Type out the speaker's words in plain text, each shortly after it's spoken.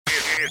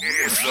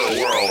It's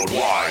the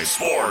Worldwide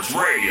Sports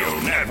Radio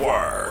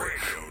Network.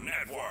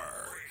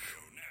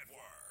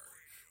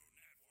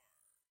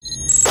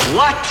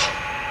 What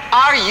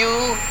are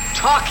you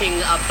talking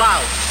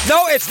about?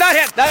 No, it's not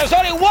him. There's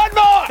only one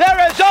more.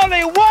 There is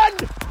only one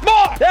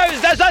more.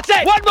 That's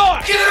it. One more.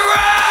 Get a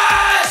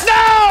rest!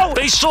 No!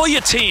 They saw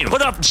your team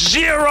put up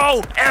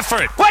zero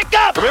effort. Wake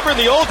up! Remember in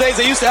the old days,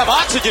 they used to have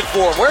oxygen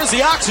for them. Where's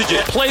the oxygen?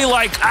 Play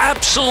like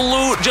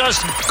absolute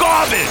just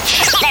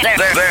garbage.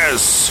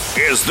 This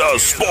is the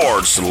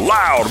Sports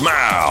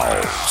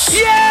Loudmouths.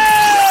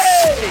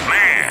 Yay!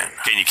 Man,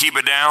 can you keep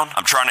it down?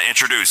 I'm trying to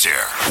introduce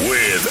here.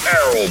 With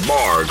Errol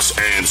Marks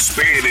and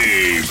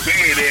Speedy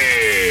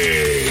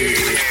Petey.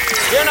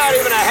 You're not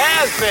even a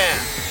has-been.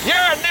 You're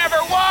a never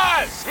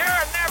was. You're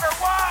a never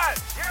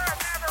was. You're a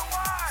never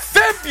was.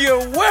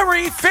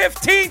 February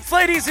 15th,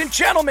 ladies and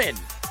gentlemen.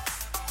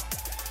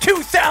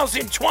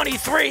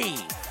 2023.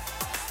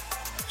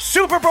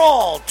 Super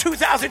Bowl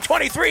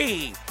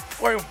 2023.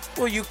 Or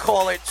will you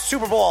call it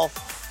Super Bowl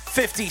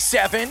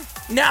 57?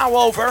 Now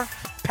over.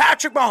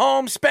 Patrick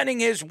Mahomes spending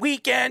his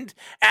weekend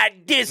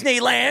at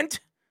Disneyland.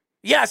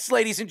 Yes,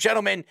 ladies and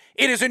gentlemen,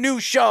 it is a new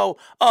show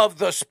of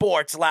the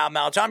Sports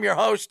Loudmouths. I'm your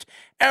host,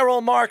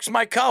 Errol Marks,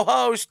 my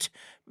co-host,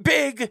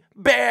 Big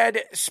Bad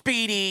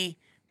Speedy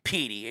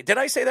Petey. Did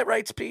I say that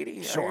right,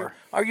 Speedy? Sure.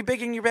 Are you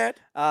big in your bed?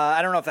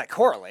 I don't know if that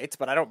correlates,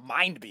 but I don't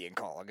mind being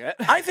calling it.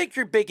 I think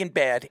you're big and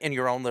bad in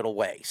your own little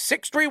way.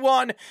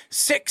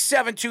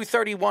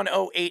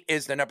 631-672-3108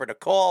 is the number to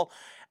call.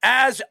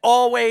 As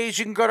always,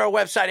 you can go to our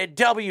website at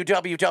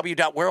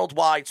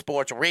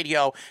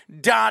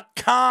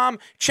www.worldwidesportsradio.com.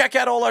 Check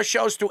out all our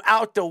shows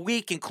throughout the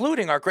week,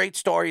 including our great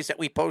stories that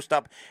we post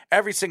up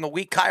every single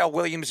week. Kyle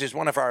Williams is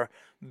one of our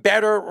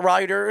better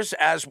writers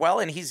as well,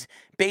 and he's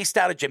based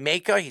out of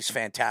Jamaica. He's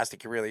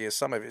fantastic. He really is.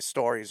 Some of his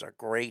stories are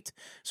great.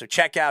 So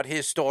check out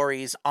his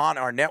stories on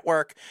our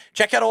network.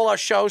 Check out all our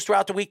shows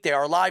throughout the week. They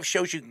are live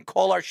shows. You can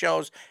call our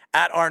shows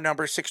at our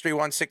number,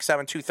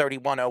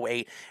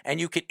 631-672-3108, and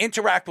you can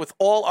interact with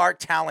all our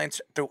talents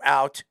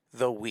throughout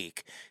the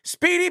week.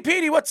 Speedy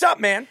Petey, what's up,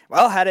 man?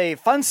 Well, had a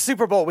fun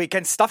Super Bowl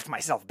weekend. Stuffed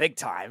myself big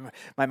time.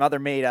 My mother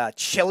made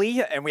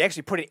chili, and we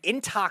actually put it in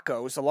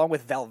tacos along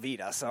with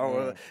Velveeta.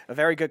 So a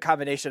very good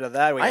combination of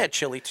that. I had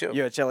chili too.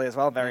 You had chili as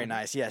well. Very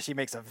nice. Yeah, she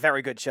makes a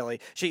very good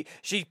chili. She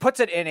puts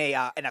it in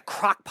a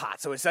crock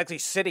pot, so it's actually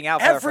sitting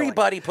out there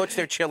Everybody puts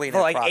their chili in for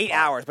a like crock 8 pot.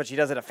 hours. But she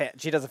does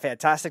she does a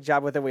fantastic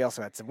job with it. We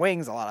also had some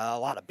wings, a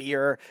lot of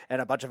beer,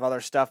 and a bunch of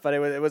other stuff. But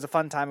it was a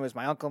fun time. It was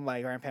my uncle,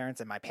 my grandparents,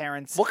 and my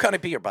parents. What kind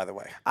of beer, by the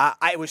way?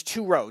 It was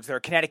Two Roads. They're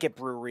a Connecticut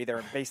brewery.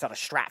 They're based out of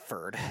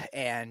Stratford,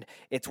 and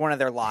it's one of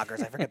their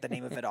lagers. I forget the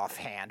name of it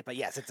offhand, but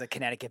yes, it's a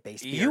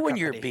Connecticut-based beer You and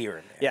your company. beer,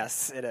 man.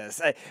 Yes, it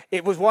is.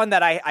 It was one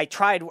that I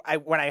tried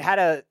when I had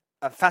a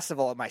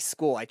festival at my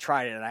school. I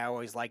tried it, and I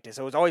always liked it.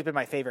 So it's always been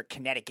my favorite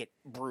Connecticut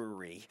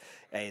brewery.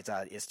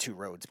 Is Two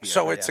Roads beer.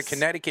 So it's a Yes.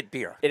 Connecticut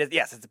beer. It is.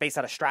 Yes, it's based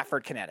out of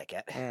Stratford,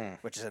 Connecticut,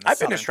 which is in the I've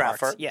been to southern parts.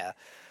 Stratford. Yeah.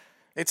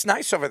 It's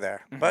nice over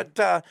there.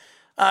 But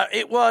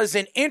it was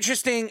an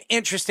interesting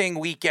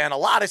weekend. A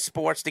lot of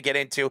sports to get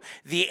into.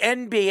 The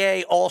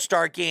NBA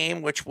All-Star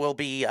Game, which will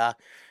be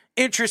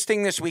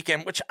interesting this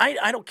weekend, which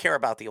I don't care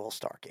about the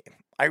All-Star Game.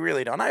 I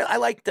really don't. I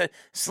like the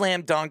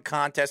slam dunk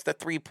contest, the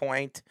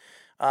three-point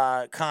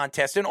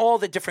contest, and all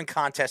the different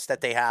contests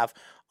that they have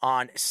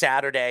on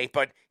Saturday.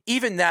 But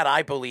even that,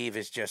 I believe,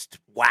 is just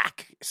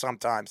whack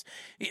sometimes.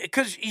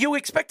 Because you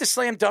expect the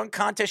slam dunk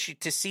contest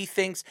to see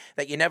things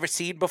that you never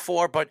seen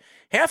before, but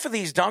half of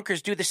these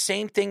dunkers do the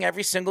same thing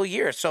every single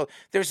year. So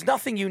there's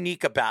nothing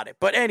unique about it.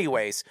 But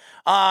anyways,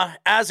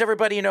 as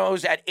everybody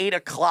knows, at 8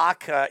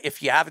 o'clock,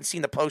 if you haven't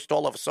seen the post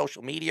all over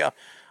social media,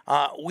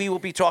 we will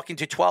be talking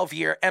to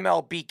 12-year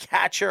MLB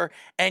catcher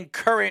and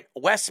current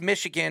West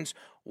Michigan's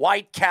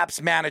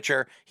Whitecaps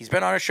manager. He's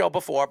been on our show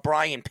before,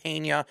 Brian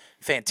Pena.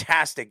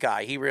 Fantastic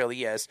guy. He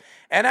really is.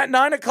 And at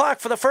 9 o'clock,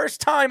 for the first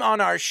time on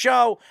our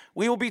show,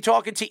 we will be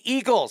talking to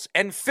Eagles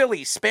and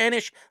Philly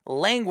Spanish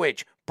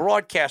language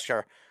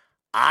broadcaster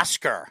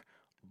Oscar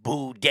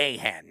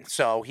Budahan.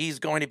 So he's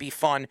going to be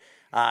fun.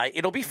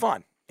 It'll be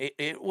fun.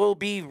 It will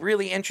be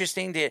really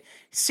interesting to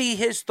see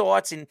his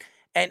thoughts and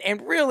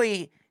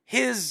really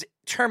his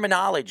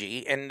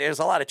terminology, and there's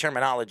a lot of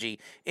terminology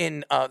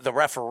in the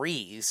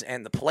referees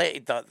and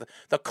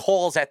the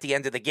calls at the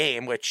end of the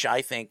game, which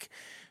I think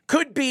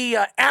could be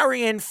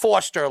Arian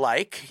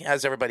Foster-like,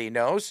 as everybody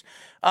knows.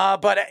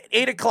 But at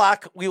 8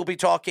 o'clock, we will be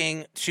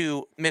talking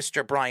to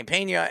Mr. Brian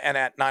Pena, and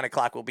at 9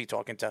 o'clock, we'll be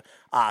talking to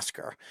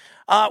Oscar.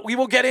 We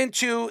will get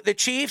into the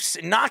Chiefs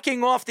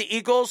knocking off the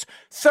Eagles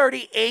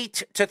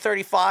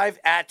 38-35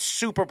 at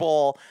Super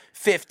Bowl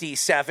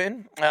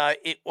 57.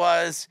 It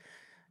was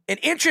an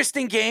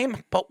interesting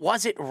game, but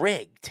was it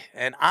rigged?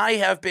 And I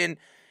have been,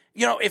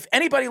 if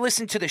anybody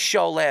listened to the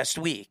show last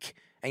week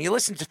and you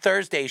listened to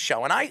Thursday's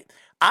show, and I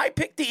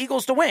picked the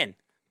Eagles to win,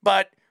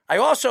 but I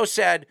also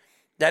said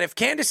that if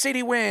Kansas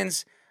City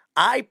wins,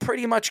 I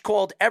pretty much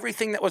called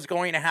everything that was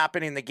going to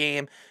happen in the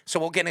game. So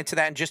we'll get into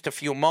that in just a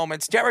few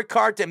moments. Derek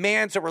Carr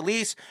demands a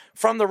release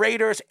from the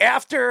Raiders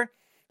after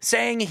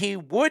saying he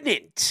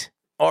wouldn't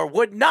or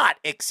would not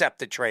accept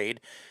the trade.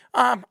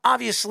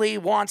 Obviously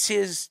wants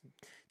his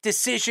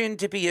decision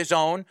to be his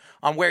own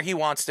on where he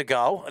wants to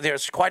go.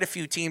 There's quite a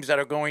few teams that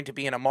are going to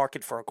be in a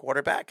market for a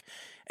quarterback,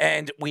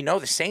 and we know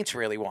the Saints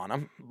really want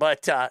him,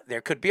 but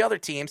there could be other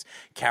teams,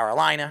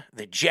 Carolina,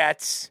 the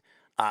Jets,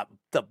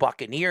 the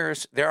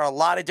Buccaneers. There are a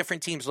lot of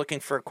different teams looking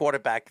for a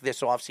quarterback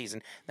this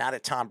offseason. Now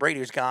that Tom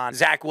Brady's gone,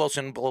 Zach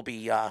Wilson will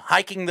be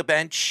hiking the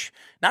bench,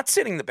 not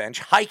sitting the bench,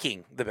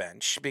 hiking the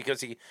bench,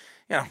 because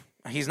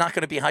he's not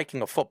going to be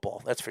hiking a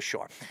football, that's for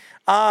sure.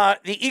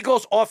 The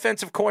Eagles'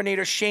 offensive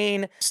coordinator,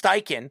 Shane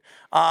Steichen,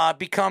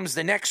 becomes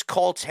the next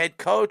Colts head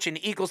coach, and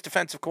the Eagles'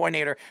 defensive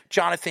coordinator,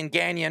 Jonathan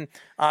Gagnon,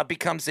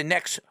 becomes the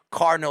next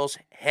Cardinals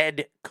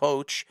head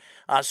coach.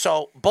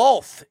 So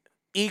both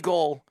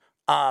Eagle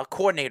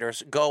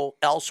coordinators go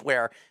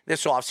elsewhere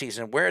this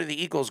offseason. Where are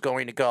the Eagles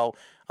going to go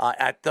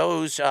at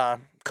those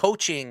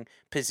coaching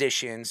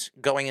positions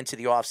going into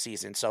the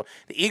offseason? So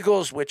the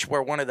Eagles, which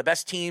were one of the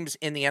best teams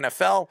in the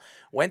NFL,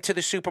 went to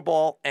the Super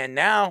Bowl, and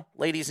now,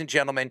 ladies and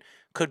gentlemen,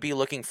 could be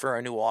looking for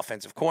a new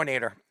offensive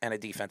coordinator and a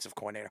defensive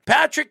coordinator.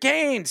 Patrick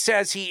Kane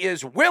says he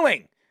is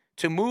willing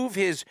to move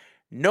his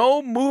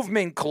no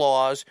movement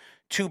clause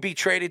to be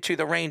traded to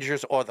the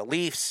Rangers or the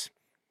Leafs.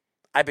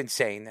 I've been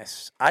saying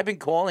this. I've been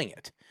calling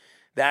it.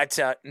 That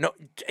no,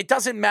 it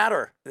doesn't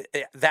matter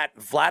that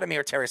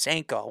Vladimir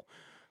Tarasenko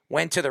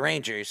went to the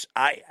Rangers.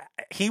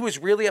 He was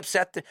really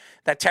upset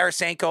that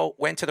Tarasenko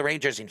went to the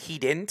Rangers and he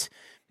didn't.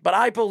 But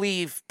I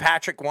believe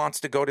Patrick wants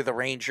to go to the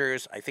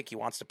Rangers. I think he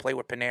wants to play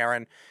with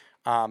Panarin.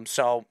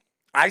 So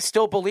I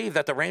still believe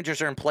that the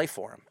Rangers are in play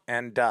for him.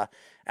 And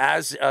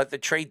as the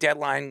trade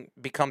deadline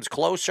becomes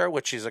closer,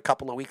 which is a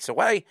couple of weeks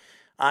away,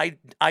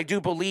 I do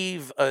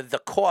believe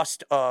the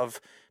cost of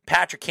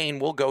Patrick Kane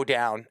will go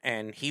down,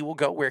 and he will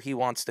go where he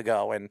wants to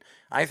go. And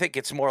I think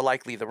it's more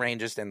likely the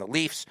Rangers than the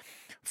Leafs.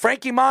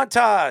 Frankie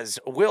Montas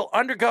will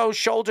undergo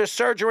shoulder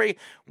surgery,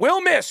 will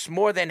miss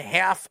more than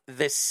half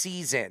the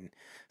season.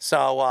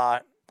 So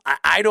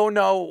I don't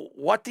know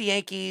what the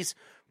Yankees'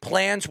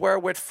 plans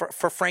were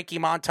for Frankie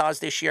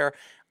Montas this year.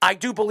 I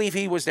do believe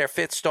he was their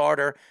fifth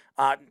starter.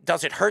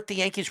 Does it hurt the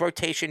Yankees'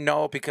 rotation?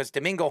 No, because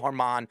Domingo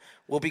Germán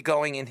will be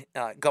going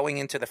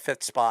into the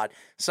fifth spot.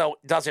 So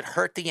does it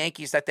hurt the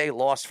Yankees that they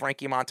lost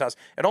Frankie Montas?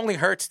 It only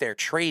hurts their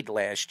trade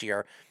last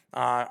year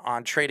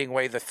on trading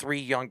away the three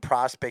young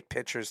prospect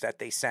pitchers that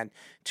they sent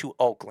to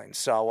Oakland.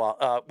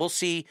 So we'll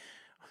see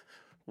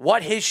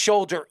what his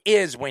shoulder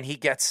is when he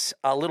gets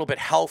a little bit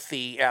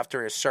healthy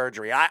after his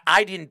surgery.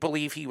 I didn't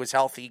believe he was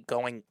healthy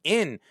going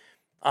in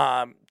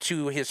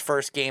to his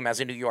first game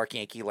as a New York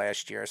Yankee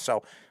last year.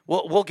 So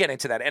we'll get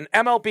into that. And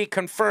MLB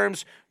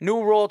confirms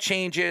new rule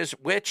changes,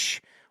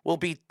 which will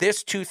be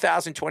this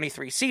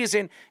 2023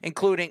 season,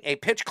 including a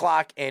pitch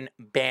clock and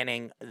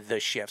banning the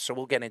shift. So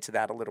we'll get into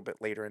that a little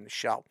bit later in the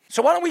show.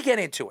 So why don't we get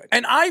into it?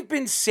 And I've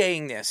been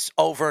saying this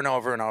over and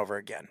over and over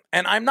again.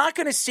 And I'm not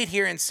going to sit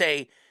here and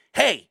say,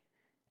 hey,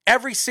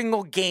 every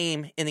single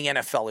game in the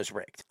NFL is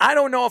rigged. I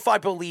don't know if I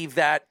believe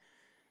that.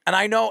 And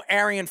I know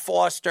Arian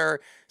Foster,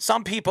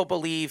 some people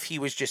believe he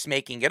was just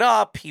making it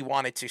up. He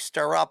wanted to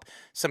stir up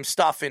some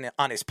stuff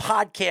on his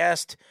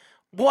podcast.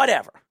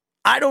 Whatever.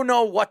 I don't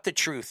know what the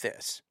truth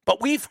is.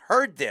 But we've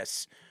heard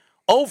this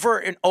over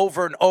and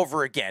over and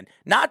over again.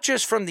 Not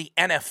just from the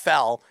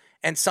NFL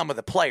and some of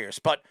the players,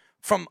 but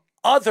from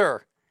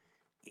other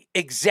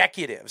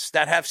executives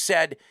that have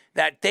said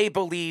that they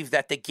believe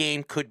that the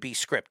game could be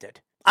scripted.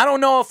 I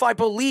don't know if I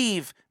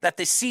believe that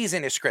the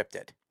season is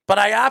scripted, but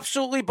I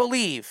absolutely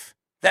believe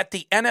that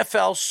the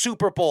NFL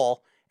Super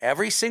Bowl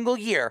every single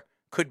year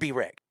could be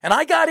rigged. And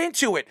I got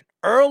into it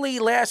early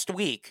last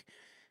week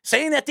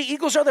saying that the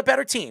Eagles are the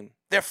better team.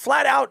 They're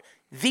flat out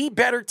the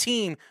better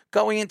team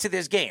going into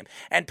this game.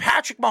 And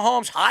Patrick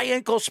Mahomes' high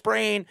ankle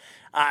sprain,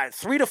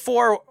 3 to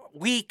 4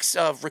 weeks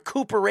of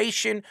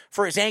recuperation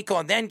for his ankle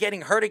and then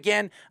getting hurt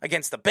again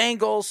against the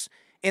Bengals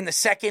in the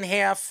second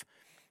half,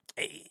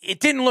 it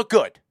didn't look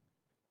good.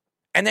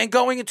 And then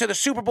going into the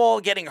Super Bowl,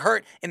 getting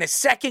hurt in the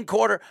second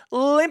quarter,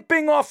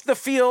 limping off the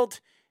field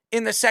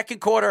in the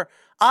second quarter.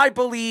 I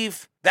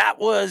believe that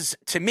was,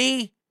 to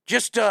me,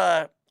 just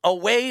a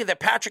way that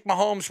Patrick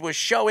Mahomes was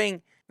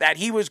showing that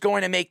he was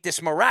going to make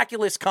this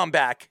miraculous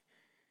comeback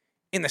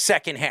in the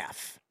second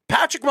half.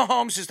 Patrick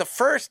Mahomes is the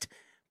first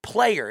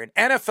player in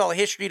NFL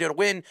history to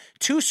win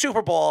 2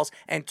 Super Bowls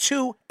and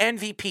 2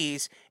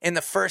 MVPs in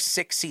the first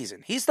 6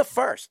 seasons. He's the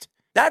first.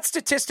 That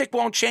statistic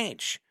won't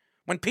change.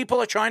 When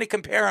people are trying to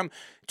compare him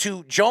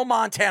to Joe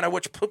Montana,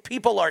 which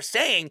people are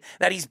saying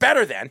that he's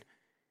better than,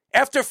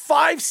 after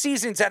 5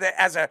 seasons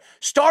as a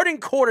starting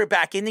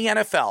quarterback in the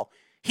NFL,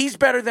 he's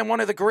better than one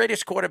of the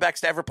greatest quarterbacks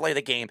to ever play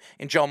the game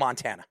in Joe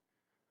Montana,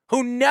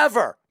 who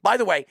never, by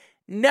the way,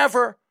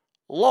 never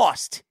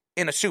lost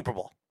in a Super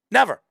Bowl.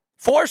 Never.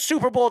 4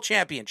 Super Bowl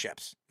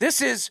championships.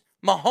 This is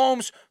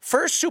Mahomes'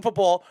 first Super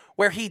Bowl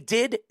where he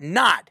did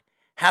not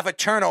have a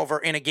turnover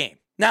in a game.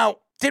 Now,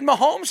 did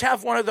Mahomes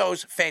have one of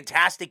those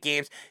fantastic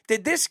games?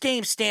 Did this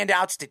game stand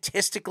out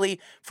statistically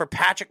for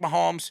Patrick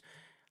Mahomes?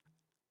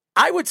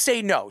 I would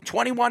say no.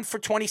 21 for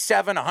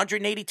 27,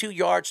 182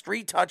 yards,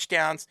 3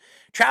 touchdowns.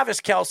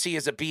 Travis Kelce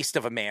is a beast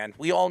of a man.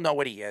 We all know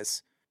what he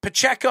is.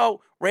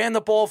 Pacheco ran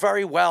the ball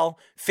very well.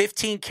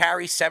 15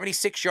 carries,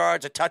 76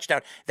 yards, a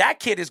touchdown. That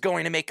kid is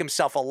going to make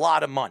himself a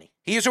lot of money.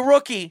 He is a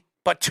rookie,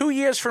 but 2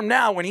 years from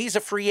now, when he's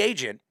a free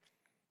agent,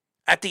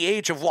 at the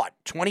age of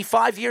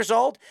 25 years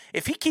old,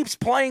 if he keeps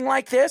playing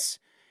like this,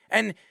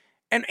 and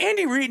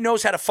Andy Reid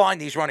knows how to find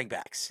these running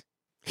backs.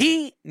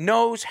 He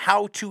knows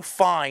how to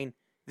find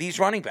these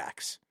running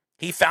backs.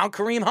 He found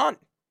Kareem Hunt.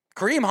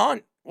 Kareem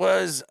Hunt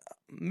was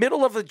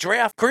middle of the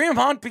draft. Kareem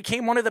Hunt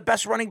became one of the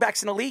best running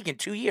backs in the league in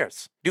 2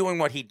 years. Doing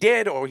what he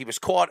did, or he was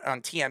caught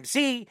on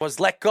TMZ, was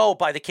let go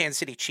by the Kansas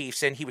City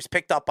Chiefs, and he was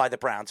picked up by the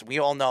Browns. We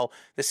all know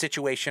the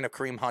situation of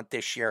Kareem Hunt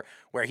this year,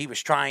 where he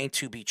was trying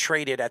to be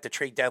traded at the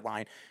trade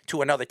deadline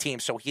to another team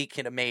so he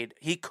could have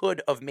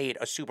made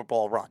a Super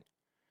Bowl run.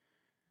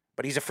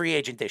 But he's a free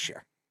agent this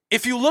year.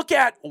 If you look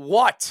at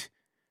what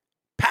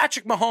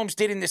Patrick Mahomes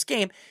did in this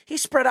game, he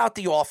spread out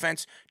the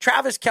offense.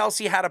 Travis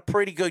Kelce had a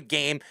pretty good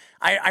game.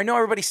 I know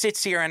everybody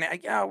sits here and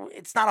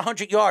it's not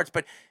 100 yards,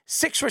 but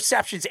 6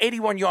 receptions,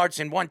 81 yards,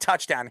 and 1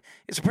 touchdown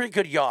is a pretty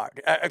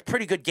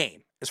good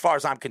game as far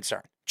as I'm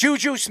concerned.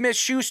 Juju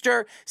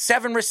Smith-Schuster,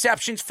 7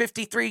 receptions,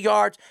 53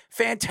 yards.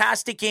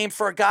 Fantastic game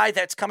for a guy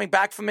that's coming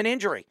back from an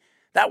injury.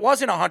 That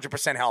wasn't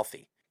 100%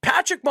 healthy.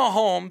 Patrick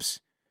Mahomes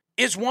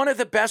is one of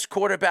the best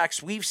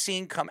quarterbacks we've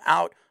seen come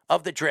out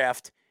of the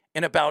draft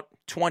in about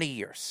 20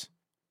 years.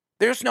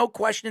 There's no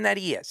question that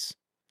he is.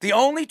 The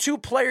only 2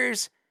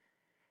 players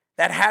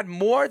that had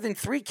more than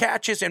 3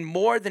 catches and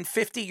more than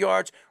 50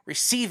 yards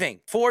receiving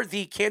for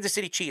the Kansas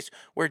City Chiefs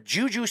were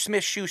Juju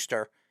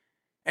Smith-Schuster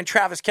and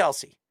Travis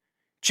Kelce.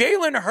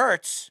 Jalen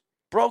Hurts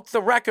broke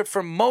the record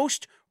for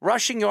most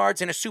rushing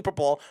yards in a Super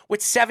Bowl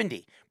with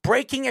 70,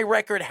 breaking a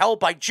record held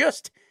by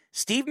just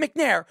Steve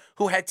McNair,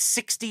 who had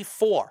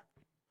 64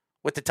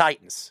 with the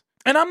Titans.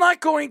 And I'm not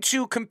going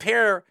to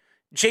compare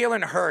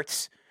Jalen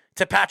Hurts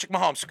to Patrick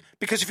Mahomes,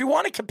 because if you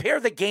want to compare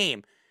the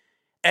game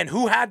and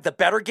who had the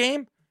better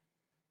game,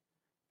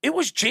 it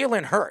was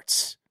Jalen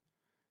Hurts.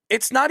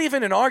 It's not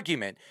even an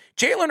argument.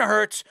 Jalen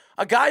Hurts,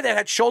 a guy that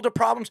had shoulder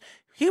problems,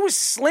 he was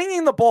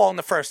slinging the ball in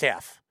the first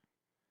half.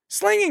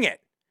 Slinging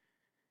it.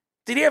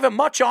 Did he have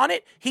much on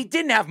it? He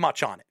didn't have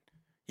much on it.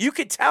 You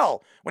could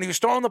tell when he was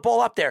throwing the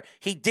ball up there,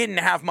 he didn't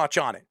have much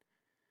on it.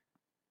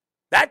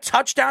 That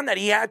touchdown that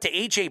he had to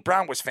A.J.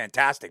 Brown was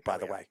fantastic, by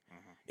the way.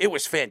 It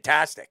was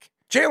fantastic.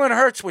 Jalen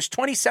Hurts was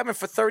 27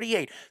 for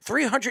 38,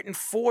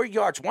 304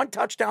 yards, 1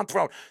 touchdown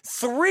thrown.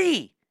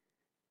 3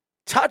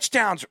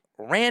 touchdowns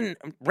ran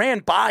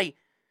by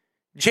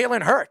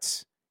Jalen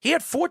Hurts. He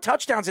had 4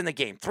 touchdowns in the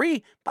game,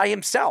 3 by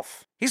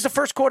himself. He's the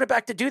first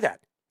quarterback to do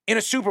that in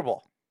a Super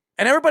Bowl.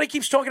 And everybody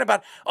keeps talking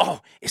about,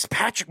 is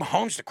Patrick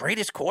Mahomes the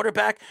greatest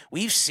quarterback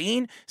we've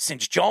seen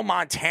since Joe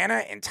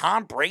Montana and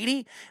Tom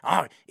Brady?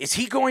 Is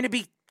he going to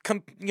be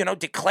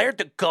declared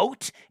the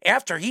GOAT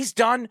after he's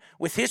done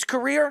with his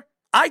career?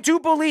 I do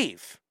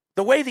believe,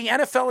 the way the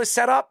NFL is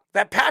set up,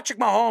 that Patrick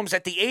Mahomes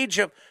at the age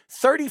of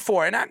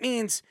 34, and that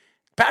means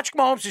Patrick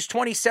Mahomes is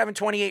 27,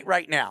 28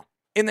 right now.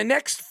 In the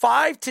next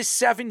 5 to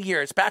 7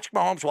 years, Patrick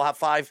Mahomes will have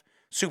 5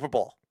 Super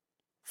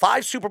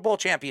Bowl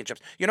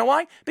championships. You know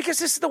why? Because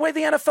this is the way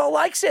the NFL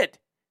likes it.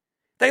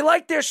 They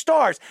like their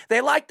stars. They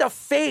like the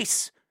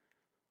face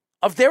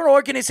of their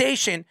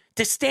organization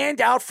to stand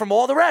out from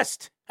all the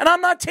rest. And I'm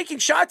not taking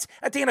shots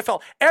at the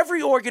NFL.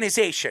 Every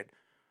organization.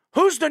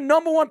 Who's the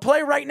number 1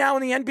 player right now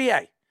in the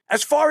NBA?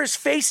 As far as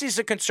faces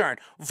are concerned,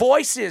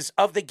 voices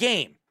of the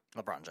game.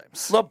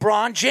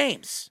 LeBron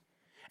James.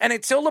 And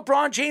until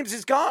LeBron James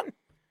is gone,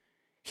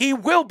 he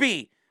will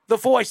be the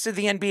voice of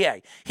the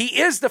NBA.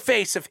 He is the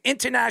face of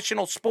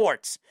international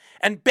sports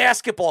and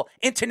basketball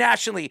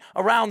internationally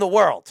around the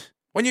world.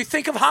 When you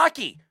think of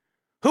hockey,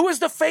 who is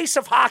the face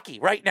of hockey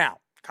right now?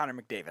 Connor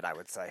McDavid, I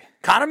would say.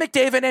 Connor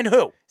McDavid and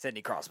who?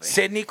 Sidney Crosby.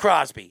 Sidney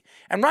Crosby.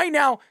 And right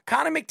now,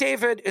 Connor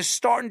McDavid is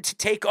starting to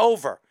take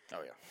over. Oh,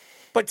 yeah.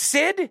 But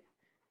Sid,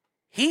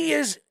 he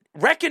is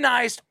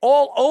recognized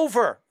all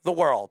over the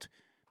world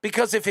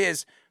because of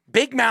his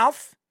big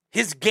mouth,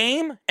 his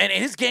game, and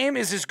his game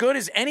is as good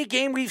as any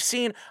game we've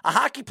seen a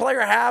hockey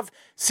player have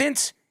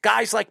since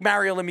guys like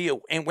Mario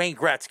Lemieux and Wayne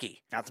Gretzky.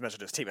 Not to mention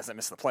his team hasn't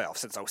missed the playoffs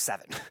since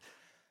 2007.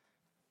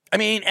 I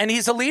mean, and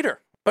he's a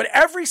leader. But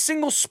every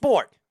single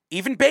sport,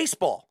 even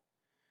baseball.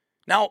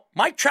 Now,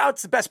 Mike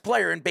Trout's the best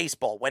player in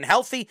baseball. When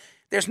healthy,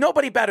 there's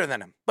nobody better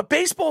than him. But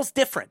baseball's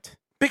different.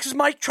 Because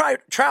Mike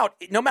Trout,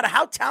 no matter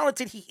how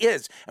talented he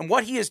is and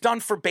what he has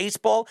done for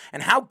baseball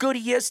and how good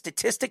he is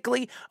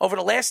statistically over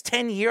the last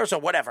 10 years or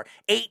whatever,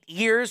 8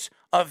 years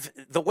of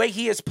the way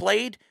he has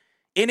played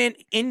in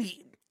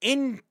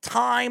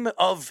time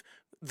of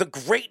the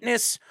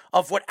greatness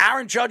of what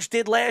Aaron Judge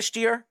did last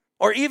year,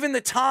 or even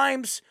the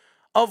times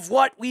of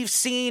what we've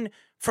seen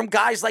from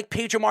guys like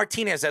Pedro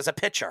Martinez as a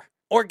pitcher,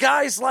 or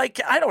guys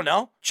like, I don't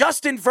know,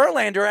 Justin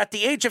Verlander at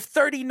the age of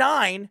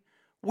 39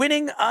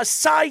 winning a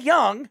Cy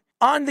Young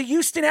on the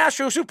Houston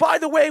Astros, who, by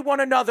the way, won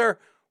another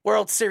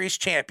World Series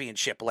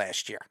championship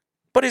last year.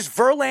 But is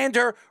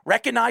Verlander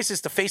recognized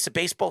as the face of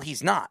baseball?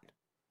 He's not.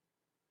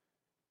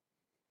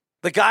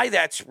 The guy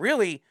that's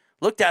really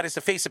looked at as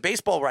the face of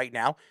baseball right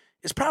now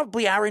is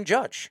probably Aaron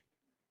Judge.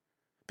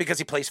 Because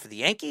he plays for the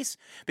Yankees,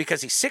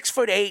 because he's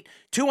 6'8",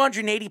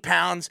 280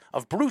 pounds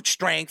of brute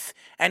strength,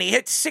 and he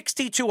hit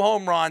 62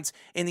 home runs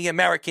in the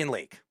American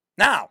League.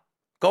 Now,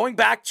 going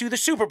back to the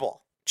Super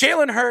Bowl,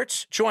 Jalen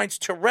Hurts joins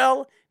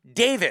Terrell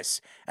Davis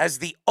as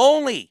the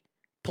only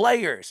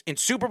players in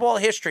Super Bowl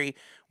history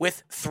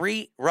with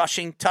 3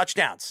 rushing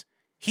touchdowns.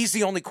 He's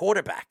the only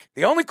quarterback.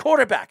 The only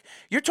quarterback.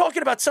 You're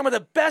talking about some of the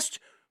best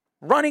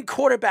running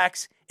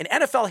quarterbacks in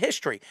NFL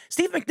history.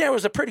 Steve McNair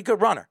was a pretty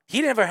good runner.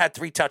 He never had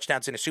 3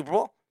 touchdowns in a Super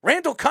Bowl.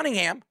 Randall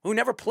Cunningham, who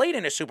never played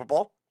in a Super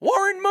Bowl.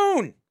 Warren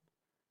Moon,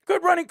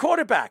 good running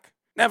quarterback.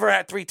 Never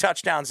had 3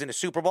 touchdowns in a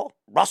Super Bowl.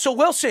 Russell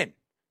Wilson,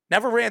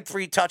 never ran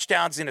 3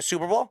 touchdowns in a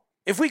Super Bowl.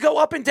 If we go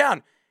up and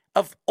down,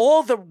 of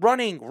all the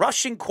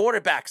rushing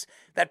quarterbacks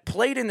that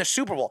played in the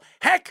Super Bowl,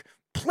 heck,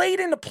 played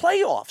in the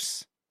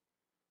playoffs.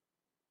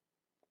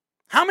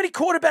 How many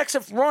quarterbacks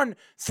have run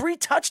 3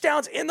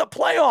 touchdowns in the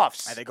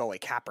playoffs? I think only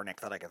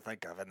Kaepernick that I can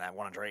think of in that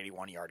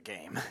 181-yard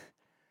game.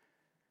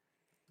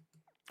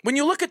 When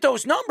you look at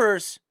those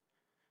numbers,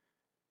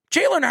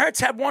 Jalen Hurts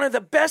had one of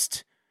the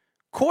best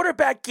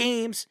quarterback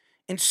games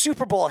in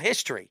Super Bowl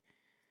history.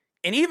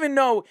 And even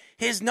though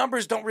his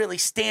numbers don't really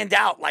stand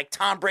out like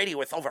Tom Brady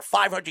with over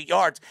 500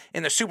 yards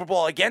in the Super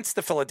Bowl against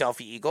the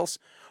Philadelphia Eagles,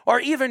 or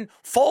even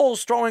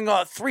Foles throwing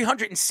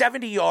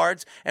 370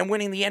 yards and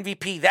winning the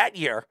MVP that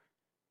year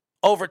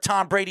over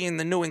Tom Brady and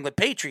the New England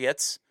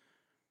Patriots,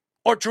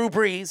 or Drew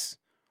Brees,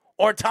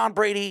 or Tom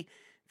Brady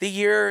the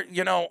year,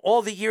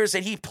 all the years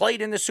that he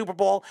played in the Super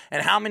Bowl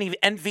and how many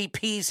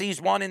MVPs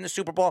he's won in the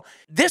Super Bowl.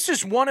 This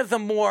is one of the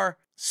more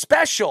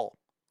special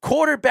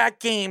quarterback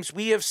games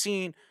we have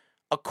seen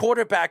a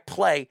quarterback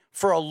play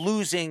for a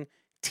losing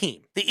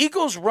team. The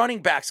Eagles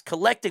running backs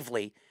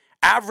collectively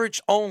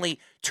averaged only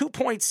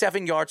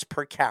 2.7 yards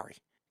per carry.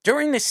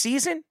 During the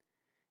season,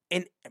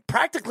 in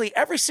practically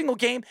every single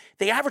game,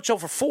 they averaged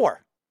over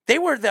 4. They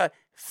were the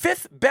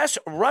 5th best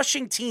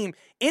rushing team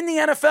in the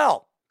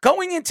NFL.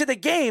 Going into the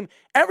game,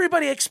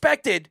 everybody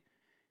expected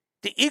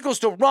the Eagles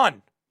to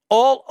run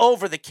all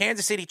over the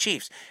Kansas City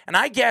Chiefs. And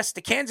I guess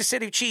the Kansas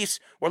City Chiefs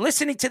were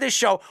listening to this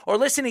show or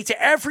listening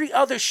to every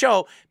other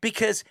show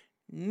because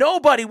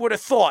nobody would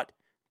have thought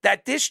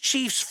that this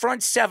Chiefs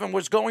front 7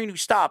 was going to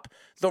stop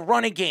the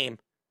running game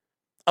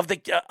of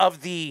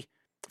the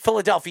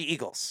Philadelphia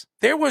Eagles.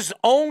 There was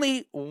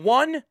only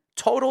 1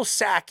 total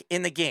sack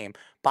in the game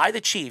by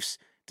the Chiefs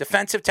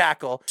defensive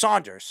tackle,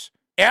 Saunders,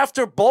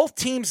 after both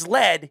teams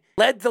led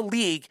the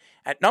league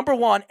at number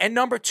 1 and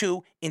number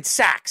 2 in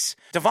sacks.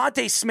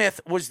 Devontae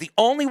Smith was the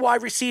only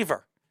wide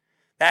receiver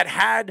that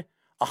had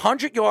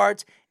 100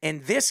 yards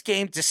in this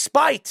game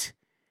despite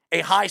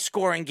a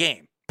high-scoring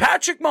game.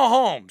 Patrick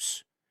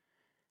Mahomes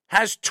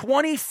has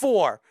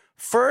 24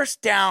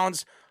 first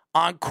downs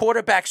on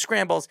quarterback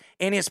scrambles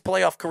in his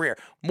playoff career,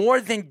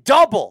 more than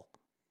double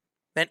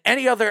than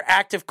any other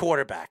active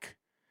quarterback.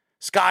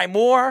 Sky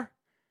Moore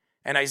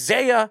and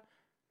Isaiah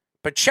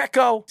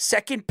Pacheco,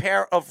 second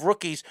pair of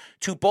rookies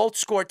to both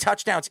score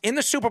touchdowns in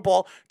the Super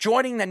Bowl,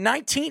 joining the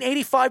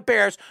 1985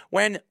 Bears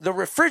when the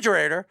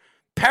refrigerator,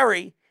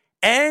 Perry,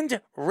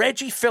 and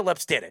Reggie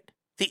Phillips did it.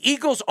 The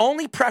Eagles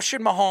only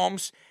pressured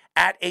Mahomes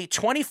at a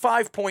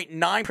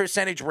 25.9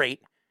 percentage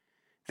rate,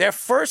 their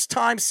first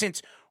time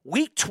since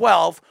Week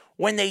 12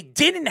 when they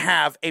didn't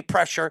have a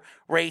pressure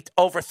rate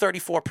over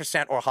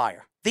 34% or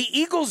higher. The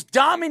Eagles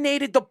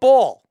dominated the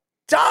ball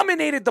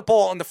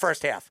in the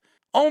first half.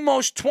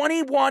 Almost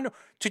 21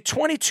 to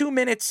 22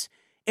 minutes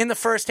in the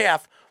first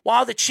half,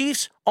 while the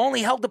Chiefs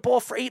only held the ball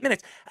for 8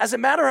 minutes. As a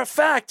matter of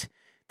fact,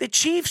 the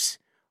Chiefs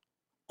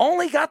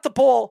only got the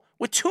ball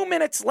with 2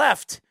 minutes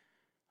left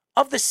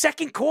of the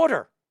second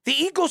quarter. The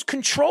Eagles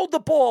controlled the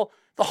ball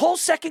the whole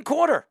second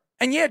quarter.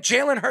 And yeah,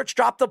 Jalen Hurts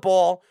dropped the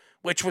ball,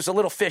 which was a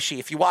little fishy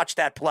if you watch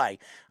that play.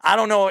 I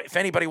don't know if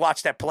anybody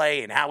watched that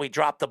play and how he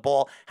dropped the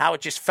ball, how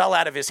it just fell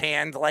out of his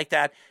hand like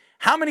that.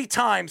 How many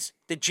times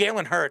did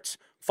Jalen Hurts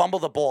fumble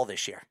the ball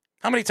this year?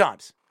 How many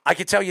times? I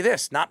can tell you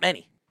this, not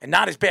many, and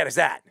not as bad as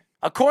that.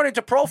 According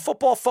to Pro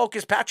Football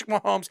Focus, Patrick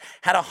Mahomes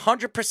had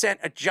 100%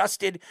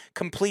 adjusted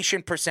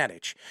completion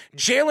percentage.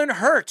 Jalen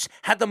Hurts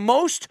had the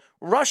most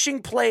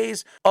rushing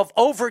plays of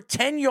over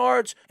 10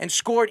 yards and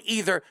scored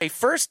either a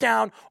first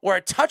down or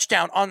a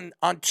touchdown on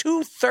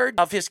 2/3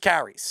 of his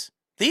carries.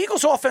 The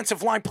Eagles'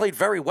 offensive line played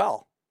very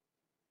well.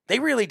 They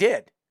really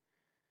did.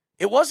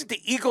 It wasn't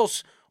the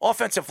Eagles'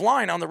 offensive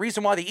line on the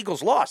reason why the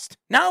Eagles lost.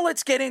 Now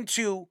let's get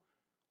into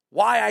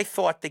why I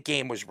thought the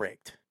game was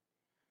rigged.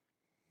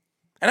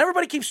 And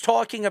everybody keeps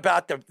talking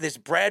about this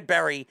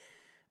Bradbury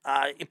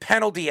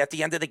penalty at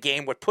the end of the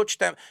game,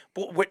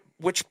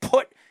 which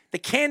put the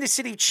Kansas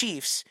City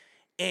Chiefs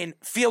in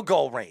field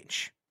goal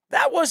range.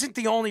 That wasn't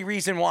the only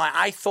reason why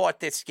I thought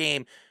this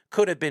game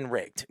could have been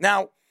rigged.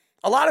 Now,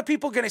 a lot of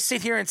people are going to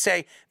sit here and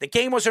say the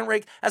game wasn't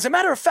rigged. As a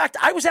matter of fact,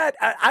 I was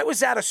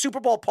at a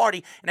Super Bowl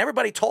party, and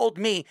everybody told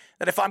me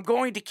that if I'm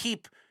going to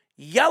keep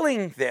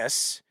yelling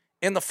this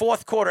in the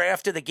fourth quarter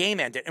after the game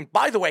ended. And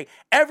by the way,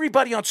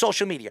 everybody on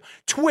social media,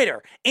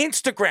 Twitter,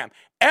 Instagram,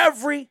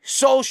 every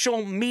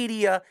social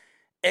media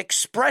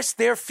expressed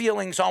their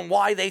feelings on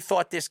why they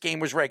thought this game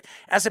was rigged.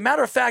 As a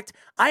matter of fact,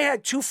 I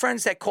had 2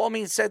 friends that called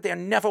me and said they're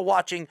never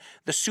watching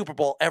the Super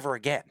Bowl ever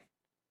again,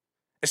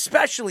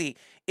 especially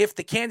if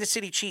the Kansas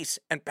City Chiefs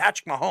and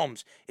Patrick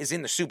Mahomes is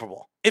in the Super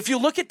Bowl. If you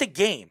look at the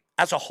game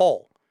as a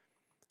whole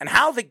and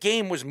how the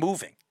game was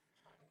moving,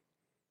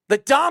 the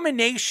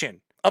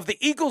domination of the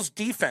Eagles'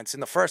 defense in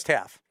the first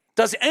half.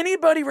 Does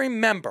anybody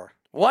remember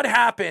what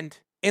happened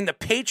in the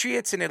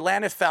Patriots and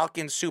Atlanta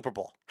Falcons Super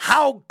Bowl?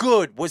 How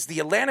good was the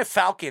Atlanta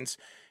Falcons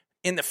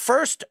in the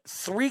first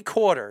 3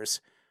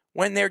 quarters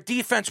when their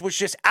defense was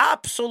just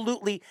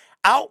absolutely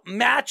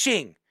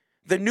outmatching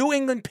the New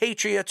England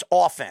Patriots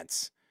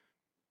offense?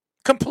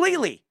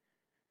 Completely.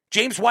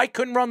 James White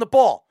couldn't run the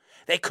ball.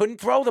 They couldn't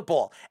throw the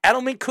ball.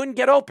 Edelman couldn't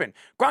get open.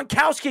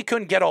 Gronkowski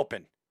couldn't get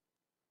open.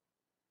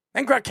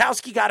 And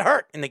Gronkowski got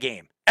hurt in the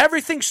game.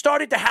 Everything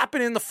started to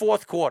happen in the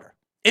fourth quarter.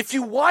 If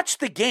you watch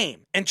the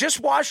game and just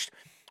watch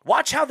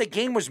how the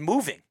game was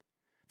moving,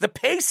 the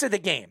pace of the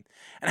game,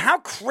 and how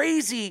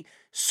crazy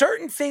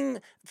certain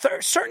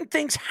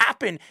things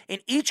happen in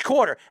each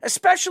quarter,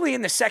 especially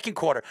in the second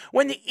quarter,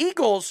 when the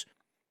Eagles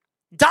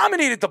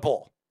dominated the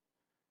ball.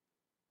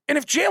 And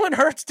if Jalen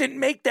Hurts didn't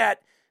make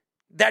that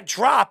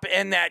drop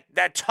and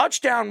that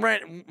touchdown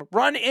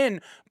run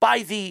in by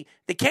the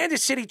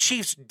Kansas City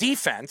Chiefs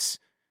defense,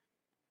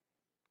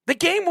 the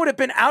game would have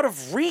been out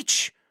of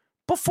reach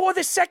before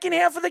the second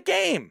half of the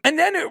game. And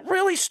then it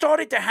really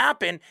started to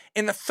happen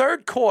in the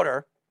third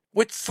quarter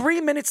with 3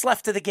 minutes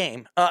left of the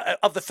game,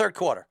 of the third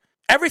quarter.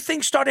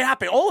 Everything started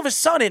happening. All of a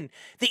sudden,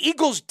 the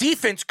Eagles'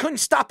 defense couldn't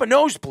stop a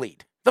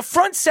nosebleed. The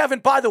front seven,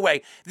 by the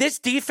way, this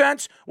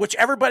defense, which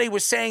everybody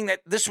was saying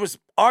that this was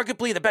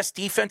arguably the best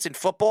defense in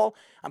football,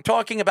 I'm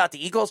talking about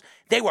the Eagles,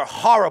 they were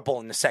horrible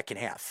in the second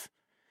half.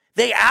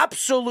 They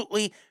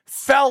absolutely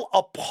fell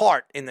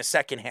apart in the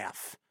second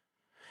half.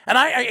 And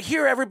I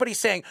hear everybody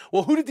saying,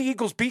 well, who did the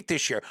Eagles beat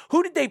this year?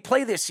 Who did they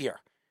play this year?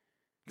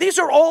 These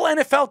are all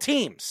NFL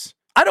teams.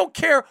 I don't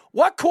care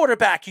what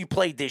quarterback you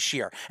played this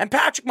year. And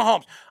Patrick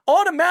Mahomes,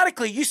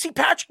 automatically, you see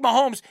Patrick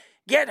Mahomes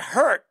get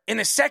hurt in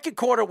the second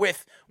quarter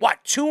with,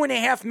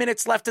 2.5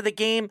 minutes left of the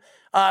game,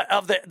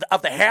 of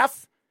the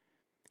half?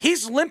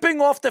 He's limping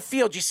off the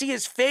field. You see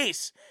his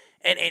face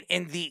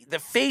and the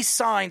face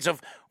signs of,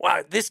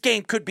 wow, this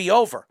game could be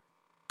over.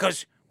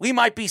 Because we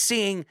might be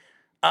seeing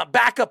a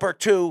backup or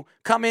 2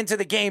 come into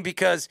the game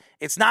because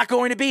it's not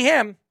going to be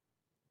him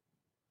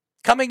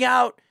coming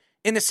out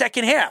in the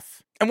second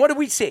half. And what did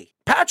we see?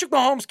 Patrick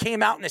Mahomes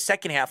came out in the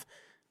second half,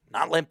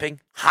 not limping,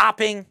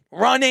 hopping,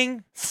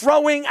 running,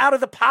 throwing out of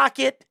the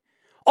pocket.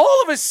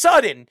 All of a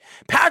sudden,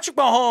 Patrick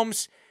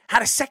Mahomes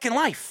had a second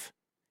life.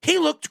 He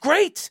looked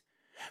great.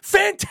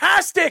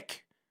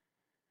 Fantastic.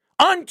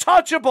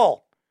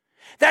 Untouchable.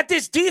 That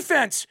this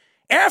defense,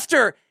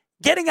 after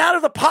getting out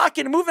of the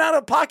pocket and moving out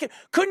of the pocket,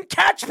 couldn't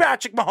catch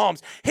Patrick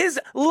Mahomes. His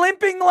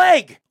limping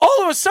leg.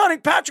 All of a sudden,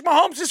 Patrick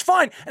Mahomes is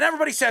fine. And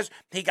everybody says,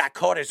 he got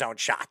cortisone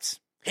shots.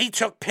 He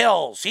took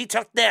pills. He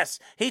took this.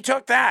 He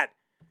took that.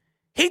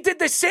 He did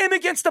the same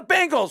against the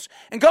Bengals.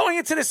 And going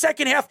into the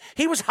second half,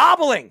 he was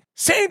hobbling.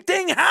 Same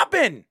thing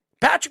happened.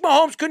 Patrick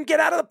Mahomes couldn't get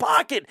out of the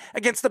pocket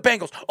against the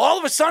Bengals. All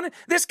of a sudden,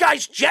 this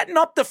guy's jetting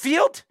up the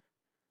field,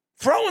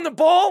 throwing the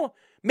ball,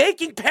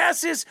 making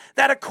passes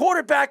that a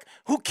quarterback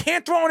who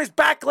can't throw on his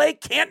back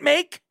leg can't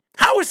make?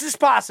 How is this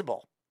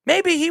possible?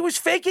 Maybe he was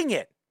faking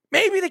it.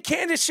 Maybe the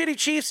Kansas City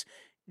Chiefs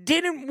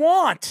didn't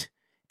want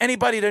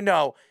anybody to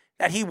know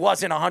that he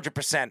wasn't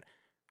 100%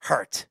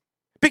 hurt.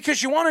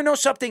 Because you want to know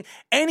something?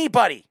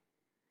 Anybody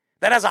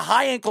that has a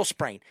high ankle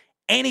sprain,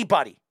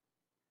 anybody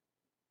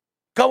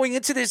going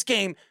into this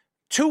game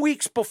 2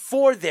 weeks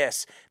before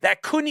this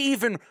that couldn't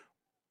even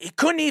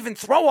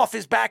throw off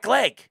his back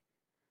leg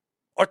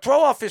or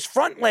throw off his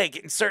front leg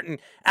in certain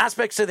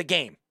aspects of the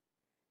game.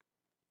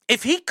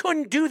 If he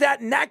couldn't do that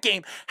in that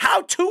game,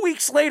 how 2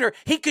 weeks later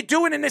he could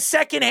do it in the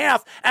second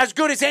half as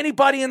good as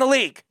anybody in the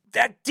league?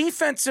 That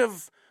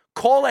defensive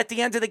call at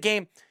the end of the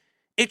game,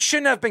 it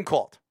shouldn't have been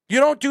called. You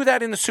don't do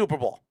that in the Super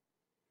Bowl.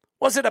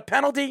 Was it a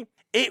penalty?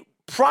 It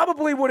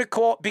probably would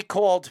have be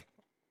called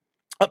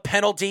a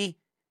penalty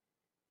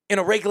in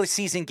a regular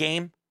season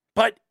game.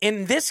 But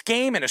in this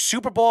game, in a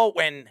Super Bowl,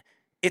 when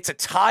it's a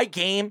tie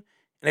game,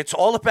 and it's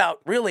all about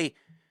really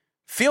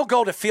field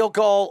goal to field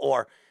goal,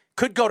 or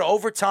could go to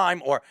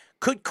overtime, or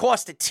could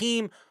cost a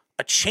team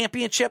a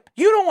championship,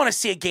 you don't want to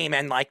see a game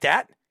end like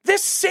that.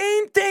 This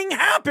same thing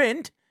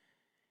happened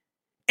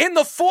in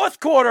the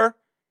fourth quarter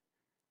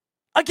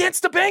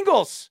against the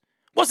Bengals.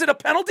 Was it a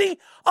penalty?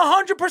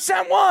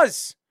 100%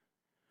 was.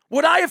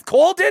 Would I have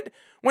called it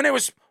when there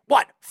was,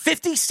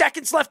 50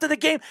 seconds left of the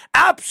game?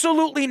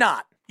 Absolutely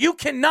not. You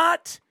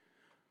cannot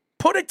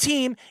put a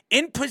team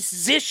in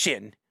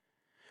position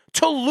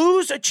to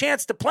lose a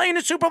chance to play in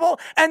the Super Bowl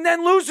and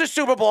then lose the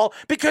Super Bowl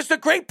because the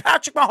great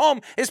Patrick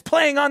Mahomes is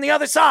playing on the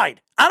other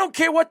side. I don't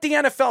care what the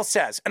NFL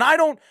says, and I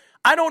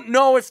don't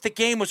know if the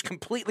game was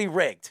completely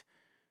rigged.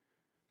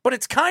 But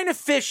it's kind of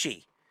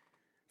fishy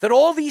that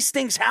all these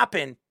things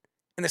happen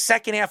in the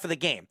second half of the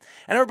game.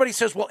 And everybody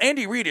says, well,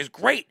 Andy Reid is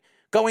great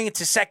going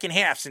into second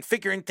halves and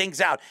figuring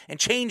things out and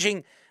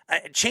changing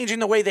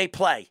the way they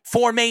play,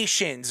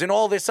 formations and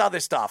all this other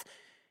stuff.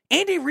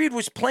 Andy Reid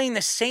was playing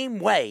the same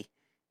way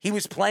he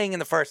was playing in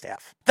the first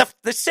half.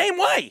 The same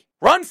way.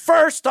 Run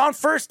first on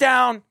first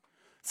down,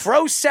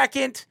 throw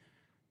second,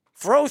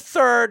 throw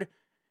third,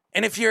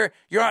 and if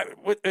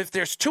if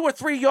there's 2 or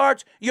 3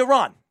 yards, you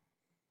run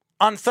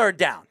on third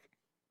down.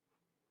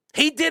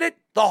 He did it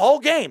the whole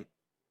game.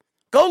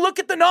 Go look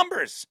at the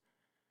numbers.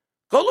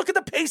 Go look at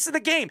the pace of the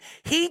game.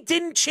 He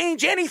didn't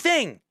change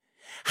anything.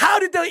 How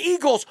did the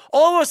Eagles,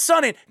 all of a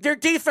sudden, their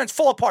defense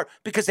fall apart?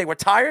 Because they were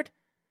tired?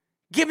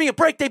 Give me a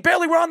break. They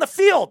barely were on the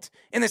field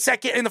in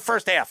the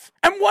first half.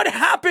 And what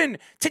happened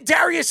to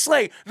Darius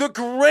Slay, the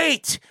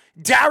great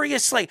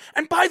Darius Slay?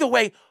 And by the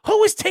way, who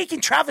was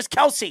taking Travis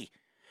Kelce?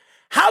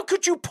 How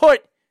could you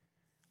put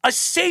a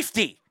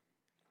safety?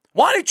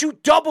 Why did you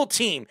double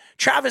team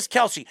Travis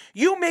Kelce?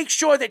 You make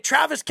sure that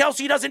Travis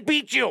Kelce doesn't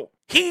beat you.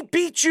 He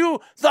beat you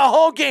the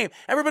whole game.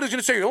 Everybody's going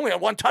to say, you only had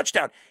 1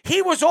 touchdown.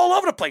 He was all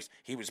over the place.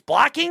 He was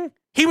blocking.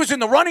 He was in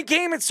the running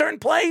game in certain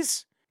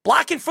plays,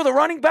 blocking for the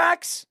running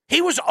backs.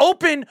 He was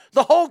open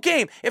the whole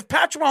game. If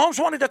Patrick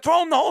Mahomes wanted to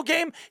throw him the whole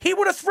game, he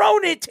would have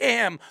thrown it to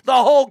him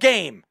the whole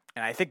game.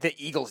 And I think the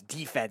Eagles'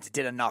 defense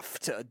did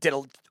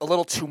a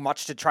little too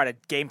much to try to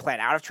game plan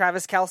out of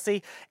Travis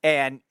Kelce,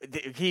 and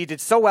he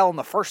did so well in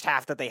the first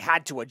half that they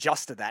had to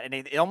adjust to that, and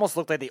it almost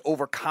looked like they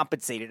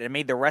overcompensated and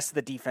made the rest of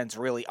the defense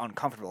really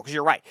uncomfortable. Because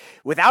you're right,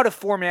 without a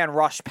 4-man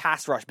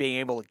pass rush being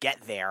able to get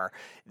there,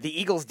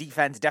 the Eagles'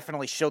 defense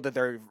definitely showed that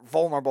they're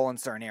vulnerable in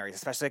certain areas,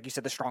 especially like you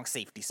said, the strong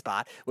safety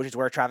spot, which is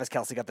where Travis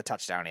Kelce got the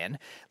touchdown in.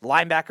 The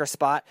linebacker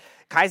spot,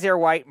 Kaiser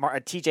White,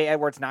 TJ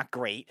Edwards, not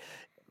great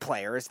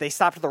players. They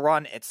stopped the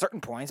run at certain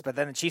points, but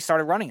then the Chiefs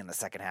started running in the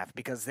second half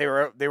because they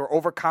were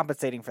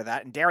overcompensating for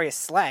that. And Darius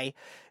Slay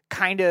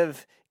kind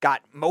of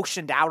got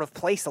motioned out of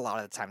place a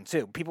lot of the time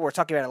too. People were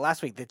talking about it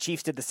last week. The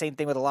Chiefs did the same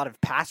thing with a lot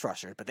of pass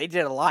rushers, but they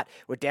did a lot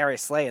with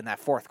Darius Slay in that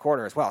fourth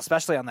quarter as well,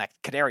 especially on that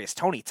Kadarius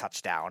Toney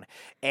touchdown.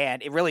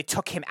 And it really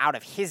took him out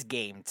of his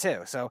game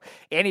too. So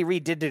Andy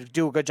Reid did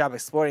do a good job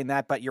exploiting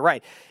that, but you're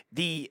right.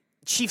 The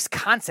Chiefs'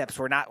 concepts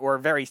were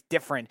very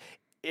different.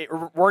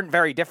 Weren't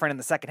very different in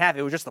the second half.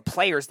 It was just the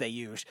players they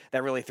used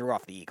that really threw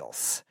off the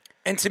Eagles.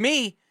 And to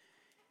me,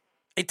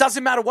 it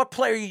doesn't matter what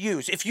player you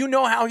use. If you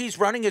know how he's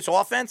running his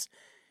offense,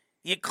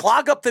 you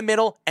clog up the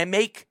middle and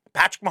make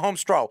Patrick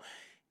Mahomes throw.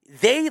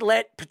 They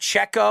let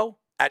Pacheco,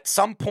 at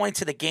some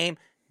points of the game,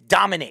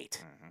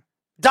 dominate. Mm-hmm.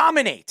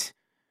 Dominate.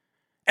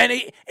 And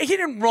he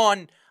didn't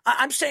run.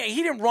 I'm saying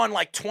he didn't run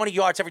like 20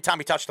 yards every time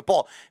he touched the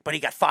ball, but he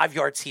got 5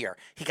 yards here.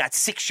 He got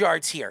 6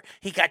 yards here.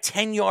 He got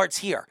 10 yards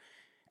here.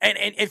 And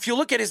if you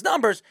look at his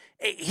numbers,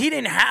 he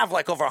didn't have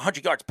like over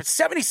 100 yards, but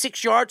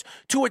 76 yards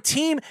to a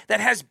team that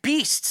has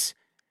beasts.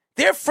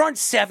 Their front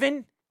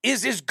seven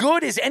is as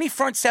good as any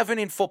front seven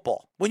in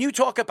football. When you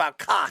talk about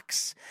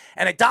Cox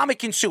and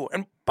Ndamukong Suh,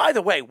 and by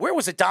the way, where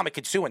was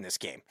Ndamukong Suh in this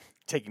game?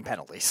 Taking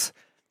penalties.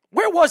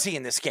 Where was he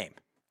in this game?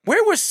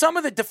 Where were some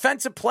of the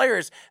defensive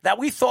players that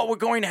we thought were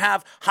going to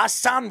have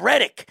Hassan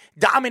Reddick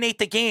dominate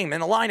the game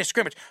in the line of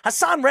scrimmage?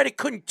 Hassan Reddick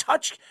couldn't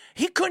touch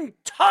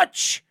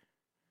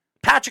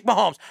Patrick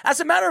Mahomes. As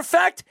a matter of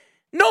fact,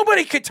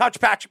 nobody could touch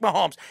Patrick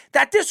Mahomes.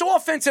 That this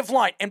offensive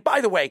line, and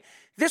by the way,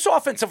 this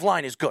offensive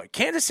line is good.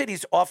 Kansas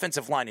City's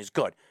offensive line is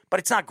good,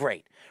 but it's not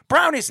great.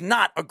 Brown is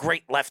not a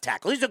great left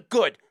tackle. He's a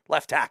good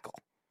left tackle.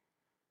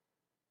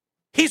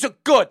 He's a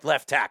good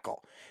left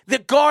tackle. The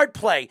guard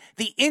play,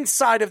 the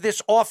inside of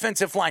this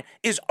offensive line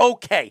is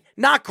okay,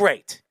 not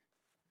great.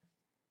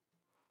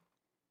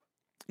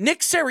 Nick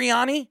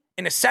Sirianni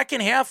in the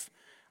second half,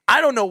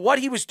 I don't know what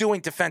he was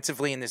doing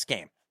defensively in this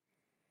game.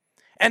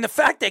 And the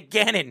fact that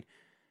Gannon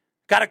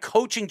got a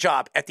coaching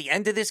job at the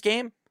end of this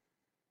game,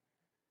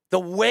 the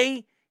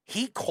way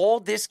he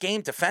called this game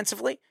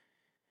defensively,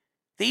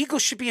 the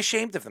Eagles should be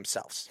ashamed of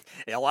themselves.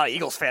 Yeah, a lot of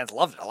Eagles fans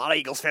loved it. A lot of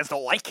Eagles fans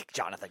don't like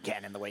Jonathan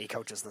Gannon the way he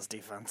coaches this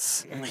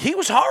defense. He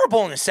was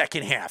horrible in the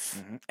second half.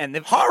 Mm-hmm. And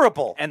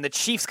horrible. And the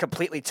Chiefs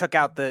completely took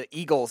out the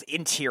Eagles'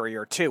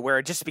 interior, too, where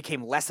it just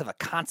became less of a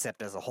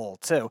concept as a whole,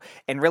 too,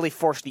 and really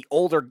forced the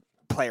older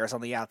players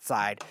on the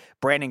outside.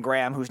 Brandon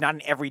Graham, who's not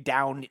an every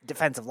down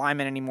defensive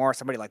lineman anymore,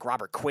 somebody like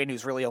Robert Quinn,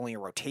 who's really only a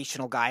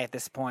rotational guy at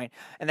this point,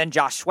 and then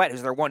Josh Sweat,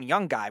 who's their one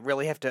young guy,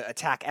 really have to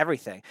attack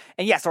everything.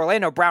 And yes,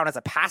 Orlando Brown as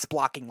a pass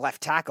blocking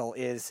left tackle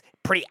is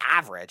pretty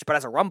average, but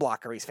as a run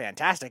blocker, he's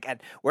fantastic. And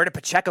where did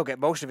Pacheco get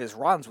most of his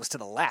runs was to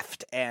the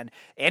left, and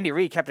Andy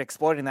Reid kept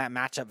exploiting that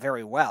matchup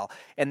very well.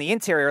 And the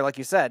interior, like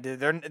you said,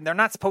 they're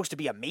not supposed to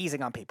be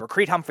amazing on paper.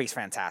 Creed Humphrey's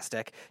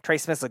fantastic. Trey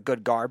Smith's a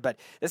good guard, but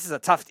this is a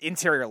tough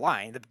interior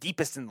line, the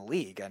deepest in the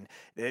league, and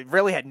it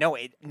really had no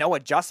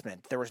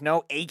adjustment. There was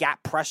no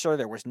A-gap pressure.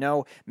 There was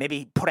no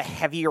maybe put a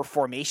heavier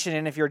formation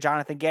in if you're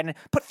Jonathan Gannon.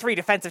 Put 3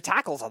 defensive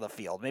tackles on the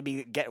field.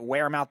 Maybe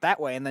wear them out that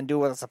way and then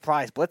do a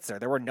surprise blitzer.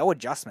 There were no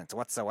adjustments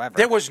whatsoever.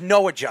 There was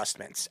no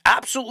adjustments.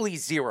 Absolutely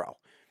zero.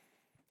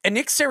 And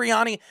Nick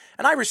Sirianni,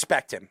 and I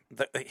respect him,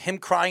 him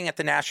crying at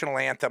the national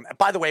anthem.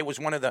 By the way, was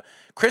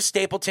Chris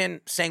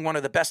Stapleton sang one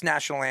of the best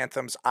national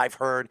anthems I've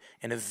heard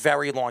in a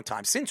very long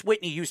time. Since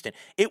Whitney Houston,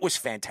 it was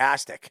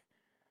fantastic.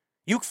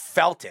 You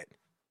felt it.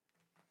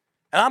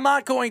 And I'm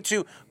not going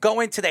to go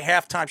into the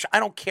halftime show. I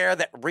don't care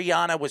that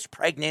Rihanna was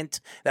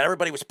pregnant, that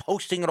everybody was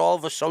posting it all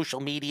over social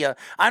media.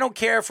 I don't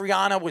care if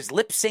Rihanna was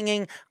lip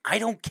singing. I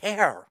don't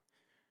care.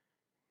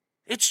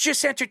 It's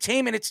just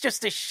entertainment. It's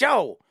just a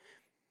show.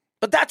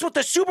 But that's what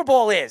the Super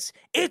Bowl is.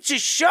 It's a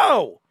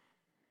show.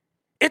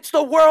 It's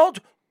the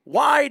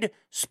worldwide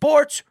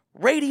sports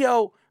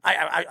radio.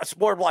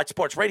 Worldwide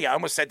sports radio. I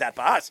almost said that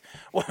for us.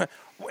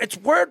 It's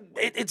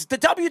the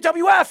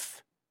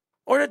WWF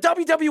or the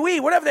WWE,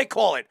 whatever they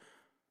call it.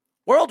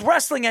 World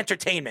Wrestling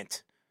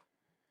Entertainment.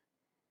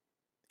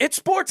 It's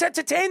sports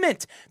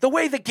entertainment. The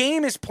way the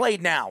game is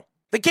played now.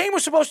 The game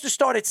was supposed to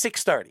start at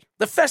 6:30.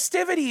 The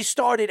festivities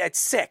started at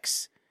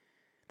 6.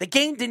 The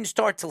game didn't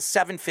start till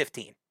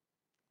 7:15.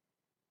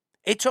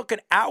 It took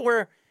an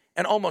hour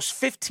and almost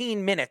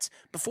 15 minutes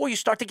before you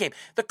start the game.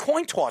 The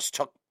coin toss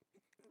took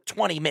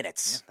 20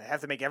 minutes. Yeah, they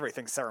have to make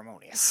everything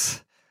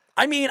ceremonious.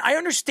 I mean, I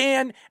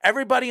understand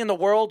everybody in the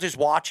world is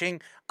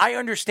watching. I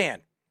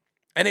understand.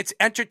 And it's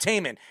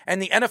entertainment. And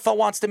the NFL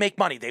wants to make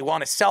money. They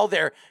want to sell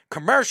their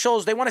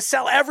commercials. They want to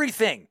sell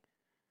everything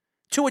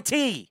to a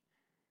T.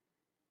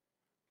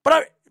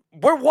 But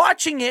we're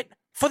watching it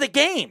for the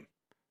game.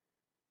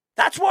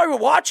 That's why we're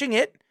watching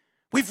it.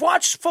 We've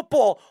watched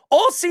football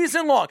all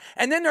season long.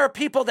 And then there are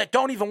people that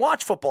don't even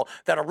watch football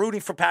that are rooting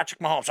for Patrick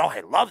Mahomes. Oh,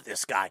 I love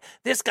this guy.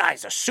 This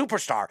guy's a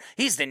superstar.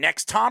 He's the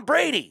next Tom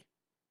Brady.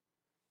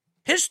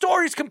 His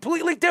story is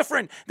completely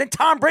different than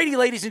Tom Brady,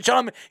 ladies and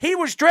gentlemen. He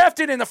was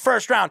drafted in the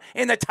first round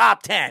in the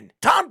top 10.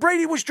 Tom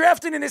Brady was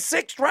drafted in the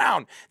 6th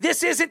round.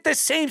 This isn't the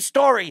same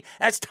story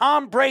as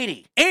Tom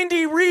Brady.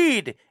 Andy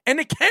Reid and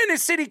the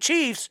Kansas City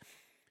Chiefs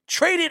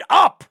traded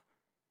up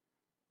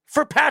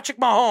for Patrick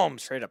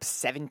Mahomes. Traded up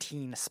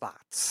 17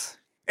 spots.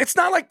 It's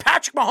not like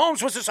Patrick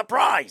Mahomes was a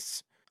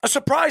surprise. A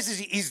surprise is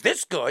he's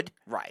this good.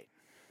 Right.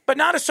 But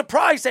not a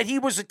surprise that he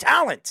was a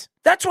talent.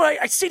 That's why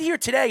I sit here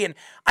today, and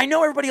I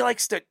know everybody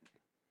likes to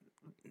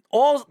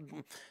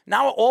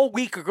all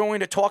week are going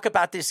to talk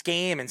about this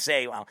game and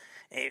say, well,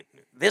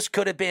 this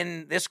could have,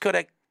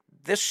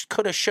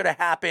 should have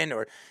happened,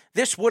 or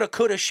this would have,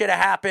 could have, should have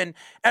happened.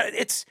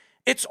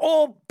 It's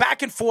all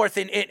back and forth.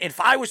 And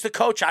if I was the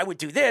coach, I would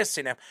do this.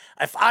 And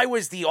if I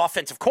was the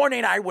offensive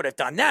coordinator, I would have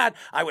done that.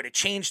 I would have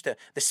changed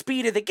the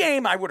speed of the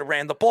game. I would have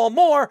ran the ball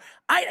more.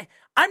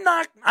 I'm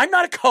not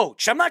a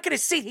coach. I'm not going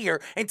to sit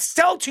here and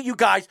sell to you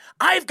guys,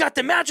 I've got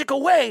the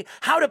magical way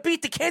how to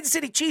beat the Kansas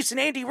City Chiefs and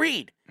Andy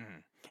Reid. Mm-hmm.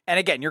 And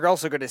again, you're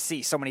also going to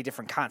see so many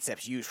different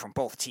concepts used from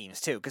both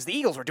teams, too, because the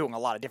Eagles were doing a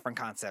lot of different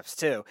concepts,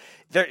 too.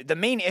 The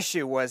main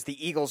issue was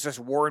the Eagles just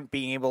weren't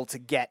being able to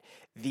get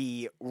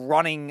the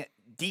running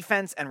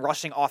defense and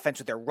rushing offense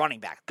with their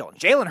running back going.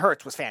 Jalen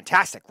Hurts was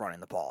fantastic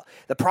running the ball.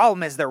 The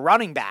problem is their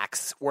running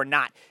backs were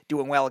not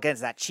doing well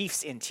against that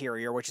Chiefs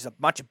interior, which is a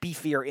much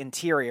beefier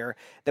interior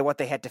than what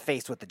they had to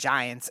face with the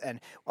Giants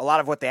and a lot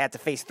of what they had to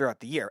face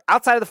throughout the year.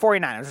 Outside of the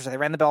 49ers, which they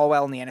ran the ball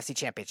well in the NFC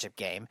Championship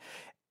game,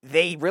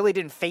 they really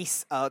didn't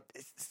face a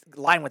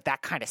line with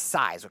that kind of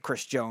size with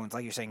Chris Jones,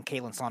 like you're saying,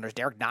 Kalen Saunders,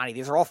 Derek Nottie.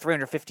 These are all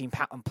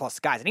 315-pound plus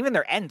guys. And even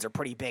their ends are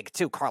pretty big,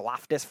 too.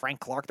 Karlaftis, Frank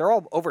Clark, they're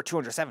all over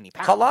 270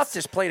 pounds.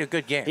 Karlaftis played a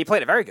good game. He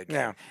played a very good game.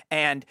 Yeah.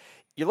 And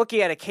you're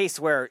looking at a case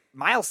where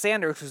Miles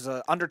Sanders, who's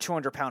an under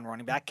 200-pound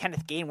running back,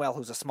 Kenneth Gainwell,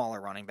 who's a smaller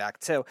running back,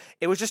 too.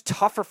 It was just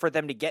tougher for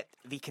them to get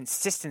the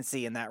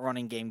consistency in that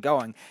running game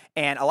going.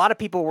 And a lot of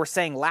people were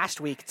saying last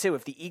week, too,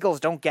 if the Eagles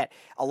don't get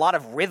a lot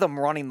of rhythm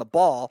running the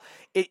ball,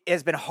 it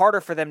has been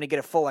harder for them to get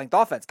a full-length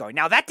offense going.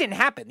 Now, that didn't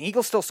happen. The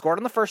Eagles still scored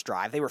on the first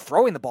drive. They were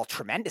throwing the ball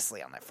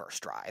tremendously on that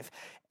first drive.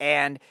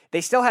 And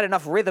they still had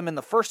enough rhythm in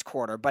the first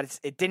quarter, but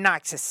it did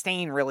not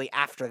sustain really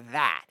after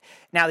that.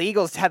 Now, the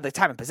Eagles had the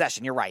time of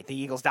possession. You're right. The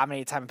Eagles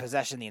dominated time of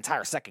possession the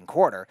entire second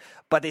quarter,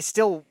 but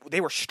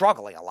they were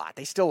struggling a lot.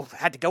 They still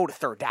had to go to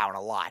third down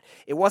a lot.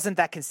 It wasn't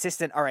that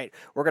consistent, all right,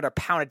 we're going to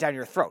pound it down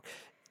your throat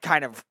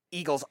kind of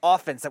Eagles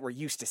offense that we're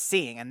used to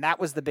seeing, and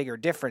that was the bigger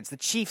difference. The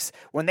Chiefs,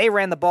 when they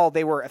ran the ball,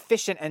 they were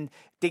efficient, and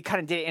they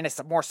kind of did it in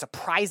a more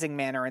surprising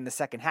manner in the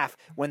second half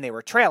when they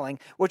were trailing,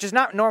 which is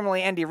not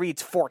normally Andy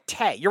Reid's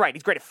forte. You're right,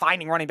 he's great at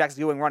finding running backs,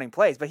 doing running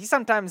plays, but he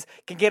sometimes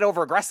can get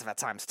over-aggressive at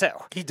times, too.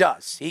 He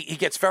does. He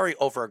gets very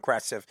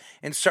over-aggressive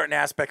in certain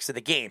aspects of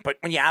the game, but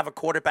when you have a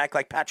quarterback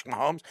like Patrick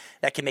Mahomes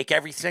that can make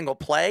every single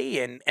play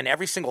and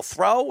every single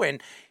throw,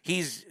 and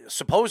he's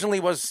supposedly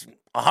was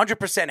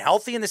 100%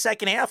 healthy in the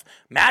second half,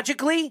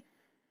 magically,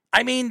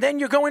 I mean, then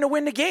you're going to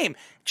win the game.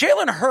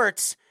 Jalen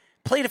Hurts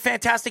played a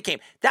fantastic game.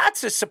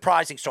 That's a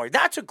surprising story.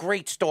 That's a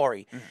great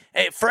story.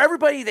 For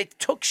everybody that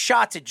took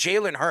shots at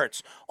Jalen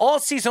Hurts all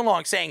season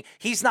long saying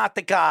he's not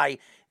the guy,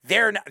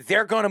 they're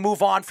going to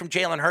move on from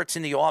Jalen Hurts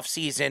in the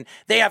offseason.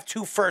 They have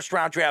 2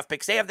 first-round draft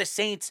picks. They have the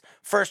Saints'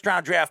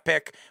 first-round draft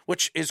pick,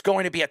 which is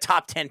going to be a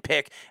top 10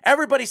 pick.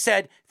 Everybody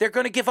said they're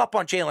going to give up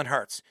on Jalen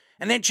Hurts.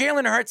 And then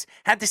Jalen Hurts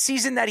had the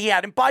season that he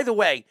had. And by the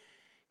way,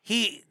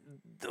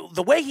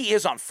 the way he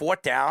is on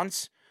fourth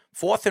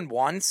and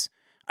ones,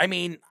 I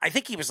mean, I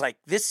think he was like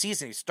this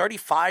season, he's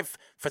 35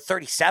 for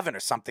 37 or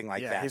something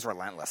like that. Yeah, he's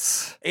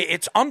relentless.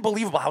 It's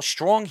unbelievable how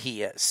strong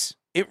he is.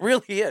 It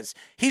really is.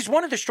 He's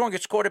one of the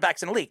strongest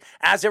quarterbacks in the league.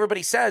 As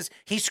everybody says,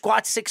 he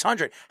squats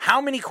 600.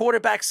 How many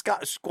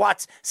quarterbacks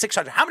squats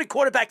 600? How many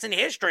quarterbacks in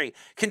history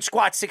can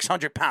squat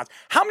 600 pounds?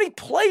 How many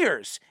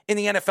players in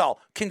the NFL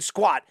can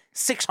squat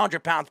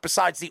 600 pounds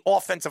besides the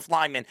offensive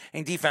linemen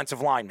and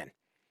defensive linemen?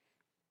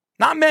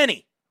 Not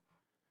many.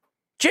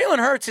 Jalen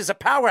Hurts is a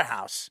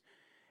powerhouse.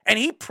 And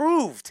he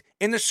proved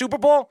in the Super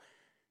Bowl,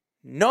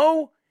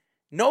 no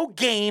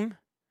game,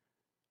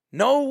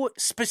 no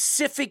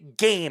specific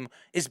game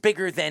is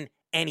bigger than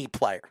any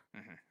player.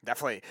 Mm-hmm.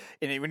 Definitely.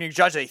 And when you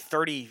judge a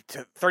 38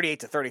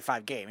 to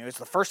 35 game, it was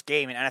the first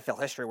game in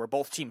NFL history where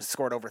both teams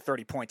scored over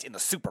 30 points in the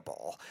Super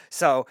Bowl.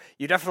 So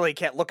you definitely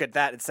can't look at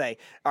that and say,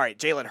 all right,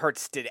 Jalen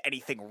Hurts did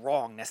anything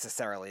wrong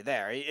necessarily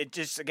there. It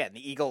just, again,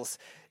 the Eagles,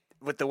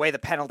 with the way the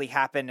penalty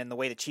happened and the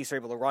way the Chiefs were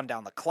able to run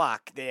down the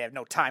clock, they have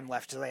no time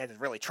left, so they had to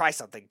really try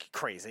something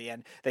crazy.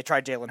 And they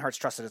tried Jalen Hurts,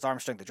 trusted his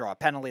arm strength to draw a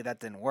penalty. That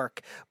didn't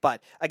work.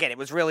 But again, it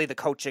was really the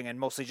coaching and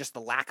mostly just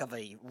the lack of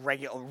a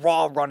regular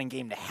raw running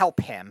game to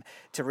help him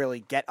to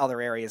really get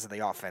other areas of the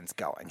offense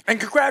going. And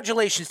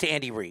congratulations to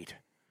Andy Reid.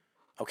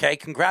 Okay,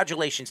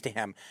 congratulations to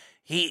him.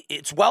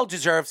 It's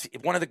well-deserved.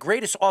 One of the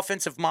greatest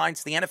offensive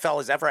minds the NFL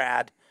has ever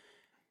had.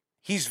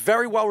 He's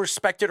very well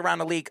respected around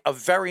the league, a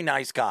very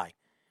nice guy.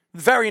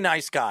 Very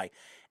nice guy.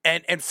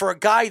 And for a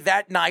guy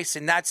that nice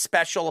and that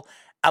special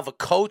of a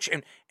coach,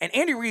 and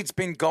Andy Reid's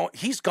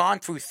he's gone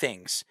through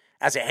things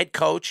as a head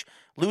coach,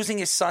 losing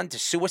his son to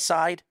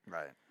suicide.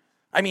 Right.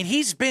 I mean,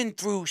 he's been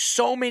through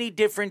so many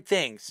different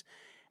things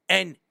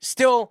and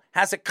still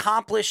has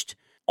accomplished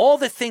all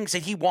the things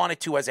that he wanted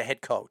to as a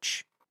head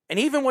coach. And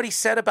even what he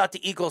said about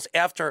the Eagles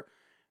after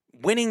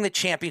winning the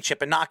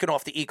championship and knocking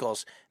off the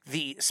Eagles,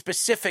 the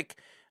specific,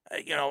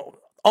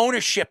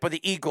 ownership of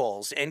the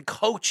Eagles and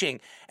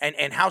coaching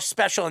and how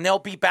special, and they'll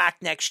be back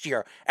next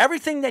year.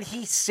 Everything that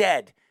he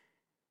said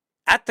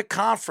at the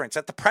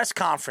press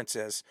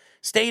conferences,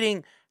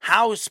 stating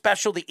how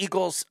special the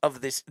Eagles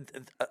of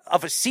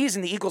a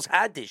season the Eagles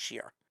had this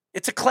year.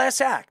 It's a class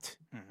act.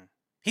 Mm-hmm.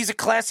 He's a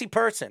classy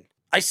person.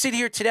 I sit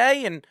here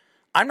today and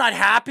I'm not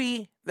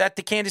happy that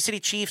the Kansas City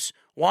Chiefs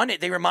won.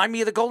 They remind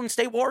me of the Golden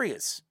State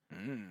Warriors.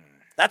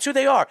 That's who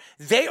they are.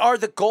 They are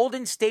the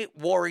Golden State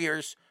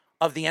Warriors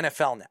of the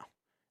NFL now.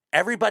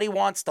 Everybody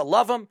wants to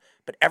love them,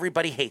 but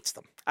everybody hates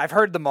them. I've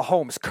heard the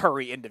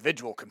Mahomes-Curry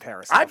individual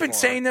comparison. I've been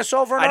saying this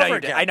over and over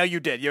again. I know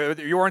you did.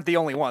 You weren't the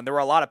only one. There were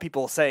a lot of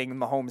people saying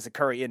Mahomes and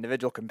Curry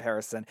individual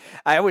comparison.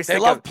 They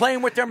love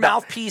playing with their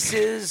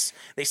mouthpieces.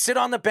 They sit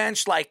on the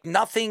bench like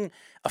nothing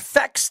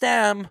affects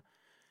them,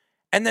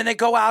 and then they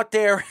go out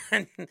there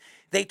and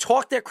they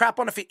talk their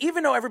crap on the field.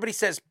 Even though everybody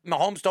says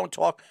Mahomes don't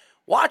talk,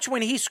 watch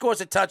when he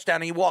scores a touchdown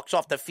and he walks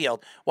off the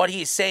field, what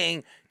he's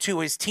saying to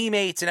his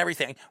teammates and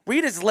everything.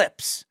 Read his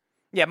lips.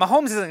 Yeah,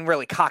 Mahomes isn't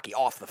really cocky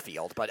off the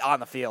field, but on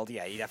the field,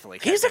 yeah, he definitely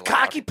can He's be a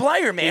cocky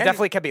player, man. He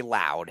definitely can be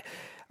loud.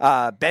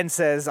 Ben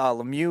says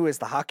Lemieux is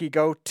the hockey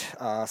goat.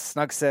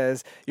 Snug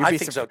says, I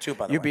think so too,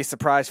 by the way. You'd be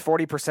surprised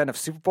 40% of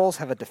Super Bowls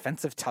have a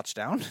defensive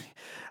touchdown.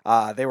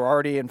 They were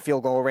already in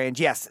field goal range.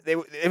 Yes,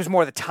 it was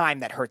more the time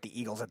that hurt the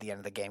Eagles at the end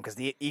of the game because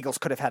the Eagles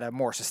could have had a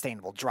more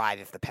sustainable drive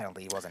if the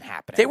penalty wasn't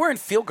happening. They were in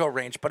field goal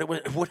range, but it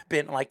would have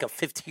been like a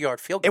 50-yard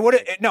field goal.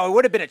 It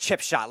would have been a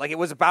chip shot. Like it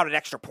was about an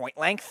extra point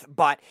length,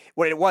 but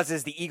what it was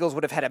is the Eagles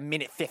would have had a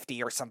minute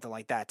 50 or something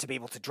like that to be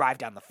able to drive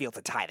down the field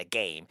to tie the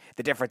game.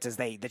 The difference is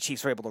the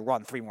Chiefs were able to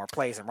run 3 more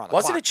plays and run the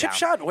Was clock it a chip down.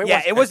 shot?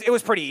 It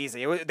was pretty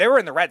easy. They were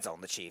in the red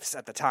zone, the Chiefs,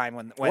 at the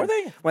time Were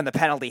they? when the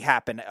penalty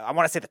happened. I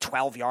want to say the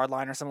 12-yard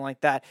line or something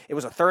like that. It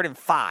was a 3rd and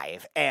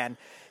 5, and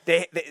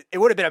it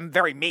would have been a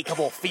very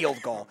makeable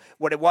field goal.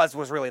 What it was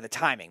really the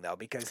timing, though,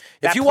 because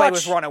that play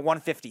was run at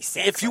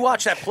 156. If you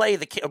watch that play,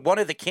 one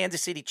of the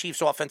Kansas City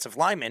Chiefs offensive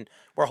linemen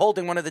were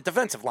holding one of the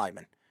defensive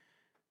linemen.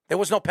 There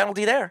was no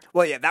penalty there.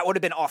 Well, yeah, that would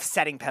have been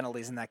offsetting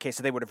penalties in that case,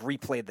 so they would have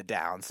replayed the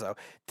down. So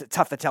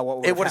tough to tell what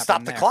would have happened. It would have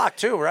stopped the clock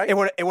too, right? It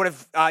would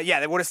have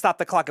they would have stopped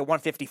the clock at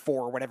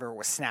 154 or whatever it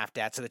was snapped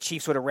at. So the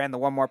Chiefs would have ran the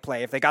one more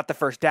play. If they got the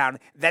first down,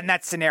 then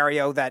that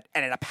scenario that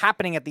ended up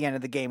happening at the end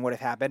of the game would have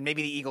happened.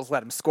 Maybe the Eagles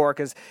let him score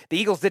because the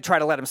Eagles did try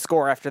to let him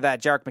score after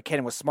that. Jerick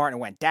McKinnon was smart and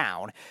went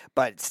down,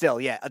 but still,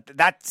 yeah,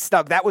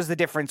 that was the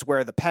difference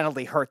where the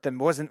penalty hurt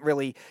them. It wasn't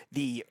really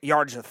the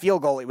yardage of the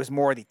field goal. It was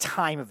more the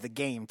time of the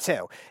game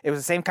too. It was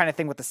the same kind of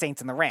thing with the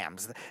Saints and the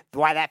Rams.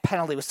 Why that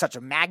penalty was such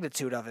a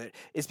magnitude of it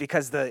is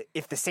because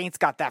if the Saints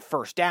got that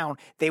first down,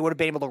 they would have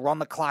been able to run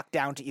the clock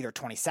down to either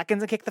 20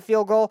 seconds and kick the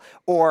field goal,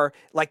 or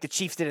like the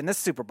Chiefs did in this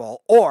Super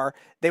Bowl, or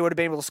they would have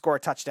been able to score a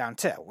touchdown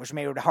too, which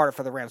made it harder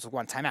for the Rams with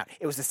one timeout.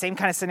 It was the same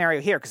kind of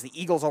scenario here because the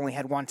Eagles only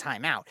had one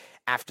timeout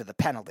after the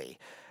penalty.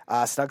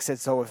 Snug said,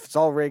 so if it's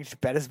all rigged,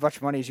 bet as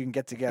much money as you can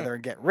get together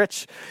and get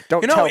rich.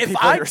 Don't tell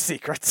people your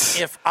secrets.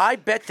 If I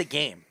bet the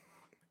game,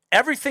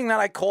 everything that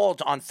I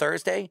called on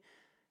Thursday,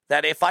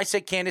 that if I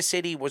said Kansas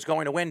City was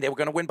going to win, they were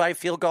going to win by a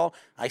field goal.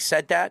 I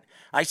said that.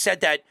 I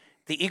said that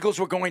the Eagles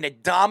were going to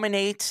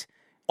dominate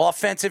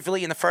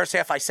offensively in the first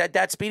half. I said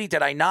that, Speedy,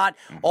 did I not?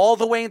 All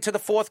the way into the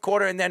fourth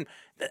quarter, and then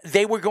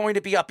they were going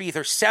to be up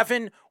either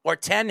 7 or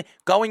 10.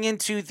 Going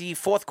into the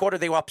fourth quarter,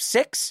 they were up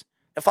 6,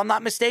 if I'm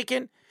not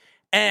mistaken.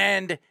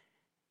 And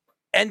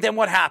then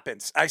what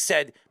happens? I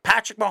said,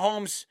 Patrick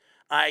Mahomes,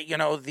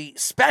 the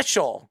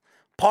special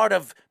part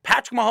of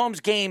Patrick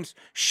Mahomes' games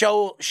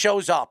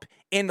shows up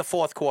in the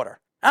fourth quarter.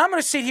 I'm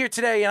going to sit here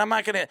today, and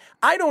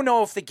I don't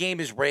know if the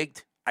game is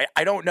rigged.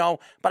 I don't know,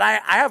 but I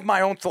have my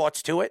own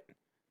thoughts to it.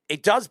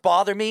 It does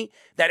bother me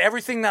that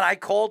everything that I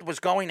called was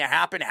going to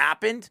happen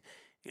happened.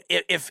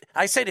 If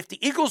the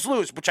Eagles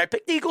lose, which I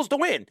picked the Eagles to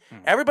win,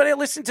 everybody that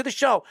listened to the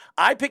show,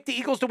 I picked the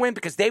Eagles to win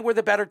because they were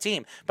the better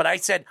team. But I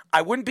said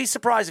I wouldn't be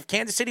surprised if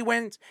Kansas City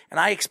wins, and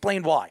I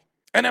explained why.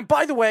 And then,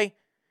 by the way,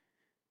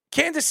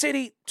 Kansas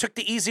City took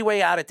the easy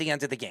way out at the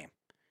end of the game.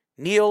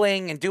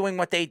 Kneeling and doing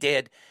what they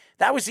did,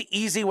 that was the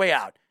easy way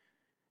out.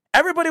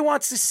 Everybody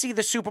wants to see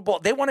the Super Bowl.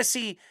 They want to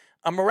see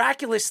a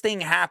miraculous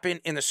thing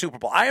happen in the Super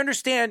Bowl. I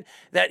understand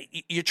that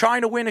you're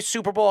trying to win a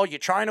Super Bowl, you're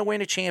trying to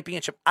win a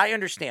championship. I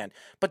understand.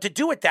 But to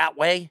do it that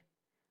way,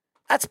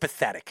 that's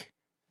pathetic.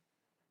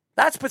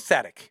 That's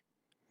pathetic.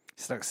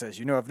 Snug says,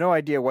 have no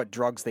idea what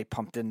drugs they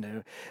pumped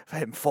into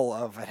him full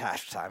of at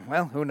halftime.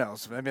 Well, who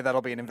knows? Maybe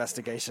that'll be an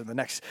investigation.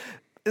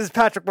 This is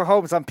Patrick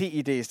Mahomes on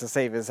PEDs to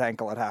save his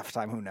ankle at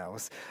halftime. Who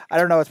knows? I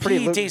don't know. It's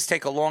pretty. PEDs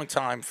take a long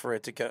time for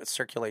it to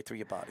circulate through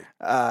your body.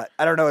 I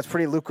don't know. It's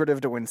pretty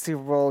lucrative to win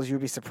Super Bowls. You'd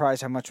be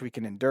surprised how much we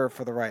can endure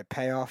for the right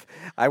payoff.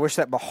 I wish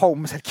that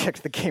Mahomes had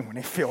kicked the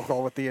game-winning field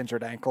goal with the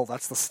injured ankle.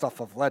 That's the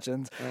stuff of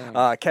legends.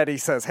 Kenny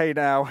says, "Hey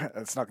now."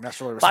 It's not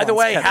naturally response. By the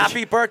way, Kenny.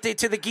 happy birthday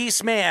to the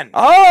Geese Man.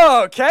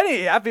 Oh,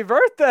 Kenny, happy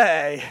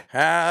birthday!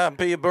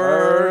 Happy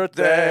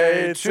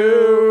birthday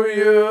to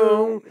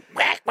you.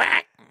 Whack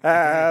whack.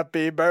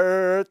 Happy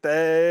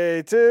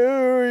birthday to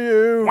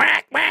you.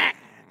 Whack, whack.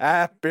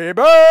 Happy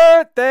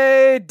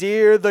birthday,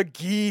 dear the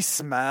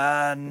Geese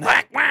Man.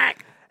 Whack,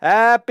 whack.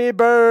 Happy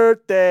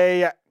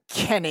birthday,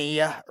 Kenny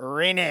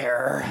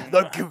Rainier,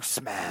 the Goose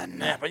Man.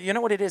 Yeah, but you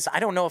know what it is? I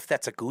don't know if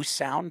that's a goose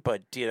sound,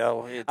 but,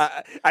 it's...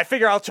 I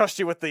figure I'll trust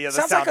you with the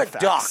sounds sound like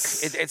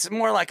effects. a duck. It's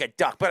more like a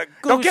duck, but a goose...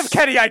 Don't give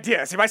Kenny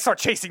ideas. He might start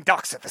chasing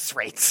ducks at this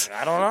rate.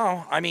 I don't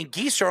know. I mean,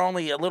 geese are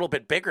only a little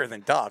bit bigger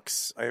than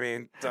ducks. I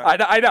mean...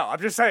 I know. I'm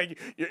just saying.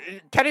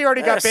 Kenny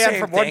already got banned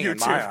from one in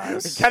my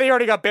eyes. YouTube. Kenny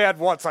already got banned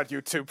once on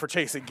YouTube for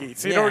chasing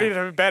geese. He'd already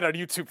been banned on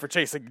YouTube for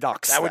chasing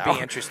ducks. That would be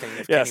interesting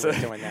if Kenny was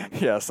doing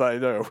that. Yes, I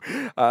know.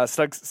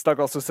 Stug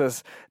also says,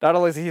 not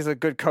only he's a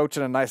good coach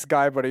and a nice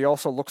guy, but he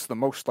also looks the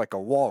most like a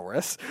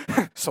walrus.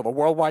 So the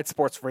Worldwide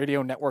Sports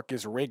Radio Network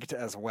is rigged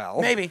as well.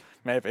 Maybe.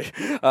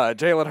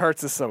 Jalen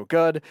Hurts is so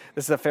good.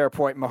 This is a fair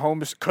point.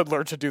 Mahomes could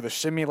learn to do the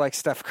shimmy like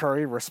Steph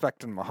Curry,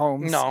 respecting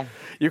Mahomes. No.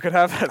 You could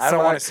have that. I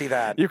don't want to see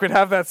that. You could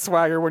have that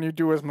swagger when you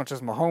do as much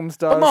as Mahomes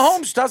does. But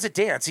Mahomes does a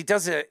dance. He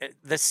does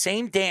the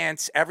same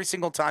dance every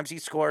single time he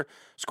scores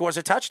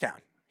a touchdown.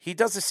 He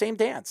does the same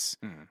dance.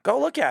 Go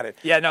look at it.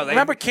 Yeah, no.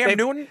 Remember Cam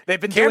Newton?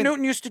 Cam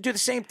Newton used to do the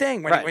same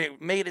thing when he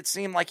made it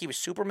seem like he was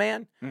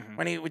Superman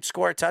when he would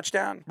score a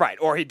touchdown. Right,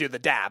 or he'd do the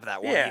dab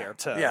that one year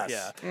too. Yes.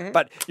 Yeah, Mm-hmm.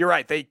 But you're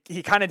right.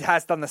 He kind of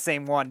has done the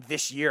same one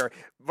this year.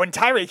 When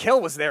Tyreek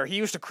Hill was there, he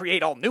used to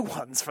create all new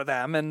ones for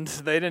them, and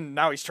they didn't.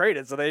 Now he's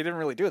traded, so they didn't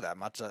really do that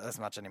much as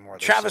much anymore.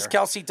 Travis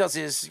Kelce does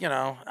his,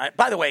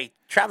 by the way,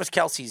 Travis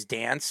Kelce's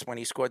dance when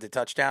he scored the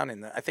touchdown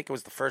in I think it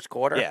was the first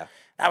quarter. Yeah.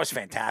 That was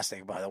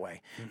fantastic, by the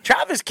way.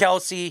 Travis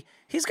Kelce,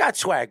 he's got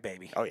swag,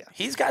 baby. Oh, yeah.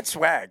 He's got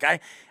swag.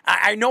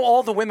 I know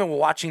all the women were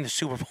watching the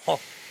Super Bowl.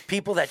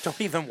 People that don't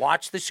even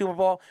watch the Super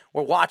Bowl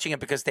were watching it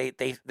because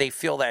they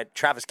feel that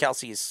Travis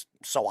Kelce is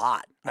so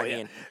hot. I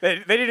mean,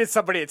 they needed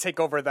somebody to take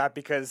over that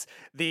because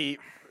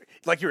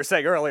like you were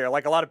saying earlier,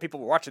 like a lot of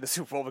people were watching the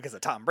Super Bowl because of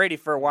Tom Brady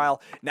for a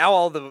while. Now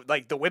all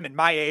the women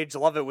my age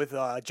love it with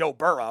Joe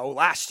Burrow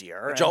last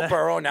year. Joe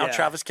Burrow, now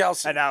Travis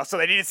Kelce. And now, so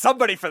they needed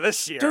somebody for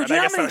this year. Dude, you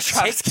know how many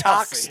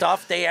TikTok Kelce.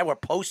 stuff they were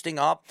posting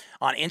up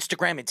on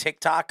Instagram and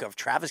TikTok of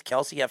Travis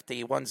Kelce after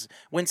he wins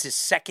his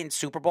second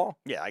Super Bowl?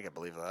 Yeah, I can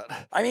believe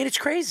that. I mean, it's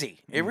crazy.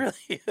 It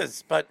really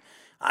is. But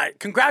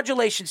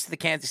congratulations to the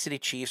Kansas City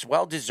Chiefs.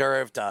 Well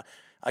deserved.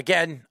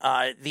 Again,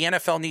 the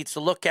NFL needs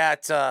to look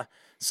at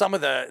some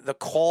of the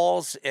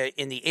calls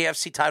in the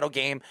AFC title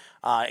game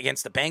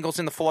against the Bengals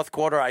in the fourth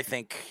quarter. I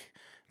think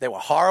there were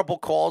horrible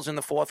calls in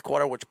the fourth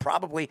quarter, which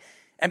probably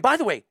 – and by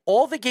the way,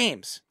 all the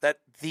games that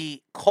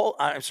the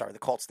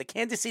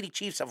Kansas City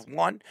Chiefs have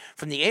won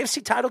from the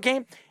AFC title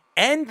game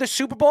and the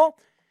Super Bowl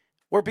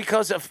were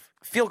because of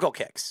field goal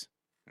kicks.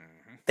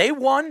 They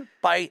won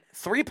by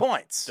 3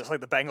 points. Just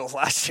like the Bengals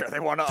last year, they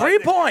won 3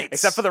 points,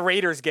 except for the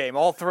Raiders game.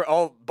 Both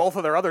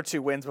of their other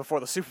 2 wins before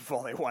the Super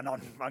Bowl, they won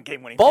on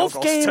game-winning field goals.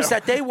 Both games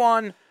that they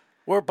won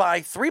were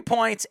by 3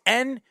 points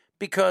and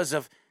because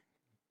of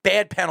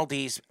bad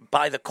penalties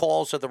by the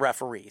calls of the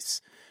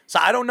referees. So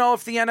I don't know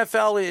if the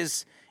NFL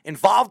is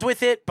involved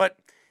with it, but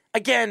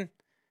again,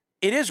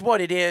 it is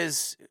what it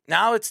is.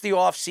 Now it's the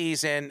off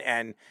season,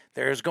 and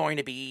there's going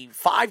to be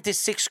 5 to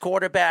 6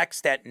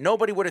 quarterbacks that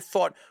nobody would have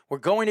thought were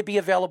going to be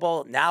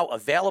available, now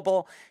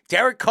available.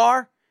 Derek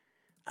Carr,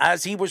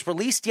 as he was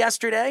released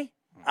yesterday,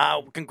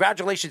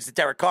 congratulations to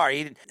Derek Carr.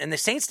 And the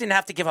Saints didn't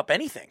have to give up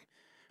anything,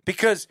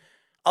 because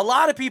a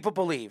lot of people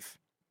believe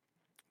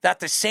that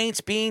the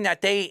Saints, being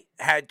that they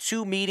had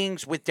 2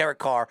 meetings with Derek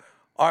Carr,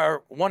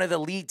 are one of the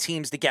lead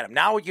teams to get him.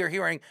 Now what you're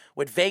hearing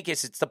with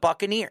Vegas, it's the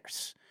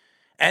Buccaneers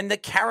and the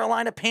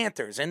Carolina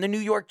Panthers and the New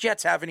York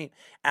Jets haven't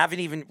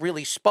even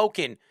really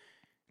spoken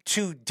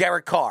to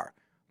Derek Carr.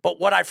 But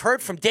what I've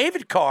heard from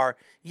David Carr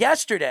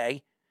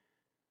yesterday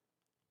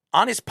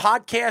on his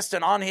podcast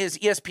and on his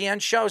ESPN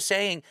show,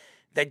 saying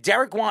that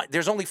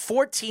there's only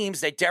 4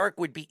 teams that Derek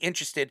would be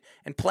interested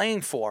in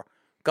playing for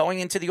going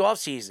into the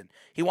offseason.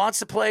 He wants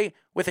to play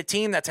with a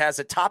team that has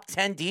a top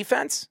 10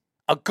 defense,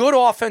 a good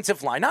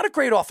offensive line, not a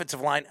great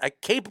offensive line, a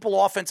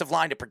capable offensive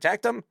line to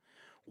protect him,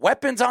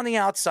 weapons on the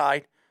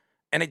outside,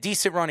 and a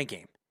decent running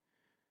game.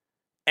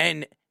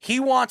 And he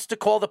wants to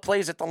call the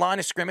plays at the line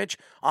of scrimmage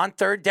on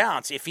third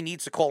downs. If he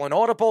needs to call an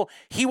audible,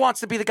 he wants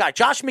to be the guy.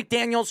 Josh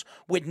McDaniels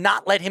would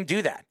not let him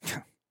do that.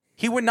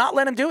 He would not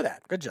let him do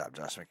that. Good job,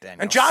 Josh McDaniels.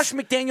 And Josh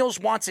McDaniels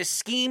wants a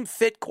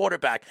scheme-fit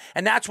quarterback,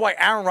 and that's why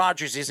Aaron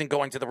Rodgers isn't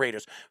going to the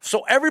Raiders.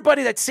 So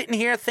everybody that's sitting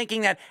here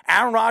thinking that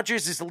Aaron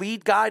Rodgers is the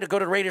lead guy to go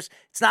to the Raiders,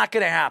 it's not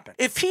going to happen.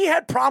 If he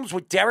had problems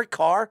with Derek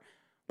Carr,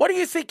 what do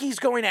you think he's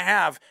going to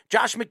have,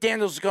 Josh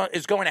McDaniels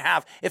is going to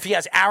have, if he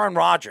has Aaron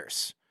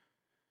Rodgers?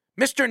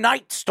 Mr.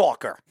 Night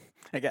Stalker.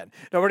 Again,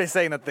 nobody's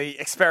saying that the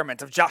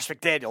experiment of Josh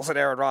McDaniels and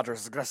Aaron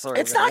Rodgers is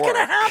necessarily It's not going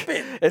to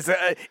happen.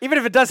 Even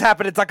if it does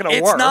happen, it's not going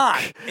to work. It's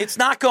not. It's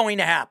not going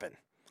to happen.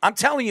 I'm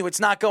telling you,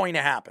 it's not going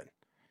to happen.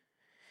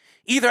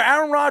 Either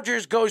Aaron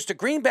Rodgers goes to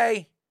Green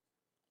Bay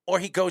or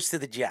he goes to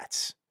the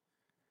Jets.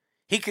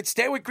 He could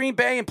stay with Green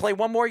Bay and play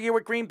one more year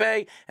with Green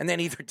Bay and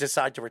then either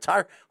decide to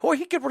retire, or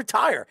he could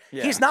retire.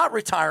 Yeah. He's not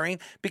retiring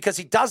because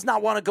he does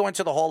not want to go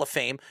into the Hall of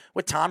Fame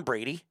with Tom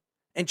Brady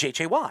and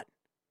J.J. Watt.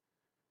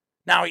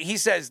 Now, he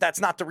says that's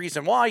not the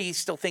reason why. He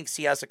still thinks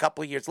he has a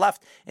couple of years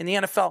left in the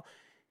NFL.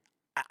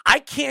 I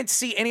can't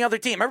see any other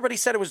team. Everybody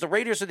said it was the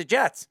Raiders or the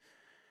Jets.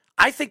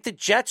 I think the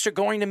Jets are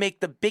going to make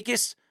the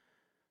biggest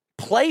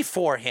play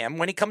for him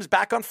when he comes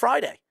back on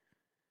Friday.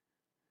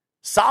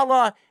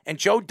 Saleh and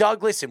Joe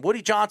Douglas and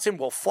Woody Johnson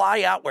will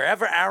fly out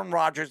wherever Aaron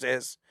Rodgers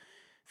is.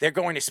 They're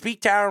going to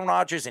speak to Aaron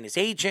Rodgers and his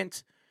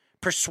agent,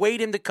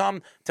 persuade him to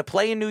come to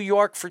play in New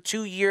York for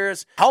 2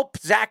 years, help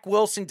Zach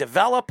Wilson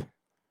develop,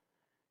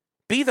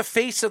 be the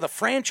face of the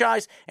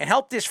franchise, and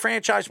help this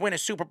franchise win a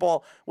Super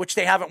Bowl, which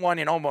they haven't won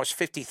in almost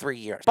 53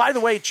 years. By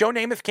the way, Joe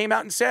Namath came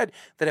out and said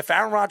that if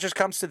Aaron Rodgers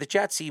comes to the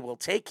Jets, he will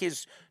take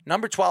his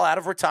number 12 out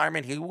of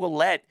retirement. He will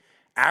let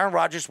Aaron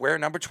Rodgers wear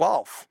number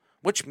 12,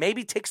 which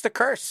maybe takes the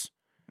curse.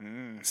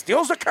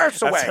 Steals the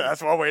curse away.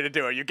 That's one way to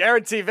do it. You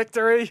guarantee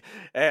victory,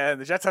 and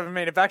the Jets haven't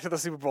made it back to the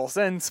Super Bowl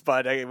since,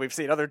 but we've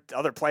seen other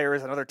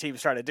players and other teams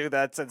try to do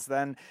that since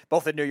then,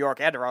 both in New York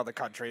and around the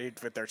country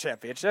with their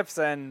championships,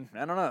 and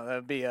I don't know, that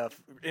would be an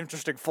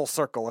interesting full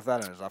circle if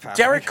that ends up happening.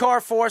 Derek Carr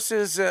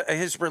forces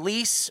his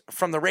release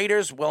from the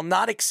Raiders, will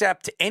not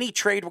accept any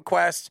trade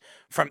requests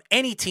from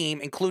any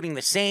team, including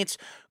the Saints.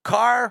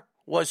 Carr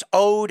was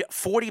owed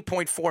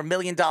 $40.4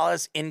 million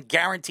in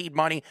guaranteed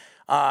money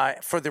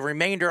for the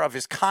remainder of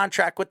his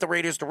contract with the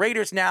Raiders. The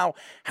Raiders now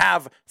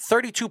have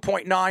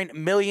 $32.9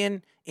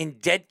 million in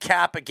dead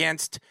cap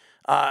against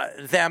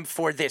them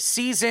for this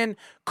season.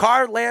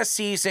 Carr last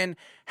season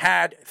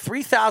had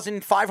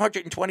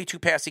 3,522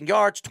 passing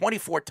yards,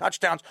 24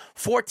 touchdowns,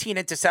 14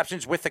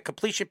 interceptions with a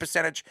completion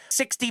percentage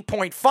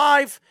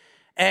 60.5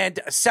 and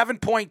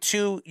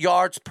 7.2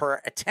 yards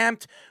per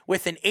attempt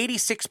with an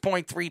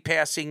 86.3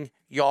 passing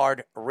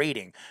yard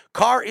rating.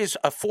 Carr is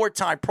a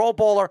 4-time Pro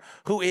Bowler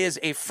who is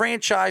a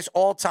franchise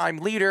all-time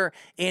leader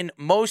in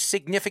most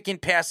significant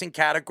passing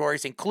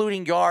categories,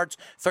 including yards,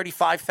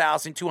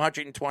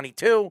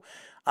 35,222,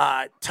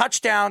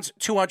 touchdowns,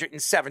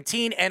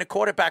 217, and a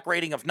quarterback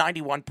rating of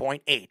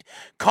 91.8.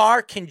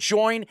 Carr can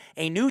join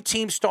a new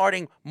team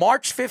starting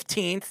March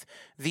 15th,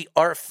 the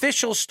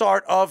official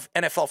start of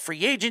NFL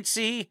free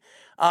agency.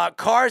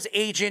 Carr's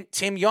agent,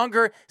 Tim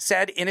Younger,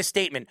 said in a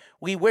statement,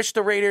 "We wish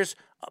the Raiders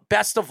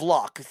best of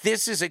luck.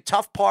 This is a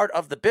tough part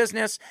of the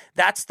business.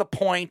 That's the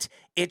point.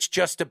 It's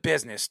just a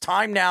business.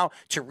 Time now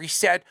to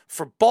reset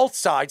for both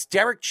sides.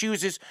 Derek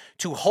chooses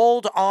to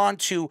hold on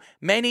to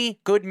many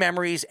good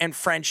memories and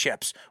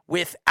friendships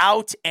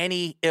without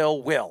any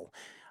ill will.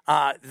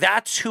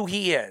 That's who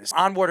he is.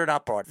 Onward and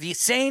upward. The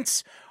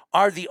Saints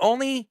are the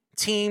only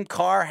team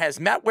Carr has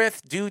met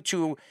with due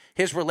to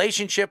his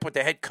relationship with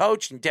the head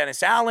coach,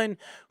 Dennis Allen,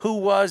 who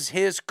was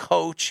his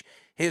coach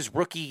his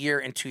rookie year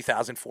in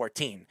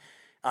 2014.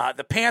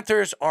 The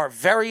Panthers are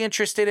very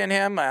interested in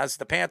him, as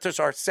the Panthers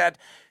are set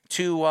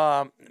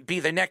to be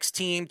the next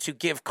team to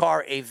give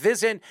Carr a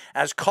visit,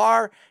 as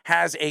Carr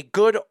has a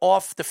good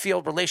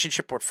off-the-field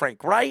relationship with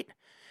Frank Wright,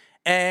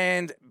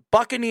 and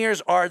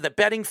Buccaneers are the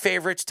betting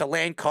favorites to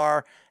land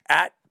Carr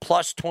at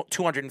plus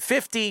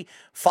 250,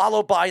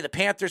 followed by the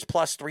Panthers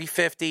plus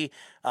 350,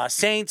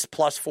 Saints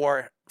plus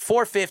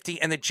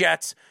 450, and the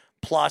Jets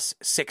plus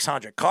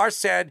 600. Carr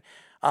said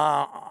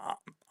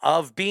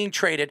of being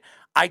traded,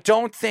 I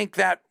don't think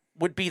that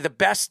would be the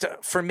best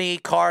for me,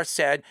 Carr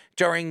said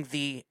during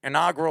the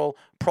inaugural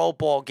Pro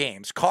Bowl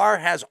games. Carr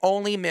has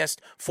only missed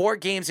 4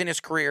 games in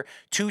his career,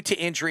 2 to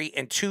injury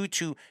and 2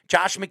 to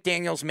Josh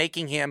McDaniels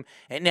making him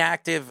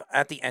inactive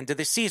at the end of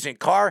the season.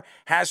 Carr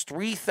has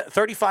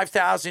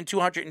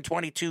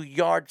 35,222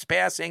 yards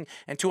passing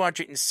and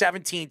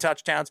 217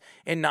 touchdowns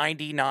and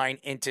 99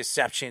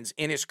 interceptions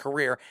in his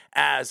career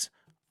as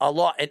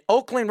an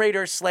Oakland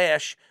Raider /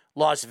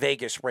 Las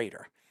Vegas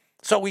Raider.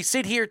 So we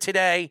sit here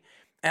today,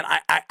 and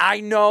I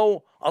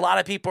know a lot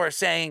of people are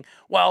saying,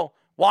 well,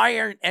 why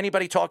aren't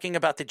anybody talking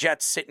about the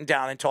Jets sitting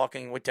down and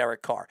talking with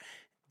Derek Carr?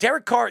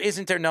 Derek Carr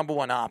isn't their number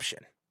one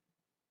option.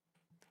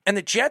 And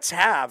the Jets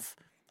have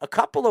a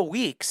couple of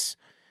weeks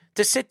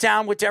to sit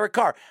down with Derek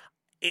Carr.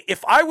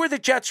 If I were the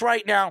Jets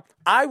right now,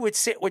 I would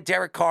sit with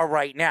Derek Carr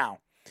right now.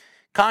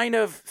 Kind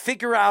of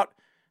figure out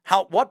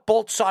what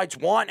both sides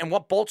want and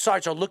what both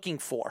sides are looking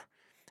for.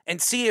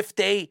 And see if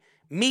they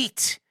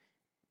meet,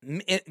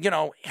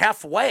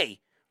 halfway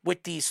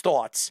with these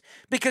thoughts.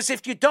 Because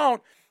if you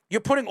don't,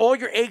 you're putting all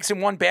your eggs in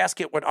one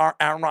basket with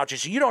Aaron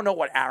Rodgers. You don't know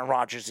what Aaron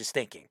Rodgers is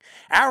thinking.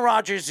 Aaron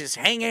Rodgers is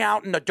hanging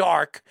out in the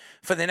dark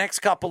for the next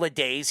couple of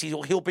days.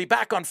 He'll be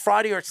back on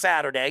Friday or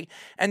Saturday.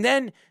 And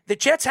then the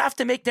Jets have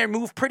to make their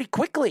move pretty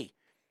quickly.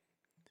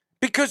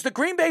 Because the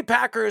Green Bay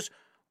Packers,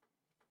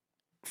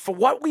 for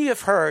what we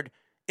have heard,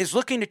 is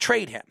looking to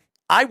trade him.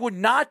 I would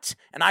not,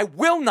 and I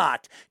will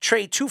not,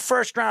 trade 2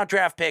 first-round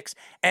draft picks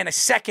and a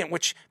second,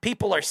 which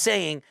people are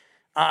saying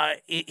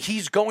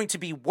he's going to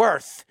be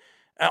worth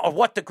of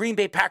what the Green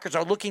Bay Packers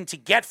are looking to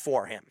get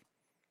for him.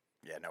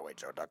 Yeah, no way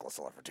Joe Douglas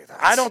will ever do that.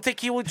 I don't think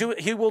he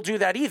will do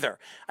that either.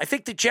 I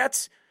think the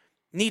Jets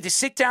need to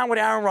sit down with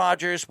Aaron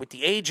Rodgers, with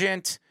the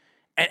agent,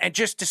 and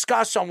just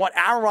discuss on what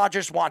Aaron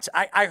Rodgers wants.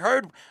 I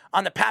heard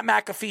on the Pat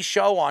McAfee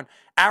show on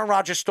Aaron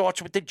Rodgers'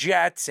 thoughts with the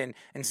Jets and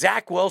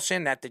Zach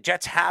Wilson that the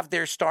Jets have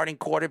their starting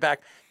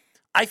quarterback.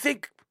 I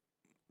think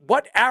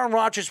what Aaron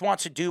Rodgers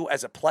wants to do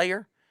as a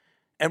player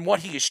and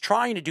what he is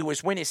trying to do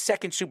is win his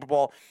second Super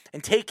Bowl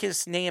and take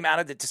his name out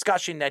of the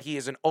discussion that he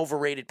is an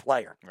overrated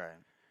player. Right.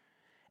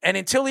 And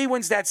until he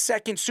wins that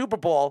second Super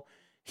Bowl,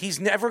 he's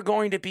never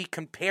going to be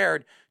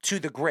compared to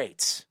the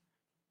greats,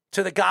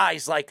 to the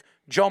guys like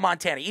Joe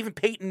Montana, even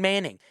Peyton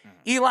Manning.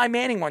 Eli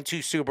Manning won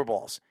 2 Super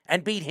Bowls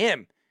and beat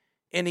him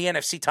in the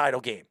NFC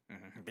title game.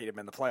 Beat him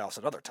in the playoffs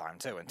another time,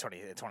 too, in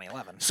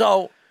 2011.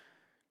 So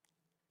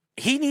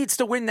he needs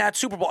to win that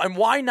Super Bowl. And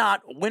why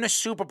not win a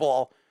Super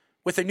Bowl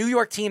with a New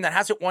York team that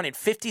hasn't won in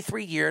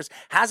 53 years,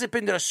 hasn't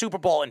been to a Super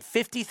Bowl in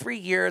 53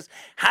 years,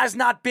 has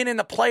not been in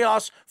the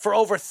playoffs for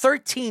over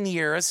 13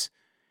 years,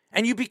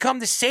 and you become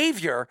the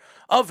savior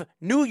of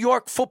New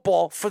York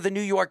football for the New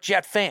York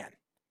Jet fan.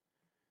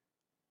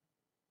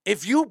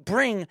 If you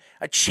bring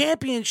a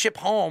championship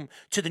home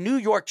to the New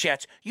York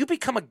Jets, you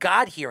become a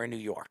god here in New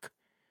York.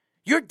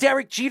 You're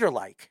Derek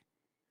Jeter-like.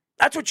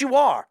 That's what you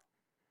are.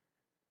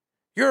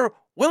 You're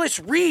Willis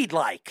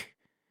Reed-like.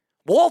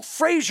 Walt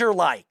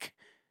Frazier-like.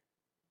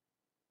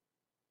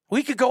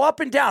 We could go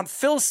up and down.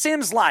 Phil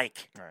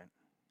Simms-like. Right.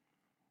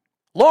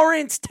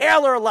 Lawrence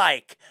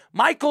Taylor-like.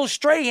 Michael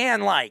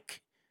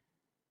Strahan-like.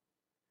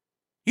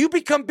 You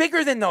become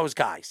bigger than those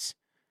guys.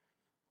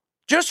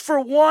 Just for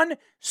one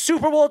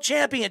Super Bowl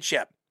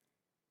championship.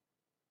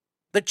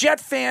 The Jet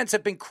fans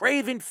have been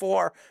craving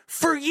for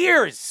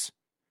years.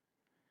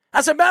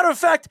 As a matter of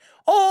fact,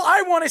 all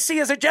I want to see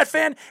as a Jet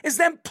fan is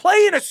them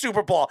play in a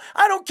Super Bowl.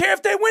 I don't care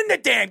if they win the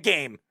damn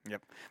game.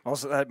 Yep.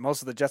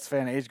 Most of the Jets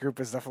fan age group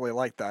is definitely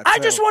like that. I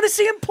just want to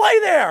see him play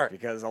there.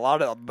 Because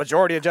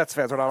majority of Jets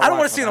fans are not. I don't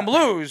want to see them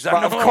lose.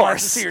 I don't want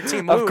to see your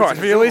team lose. Of course,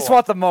 we at least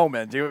want the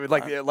moment.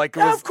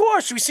 Of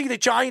course, we see the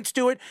Giants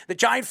do it. The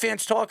Giant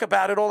fans talk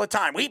about it all the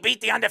time. We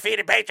beat the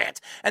undefeated Patriots,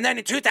 and then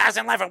in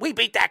 2011, we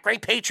beat that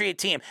great Patriot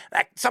team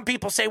that some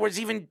people say was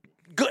even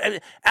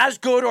good, as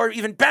good or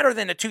even better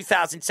than the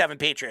 2007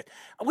 Patriots.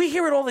 We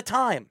hear it all the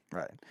time.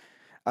 Right.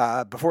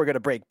 Before we go to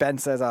break, Ben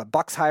says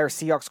Bucks hire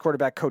Seahawks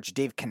quarterback coach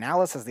Dave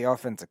Canales as the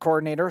offensive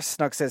coordinator.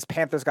 Snug says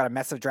Panthers got a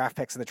mess of draft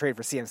picks in the trade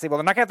for CMC. Well,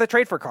 they're not going to have to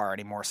trade for Carr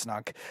anymore,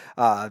 Snug.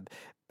 I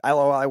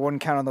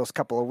wouldn't count on those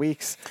couple of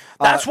weeks.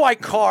 That's why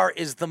Carr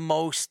is the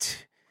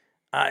most.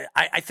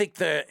 I think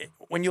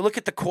when you look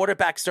at the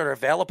quarterbacks that are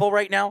available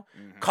right now,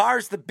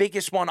 Carr's the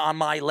biggest one on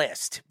my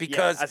list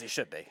because as he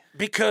should be.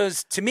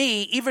 Because to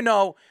me, even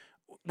though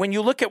when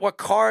you look at what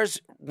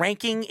Carr's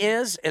ranking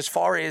is as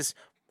far as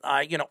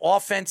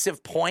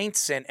offensive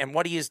points and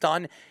what he has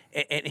done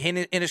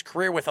in his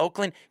career with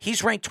Oakland,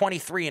 he's ranked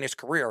 23 in his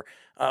career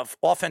of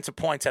offensive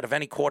points out of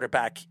any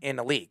quarterback in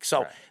the league.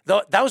 So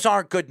those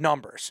aren't good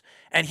numbers.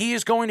 And he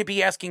is going to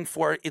be asking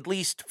for at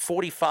least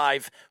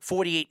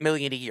 $48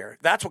 million a year.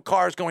 That's what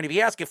Carr is going to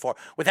be asking for.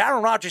 With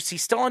Aaron Rodgers,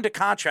 he's still under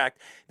contract.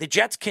 The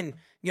Jets can,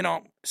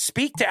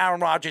 speak to Aaron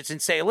Rodgers and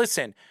say,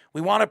 listen,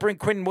 we want to bring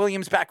Quentin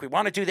Williams back. We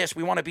want to do this.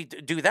 We want to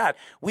do that.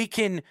 We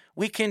can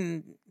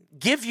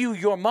give you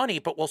your money,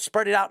 but we'll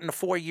spread it out in a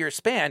 4-year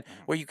span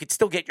where you could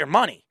still get your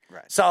money.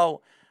 Right.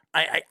 So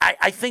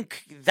I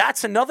think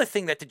that's another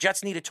thing that the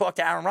Jets need to talk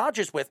to Aaron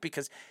Rodgers with,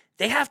 because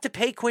they have to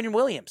pay Quentin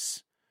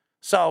Williams.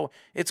 So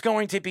it's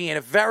going to be in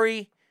a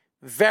very,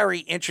 very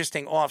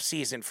interesting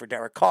offseason for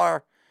Derek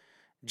Carr,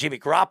 Jimmy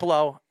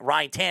Garoppolo,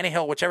 Ryan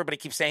Tannehill, which everybody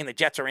keeps saying the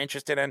Jets are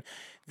interested in.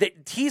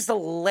 He's the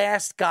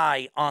last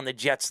guy on the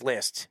Jets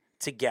list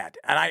to get.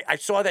 And I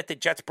saw that the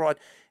Jets brought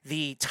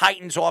the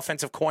Titans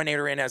offensive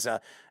coordinator in as an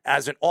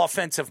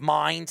offensive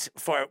mind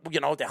for,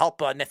 to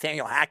help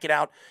Nathaniel Hackett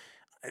out.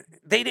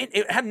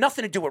 It had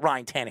nothing to do with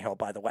Ryan Tannehill,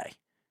 by the way.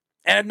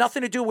 And it had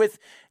nothing to do with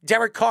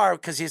Derek Carr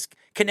because his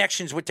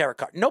connections with Derek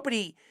Carr.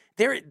 The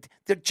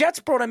Jets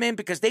brought him in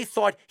because they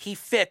thought he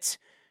fit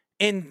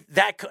in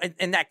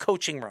that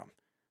coaching room,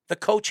 the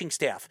coaching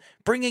staff,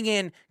 bringing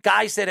in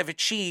guys that have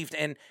achieved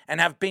and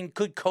have been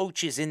good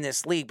coaches in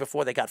this league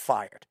before they got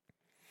fired.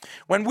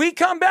 When we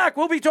come back,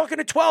 we'll be talking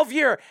to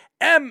 12-year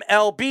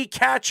MLB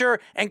catcher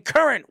and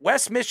current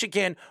West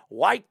Michigan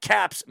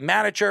Whitecaps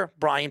manager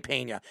Brian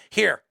Pena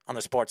here on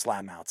the Sports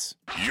Loudmouths.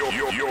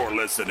 You're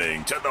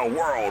listening to the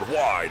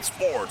Worldwide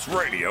Sports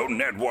Radio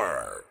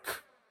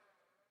Network.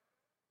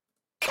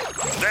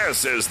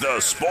 This is the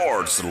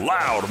Sports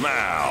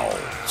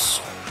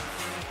Loudmouths.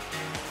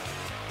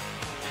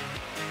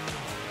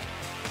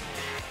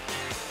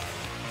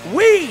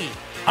 We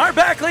are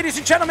back, ladies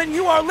and gentlemen.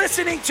 You are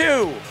listening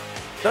to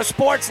the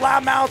Sports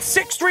Loudmouth.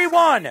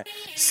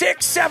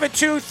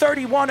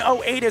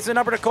 631-672-3108 is the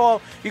number to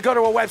call. You go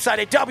to our website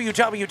at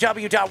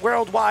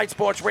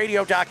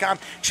www.worldwidesportsradio.com.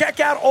 Check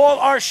out all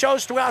our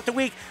shows throughout the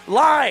week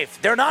live.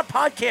 They're not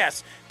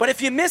podcasts. But if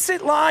you miss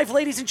it live,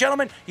 ladies and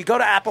gentlemen, you go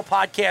to Apple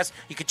Podcasts.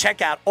 You can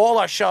check out all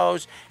our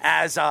shows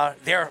as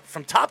they're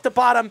from top to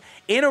bottom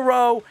in a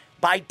row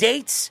by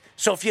dates.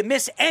 So if you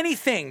miss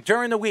anything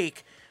during the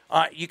week,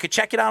 you could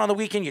check it out on the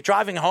weekend. You're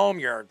driving home,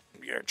 you're a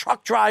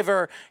truck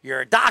driver,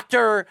 you're a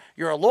doctor,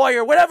 you're a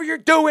lawyer, whatever you're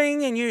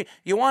doing, and you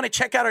want to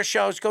check out our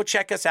shows, go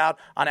check us out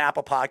on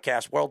Apple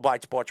Podcasts,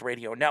 Worldwide Sports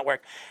Radio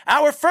Network.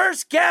 Our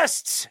first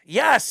guests,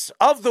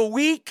 of the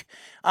week.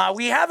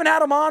 We haven't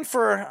had him on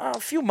for a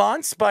few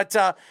months, but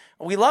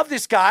we love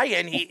this guy,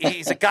 and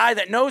he's a guy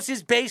that knows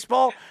his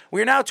baseball.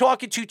 We're now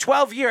talking to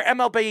 12-year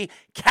MLB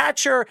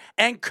catcher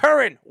and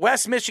current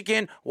West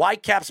Michigan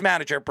Whitecaps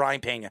manager,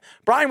 Brian Pena.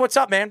 Brian, what's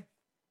up, man?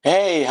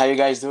 Hey, how you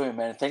guys doing,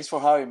 man? Thanks for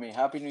having me.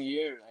 Happy New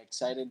Year.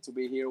 Excited to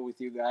be here with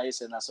you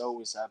guys. And as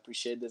always, I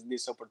appreciate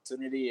this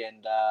opportunity.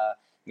 And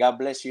God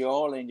bless you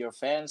all and your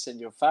fans and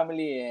your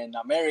family and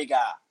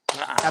America.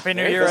 Happy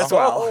New Year as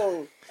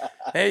well.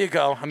 There you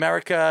go.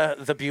 America,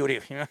 the beauty.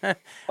 I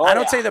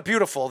don't say the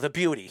beautiful, the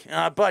beauty.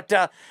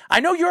 But I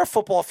know you're a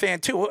football fan,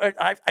 too.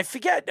 I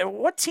forget.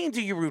 What team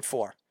do you root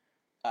for?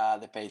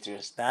 The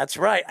Patriots. That's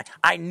right.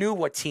 I knew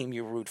what team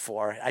you root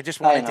for. I just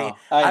wanted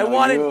I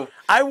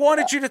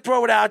wanted you to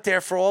throw it out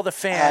there for all the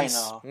fans.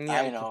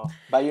 I know.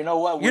 But you know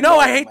what?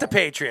 I hate the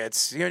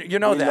Patriots. You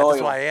know that.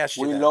 That's why I asked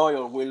you. We're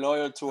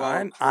loyal to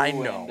our crew. I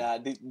know.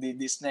 And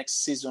this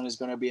next season is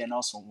going to be an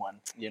awesome one.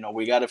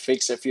 We got to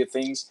fix a few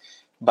things,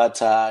 but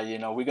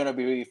we're going to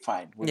be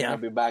fine. We're going to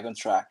be back on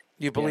track.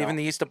 You believe in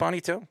the Easter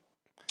Bunny too?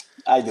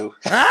 I do.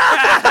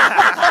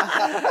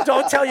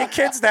 Don't tell your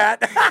kids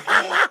that.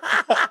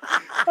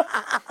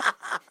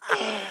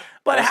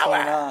 But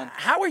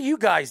how are you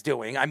guys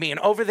doing? I mean,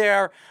 over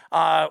there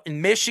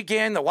in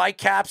Michigan, the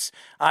Whitecaps,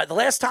 the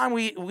last time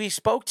we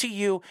spoke to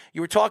you,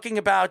 you were talking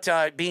about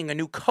being a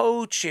new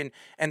coach and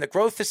the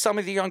growth of some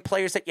of the young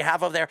players that you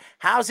have over there.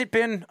 How's it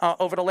been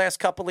over the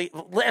last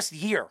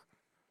year?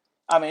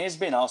 I mean, it's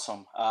been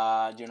awesome.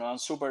 I'm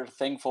super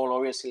thankful,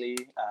 obviously,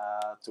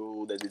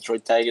 to the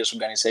Detroit Tigers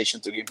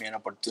organization to give me an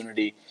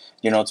opportunity,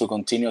 to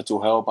continue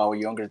to help our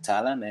younger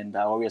talent. And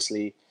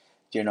obviously,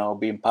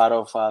 being part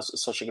of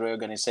such a great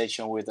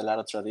organization with a lot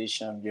of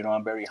tradition,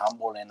 I'm very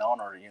humble and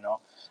honored,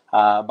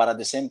 But at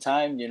the same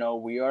time,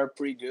 we are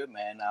pretty good,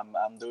 man.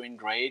 I'm doing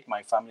great.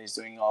 My family is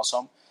doing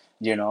awesome.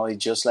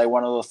 It's just like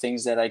one of the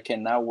things that I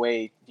cannot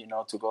wait,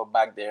 to go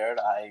back there.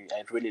 I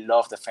really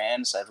love the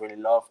fans. I really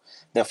love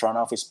the front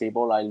office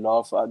people. I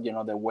love,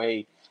 the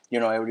way,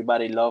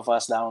 everybody loves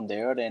us down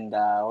there. And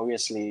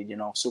obviously,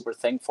 super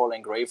thankful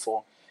and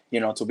grateful,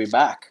 to be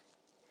back.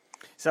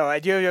 So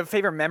do you have a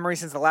favorite memory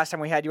since the last time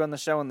we had you on the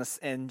show?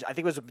 And I think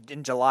it was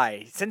in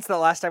July. Since the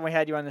last time we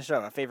had you on the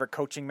show, a favorite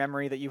coaching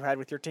memory that you had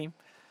with your team?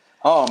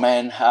 Oh,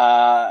 man,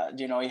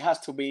 it has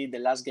to be the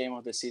last game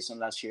of the season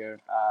last year.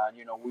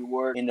 We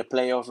were in the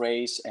playoff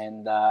race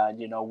and,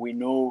 we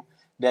knew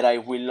that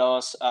if we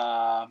lost,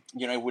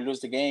 if we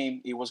lose the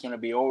game, it was going to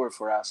be over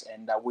for us.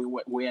 And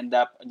we end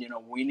up,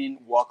 winning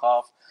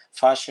walk-off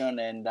fashion.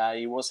 And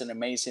it was an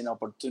amazing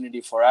opportunity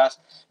for us,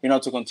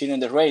 to continue in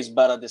the race.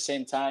 But at the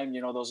same time,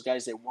 those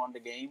guys, they won the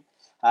game.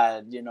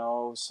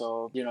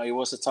 So it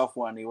was a tough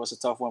one. It was a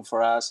tough one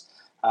for us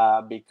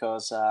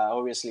because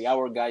obviously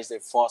our guys, they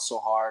fought so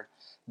hard.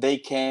 They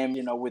came,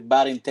 with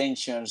bad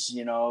intentions.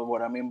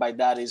 What I mean by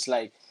that is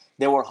like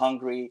they were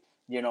hungry.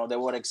 They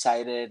were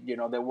excited.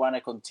 They want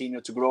to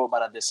continue to grow,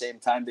 but at the same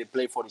time, they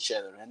play for each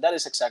other, and that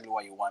is exactly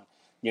what you want.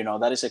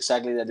 That is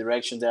exactly the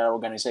direction that our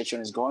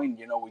organization is going.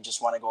 We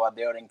just want to go out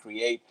there and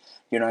create,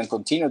 and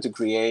continue to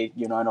create,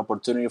 an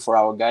opportunity for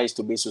our guys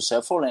to be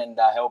successful and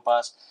help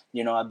us,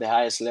 at the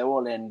highest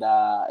level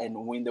and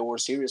win the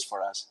World Series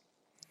for us.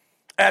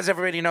 As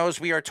everybody knows,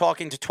 we are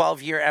talking to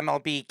 12-year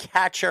MLB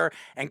catcher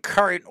and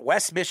current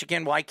West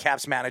Michigan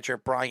Whitecaps manager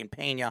Brian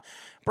Pena.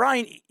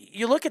 Brian,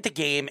 you look at the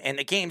game, and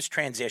the game's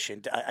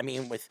transitioned. I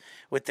mean,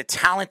 with the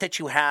talent that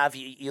you have,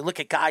 you look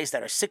at guys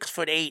that are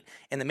 6'8"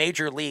 in the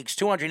major leagues,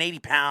 280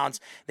 pounds.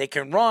 They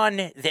can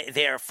run.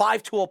 They're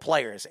five-tool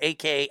players,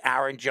 a.k.a.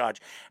 Aaron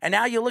Judge. And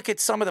now you look at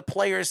some of the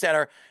players that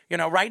are,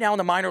 right now in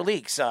the minor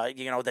leagues,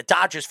 the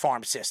Dodgers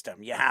farm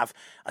system. You have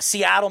a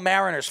Seattle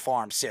Mariners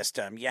farm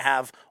system. You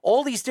have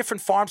all these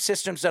different farm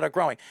systems that are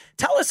growing.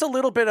 Tell us a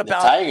little bit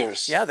about... The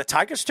Tigers. Yeah, the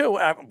Tigers, too.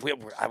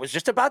 I was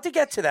just about to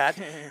get to that.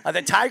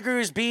 The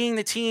Tigers being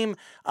the team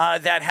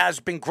that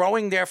has been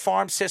growing their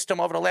farm system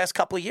over the last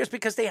couple of years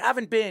because they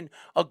haven't been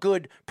a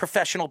good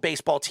professional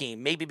baseball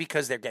team. Maybe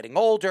because they're getting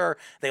older.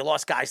 They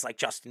lost guys like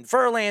Justin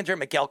Verlander.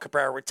 Miguel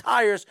Cabrera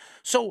retires.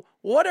 So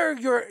what are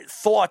your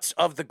thoughts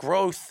of the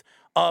growth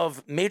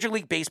of Major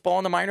League Baseball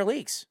in the minor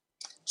leagues?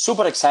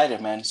 Super excited,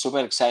 man.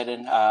 Super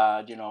excited.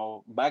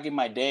 Back in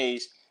my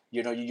days,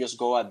 you just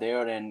go out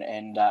there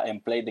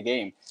and play the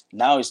game.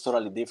 Now it's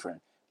totally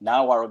different.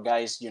 Now our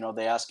guys,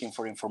 they're asking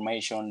for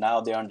information.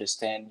 Now they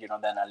understand, the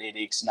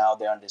analytics. Now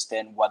they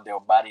understand what their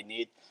body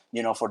needs,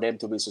 for them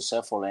to be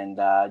successful. And,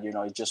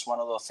 it's just one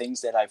of those things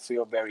that I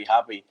feel very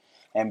happy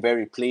and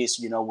very pleased,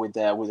 with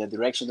the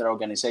direction that our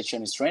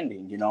organization is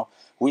trending.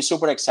 We're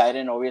super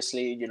excited,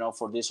 obviously,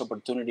 for this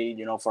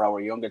opportunity, for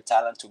our younger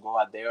talent to go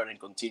out there and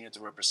continue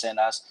to represent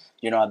us,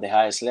 at the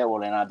highest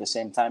level. And at the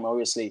same time,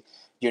 obviously,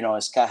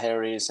 Scott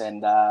Harris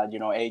and,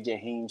 AJ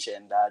Hinch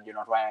and,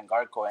 Ryan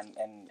Garco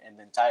and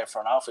the entire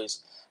front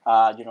office,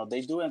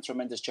 they do a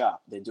tremendous job.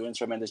 They do a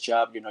tremendous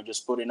job,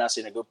 just putting us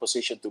in a good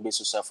position to be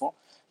successful,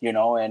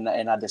 and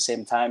at the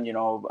same time,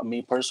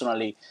 me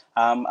personally,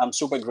 I'm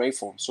super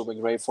grateful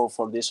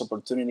for this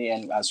opportunity.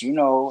 And as you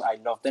know, I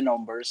love the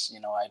numbers.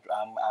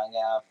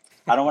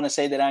 I don't want to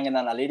say that I'm an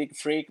analytic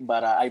freak,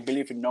 but I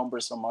believe in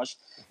numbers so much,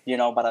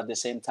 but at the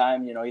same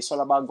time, it's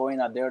all about going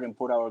out there and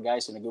put our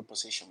guys in a good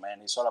position, man.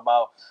 It's all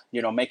about,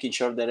 making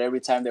sure that every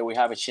time that we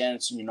have a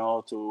chance,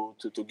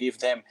 to give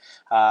them,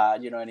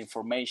 an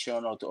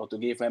information or to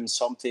give them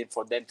something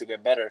for them to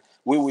get better,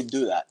 we would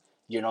do that.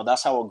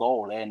 That's our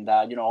goal. And,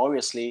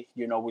 obviously,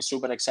 we're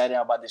super excited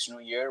about this new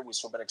year. We're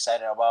super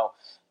excited about,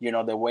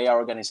 the way our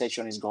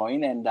organization is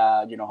going. And,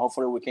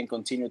 hopefully we can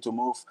continue to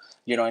move,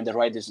 in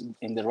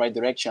the right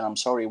direction. I'm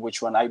sorry,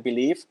 which one I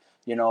believe,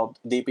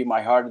 deep in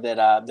my heart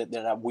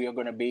that we are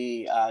going to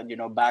be,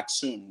 back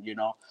soon.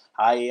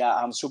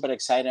 I'm super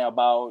excited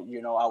about,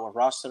 our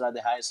roster at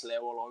the highest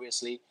level,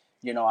 obviously.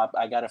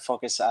 I got to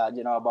focus,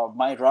 about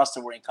my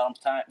roster when it comes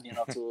time,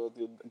 to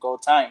go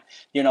time,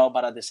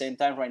 but at the same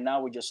time right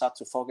now, we just have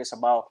to focus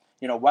about,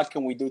 what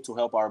can we do to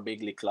help our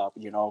big league club,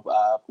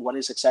 what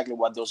is exactly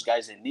what those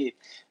guys they need,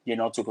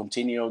 to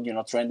continue,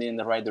 trending in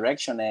the right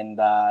direction. And,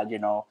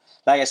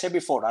 like I said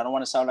before, I don't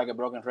want to sound like a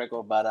broken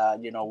record, but,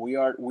 we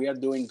are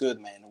doing good,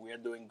 man. We are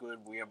doing good.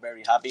 We are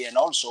very happy. And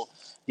also,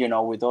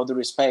 with all the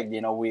respect,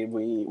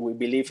 we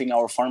believe in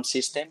our farm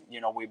system.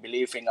 We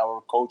believe in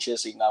our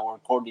coaches, in our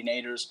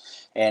coordinators,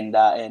 and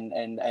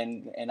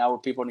our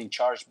people in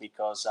charge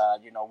because,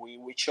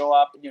 we show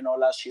up,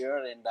 last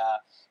year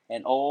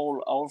and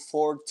all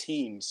four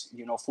teams,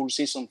 full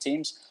season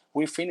teams,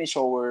 we finished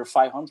over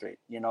 500,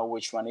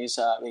 which one is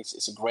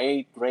it's a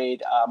great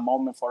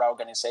moment for our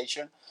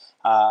organization.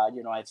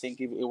 I think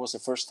it was the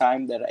first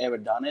time that I ever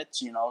done it,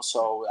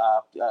 so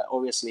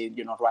obviously,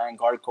 Ryan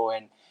Garco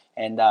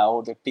and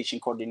all the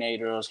pitching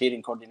coordinators,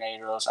 hitting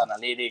coordinators,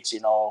 analytics,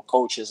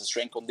 coaches,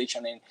 strength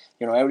conditioning,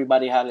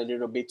 everybody had a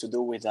little bit to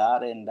do with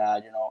that. And,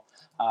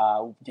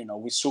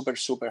 we're super,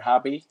 super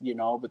happy,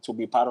 to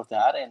be part of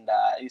that. And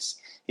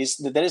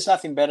there is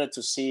nothing better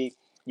to see,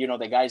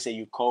 the guys that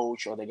you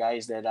coach or the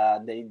guys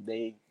that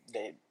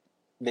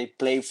they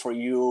play for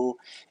you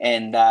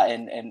and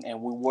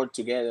we work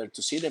together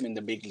to see them in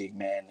the big league,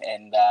 man.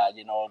 And,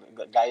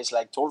 guys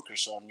like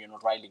Torkelson,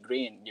 Riley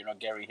Green,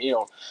 Gary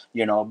Hill,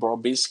 Bro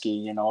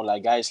Bisky,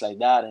 like guys like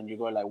that. And you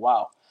go like,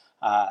 wow.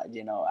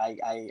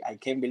 I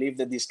can't believe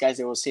that these guys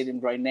that were sitting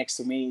right next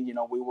to me,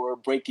 we were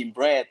breaking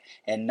bread,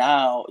 and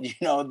now,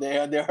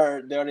 they're in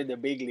the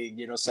big league,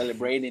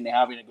 celebrating and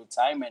having a good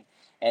time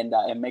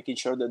and making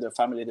sure that their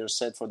family, they're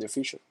set for their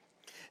future.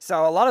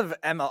 So a lot of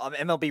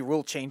MLB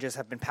rule changes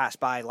have been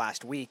passed by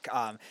last week.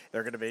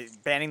 They're going to be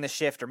banning the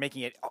shift or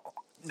making it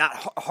not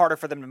harder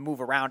for them to move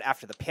around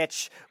after the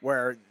pitch,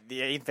 where the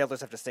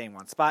infielders have to stay in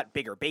one spot.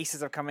 Bigger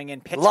bases are coming in.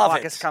 Pitch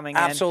clock is coming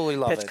in. Absolutely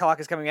love it. Pitch clock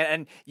is coming in.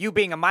 And you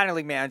being a minor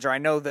league manager, I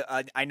know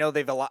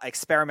they've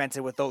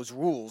experimented with those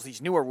rules,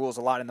 these newer rules,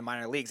 a lot in the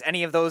minor leagues.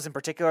 Any of those in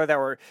particular that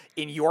were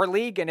in your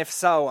league? And if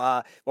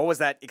so, what was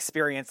that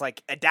experience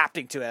like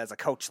adapting to it as a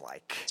coach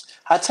like?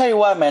 I tell you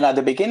what, man. At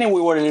the beginning,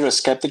 we were a little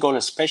skeptical,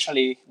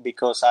 especially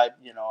because I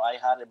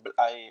had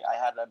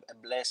a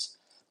blessed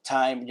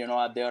time,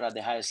 out there at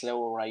the highest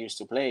level where I used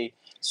to play.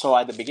 So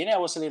at the beginning, I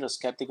was a little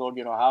skeptical,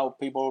 how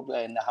people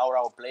and how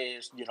our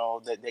players,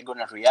 they're going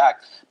to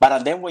react.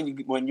 But then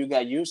when you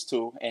get used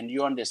to and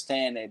you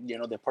understand it,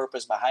 the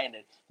purpose behind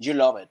it, you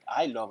love it.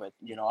 I love it.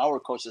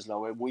 Our coaches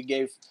love it. We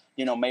gave,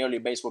 Major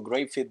League Baseball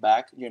great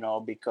feedback,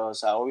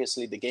 because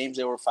obviously the games,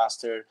 they were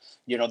faster,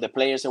 the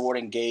players that were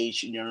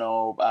engaged,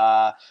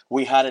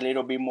 we had a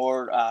little bit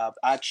more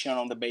action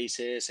on the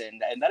bases,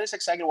 and that is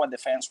exactly what the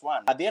fans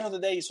want. At the end of the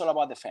day, it's all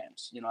about the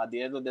fans. At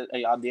the end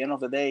of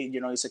the day,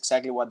 it's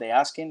exactly what they're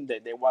asking.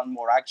 They want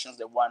more actions.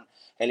 They want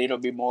a little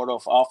bit more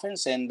of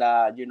offense, and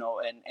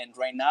and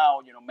right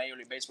now, Major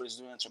League Baseball is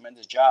doing a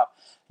tremendous job,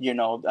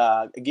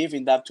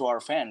 giving that to our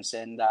fans,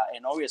 and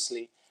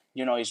obviously,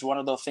 it's one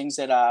of those things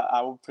that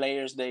our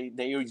players they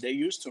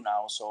used to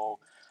now. So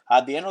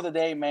at the end of the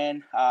day,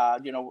 man,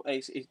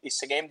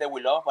 it's a game that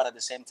we love, but at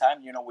the same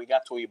time, we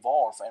got to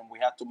evolve and we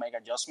have to make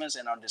adjustments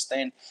and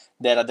understand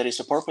that there is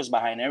a purpose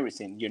behind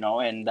everything,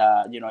 and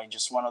it's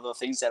just one of the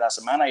things that as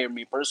a manager,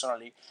 me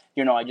personally,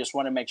 I just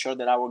want to make sure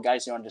that our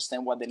guys, they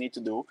understand what they need to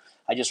do.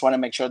 I just want to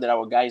make sure that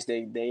our guys,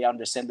 they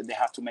understand that they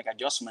have to make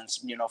adjustments,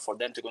 for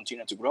them to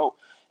continue to grow.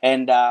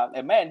 And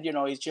man,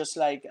 it's just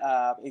like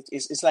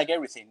it's like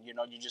everything.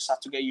 You just have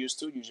to get used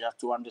to. You just have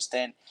to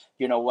understand,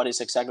 what is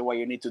exactly what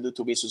you need to do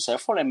to be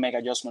successful and make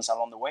adjustments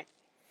along the way.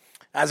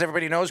 As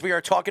everybody knows, we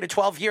are talking to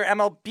 12-year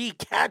MLB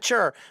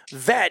catcher,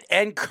 vet,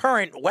 and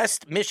current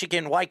West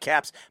Michigan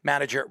Whitecaps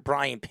manager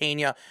Brian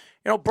Pena.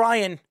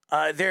 Brian,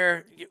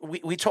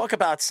 we talk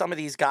about some of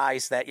these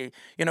guys that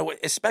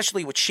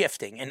especially with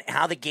shifting and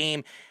how the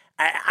game,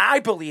 I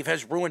believe,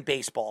 has ruined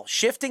baseball.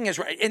 Shifting is,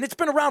 and it's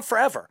been around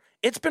forever.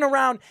 It's been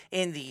around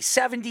in the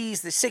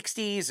 70s, the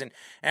 60s, and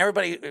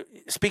everybody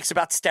speaks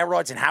about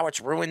steroids and how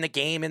it's ruined the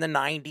game in the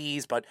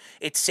 90s, but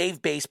it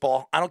saved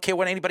baseball. I don't care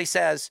what anybody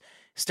says.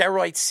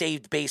 Steroids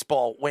saved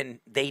baseball when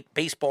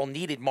baseball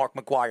needed Mark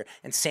McGwire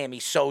and Sammy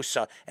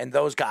Sosa and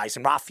those guys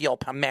and Rafael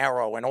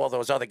Palmeiro and all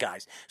those other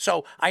guys.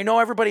 So I know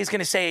everybody's going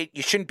to say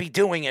you shouldn't be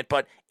doing it,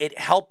 but it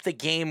helped the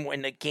game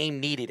when the game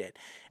needed it.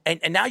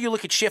 And now you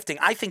look at shifting.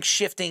 I think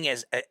shifting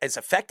has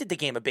affected the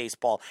game of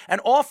baseball. And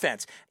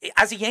offense,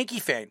 as a Yankee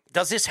fan,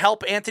 does this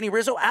help Anthony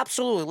Rizzo?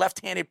 Absolutely.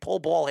 Left-handed pull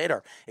ball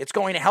hitter. It's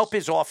going to help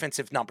his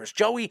offensive numbers.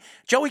 Joey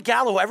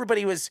Gallo,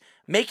 everybody was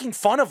making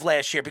fun of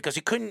last year because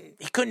he couldn't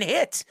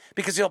hit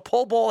because he's a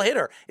pull ball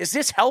hitter. Does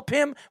this help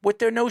him with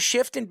their no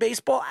shift in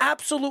baseball?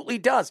 Absolutely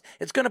does.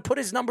 It's going to put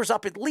his numbers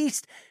up at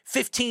least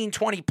 15,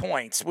 20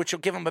 points, which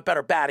will give him a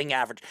better batting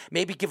average,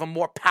 maybe give him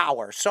more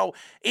power. So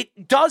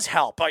it does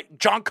help.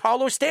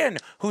 Giancarlo Stanton,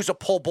 who's a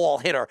pull ball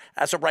hitter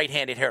as a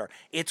right-handed hitter,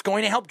 it's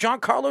going to help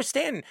Giancarlo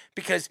Stanton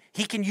because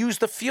he can use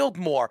the field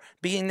more,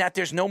 being that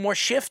there's no more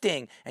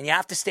shifting and you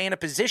have to stay in a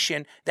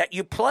position that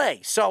you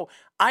play. So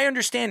I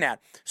understand that.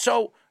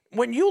 So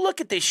when you look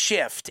at this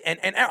shift, and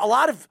a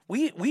lot of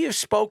we have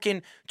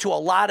spoken to a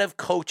lot of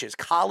coaches,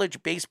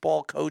 college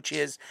baseball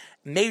coaches,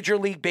 Major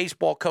League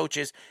Baseball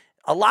coaches,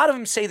 a lot of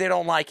them say they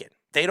don't like it.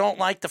 They don't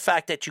like the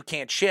fact that you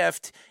can't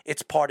shift.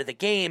 It's part of the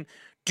game.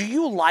 Do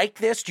you like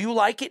this? Do you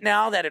like it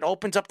now that it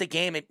opens up the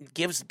game? It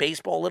gives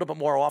baseball a little bit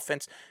more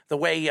offense, the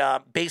way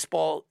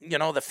baseball,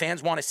 the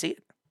fans want to see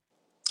it?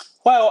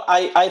 Well,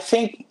 I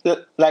think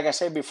that, like I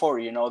said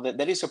before, that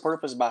there is a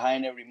purpose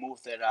behind every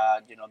move that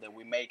that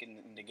we make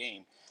in the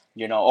game.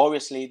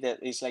 Obviously, that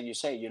it's like you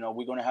say.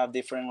 We're gonna have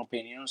different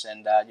opinions,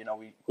 and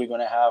we're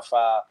gonna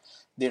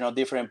have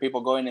different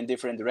people going in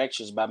different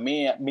directions. But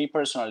me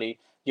personally,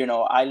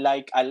 I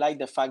like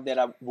the fact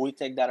that we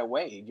take that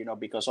away.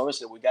 Because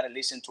obviously we gotta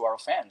listen to our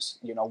fans.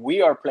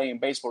 We are playing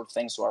baseball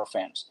thanks to our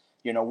fans.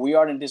 We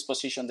are in this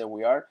position that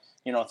we are,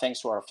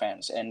 thanks to our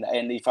fans. And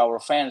if our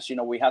fans,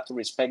 we have to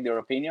respect their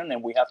opinion,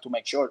 and we have to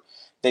make sure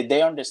that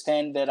they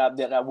understand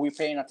that we're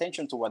paying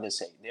attention to what they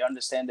say. They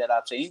understand that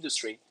as an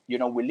industry,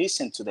 we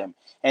listen to them,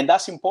 and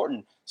that's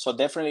important. So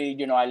definitely,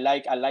 I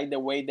like the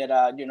way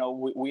that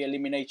we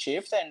eliminate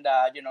shift, and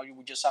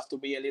we just have to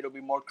be a little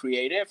bit more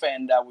creative,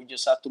 and we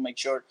just have to make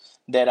sure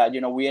that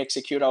we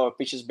execute our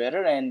pitches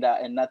better, and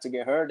not to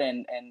get hurt,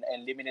 and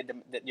eliminate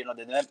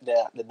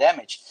the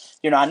damage.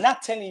 I'm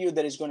not telling you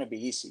that it's going to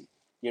be easy,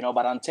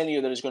 but I'm telling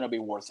you that it's going to be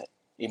worth it,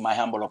 in my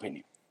humble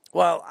opinion.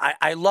 Well,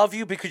 I love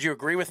you because you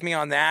agree with me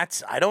on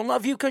that. I don't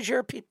love you because you're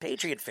a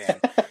Patriot fan.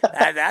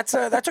 That's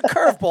a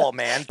curveball,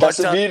 man. That's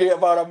the beauty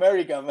about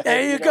America, man.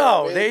 There you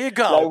go. There you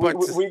go.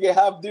 Like we can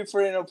have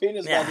different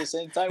opinions, but at the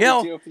same time, we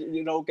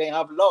still, can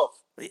have love.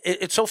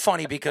 It's so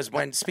funny because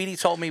when Speedy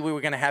told me we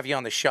were going to have you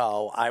on the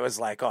show, I was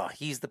like, oh,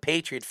 he's the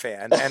Patriot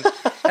fan. And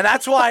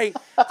that's why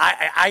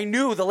I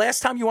knew the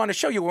last time you were on the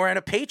show, you were wearing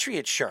a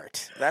Patriot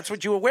shirt. That's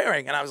what you were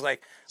wearing. And I was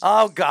like,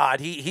 oh, God,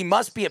 he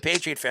must be a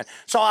Patriot fan.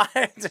 So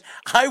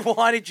I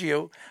wanted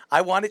you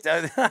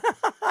to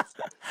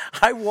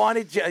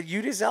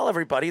tell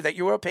everybody that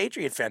you were a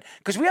Patriot fan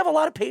because we have a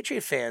lot of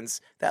Patriot fans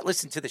that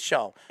listen to the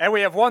show. And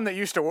we have one that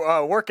used to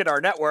work at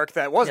our network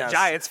that was a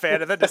Giants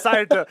fan and then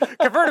decided to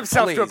convert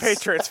himself to a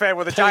Patriots fan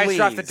with a Giants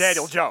drafted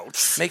Daniel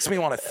Jones. Makes me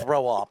want to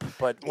throw up,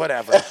 but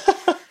whatever.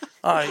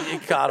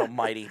 God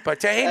almighty.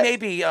 But hey,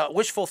 maybe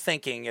wishful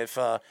thinking. If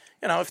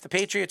if the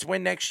Patriots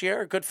win next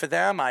year, good for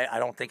them. I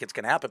don't think it's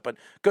going to happen, but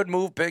good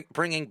move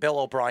bringing Bill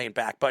O'Brien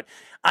back. But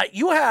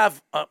you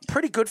have a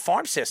pretty good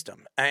farm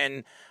system,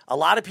 and a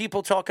lot of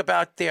people talk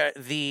about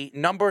the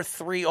number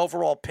 3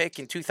 overall pick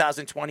in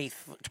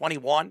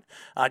 2021,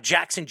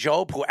 Jackson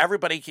Jobe, who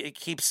everybody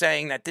keeps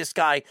saying that this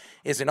guy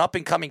is an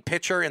up-and-coming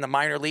pitcher in the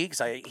minor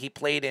leagues. He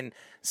played in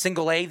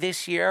Single A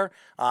this year.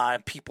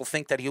 People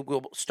think that he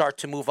will start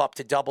to move up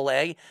to Double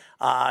A.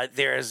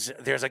 There's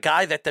a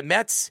guy that the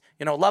Mets,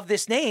 love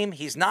this name.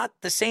 He's not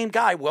the same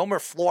guy, Wilmer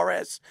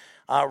Flores,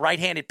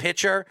 right-handed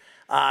pitcher.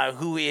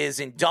 Who is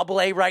in Double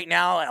A right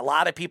now. A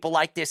lot of people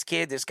like this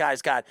kid. This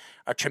guy's got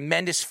a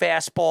tremendous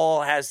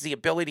fastball, has the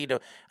ability to,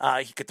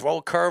 he could throw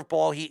a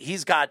curveball.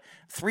 He's got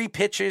 3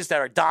 pitches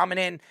that are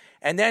dominant.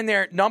 And then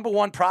their number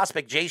 1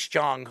 prospect, Jace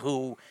Jung,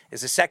 who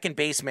is a second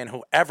baseman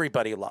who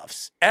everybody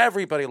loves.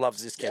 Everybody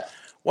loves this kid. Yeah.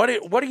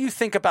 What do you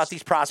think about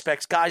these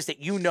prospects, guys that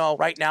you know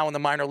right now in the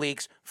minor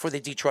leagues for the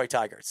Detroit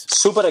Tigers?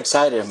 Super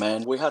excited,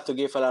 man. We have to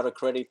give a lot of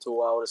credit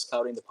to our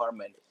scouting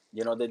department.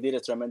 They did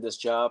a tremendous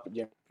job.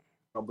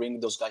 Bring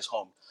those guys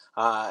home.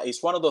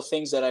 It's one of those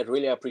things that I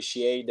really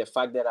appreciate, the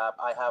fact that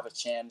I have a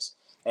chance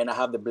and I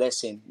have the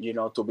blessing,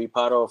 to be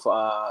part of,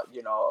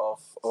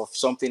 of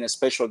something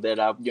special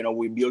that,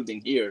 we're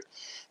building here.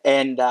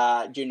 And,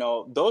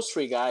 those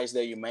 3 guys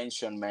that you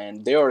mentioned,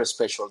 man, they are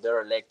special.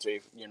 They're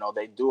electric.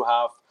 They do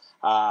have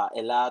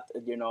a lot,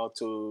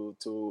 to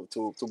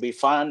be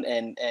fun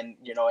and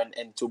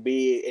to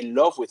be in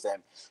love with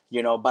them,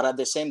 but at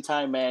the same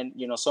time, man,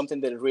 something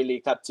that really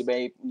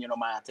captivate,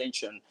 my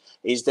attention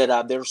is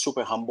that they're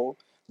super humble.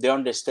 They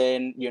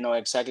understand,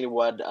 exactly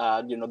what,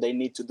 they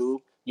need to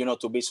do,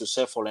 to be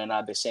successful. And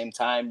at the same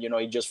time,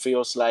 it just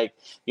feels like,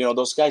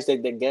 those guys, they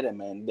get it,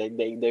 man.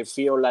 They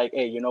feel like,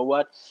 hey, you know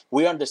what?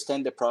 We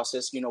understand the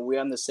process. We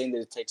understand that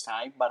it takes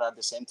time, but at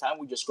the same time,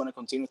 we're just going to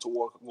continue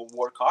to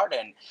work hard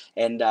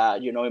and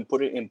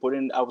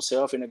putting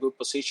ourselves in a good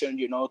position,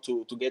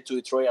 to get to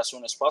Detroit as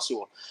soon as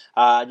possible.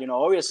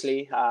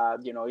 Obviously,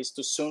 it's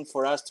too soon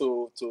for us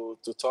to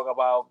talk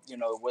about,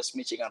 West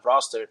Michigan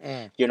roster,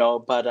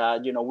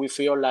 but, we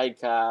feel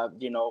like,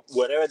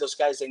 wherever those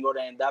guys are going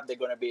to end up, they're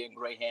going to be in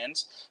great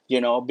hands,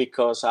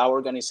 because our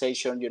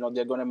organization,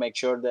 they're going to make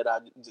sure that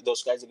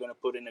those guys are going to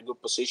put in a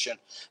good position,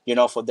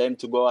 for them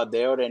to go out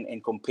there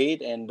and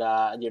compete and,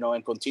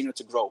 and continue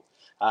to grow.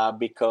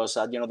 Because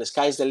the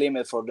sky's the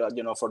limit for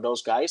for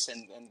those guys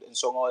and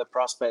some other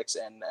prospects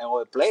and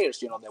other players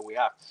that we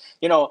have.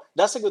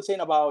 That's a good thing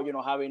about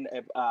having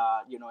a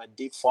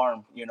deep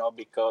farm.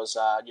 Because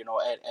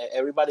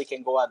everybody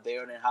can go out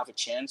there and have a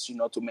chance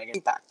to make an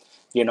impact.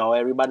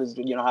 Everybody's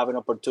have an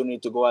opportunity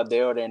to go out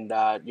there and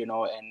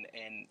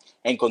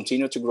and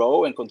continue to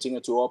grow and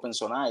continue to open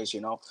some eyes.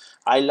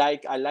 I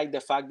like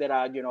the fact that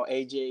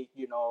AJ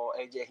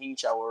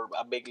Hinch, our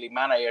big league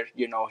manager,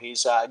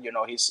 he's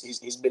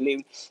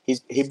believed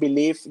he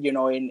believed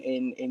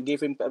in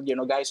giving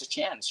guys a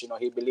chance.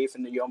 He believed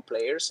in the young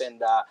players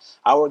and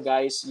our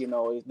guys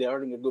they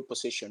are in a good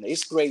position.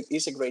 It's great.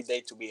 It's a great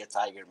day to be a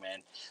Tiger,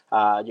 man.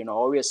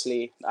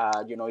 Obviously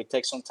it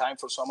takes some time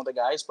for some of the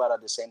guys, but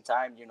at the same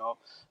time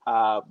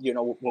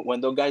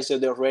when those guys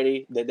they're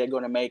ready, they're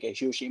going to make a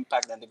huge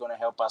impact and they're going to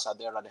help us out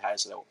there at the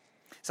highest level.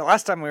 So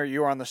last time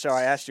you were on the show,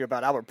 I asked you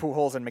about Albert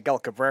Pujols and Miguel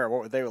Cabrera.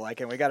 What were they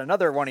like? And we got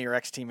another one of your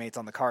ex-teammates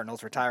on the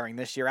Cardinals retiring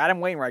this year, Adam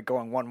Wainwright,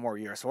 going 1 more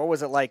year. So what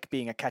was it like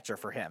being a catcher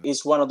for him?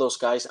 He's one of those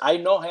guys. I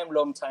know him a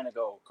long time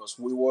ago because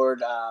we were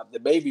the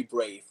Baby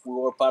Brave. We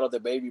were part of the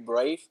Baby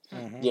Brave,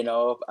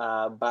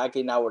 back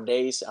in our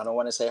days. I don't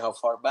want to say how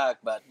far back,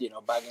 but,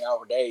 back in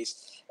our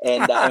days.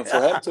 And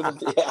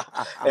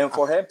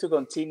for him to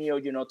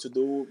continue, to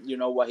do,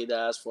 what he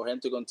does, for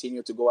him to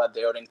continue to go out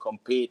there and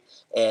compete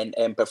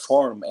and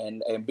perform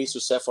and be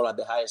successful at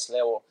the highest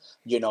level,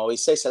 it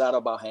says a lot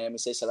about him.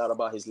 It says a lot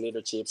about his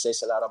leadership.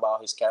 Says a lot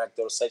about his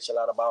character. Says a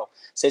lot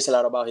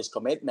about his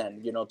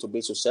commitment, to be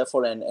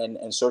successful and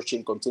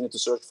continue to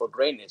search for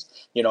greatness.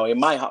 In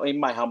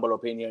my humble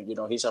opinion,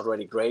 he's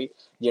already great.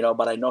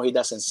 But I know he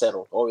doesn't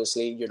settle.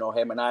 Obviously,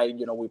 him and I,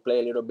 we play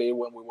a little bit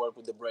when we work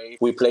with the Braves.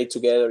 We played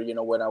together,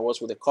 when I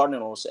was with the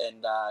Cardinals,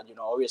 and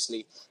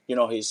obviously,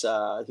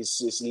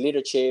 his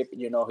leadership,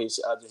 his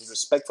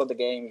respect for the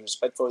game, his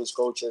respect for his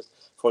coaches,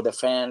 for the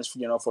fans,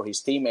 for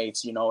his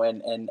teammates,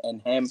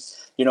 and him,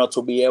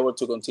 to be able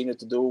to continue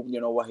to do,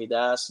 what he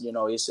does,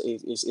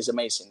 is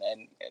amazing.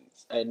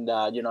 And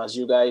as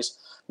you guys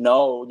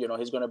know,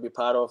 he's going to be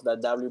part of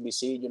that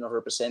WBC,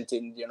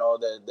 representing,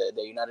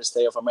 the United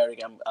States of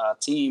American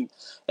team.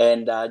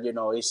 And,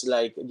 it's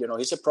like,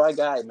 he's a proud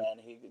guy, man.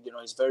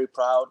 He's very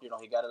proud.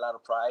 He got a lot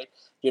of pride,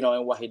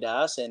 in what he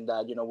does. And,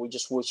 we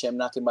just wish him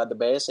nothing but the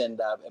best and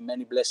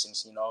many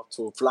blessings,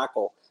 to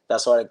Flacco.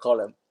 That's what I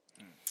call him.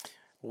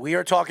 We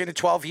are talking to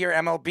 12-year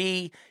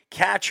MLB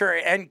catcher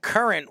and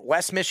current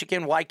West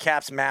Michigan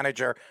Whitecaps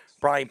manager,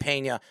 Brian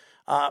Pena.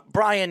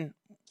 Brian,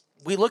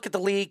 we look at the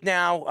league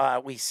now.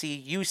 We see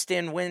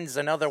Houston wins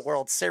another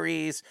World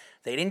Series.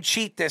 They didn't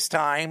cheat this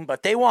time,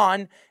 but they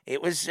won.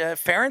 It was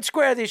fair and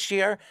square this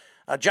year.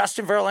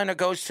 Justin Verlander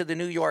goes to the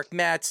New York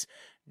Mets.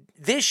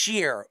 This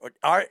year,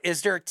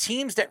 is there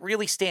teams that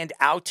really stand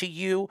out to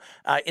you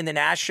in the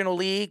National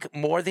League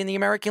more than the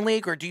American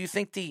League, or do you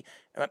think the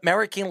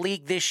American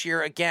League this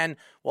year, again,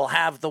 will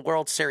have the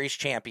World Series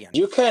champion?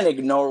 You can't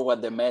ignore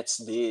what the Mets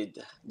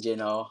did,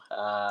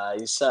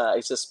 It's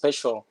a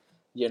special,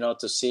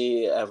 to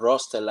see a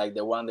roster like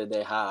the one that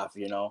they have,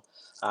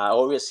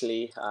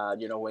 Obviously,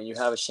 when you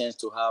have a chance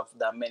to have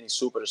that many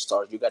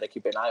superstars, you got to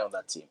keep an eye on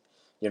that team.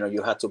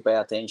 You have to pay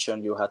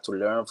attention. You have to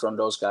learn from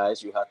those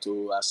guys. You have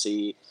to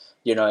see,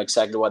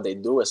 exactly what they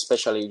do,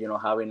 especially,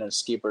 having a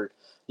skipper,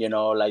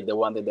 like the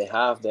one that they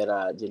have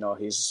that,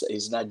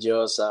 he's not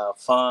just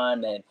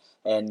fun and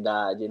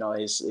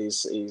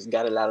he's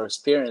got a lot of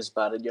experience,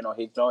 but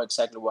he knows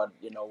exactly what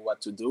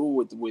to do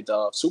with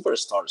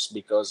superstars,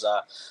 because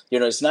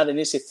it's not an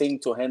easy thing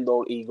to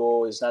handle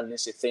ego. It's not an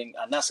easy thing.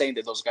 I'm not saying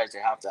that those guys, they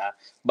have that,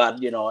 but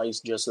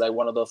it's just like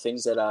one of those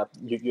things that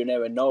you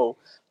never know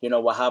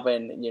what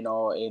happened in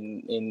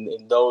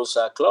those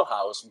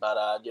clubhouse,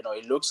 but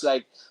it looks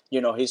like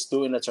he's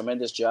doing a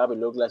tremendous job. It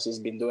looks like he's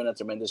been doing a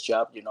tremendous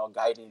job,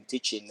 guiding,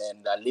 teaching,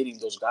 and leading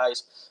those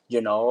guys,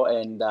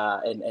 and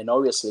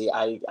obviously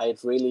I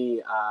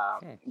really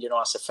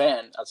as a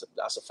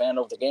fan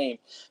of the game,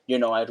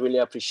 I really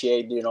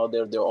appreciate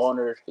their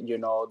honor.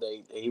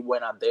 He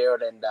went out there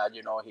and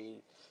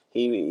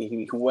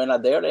he went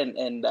out there and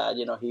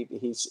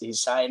he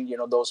signed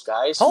those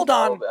guys. Hold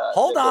on.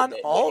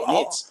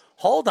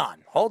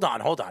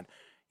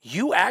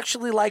 You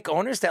actually like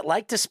owners that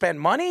like to spend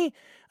money?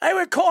 I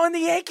were calling the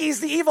Yankees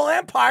the evil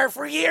empire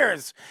for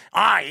years.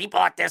 He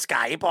bought this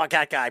guy, he bought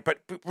that guy. But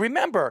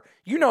remember,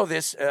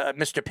 this,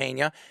 Mr.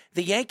 Pena,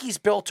 the Yankees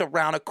built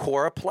around a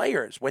core of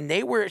players. When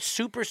they were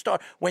superstar,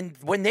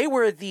 when they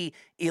were the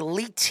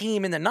elite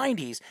team in the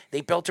 90s,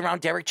 they built around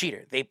Derek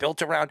Jeter. They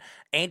built around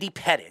Andy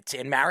Pettitte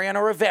and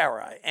Mariano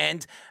Rivera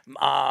and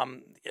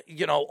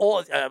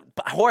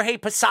Jorge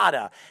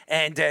Posada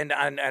and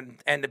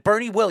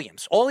Bernie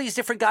Williams, all these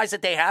different guys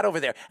that they had over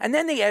there. And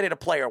then they added a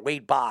player,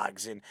 Wade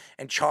Boggs and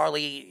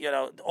Charlie,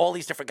 all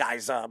these different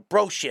guys,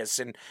 Brocious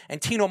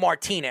and Tino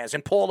Martinez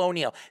and Paul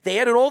O'Neill. They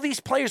added all these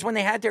players when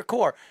they had their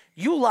core.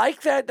 You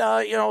like that,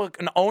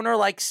 an owner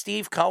like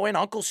Steve Cohen,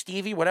 Uncle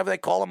Stevie, whatever they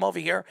call him over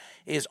here,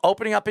 is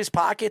opening up his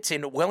pockets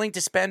and willing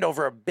to spend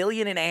over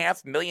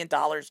 $1.5 billion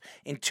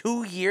in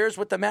 2 years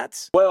with the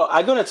Mets? Well,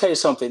 I'm going to tell you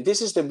something.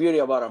 This is the beauty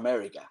about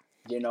America.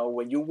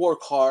 When you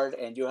work hard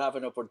and you have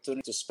an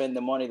opportunity to spend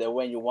the money the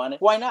way you want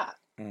it, why not?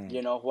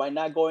 Why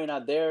not going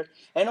out there?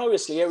 And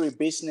obviously every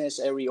business,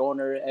 every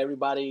owner,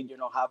 everybody,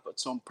 have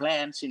some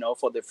plans,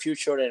 for the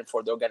future and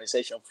for the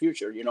organization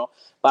future,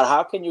 But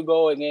how can you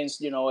go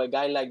against, a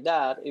guy like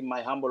that, in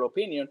my humble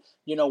opinion,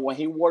 when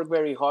he worked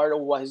very hard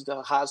on what he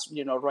has,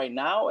 right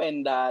now,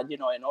 and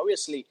and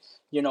obviously,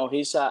 he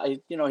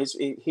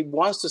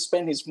wants to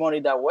spend his money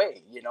that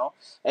way,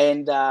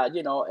 and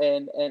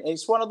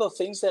it's one of the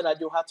things that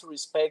you have to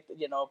respect,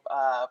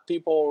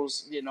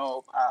 people's,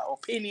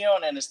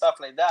 opinion and stuff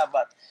like that.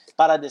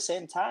 But at the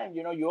same time,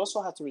 you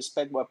also have to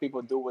respect what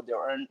people do with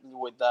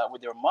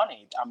their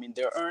money. I mean,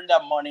 they earn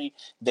that money,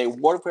 they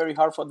work very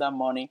hard for that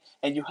money,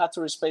 and you have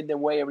to respect the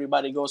way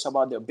everybody goes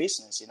about their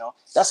business.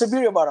 That's the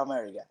beauty about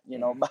America.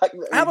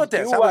 How about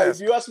this? If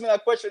you ask me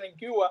that question in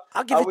Cuba,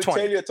 I will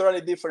tell you a totally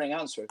different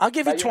answer. I'll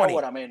give you 20. You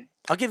know what I mean?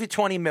 I'll give you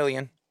 $20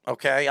 million.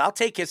 Okay, I'll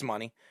take his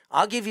money.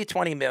 I'll give you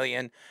 $20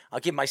 million. I'll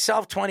give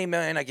myself $20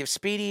 million. I give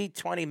Speedy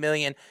 $20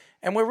 million.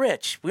 And we're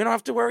rich. We don't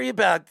have to worry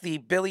about the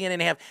 $1.5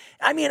 billion.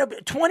 I mean,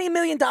 $20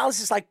 million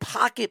is like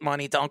pocket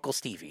money to Uncle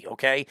Stevie,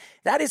 okay?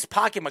 That is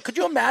pocket money. Could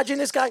you imagine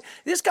this guy?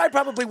 This guy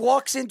probably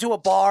walks into a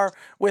bar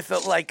with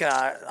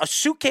a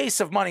suitcase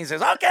of money and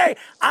says, okay,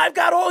 I've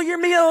got all your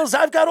meals.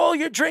 I've got all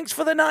your drinks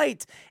for the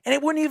night. And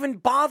it wouldn't even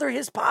bother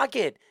his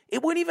pocket.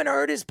 It wouldn't even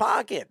hurt his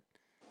pocket.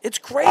 It's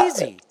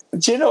crazy.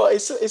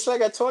 It's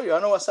like I told you. I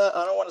don't want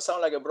to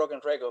sound like a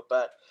broken record,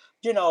 but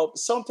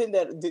something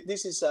that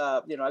this is,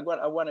 I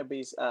want to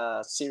be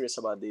serious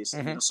about this.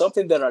 Mm-hmm.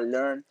 Something that I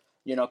learned,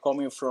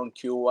 coming from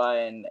Cuba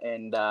and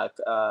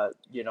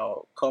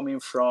coming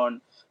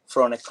from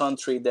a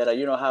country that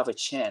have a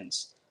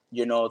chance,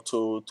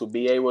 to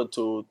be able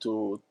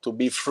to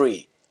be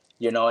free,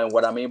 And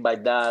what I mean by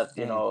that,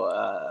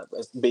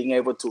 is being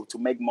able to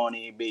make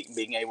money,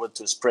 being able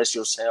to express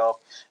yourself,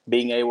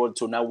 being able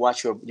to not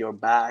watch your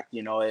back,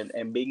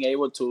 and being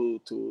able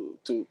to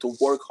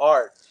work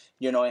hard,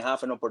 and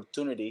have an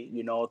opportunity,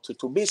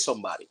 to be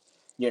somebody.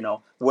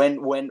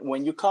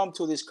 When you come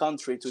to this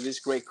country, to this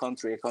great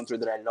country, a country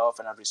that I love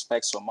and I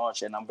respect so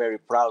much, and I'm very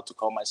proud to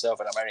call myself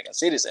an American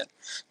citizen.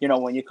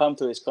 When you come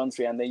to this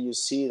country and then you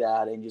see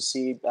that, and you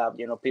see,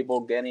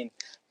 people getting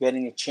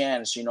a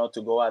chance,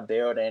 to go out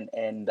there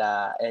and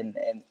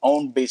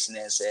own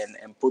business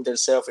and put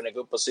themselves in a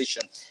good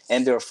position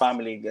and their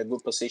family a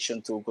good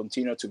position to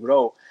continue to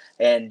grow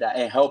and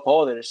help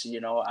others.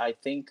 I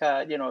think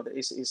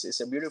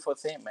it's a beautiful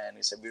thing, man.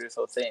 It's a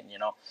beautiful thing,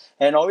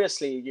 and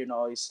obviously,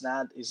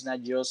 it's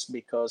not just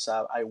because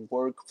I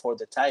work for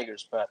the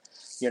Tigers, but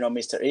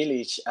Mr.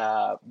 Ilitch,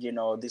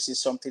 this is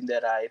something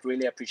that I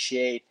really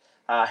appreciate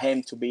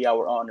him to be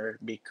our honor,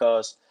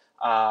 because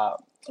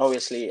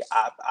obviously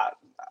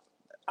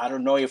I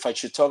don't know if I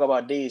should talk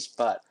about this,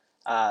 but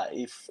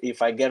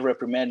if I get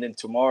reprimanded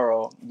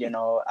tomorrow,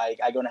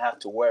 I'm gonna have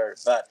to wear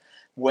it. But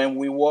when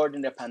we were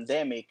in the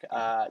pandemic,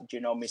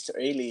 Mr.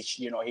 Ilitch,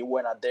 he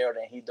went out there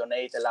and he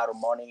donated a lot of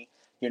money.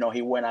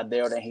 He went out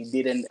there and he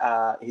didn't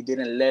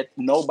let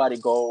nobody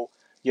go.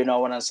 You know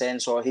what I'm saying?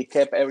 So he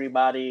kept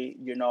everybody,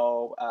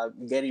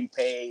 getting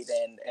paid,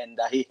 and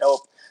he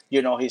helped,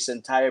 his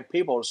entire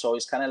people. So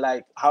it's kind of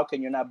like, how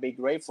can you not be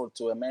grateful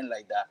to a man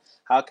like that?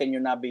 How can you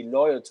not be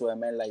loyal to a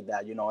man like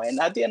that? And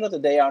at the end of the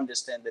day, I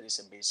understand that it's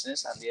a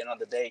business. At the end of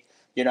the day,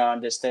 I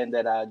understand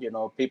that,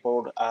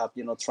 people,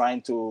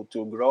 trying to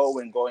grow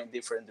and go in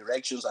different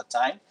directions at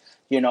times,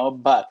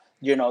 but,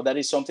 that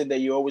is something that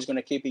you're always going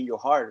to keep in your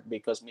heart,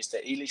 because Mr.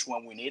 Ilitch,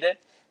 when we need it,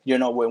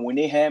 when we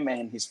need him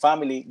and his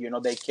family,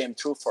 they came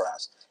through for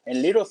us.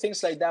 And little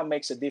things like that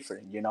makes a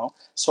difference,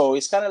 So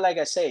it's kind of like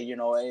I say,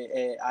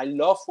 I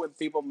love when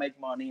people make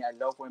money. I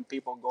love when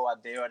people go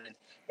out there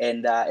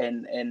and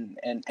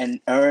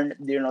earn,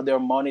 their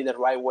money the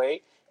right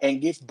way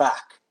and give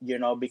back,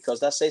 because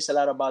that says a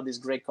lot about this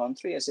great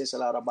country. It says a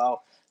lot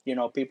about,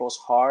 people's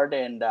heart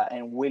and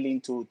willing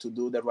to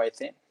do the right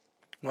thing.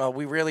 Well,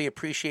 we really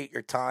appreciate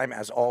your time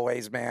as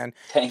always, man.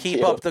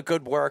 Keep up the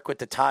good work with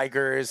the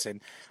Tigers, and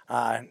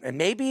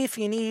maybe if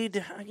you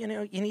need, you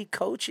need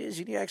coaches,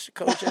 you need extra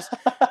coaches.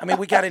 I mean,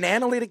 we got an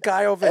analytic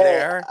guy over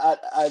there.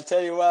 I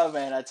tell you what,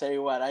 man.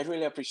 I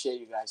really appreciate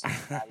you guys.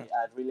 I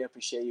really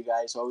appreciate you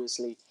guys.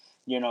 Obviously,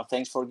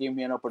 thanks for giving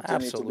me an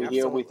opportunity to be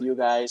here with you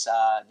guys.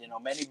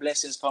 Many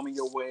blessings coming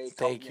your way.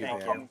 Thank you,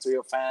 coming to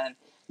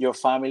your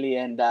family,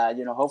 and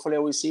hopefully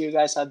we'll see you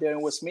guys out there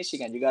in West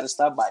Michigan. You got to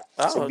stop by.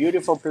 It's a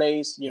beautiful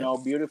place,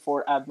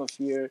 beautiful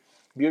atmosphere,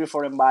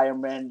 beautiful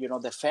environment.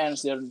 The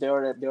fans, they're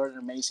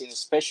amazing,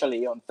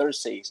 especially on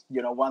Thursdays.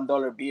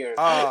 $1 beer.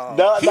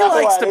 He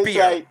likes the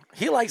beer.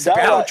 He likes the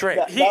barrel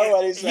drink.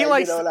 He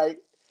likes.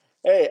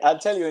 Hey, I'll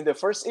tell you, in the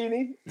first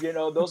inning,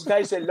 those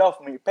guys, they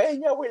love me.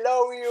 Peña, we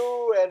love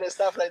you, and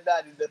stuff like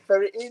that. In the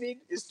third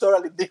inning, it's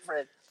totally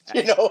different,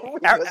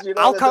 because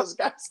those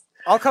guys.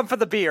 I'll come for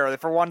the beer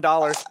for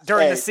 $1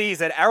 during the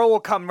season. Errol will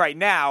come right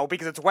now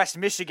because it's West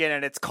Michigan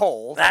and it's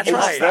cold. That's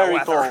right. It's very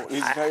cold.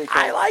 It's very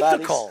cold. I like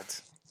the cold.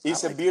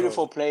 It's a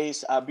beautiful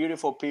place,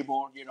 beautiful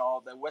people.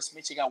 The West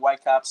Michigan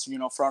Whitecaps,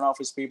 front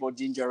office people,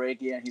 Ginger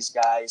Reggie and his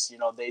guys,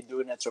 they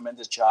doing a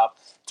tremendous job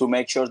to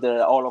make sure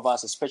that all of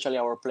us, especially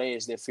our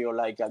players, they feel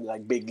like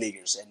big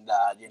leaguers. And,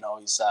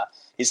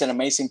 it's an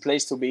amazing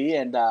place to be.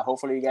 And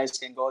hopefully you guys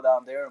can go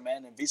down there,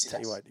 man, and visit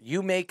us.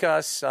 You make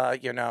us,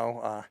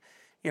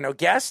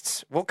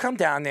 guests. We'll come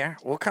down there.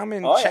 We'll come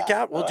and check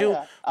out. We'll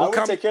We'll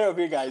take care of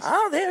you guys.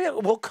 Oh, there you go.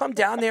 We'll come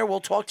down there.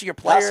 We'll talk to your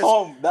players.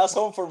 That's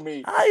home for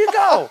me. There you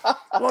go.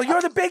 Well,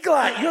 you're the big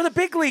guy. You're the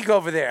big league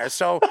over there.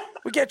 So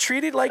we get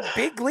treated like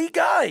big league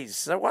guys.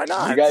 So why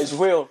not? You guys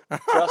will.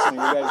 Trust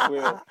me, you guys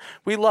will.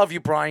 We love you,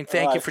 Brian.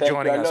 Thank you for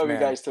joining us, man. I love you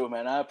guys too,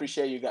 man. I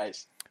appreciate you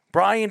guys.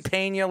 Brian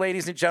Peña,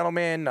 ladies and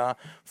gentlemen,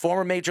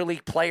 former Major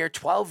League player,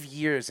 12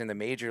 years in the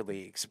major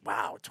leagues.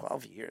 Wow,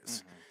 12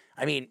 years. Mm-hmm.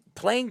 I mean,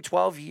 playing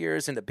 12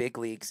 years in the big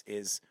leagues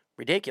is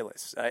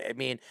ridiculous. I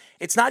mean,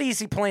 it's not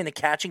easy playing the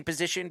catching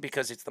position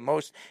because it's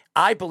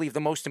I believe,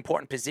 the most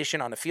important position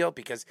on the field,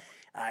 because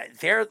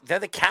they're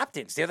the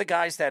captains. They're the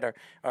guys that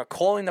are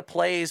calling the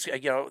plays.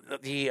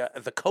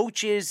 The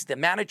coaches, the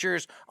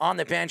managers on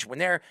the bench, when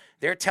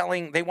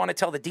they want to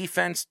tell the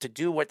defense to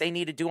do what they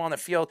need to do on the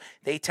field,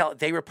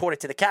 they report it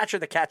to the catcher.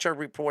 The catcher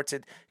reports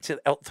it to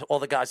all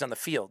the guys on the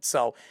field.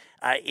 So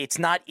it's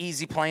not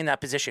easy playing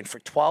that position for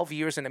 12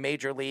 years in the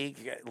major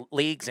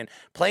leagues and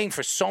playing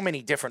for so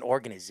many different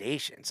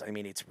organizations. I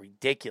mean, it's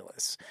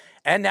ridiculous.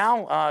 And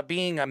now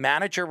being a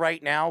manager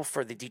right now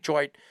for the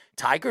Detroit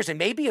Tigers and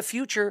maybe a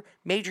future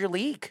major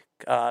league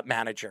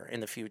manager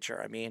in the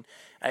future. I mean,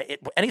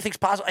 anything's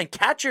possible. And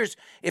catchers,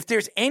 if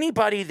there's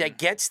anybody that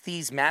gets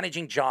these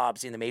managing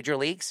jobs in the major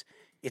leagues,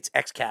 it's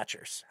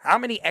ex-catchers. How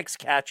many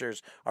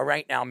ex-catchers are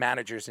right now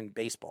managers in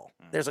baseball?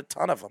 There's a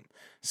ton of them.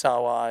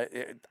 So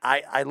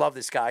I love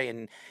this guy,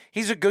 and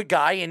he's a good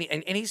guy, and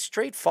he's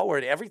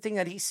straightforward. Everything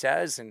that he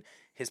says and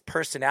his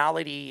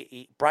personality,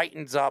 he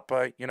brightens up,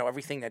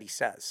 everything that he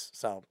says.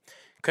 So,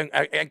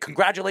 and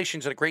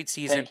congratulations on a great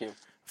season. Thank you.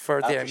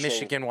 For the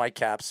Michigan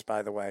Whitecaps,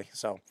 by the way.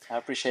 So I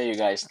appreciate you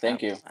guys.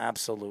 Thank you.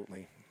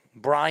 Absolutely.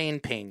 Brian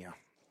Pena.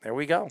 There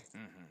we go.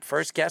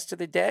 First guest of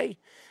the day.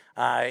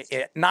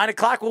 At 9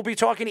 o'clock, we'll be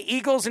talking to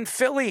Eagles and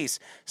Phillies.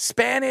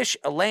 Spanish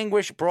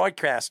language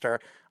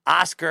broadcaster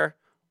Oscar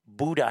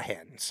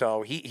Budahen.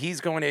 So he's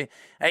going to.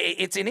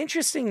 It's an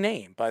interesting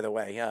name, by the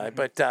way.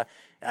 But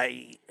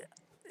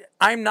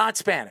I'm not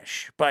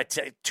Spanish. But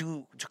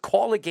to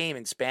call a game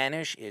in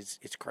Spanish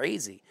it's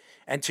crazy.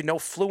 And to know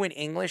fluent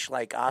English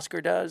like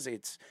Oscar does,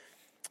 it's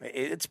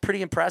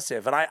pretty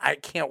impressive. And I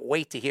can't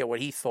wait to hear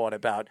what he thought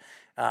about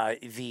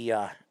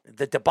the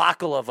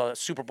debacle of a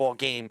Super Bowl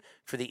game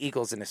for the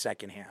Eagles in the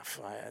second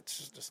half.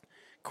 It's just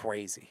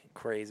crazy.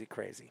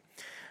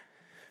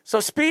 So,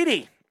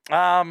 Speedy,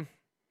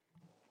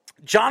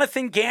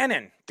 Jonathan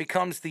Gannon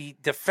becomes the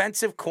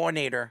defensive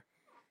coordinator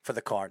for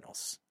the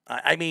Cardinals.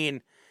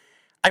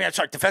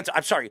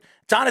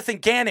 Jonathan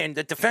Gannon,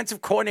 the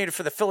defensive coordinator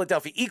for the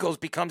Philadelphia Eagles,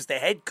 becomes the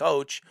head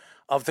coach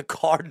of the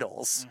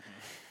Cardinals.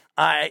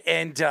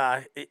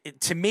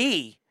 To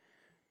me,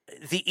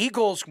 the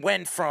Eagles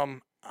went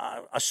from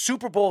a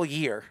Super Bowl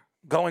year,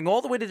 going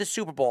all the way to the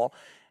Super Bowl,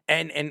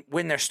 and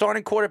when their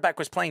starting quarterback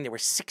was playing, they were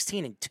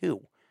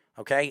 16-2.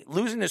 Okay,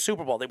 losing the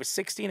Super Bowl, they were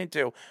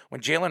 16-2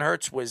 when Jalen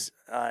Hurts was,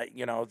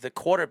 the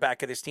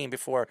quarterback of this team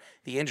before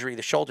the injury,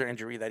 the shoulder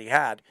injury that he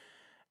had.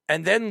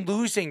 And then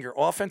losing your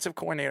offensive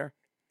coordinator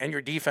and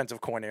your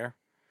defensive coordinator,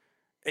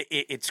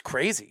 it's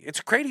crazy. It's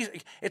a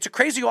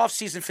crazy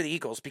offseason for the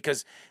Eagles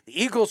because the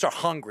Eagles are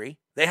hungry.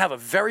 They have a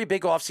very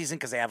big offseason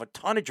because they have a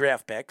ton of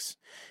draft picks.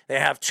 They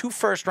have 2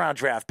 first-round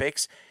draft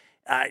picks.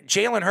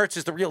 Jalen Hurts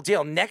is the real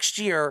deal. Next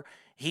year,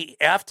 he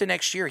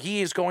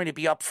is going to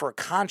be up for a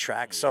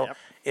contract. So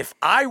if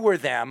I were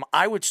them,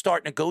 I would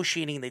start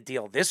negotiating the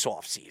deal this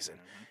offseason.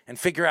 And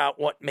figure out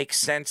what makes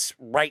sense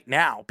right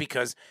now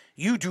because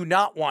you do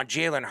not want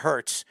Jalen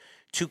Hurts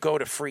to go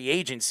to free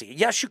agency.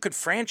 Yes, you could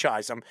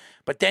franchise him,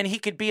 but then he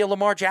could be a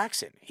Lamar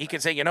Jackson. He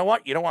could say, you know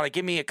what, you don't want to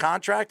give me a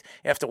contract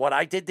after what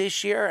I did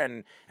this year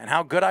and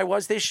how good I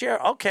was this year?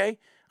 Okay,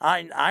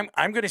 I'm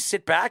going to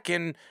sit back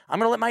and I'm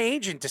going to let my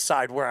agent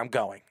decide where I'm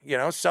going.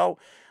 So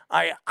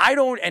I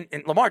don't,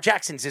 and Lamar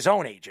Jackson's his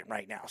own agent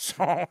right now.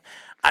 So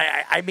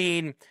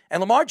and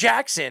Lamar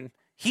Jackson,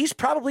 he's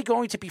probably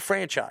going to be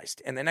franchised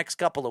in the next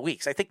couple of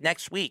weeks. I think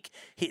next week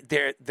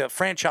the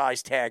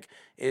franchise tag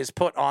is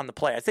put on the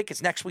play. I think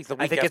it's next week.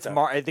 I think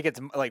it's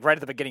like right at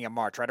the beginning of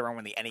March, right around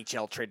when the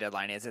NHL trade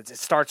deadline is. It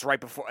starts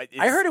right before.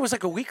 I heard it was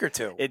like a week or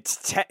two.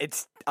 It's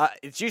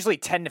usually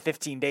 10 to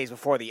 15 days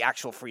before the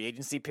actual free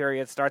agency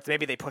period starts.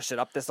 Maybe they pushed it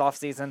up this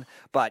offseason,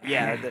 but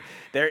yeah,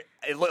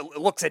 it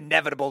looks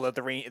inevitable that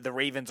the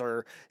Ravens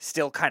are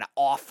still kind of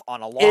off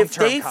on a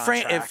long-term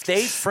contract. If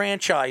they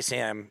franchise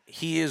him,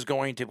 he is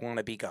going to want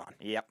to be gone.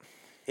 Yep.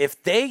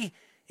 If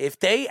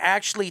they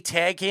actually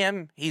tag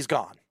him, he's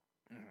gone.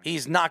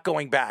 He's not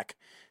going back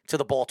to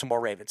the Baltimore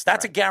Ravens.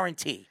 That's a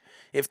guarantee.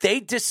 If they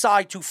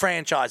decide to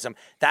franchise him,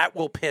 that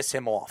will piss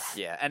him off.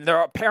 Yeah, and they're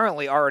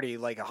apparently already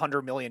like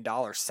 $100 million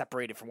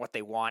separated from what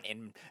they want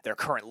in their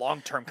current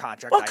long-term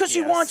contract. Well, because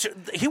he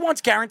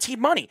wants guaranteed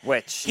money.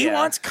 He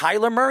wants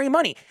Kyler Murray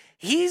money.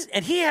 He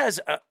has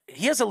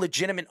a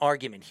legitimate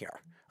argument here.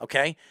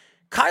 Okay,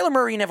 Kyler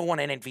Murray never won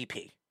an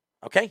MVP.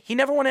 Okay, he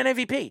never won an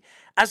MVP.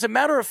 As a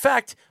matter of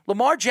fact,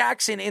 Lamar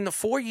Jackson, in the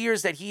 4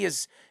 years that he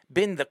has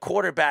been the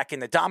quarterback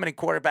and the dominant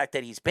quarterback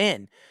that he's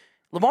been,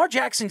 Lamar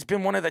Jackson's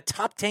been one of the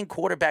top 10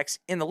 quarterbacks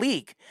in the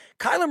league.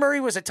 Kyler Murray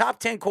was a top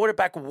 10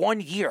 quarterback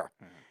 1 year.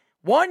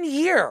 1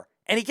 year.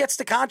 And he gets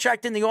the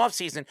contract in the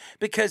offseason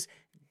because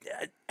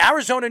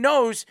Arizona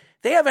knows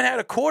they haven't had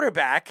a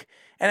quarterback,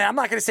 and I'm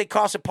not going to say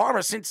Carson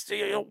Palmer since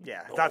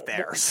not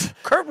theirs.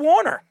 Kurt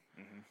Warner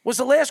was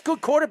the last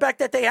good quarterback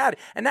that they had.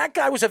 And that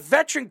guy was a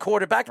veteran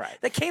quarterback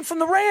that came from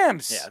the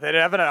Rams. Yeah, they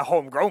haven't had a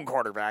homegrown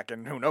quarterback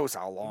in who knows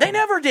how long. They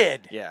never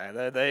did.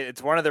 Yeah,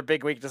 it's one of their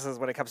big weaknesses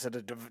when it comes to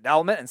the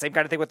development, and same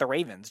kind of thing with the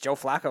Ravens. Joe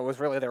Flacco was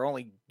really their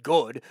only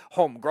good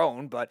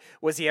homegrown, but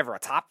was he ever a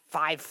top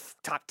 5,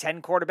 top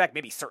 10 quarterback?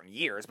 Maybe certain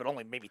years, but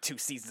only maybe 2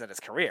 seasons in his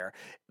career.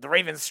 The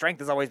Ravens' strength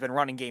has always been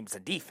running games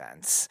and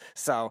defense.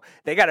 So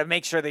they got to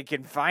make sure they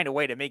can find a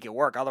way to make it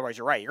work. Otherwise,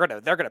 you're right.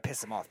 They're going to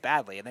piss him off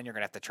badly, and then you're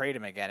going to have to trade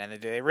him again.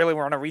 And they really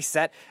want to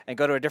reset and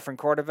go to a different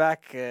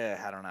quarterback?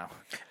 I don't know.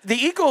 The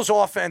Eagles'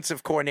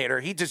 offensive coordinator,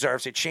 he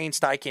deserves it. Shane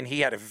Steichen,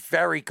 he had a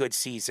very good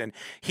season.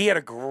 He had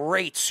a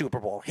great Super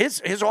Bowl.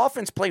 His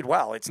offense played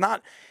well. It's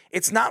not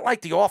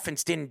like the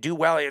offense didn't do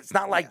well. It's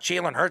not like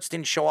Jalen Hurts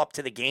didn't show up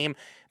to the game.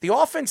 The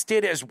offense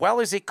did as well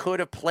as it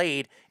could have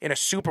played in a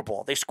Super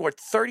Bowl. They scored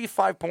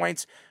 35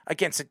 points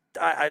against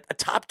a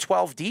top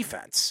 12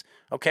 defense.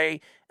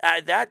 Okay,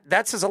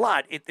 that says a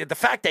lot. The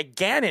fact that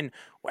Gannon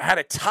had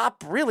a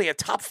top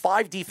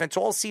 5 defense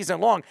all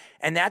season long,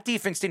 and that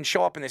defense didn't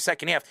show up in the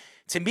second half.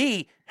 To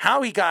me,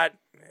 how he got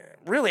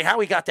really how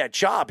he got that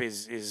job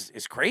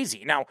is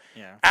crazy. Now,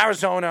 Yeah.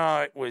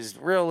 Arizona was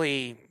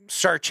really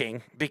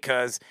searching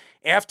because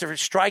after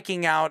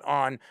striking out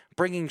on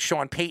bringing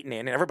Sean Payton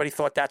in, and everybody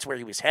thought that's where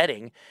he was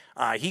heading,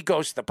 he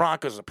goes to the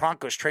Broncos. The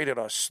Broncos traded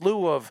a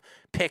slew of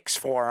picks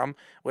for him,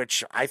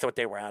 which I thought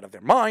they were out of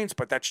their minds,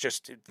 but that's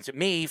just, to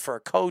me, for a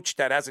coach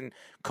that hasn't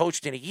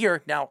coached in a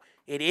year. Now,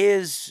 it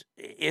is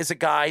a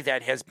guy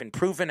that has been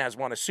proven, has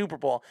won a Super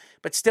Bowl,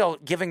 but still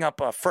giving up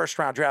a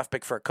first-round draft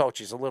pick for a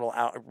coach is a little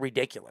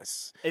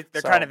ridiculous.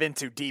 They're kind of in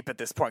too deep at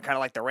this point, kind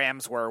of like the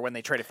Rams were when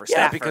they traded for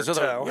Stafford.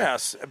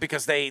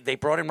 Because they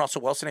brought in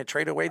Russell Wilson and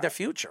traded away their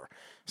future.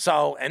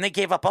 So, and they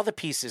gave up other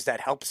pieces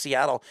that helped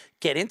Seattle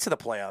get into the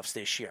playoffs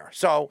this year.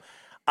 So,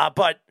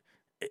 but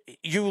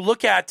you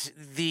look at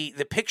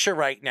the picture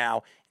right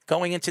now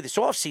going into this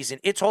offseason,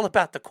 it's all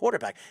about the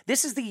quarterback.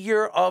 This is the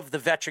year of the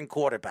veteran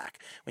quarterback.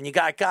 When you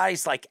got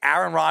guys like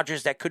Aaron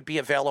Rodgers that could be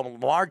available,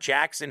 Lamar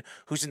Jackson,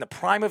 who's in the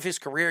prime of his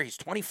career. He's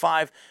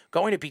 25,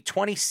 going to be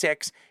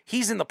 26.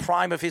 He's in the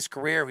prime of his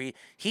career.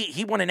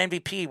 He won an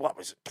MVP, what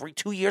was it,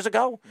 2 years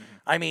ago? Mm-hmm.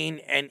 I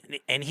mean,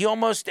 and he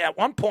almost, at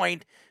one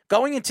point,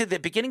 going into the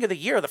beginning of the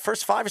year, the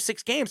first 5 or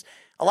 6 games,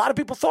 a lot of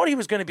people thought he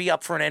was going to be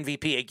up for an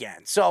MVP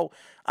again. So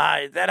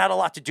that had a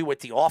lot to do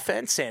with the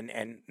offense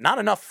and not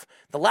enough,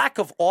 the lack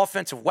of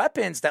offensive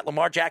weapons that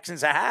Lamar Jackson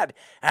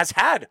has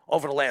had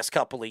over the last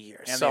couple of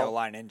years. And the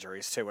O-line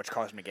injuries, too, which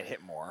caused him to get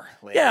hit more.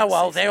 Yeah,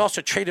 well, they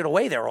also traded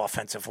away their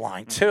offensive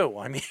line, too.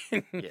 I mean,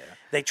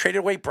 they traded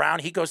away Brown.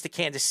 He goes to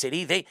Kansas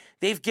City.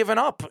 They've given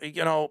up,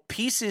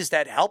 pieces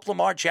that helped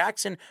Lamar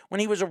Jackson when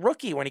he was a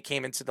rookie when he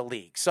came into the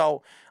league.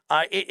 So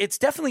it's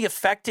definitely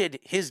affected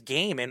his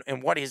game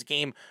and what his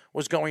game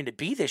was going to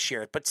be this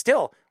year, but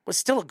was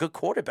still a good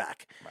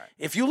quarterback. Right.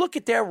 If you look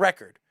at their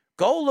record,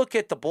 go look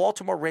at the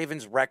Baltimore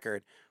Ravens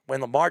record when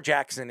Lamar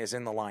Jackson is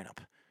in the lineup.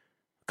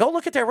 Go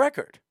look at their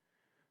record.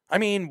 I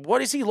mean,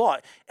 what has he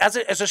lost as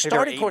a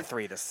starting quarterback?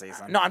 8-3 this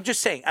season. No, I'm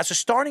just saying, as a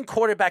starting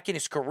quarterback in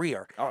his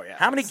career. Oh yeah.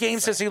 How many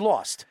games has he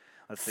lost?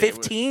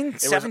 15,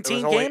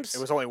 17 games?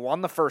 It was only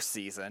 1 the first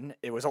season.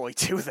 It was only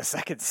 2 the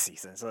second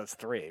season. So that's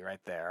 3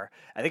 right there.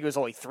 I think it was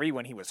only 3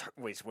 when he was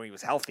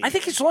healthy. I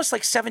think he's lost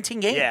like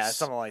 17 games. Yeah,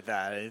 something like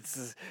that.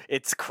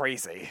 It's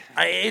crazy.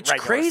 It's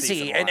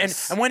crazy.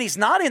 And when he's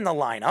not in the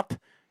lineup,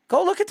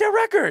 go look at their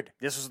record.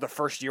 This was the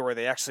first year where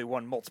they actually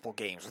won multiple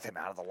games with him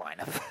out of the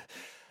lineup.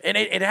 And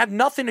it had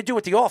nothing to do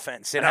with the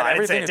offense. It had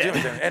everything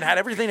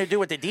to do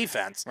with the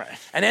defense. Right.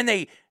 And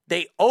then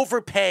they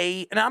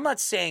overpay. And I'm not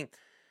saying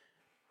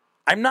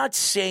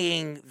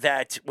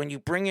that when you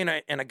bring in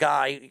a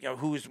guy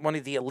who's one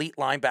of the elite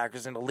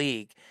linebackers in the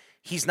league,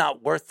 he's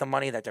not worth the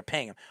money that they're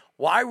paying him.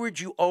 Why would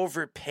you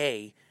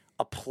overpay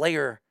a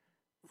player?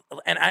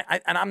 And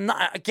I'm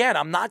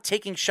not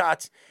taking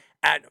shots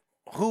at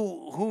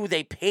who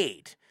they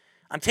paid.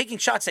 I'm taking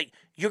shots that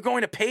you're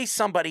going to pay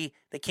somebody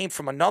that came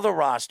from another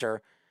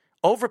roster,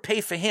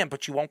 overpay for him,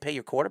 but you won't pay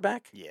your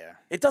quarterback? Yeah.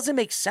 It doesn't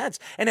make sense.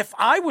 And if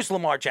I was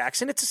Lamar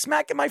Jackson, it's a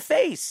smack in my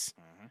face.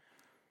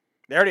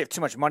 They already have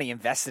too much money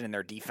invested in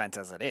their defense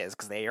as it is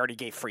because they already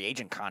gave free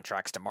agent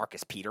contracts to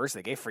Marcus Peters.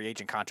 They gave free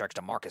agent contracts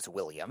to Marcus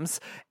Williams.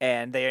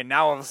 And they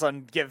now all of a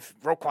sudden give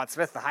Roquan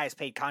Smith the highest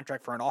paid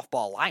contract for an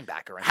off-ball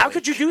linebacker. How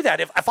could you do that?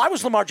 If I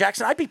was Lamar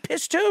Jackson, I'd be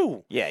pissed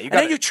too. Yeah,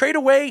 then you trade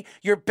away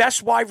your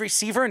best wide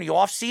receiver in the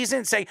offseason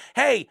and say,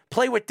 hey,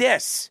 play with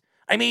this.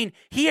 I mean,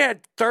 he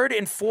had 3rd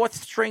and 4th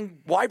string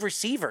wide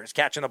receivers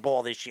catching the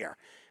ball this year.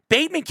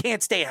 Bateman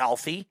can't stay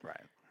healthy. Right.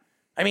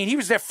 I mean, he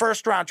was their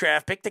first-round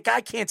draft pick. The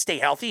guy can't stay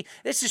healthy.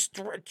 This is,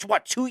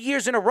 2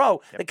 years in a row.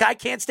 Yep. The guy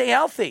can't stay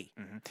healthy.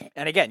 Mm-hmm.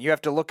 And again, you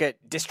have to look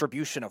at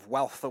distribution of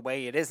wealth the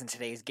way it is in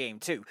today's game,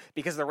 too.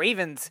 Because the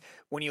Ravens,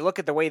 when you look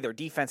at the way their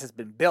defense has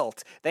been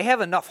built, they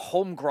have enough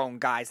homegrown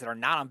guys that are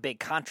not on big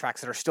contracts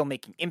that are still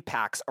making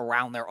impacts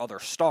around their other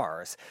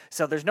stars.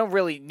 So there's no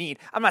really need.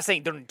 I'm not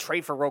saying don't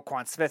trade for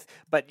Roquan Smith,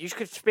 but you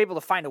should be able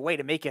to find a way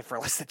to make it for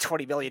less than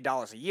 $20 million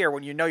a year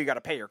when you know you got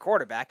to pay your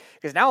quarterback.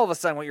 Because now all of a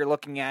sudden what you're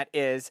looking at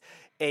is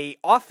a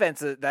offense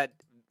that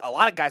a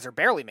lot of guys are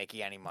barely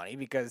making any money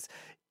because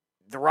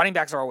the running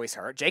backs are always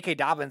hurt. J.K.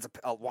 Dobbins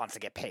wants to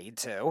get paid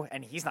too,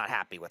 and he's not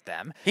happy with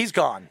them. He's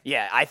gone.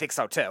 Yeah, I think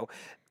so too.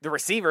 The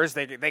receivers,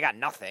 they got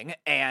nothing.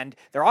 And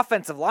their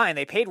offensive line,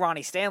 they paid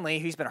Ronnie Stanley,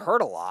 who's been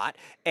hurt a lot,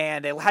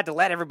 and they had to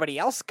let everybody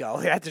else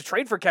go. They had to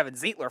trade for Kevin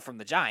Zeitler from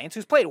the Giants,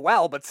 who's played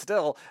well, but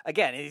still,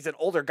 again, he's an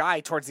older guy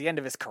towards the end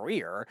of his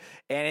career,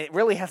 and it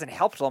really hasn't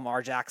helped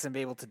Lamar Jackson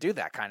be able to do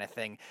that kind of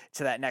thing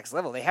to that next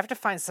level. They have to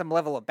find some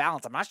level of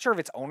balance. I'm not sure if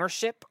it's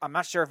ownership. I'm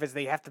not sure if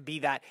they have to be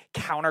that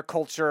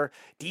counterculture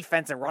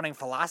defense and running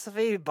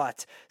philosophy,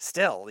 but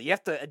still, you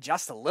have to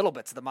adjust a little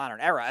bit to the modern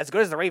era, as good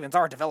as the Ravens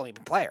are developing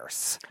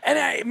players. And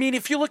I mean,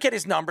 if you look at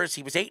his numbers,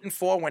 he was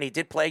 8-4 when he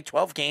did play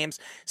 12 games,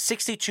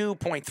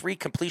 62.3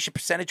 completion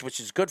percentage, which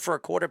is good for a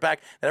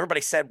quarterback that everybody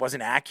said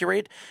wasn't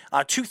accurate.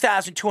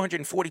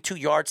 2,242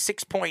 yards,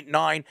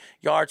 6.9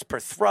 yards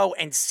per throw,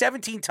 and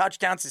 17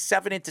 touchdowns to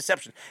 7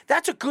 interceptions.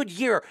 That's a good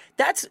year.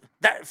 That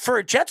for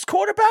a Jets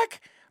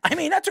quarterback. I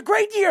mean, that's a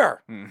great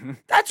year. Mm-hmm.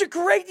 That's a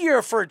great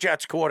year for a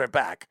Jets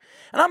quarterback.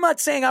 And I'm not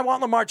saying I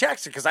want Lamar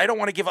Jackson because I don't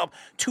want to give up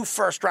 2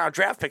 first-round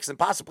draft picks and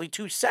possibly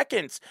 2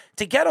 seconds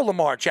to get a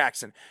Lamar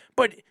Jackson.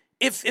 But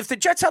if the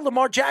Jets had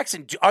Lamar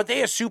Jackson, are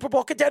they a Super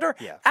Bowl contender?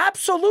 Yeah.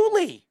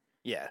 Absolutely.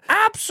 Yeah.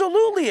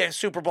 Absolutely a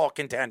Super Bowl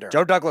contender.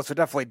 Joe Douglas would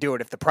definitely do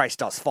it if the price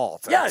does fall.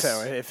 Yes.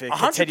 So if it 100%.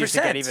 continues to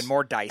get even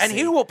more dicey. And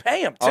he will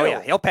pay him, too. Oh,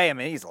 yeah. He'll pay him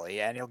easily,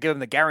 and he'll give him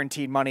the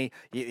guaranteed money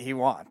he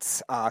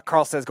wants.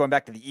 Carl says, going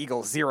back to the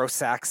Eagles, 0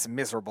 sacks,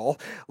 miserable.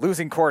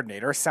 Losing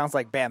coordinator. Sounds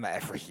like Bama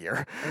every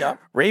year.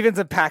 Yep. Ravens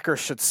and Packers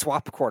should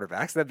swap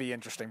quarterbacks. That'd be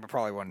interesting, but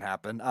probably wouldn't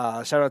happen.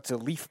 Shout out to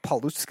Leaf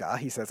Paluska.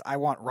 He says, I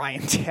want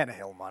Ryan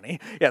Tannehill money.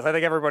 Yes, I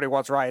think everybody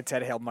wants Ryan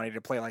Tannehill money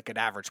to play like an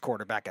average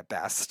quarterback at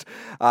best.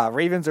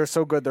 Ravens are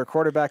so good, their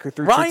quarterback who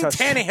threw Ryan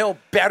Tannehill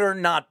better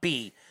not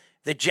be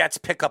the Jets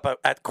pick up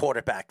at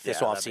quarterback this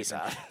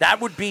offseason. That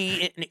would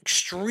be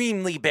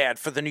extremely bad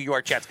for the New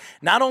York Jets.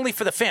 Not only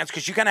for the fans,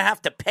 because you're going to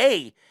have to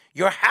pay.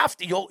 You're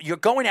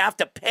going to have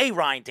to pay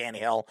Ryan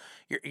Tannehill.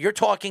 You're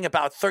talking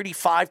about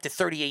 $35 to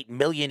 $38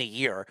 million a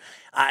year,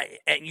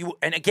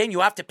 and again you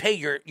have to pay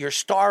your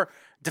star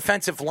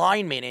defensive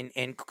lineman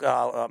in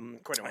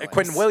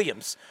Quinn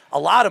Williams a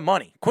lot of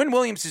money. Quinn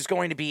Williams is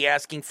going to be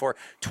asking for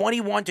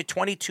 $21 to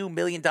 $22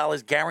 million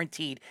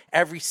guaranteed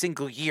every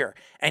single year,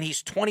 and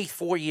he's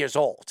 24 years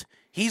old.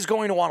 He's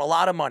going to want a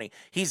lot of money.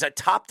 He's a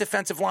top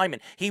defensive lineman.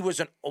 He was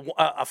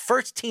a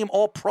first-team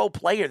All-Pro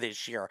player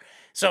this year.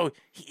 So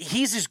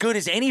he's as good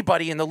as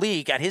anybody in the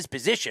league at his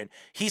position.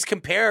 His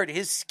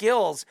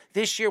skills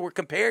this year were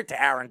compared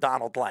to Aaron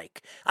Donald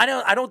like. I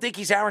don't think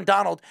he's Aaron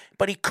Donald,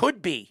 but he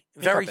could be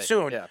very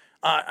soon. Yeah.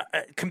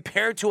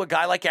 Compared to a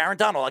guy like Aaron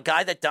Donald, a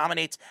guy that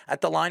dominates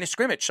at the line of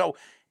scrimmage. So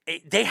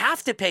they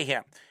have to pay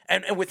him.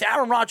 And with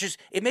Aaron Rodgers,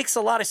 it makes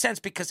a lot of sense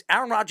because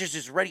Aaron Rodgers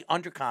is already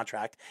under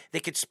contract. They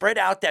could spread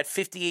out that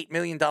 $58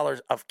 million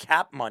of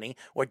cap money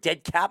or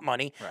dead cap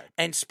money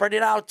and spread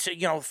it out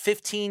to,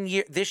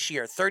 15 this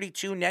year,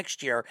 32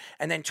 next year,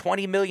 and then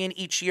 $20 million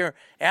each year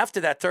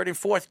after that, third and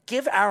fourth.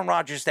 Give Aaron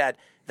Rodgers that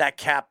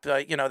cap,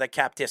 that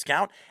cap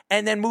discount,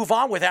 and then move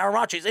on with Aaron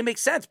Rodgers. It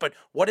makes sense, but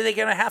what are they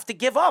going to have to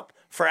give up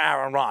for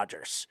Aaron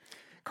Rodgers?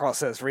 Carl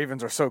says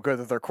Ravens are so good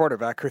that their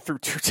quarterback who threw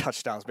 2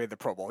 touchdowns made the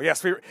Pro Bowl.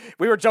 Yes, we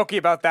were joking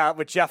about that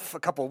with Jeff a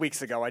couple of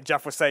weeks ago, and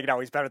Jeff was saying,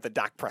 he's better than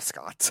Dak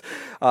Prescott.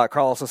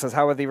 Carl also says,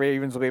 how are the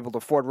Ravens will be able to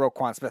afford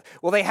Roquan Smith?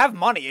 Well, they have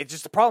money. It's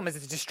just the problem is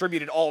it's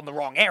distributed all in the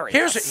wrong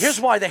areas. Here's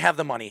why they have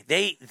the money.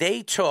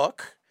 They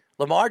took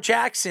Lamar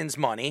Jackson's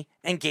money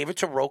and gave it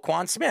to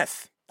Roquan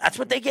Smith. That's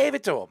what they gave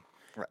it to him.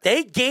 Right.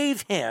 They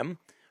gave him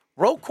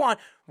Roquan.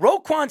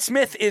 Roquan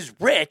Smith is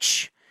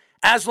rich,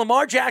 as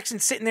Lamar Jackson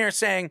sitting there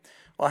saying,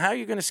 well, how are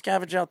you going to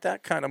scavenge out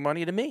that kind of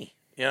money to me?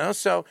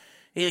 So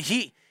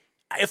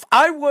if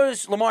I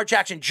was Lamar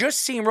Jackson, just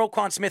seeing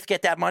Roquan Smith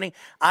get that money,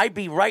 I'd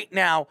be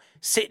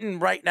sitting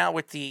right now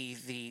with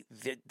the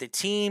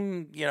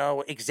team,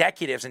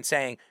 executives and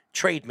saying,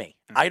 trade me.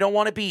 I don't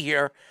want to be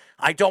here.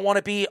 I don't want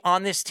to be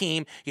on this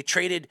team. You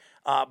traded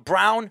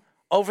Brown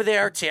over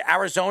there to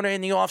Arizona in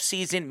the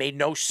offseason. Made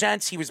no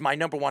sense. He was my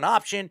number one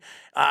option.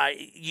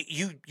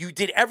 You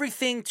did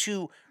everything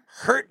to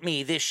hurt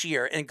me this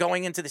year and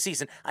going into the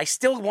season. I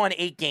still won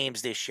 8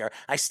 games this year.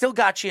 I still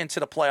got you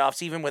into the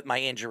playoffs even with my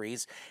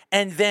injuries.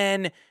 And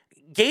then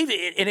gave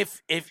it, and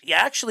if you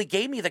actually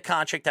gave me the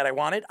contract that I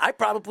wanted, I'd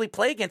probably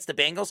play against the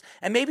Bengals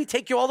and maybe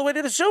take you all the way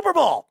to the Super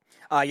Bowl.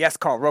 Yes,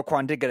 Carl,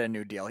 Roquan did get a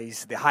new deal.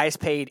 He's the highest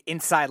paid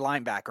inside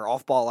linebacker,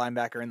 off-ball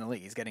linebacker in the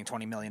league. He's getting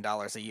 $20 million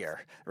a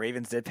year. The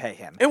Ravens did pay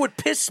him. It would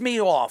piss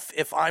me off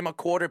if I'm a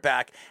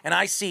quarterback and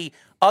I see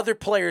other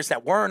players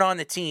that weren't on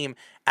the team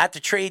at the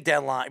trade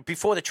deadline,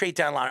 before the trade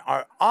deadline,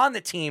 are on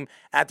the team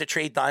at the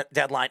trade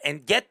deadline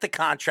and get the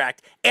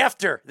contract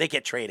after they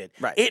get traded.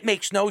 Right. It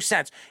makes no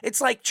sense.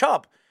 It's like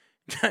Chubb.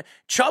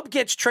 Chubb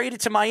gets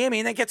traded to Miami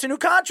and then gets a new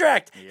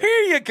contract. Yep.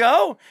 Here you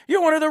go.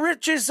 You're one of the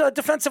richest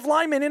defensive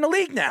linemen in the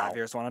league now. 5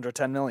 years,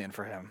 $110 million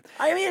for him.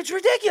 I mean, it's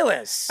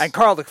ridiculous. And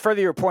Carl, to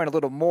further your point a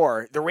little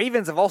more, the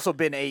Ravens have also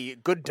been a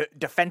good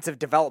defensive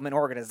development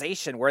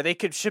organization where they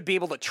should be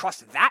able to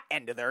trust that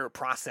end of their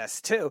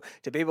process too,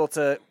 to be able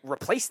to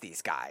replace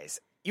these guys.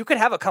 You could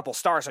have a couple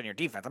stars on your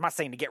defense. I'm not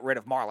saying to get rid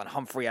of Marlon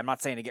Humphrey. I'm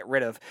not saying to get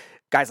rid of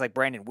guys like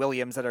Brandon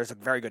Williams that is a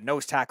very good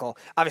nose tackle.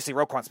 Obviously,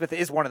 Roquan Smith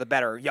is one of the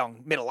better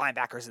young middle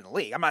linebackers in the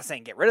league. I'm not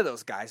saying get rid of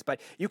those guys, but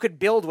you could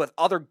build with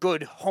other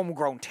good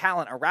homegrown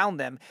talent around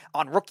them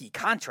on rookie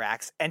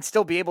contracts and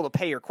still be able to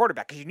pay your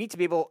quarterback, because you need to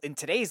be able, in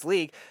today's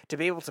league, to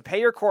be able to pay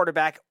your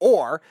quarterback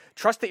or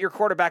trust that your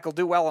quarterback will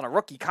do well on a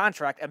rookie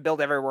contract and build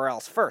everywhere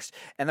else first.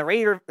 And the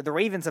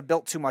Ravens have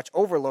built too much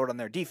overload on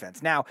their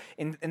defense. Now,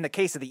 in the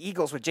case of the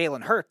Eagles with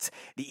Jalen Hurts,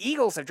 the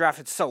Eagles have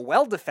drafted so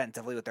well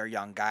defensively with their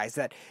young guys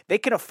that they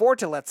can afford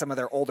to let some of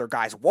their older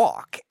guys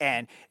walk,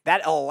 and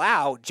that'll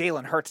allow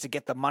Jalen Hurts to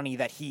get the money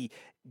that he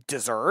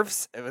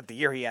deserves with the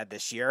year he had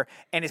this year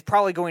and is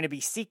probably going to be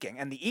seeking.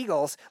 And the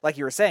Eagles, like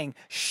you were saying,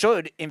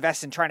 should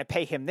invest in trying to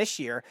pay him this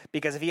year,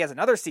 because if he has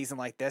another season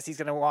like this, he's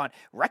going to want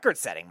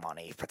record-setting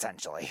money,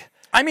 potentially.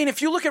 I mean,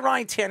 if you look at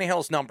Ryan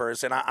Tannehill's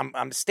numbers, and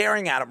I'm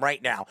staring at them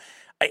right now,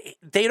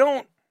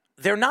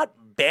 they're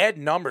not bad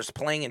numbers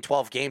playing in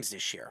 12 games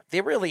this year.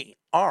 They really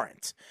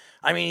aren't.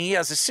 I mean, he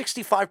has a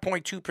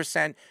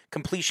 65.2%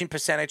 completion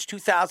percentage,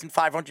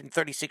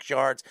 2,536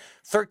 yards,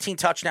 13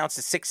 touchdowns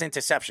to 6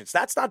 interceptions.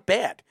 That's not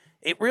bad.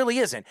 It really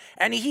isn't.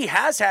 And he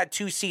has had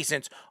 2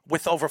 seasons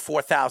with over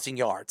 4,000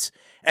 yards.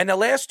 And the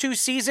last 2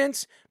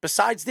 seasons,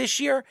 besides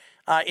this year,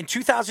 in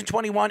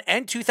 2021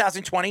 and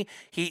 2020,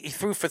 he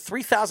threw for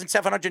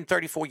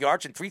 3,734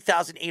 yards and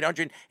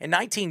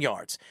 3,819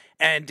 yards.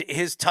 And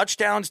his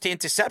touchdowns to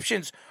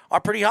interceptions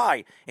are pretty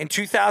high. In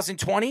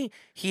 2020,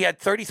 he had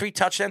 33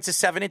 touchdowns to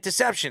 7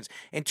 interceptions.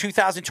 In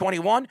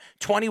 2021,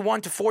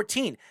 21 to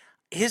 14.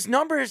 His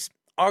numbers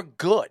are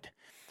good.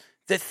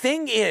 The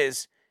thing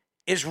is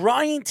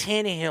Ryan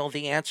Tannehill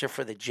the answer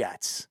for the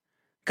Jets?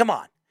 Come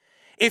on.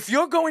 If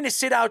you're going to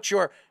sit out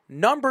your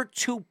number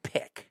 2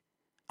 pick,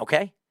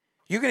 okay?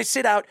 You're going to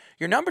sit out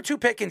your number 2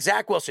 pick in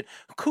Zach Wilson,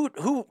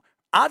 who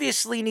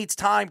obviously needs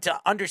time to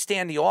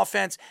understand the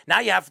offense. Now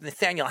you have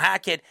Nathaniel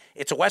Hackett.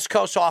 It's a West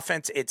Coast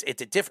offense.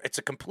 It's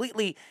a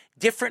completely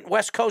different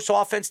West Coast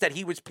offense that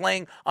he was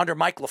playing under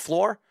Mike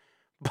LaFleur.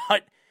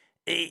 But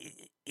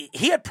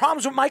he had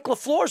problems with Mike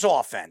LaFleur's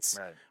offense.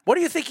 Right. What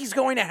do you think he's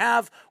going to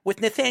have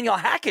with Nathaniel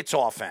Hackett's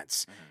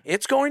offense? Mm-hmm.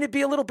 It's going to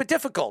be a little bit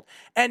difficult.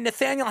 And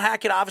Nathaniel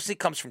Hackett obviously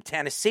comes from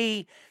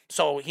Tennessee,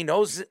 so he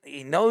knows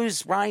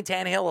Ryan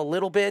Tannehill a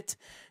little bit.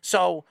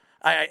 So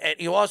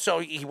he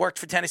worked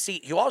for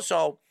Tennessee. He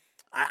also,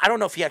 I don't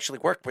know if he actually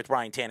worked with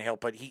Ryan Tannehill,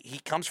 but he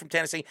comes from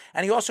Tennessee,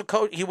 and he also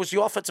he was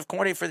the offensive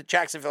coordinator for the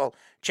Jacksonville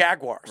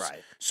Jaguars.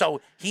 Right. So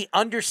he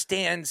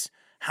understands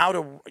how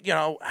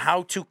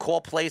to call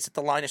plays at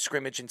the line of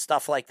scrimmage and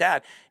stuff like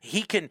that.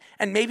 He can,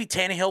 and maybe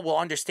Tannehill will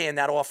understand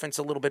that offense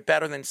a little bit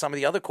better than some of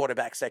the other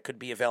quarterbacks that could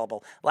be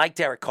available, like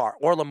Derek Carr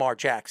or Lamar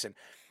Jackson.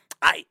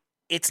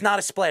 It's not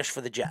a splash for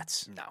the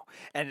Jets. No.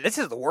 And this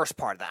is the worst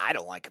part that I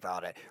don't like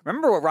about it.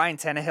 Remember what Ryan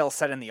Tannehill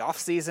said in the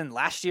offseason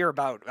last year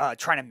about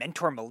trying to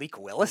mentor Malik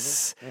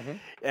Willis? Mm-hmm.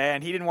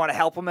 And he didn't want to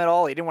help him at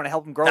all. He didn't want to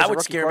help him grow as a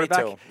rookie quarterback.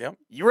 That would scare me too. Yep.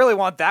 You really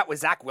want that with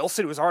Zach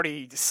Wilson, who's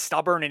already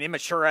stubborn and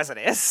immature as it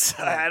is?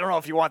 I don't know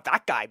if you want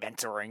that guy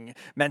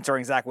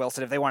mentoring Zach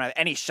Wilson if they want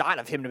any shot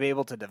of him to be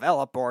able to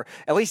develop, or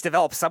at least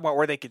develop somewhat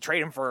where they could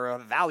trade him for a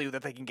value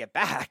that they can get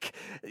back.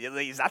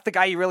 Is that the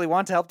guy you really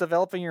want to help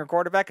developing your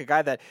quarterback? A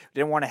guy that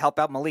didn't want to help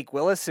out Malik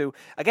Willis, who,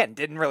 again,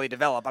 didn't really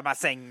develop. I'm not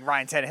saying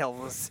Ryan Tannehill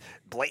was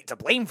to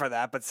blame for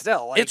that, but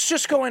still. It's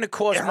just going to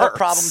cause more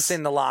problems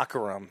in the locker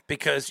room,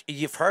 because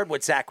you've heard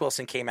what Zach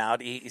Wilson came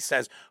out. He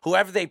says,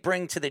 whoever they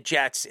bring to the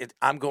Jets,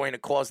 I'm going to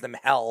cause them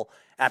hell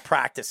at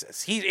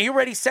practices. He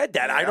already said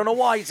that. Yeah. I don't know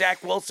why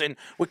Zach Wilson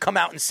would come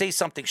out and say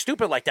something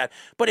stupid like that.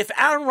 But if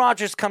Aaron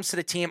Rodgers comes to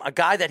the team, a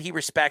guy that he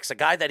respects, a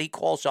guy that he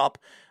calls up,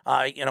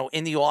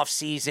 in the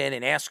offseason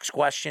and asks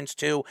questions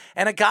to,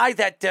 and a guy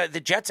that the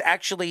Jets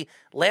actually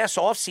last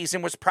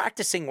offseason was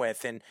practicing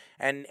with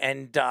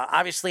and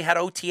obviously had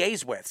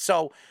OTAs with.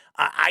 So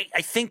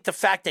I think the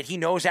fact that he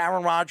knows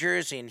Aaron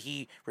Rodgers and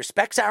he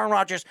respects Aaron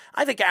Rodgers,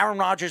 I think Aaron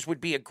Rodgers would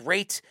be a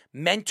great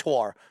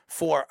mentor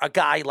for a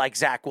guy like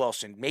Zach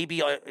Wilson.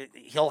 Maybe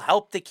he'll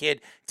help the kid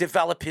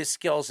develop his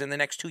skills in the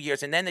next 2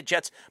 years, and then the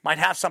Jets might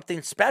have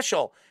something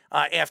special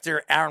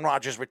after Aaron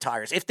Rodgers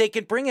retires, if they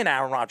can bring in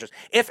Aaron Rodgers,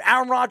 if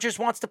Aaron Rodgers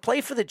wants to play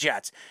for the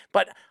Jets.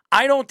 But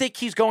I don't think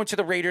he's going to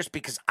the Raiders,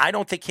 because I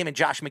don't think him and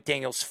Josh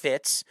McDaniels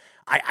fits.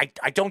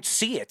 I don't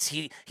see it.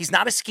 He's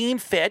not a scheme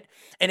fit.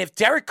 And if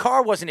Derek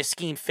Carr wasn't a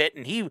scheme fit,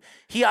 and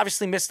he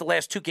obviously missed the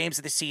last 2 games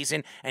of the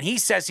season, and he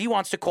says he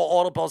wants to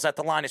call audibles at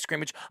the line of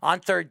scrimmage on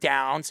 3rd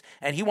downs,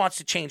 and he wants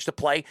to change the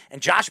play,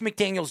 and Josh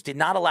McDaniels did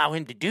not allow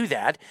him to do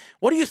that,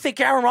 what do you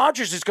think Aaron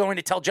Rodgers is going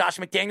to tell Josh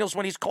McDaniels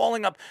when he's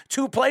calling up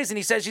 2 plays and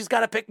he says he's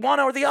got to pick one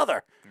or the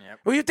other? Yep.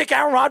 Well, you think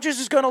Aaron Rodgers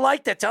is going to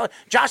like that?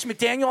 Josh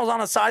McDaniels on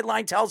the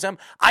sideline tells him,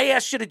 I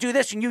asked you to do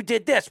this and you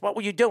did this. What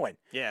were you doing?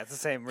 Yeah, it's the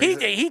same reason.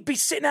 He'd be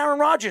sitting Aaron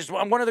Rodgers,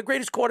 one of the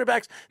greatest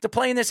quarterbacks to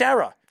play in this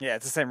era. Yeah,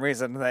 it's the same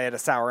reason they had a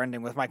sour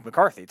ending with Mike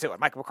McCarthy, too. And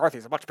Mike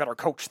McCarthy's a much better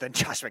coach than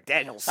Josh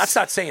McDaniels. That's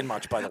not saying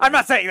much, by the way. I'm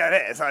not saying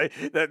that is.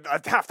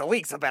 Half the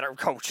league's a better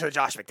coach than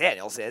Josh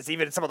McDaniels is.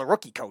 Even some of the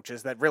rookie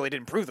coaches that really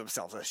didn't prove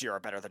themselves this year are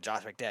better than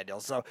Josh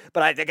McDaniels. So,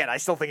 but I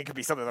still think it could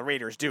be something the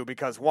Raiders do,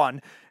 because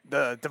 1,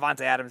 the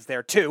Devontae Adams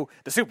there, 2,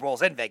 the Super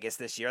Bowl's in Vegas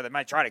this year. They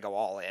might try to go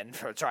all in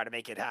for try to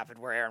make it happen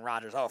where Aaron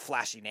Rodgers,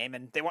 flashy name,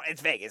 and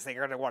it's Vegas. They're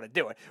going to want to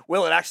do it.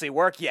 Will it actually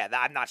work? Yeah,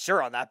 I'm not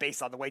sure on that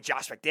based on the way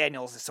Josh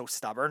McDaniels is so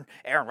stubborn.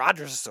 Aaron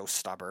Rodgers is so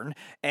stubborn.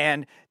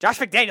 And Josh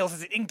McDaniels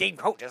is an in-game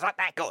coach. It's not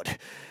that good.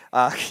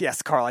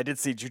 Yes, Carl, I did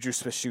see Juju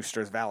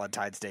Smith-Schuster's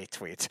Valentine's Day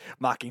tweet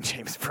mocking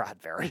James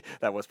Bradbury.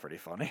 That was pretty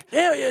funny.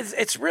 Yeah,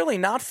 it's really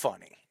not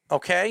funny,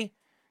 okay?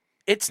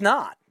 It's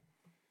not.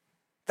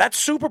 That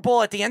Super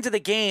Bowl at the end of the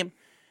game,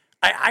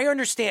 I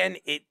understand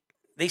it.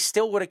 They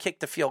still would have kicked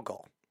the field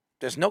goal.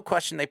 There's no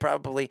question they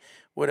probably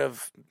would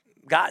have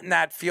gotten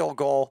that field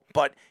goal,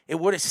 but it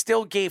would have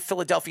still gave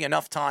Philadelphia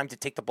enough time to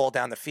take the ball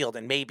down the field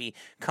and maybe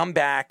come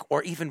back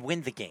or even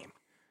win the game.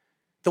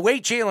 The way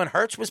Jalen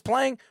Hurts was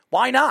playing,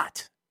 why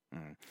not?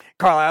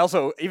 Carl, I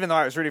also, even though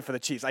I was rooting for the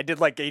Chiefs, I did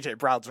like A.J.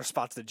 Brown's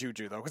response to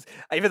Juju, though. Because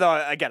even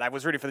though, again, I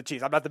was rooting for the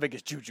Chiefs, I'm not the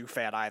biggest Juju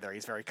fan either.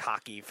 He's very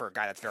cocky for a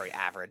guy that's very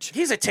average.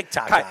 He's a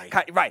TikTok guy.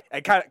 Right.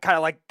 And kind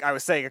of like I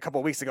was saying a couple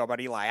of weeks ago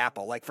about Eli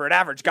Apple. Like, for an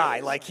average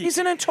guy, like he's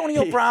an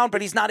Antonio Brown,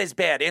 but he's not as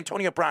bad.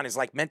 Antonio Brown is,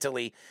 like,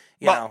 mentally,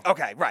 you know.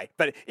 Okay, right.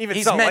 But even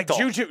he's so, mental.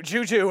 like,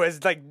 Juju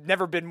has, like,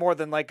 never been more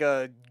than, like,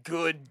 a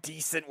good,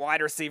 decent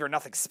wide receiver.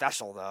 Nothing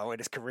special, though, in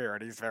his career,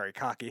 and he's very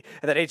cocky.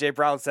 And then A.J.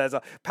 Brown says,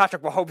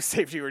 Patrick Mahomes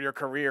saved you in your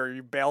career.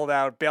 You bailed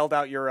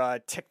out your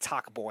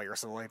TikTok boy or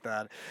something like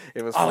that.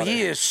 It was funny.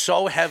 He is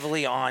so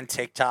heavily on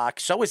TikTok.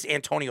 So is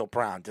Antonio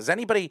Brown. Has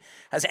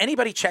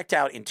anybody checked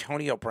out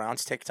Antonio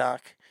Brown's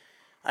TikTok?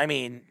 I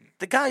mean,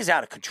 the guy's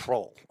out of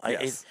control.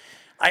 Yes.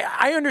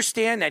 I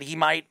understand that he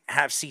might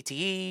have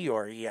CTE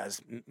or he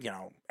has,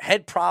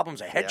 head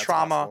problems, head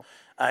trauma.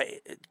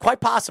 Quite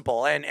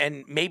possible,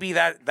 and maybe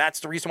that's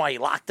the reason why he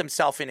locked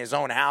himself in his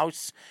own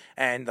house,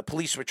 and the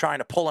police were trying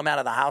to pull him out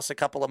of the house a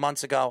couple of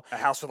months ago. A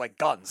house with, like,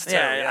 guns, too.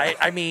 Yeah.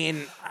 I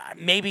mean,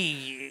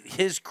 maybe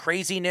his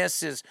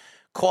craziness has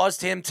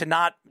caused him to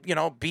not,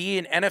 be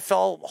an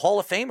NFL Hall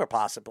of Famer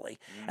possibly.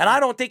 And I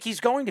don't think he's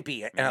going to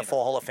be an NFL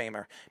Hall of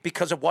Famer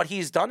because of what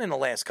he's done in the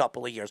last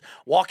couple of years.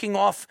 Walking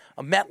off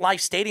a MetLife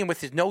Stadium with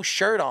his no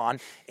shirt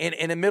on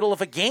in the middle of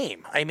a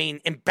game. I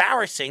mean,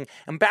 embarrassing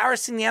the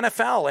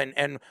NFL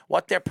and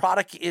what their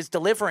product is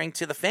delivering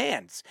to the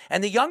fans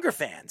and the younger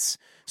fans.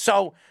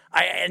 So,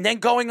 and then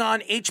going on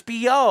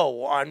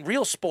HBO, on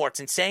Real Sports,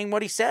 and saying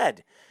what he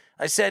said.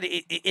 I said,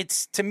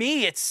 it's to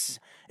me, it's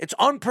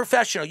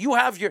unprofessional.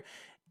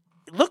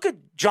 Look at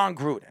John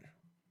Gruden.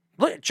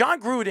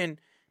 John Gruden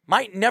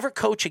might never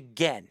coach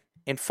again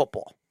in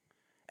football.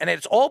 And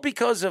it's all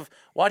because of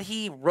what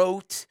he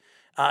wrote,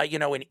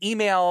 in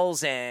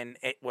emails, and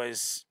it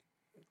was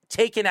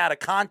taken out of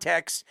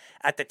context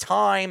at the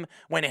time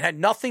when it had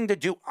nothing to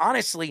do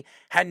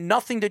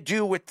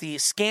with the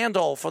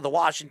scandal for the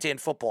Washington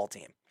football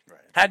team. Right.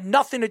 Had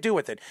nothing to do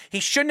with it. He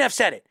shouldn't have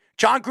said it.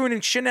 John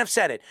Gruden shouldn't have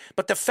said it.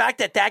 But the fact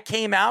that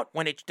came out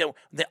when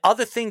the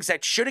other things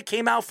that should have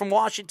came out from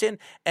Washington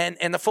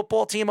and the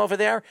football team over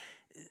there,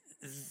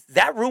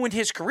 that ruined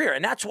his career.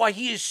 And that's why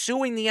he is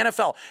suing the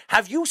NFL.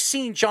 Have you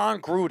seen John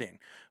Gruden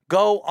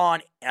go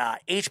on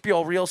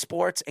HBO Real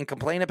Sports and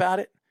complain about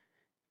it?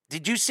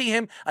 Did you see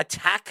him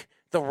attack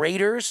the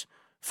Raiders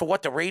for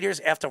what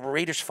after the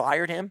Raiders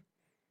fired him?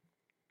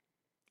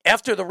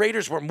 After the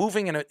Raiders were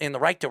moving in the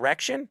right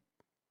direction?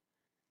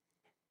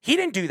 He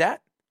didn't do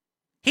that.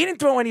 He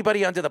didn't throw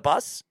anybody under the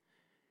bus.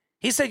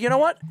 He said, "You know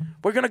what?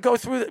 We're going to go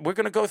through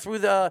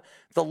the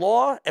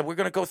law, and we're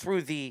going to go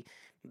through the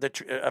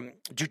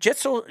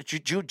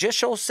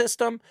judicial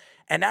system,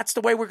 and that's the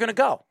way we're going to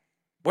go.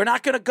 We're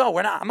not going to go.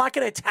 I'm not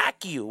going to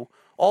attack you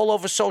all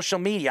over social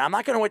media. I'm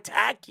not going to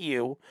attack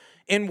you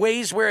in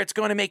ways where it's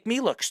going to make me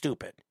look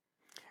stupid."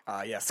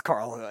 Yes,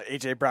 Carl,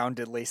 A.J. Brown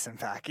did lace him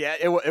back. Yeah,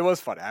 it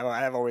was funny. I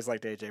have always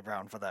liked A.J.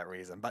 Brown for that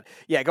reason. But,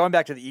 yeah, going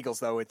back to the Eagles,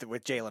 though, with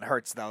Jalen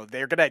Hurts, though,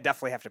 they're going to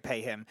definitely have to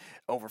pay him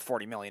over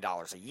 $40 million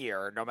a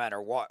year, no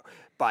matter what.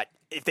 But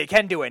if they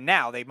can do it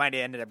now, they might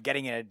have ended up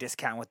getting it at a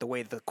discount with the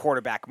way the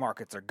quarterback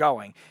markets are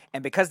going.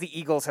 And because the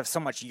Eagles have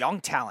so much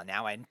young talent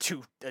now and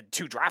two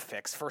draft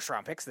picks,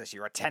 first-round picks this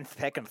year, a 10th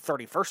pick and the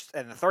 31st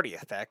and the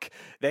 30th pick,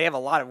 they have a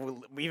lot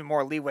of even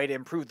more leeway to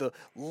improve the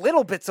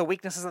little bits of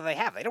weaknesses that they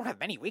have. They don't have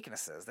many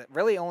weaknesses. That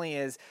really only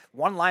is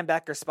one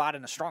linebacker spot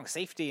and a strong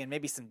safety and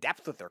maybe some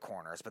depth with their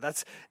corners.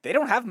 But they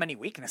don't have many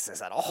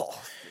weaknesses at all.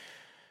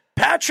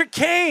 Patrick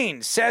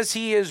Kane says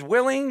he is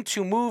willing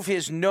to move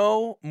his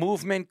no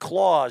movement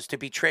clause to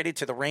be traded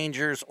to the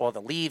Rangers or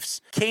the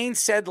Leafs. Kane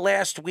said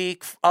last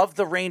week of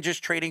the Rangers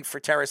trading for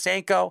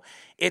Tarasenko,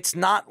 it's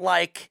not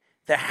like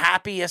the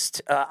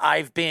happiest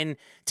I've been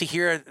to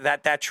hear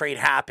that trade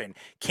happened.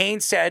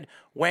 Kane said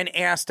when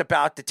asked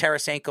about the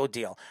Tarasenko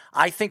deal,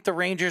 "I think the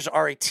Rangers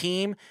are a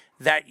team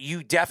that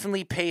you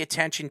definitely pay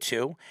attention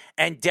to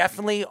and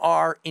definitely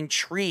are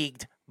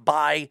intrigued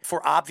by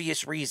for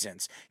obvious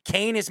reasons.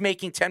 Kane is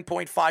making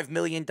 $10.5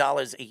 million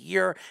a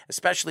year,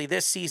 especially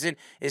this season,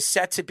 is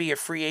set to be a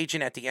free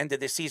agent at the end of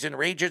the season.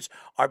 Rangers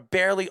are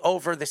barely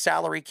over the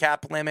salary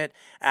cap limit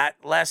at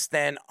less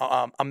than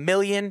 $1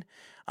 million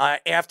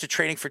after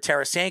trading for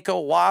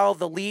Tarasenko, while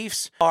the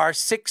Leafs are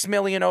 $6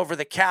 million over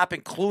the cap,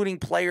 including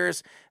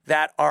players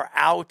that are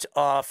out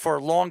for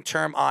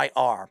long-term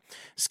IR.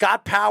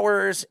 Scott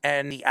Powers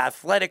and The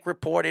Athletic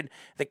reported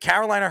the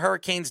Carolina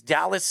Hurricanes,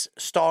 Dallas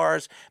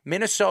Stars,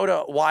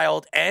 Minnesota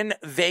Wild, and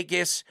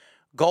Vegas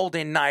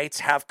Golden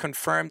Knights have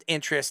confirmed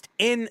interest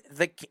in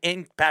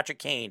Patrick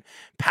Kane.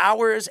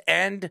 Powers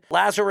and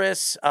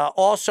Lazarus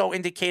also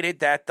indicated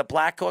that the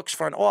Blackhawks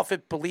front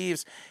office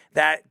believes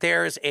that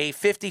there's a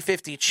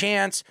 50-50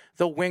 chance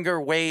the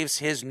winger waives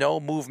his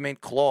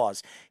no-movement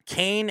clause.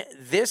 Kane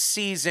this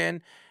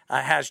season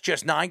has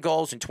just 9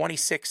 goals and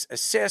 26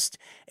 assists,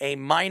 a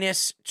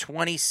minus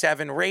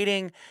 27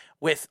 rating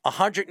with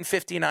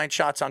 159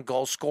 shots on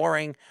goal,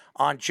 scoring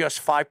on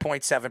just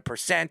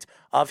 5.7%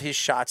 of his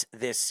shots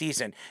this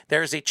season.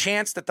 There's a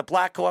chance that the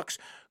Blackhawks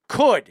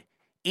could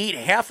eat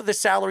half of the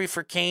salary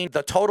for Kane.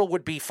 The total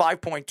would be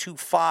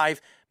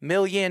 $5.25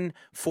 million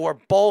for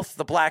both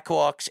the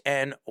Blackhawks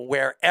and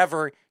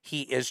wherever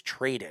he is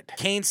traded.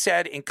 Kane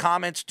said in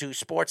comments to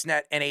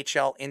Sportsnet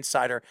NHL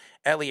insider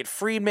Elliot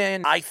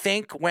Friedman, I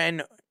think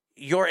when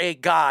you're a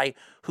guy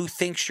who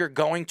thinks you're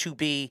going to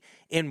be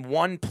in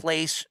one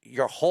place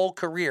your whole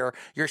career,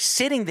 you're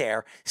sitting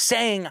there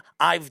saying,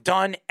 I've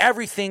done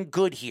everything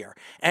good here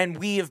and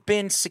we have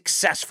been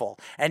successful.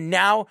 And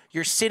now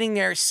you're sitting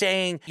there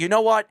saying, you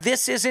know what?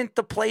 This isn't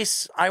the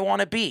place I want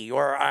to be,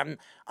 or I'm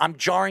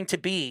jarring to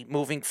be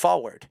moving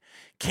forward.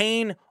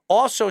 Kane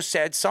also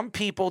said some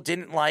people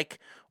didn't like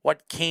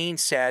what Kane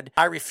said.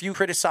 I refuse to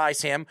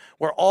criticize him.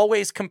 We're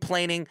always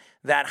complaining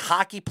that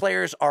hockey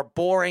players are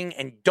boring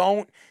and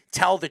don't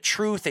tell the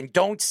truth and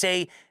don't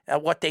say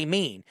what they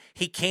mean.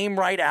 He came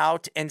right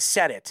out and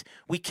said it.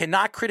 We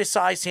cannot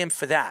criticize him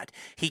for that.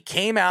 He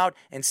came out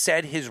and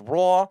said his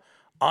raw,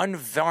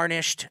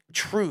 unvarnished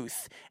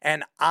truth,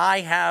 and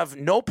I have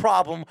no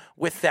problem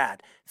with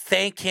that.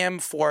 Thank him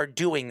for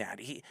doing that.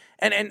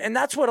 And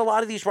that's what a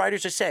lot of these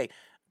writers are saying.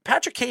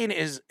 Patrick Kane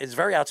is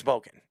very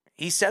outspoken.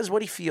 He says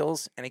what he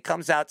feels, and he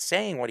comes out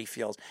saying what he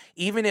feels,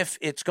 even if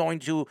he's going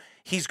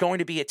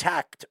to be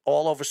attacked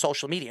all over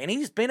social media. And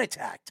he's been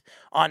attacked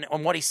on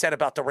what he said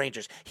about the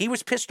Rangers. He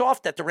was pissed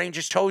off that the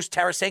Rangers chose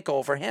Tarasenko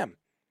over him.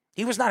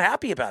 He was not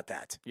happy about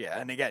that. Yeah,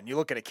 and again, you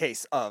look at a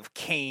case of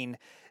Kane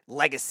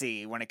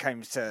legacy when it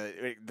comes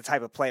to the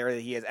type of player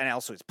that he is, and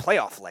also his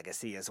playoff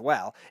legacy as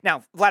well.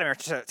 Now, Vladimir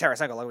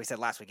Tarasenko, like we said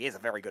last week, is a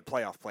very good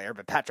playoff player,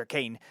 but Patrick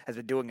Kane has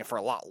been doing it for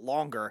a lot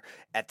longer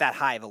at that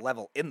high of a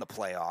level in the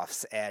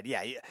playoffs. And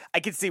yeah, I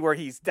can see where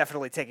he's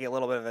definitely taking a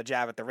little bit of a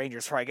jab at the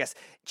Rangers for, I guess,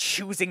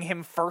 choosing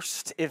him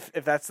first, if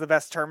that's the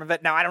best term of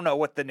it. Now, I don't know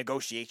what the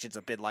negotiations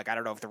have been like. I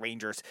don't know if the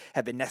Rangers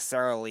have been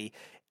necessarily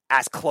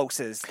as close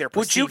as they're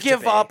perceived to be. Would you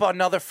give up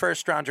another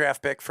first-round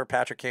draft pick for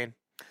Patrick Kane?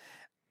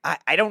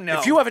 I don't know.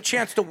 If you have a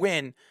chance to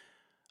win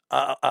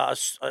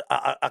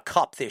a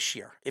cup this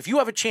year, if you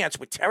have a chance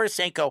with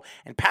Tarasenko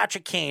and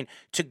Patrick Kane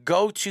to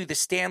go to the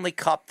Stanley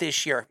Cup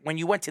this year, when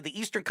you went to the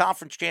Eastern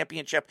Conference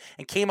Championship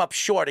and came up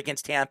short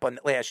against Tampa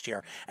last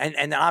year, and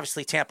then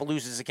obviously Tampa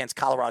loses against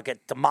Colorado,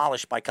 get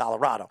demolished by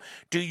Colorado,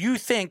 do you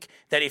think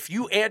that if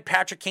you add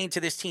Patrick Kane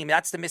to this team,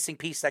 that's the missing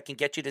piece that can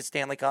get you to the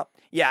Stanley Cup?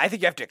 Yeah, I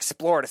think you have to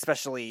explore it,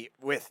 especially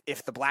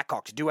if the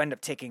Blackhawks do end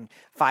up taking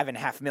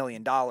 $5.5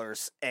 million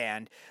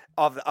and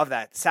of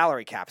that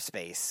salary cap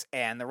space,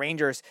 and the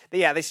Rangers,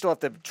 they still have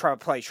to try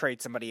to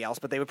trade somebody else,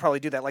 but they would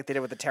probably do that like they did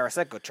with the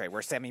Tarasenko trade,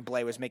 where Sammy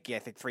Blais was making, I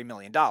think, $3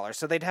 million.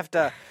 So they'd have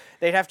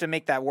to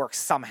make that work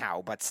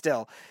somehow. But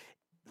still,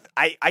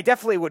 I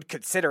definitely would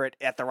consider it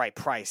at the right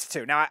price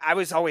too. Now, I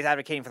was always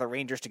advocating for the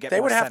Rangers to get. They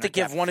more would have to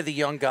give depth. one of the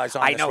young guys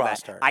on this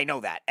roster. I know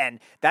that, and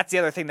that's the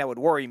other thing that would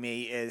worry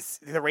me is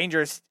the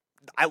Rangers.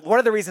 One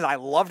of the reasons I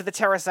loved the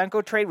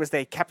Tarasenko trade was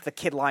they kept the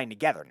kid line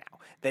together now.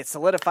 That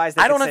solidifies.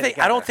 I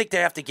don't think they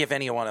have to give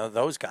any one of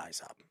those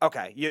guys up.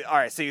 Okay, all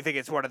right. So you think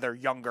it's one of their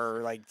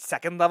younger, like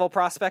second level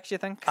prospects? You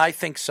think? I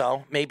think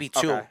so. Maybe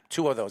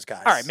two of those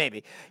guys. All right,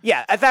 maybe.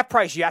 Yeah, at that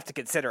price, you have to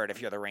consider it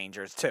if you're the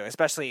Rangers too.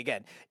 Especially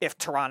again, if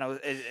Toronto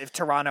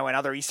and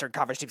other Eastern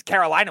Conference teams,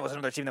 Carolina was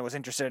another team that was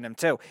interested in him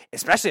too.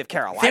 Especially if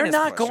Carolina. They're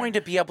not going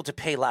to be able to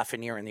pay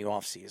Lafreniere in the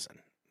offseason.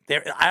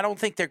 I don't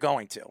think they're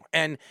going to.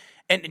 And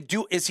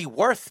is he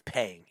worth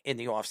paying in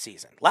the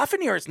offseason?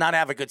 Lafreniere is not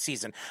having a good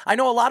season. I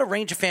know a lot of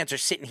Ranger fans are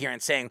sitting here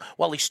and saying,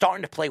 well, he's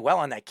starting to play well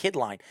on that kid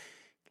line.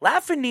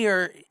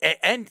 Lafreniere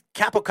and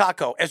Kaapo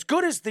Kakko, as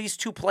good as these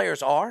two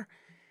players are,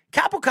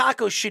 Kaapo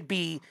Kakko should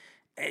be,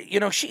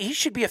 he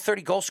should be a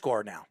 30-goal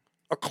scorer now,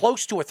 or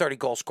close to a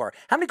 30-goal scorer.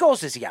 How many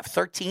goals does he have?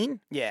 13?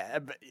 Yeah,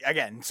 but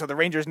again, so the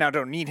Rangers now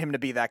don't need him to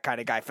be that kind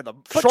of guy for the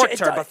short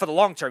term, but for the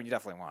long term, you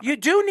definitely want him. You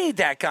do need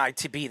that guy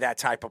to be that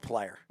type of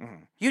player.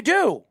 Mm-hmm. You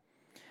do.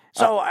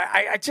 So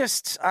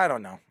I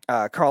don't know.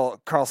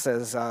 Carl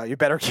says, you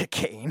better get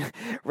Kane.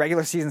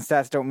 Regular season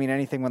stats don't mean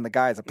anything when the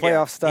guy is a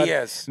playoff stud. He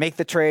is. Make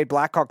the trade.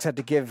 Blackhawks had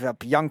to give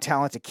up young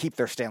talent to keep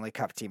their Stanley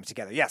Cup team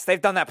together. Yes,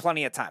 they've done that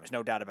plenty of times.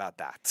 No doubt about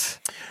that.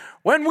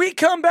 When we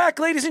come back,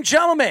 ladies and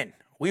gentlemen,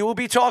 we will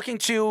be talking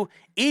to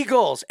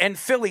Eagles and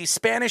Phillies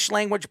Spanish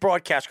language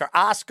broadcaster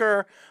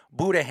Oscar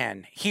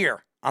Budahen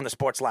here on the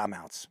Sports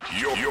Loudmouths.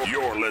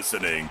 You're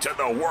listening to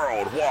the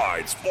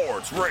Worldwide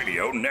Sports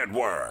Radio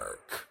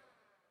Network.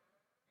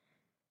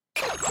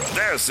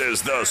 This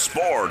is the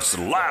Sports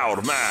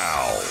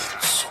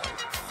Loudmouths.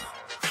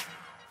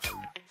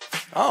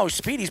 Oh,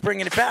 Speedy's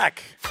bringing it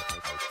back.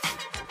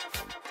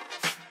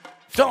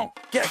 Don't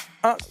get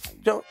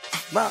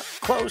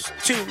close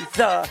to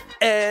the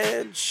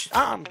edge.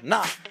 I'm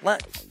not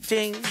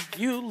letting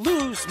you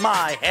lose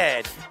my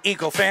head,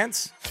 Eagle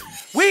fans.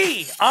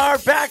 We are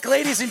back,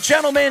 ladies and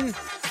gentlemen.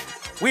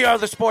 We are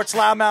the Sports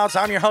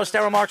Loudmouths. I'm your host,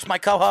 Errol Marks, my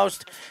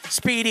co-host,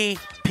 Speedy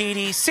P.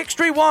 PD.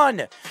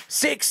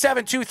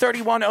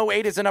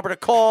 631-672-3108 is the number to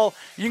call.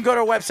 You can go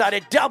to our website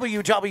at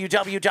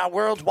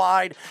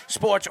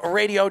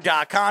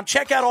www.worldwidesportsradio.com.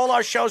 Check out all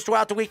our shows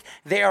throughout the week.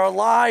 They are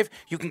live.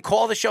 You can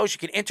call the shows. You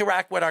can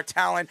interact with our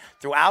talent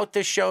throughout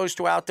the shows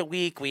throughout the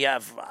week. We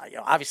have,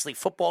 obviously,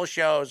 football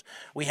shows.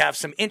 We have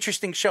some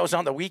interesting shows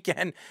on the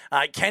weekend.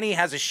 Kenny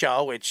has a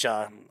show, which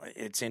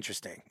it's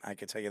interesting. I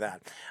can tell you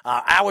that.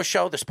 Our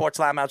show, the Sports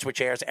Lounge,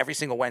 which airs every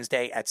single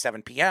Wednesday at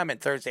 7 p.m. and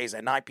Thursdays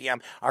at 9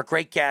 p.m. Our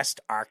great guests,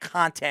 our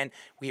content.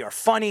 We are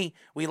funny.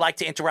 We like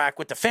to interact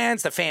with the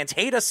fans. The fans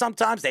hate us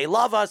sometimes. They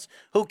love us.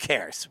 Who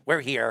cares?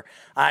 We're here.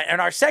 And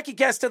our second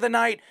guest of the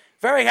night,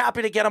 very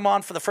happy to get him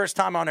on for the first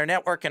time on our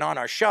network and on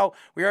our show.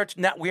 We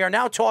are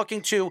now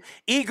talking to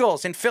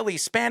Eagles and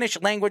Phillies Spanish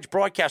language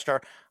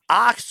broadcaster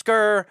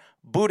Oscar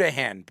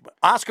Budahan.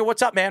 Oscar,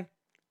 what's up, man?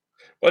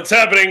 What's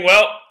happening?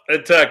 Well,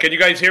 can you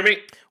guys hear me?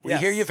 We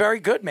hear you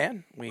very good,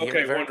 man.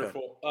 Okay,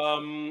 wonderful.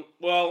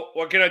 Well,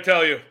 what can I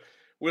tell you?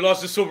 We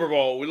lost the Super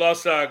Bowl. We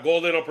lost a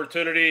golden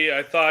opportunity.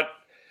 I thought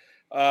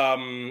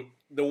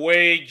the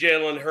way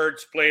Jalen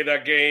Hurts played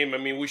that game, I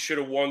mean, we should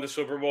have won the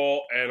Super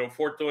Bowl. And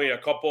unfortunately, a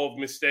couple of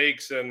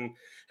mistakes. And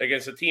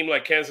against a team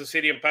like Kansas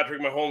City and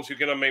Patrick Mahomes, you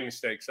cannot make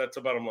mistakes. That's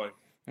the bottom line.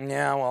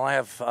 Yeah, well, I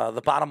have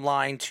the bottom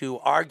line to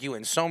argue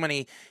in so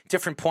many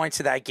different points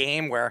of that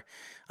game where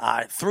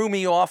threw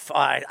me off.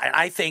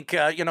 I think,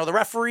 the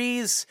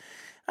referees,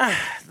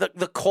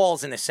 the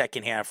calls in the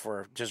second half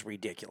were just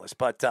ridiculous.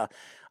 But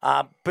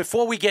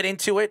before we get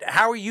into it,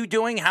 how are you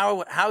doing?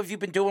 How have you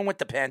been doing with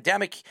the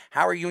pandemic?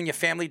 How are you and your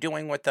family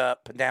doing with the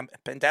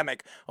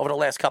pandemic over the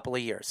last couple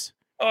of years?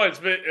 Oh, it's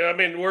been. I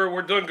mean,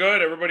 we're doing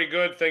good. Everybody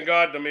good. Thank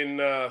God. I mean,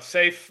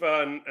 safe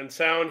and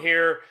sound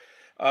here.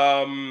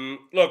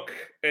 Look,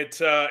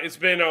 it's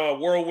been a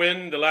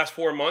whirlwind the last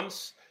 4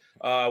 months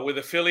with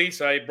the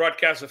Phillies. I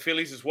broadcast the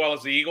Phillies as well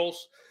as the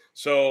Eagles.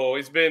 So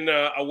it's been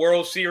a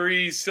World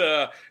Series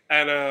and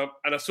a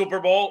Super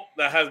Bowl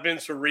that has been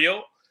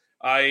surreal.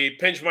 I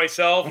pinch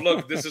myself.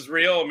 Look, this is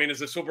real. I mean, it's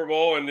a Super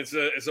Bowl and it's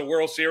a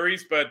World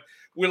Series, but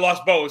we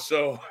lost both.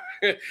 So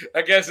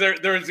I guess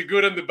there is a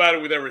good and the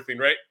bad with everything,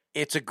 right?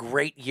 It's a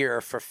great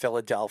year for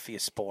Philadelphia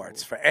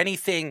sports. For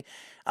anything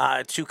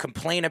to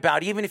complain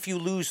about, even if you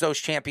lose those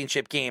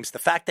championship games, the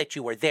fact that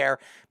you were there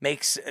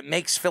makes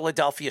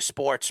Philadelphia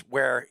sports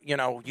where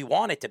you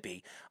want it to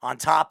be. On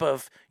top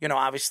of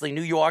obviously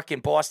New York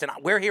and Boston,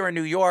 we're here in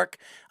New York.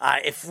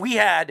 If we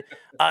had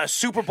a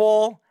Super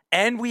Bowl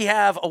and we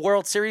have a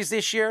World Series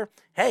this year,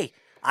 hey,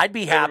 I'd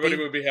be happy.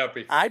 Everybody would be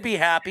happy. I'd be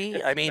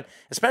happy. I mean,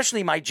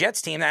 especially my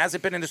Jets team that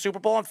hasn't been in the Super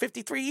Bowl in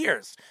 53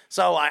 years.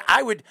 So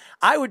I would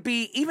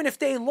be, even if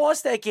they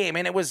lost that game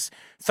and it was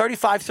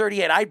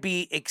 35-38, I'd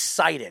be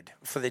excited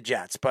for the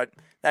Jets. But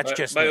that's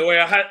just by the way,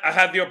 I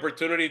had the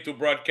opportunity to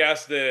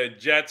broadcast the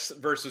Jets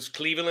versus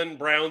Cleveland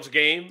Browns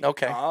game.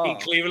 Okay. In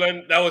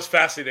Cleveland. That was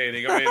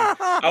fascinating. I mean,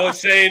 I was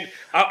saying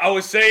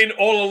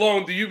all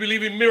along, do you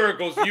believe in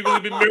miracles? Do you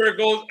believe in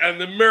miracles? And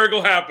the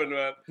miracle happened,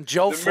 man.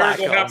 Joe the Flacco.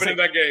 miracle happened in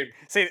that game.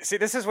 See,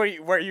 this is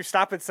where you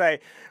stop and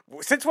say,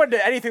 since when did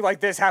anything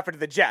like this happen to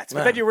the Jets?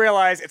 But then you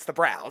realize it's the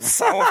Browns,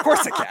 so of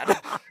course it can.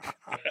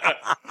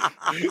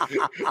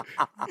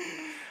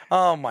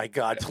 Oh my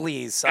God!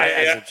 Please,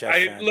 as a Jets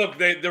fan. Look,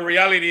 the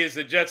reality is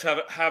the Jets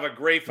have a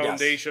great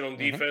foundation on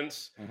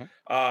defense.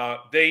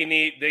 They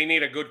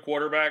need a good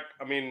quarterback.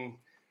 I mean,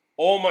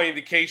 all my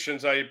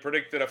indications, I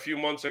predicted a few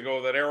months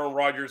ago that Aaron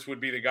Rodgers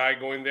would be the guy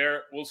going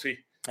there. We'll see.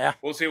 Yeah,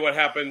 we'll see what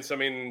happens. I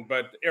mean,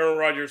 but Aaron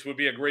Rodgers would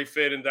be a great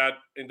fit in that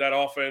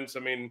offense. I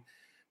mean,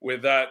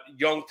 with that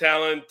young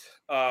talent.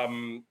 I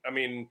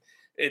mean,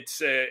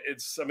 it's.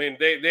 I mean,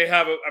 they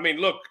have.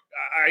 Look,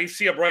 I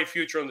see a bright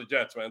future on the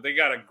Jets, man. They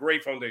got a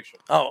great foundation.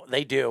 Oh,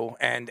 they do.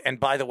 And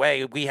by the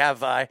way, we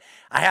have. I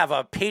have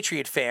a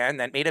Patriot fan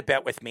that made a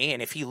bet with me,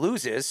 and if he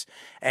loses,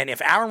 and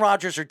if Aaron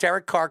Rodgers or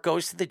Derek Carr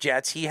goes to the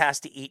Jets, he has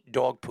to eat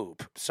dog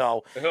poop.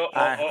 So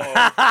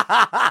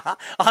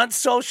on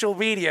social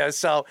media.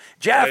 So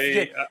Jeff.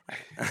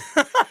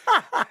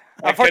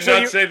 I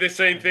cannot say the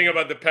same thing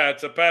about the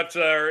Pats. The Pats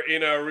are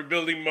in a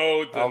rebuilding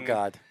mode. Oh,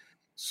 God.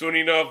 Soon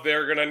enough,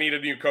 they're going to need a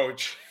new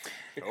coach.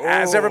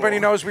 As everybody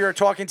knows, we are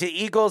talking to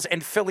Eagles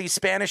and Phillies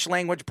Spanish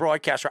language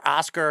broadcaster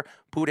Oscar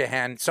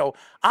Budahan. So,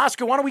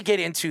 Oscar, why don't we get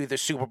into the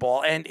Super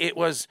Bowl? And it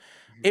was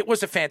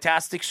a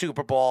fantastic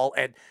Super Bowl.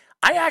 And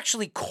I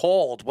actually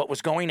called what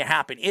was going to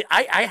happen.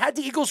 I had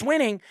the Eagles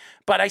winning,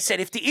 but I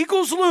said if the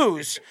Eagles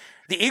lose,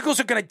 the Eagles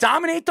are going to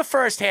dominate the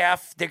first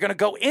half. They're going to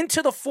go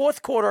into the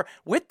fourth quarter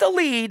with the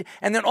lead,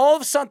 and then all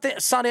of a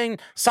sudden,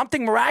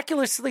 something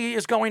miraculously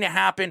is going to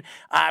happen.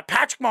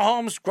 Patrick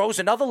Mahomes grows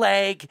another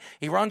leg.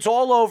 He runs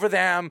all over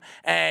them,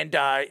 and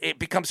it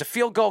becomes a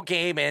field goal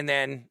game, and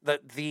then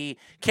the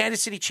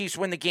Kansas City Chiefs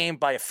win the game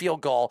by a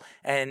field goal,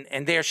 and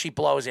there she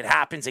blows. It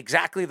happens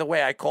exactly the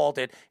way I called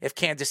it if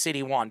Kansas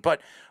City won. But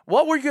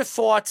what were your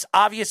thoughts?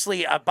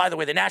 Obviously, by the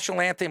way, the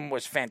national anthem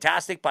was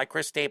fantastic by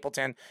Chris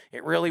Stapleton.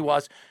 It really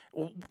was.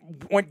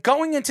 When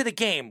going into the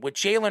game with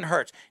Jalen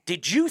Hurts,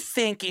 did you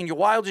think in your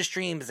wildest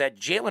dreams that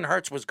Jalen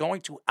Hurts was going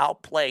to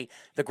outplay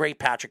the great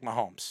Patrick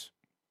Mahomes?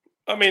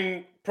 I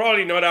mean,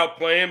 probably not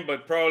outplay him,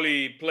 but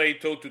probably play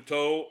toe to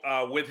toe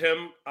with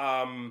him.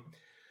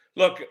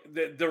 Look,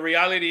 the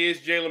reality is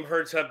Jalen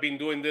Hurts have been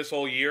doing this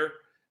all year.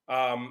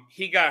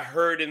 He got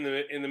hurt in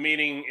the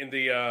meeting in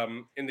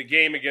the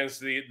game against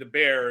the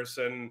Bears,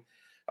 and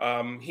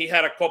he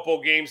had a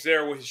couple games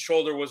there where his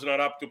shoulder was not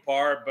up to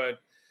par. But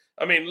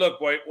I mean, look,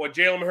 what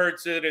Jalen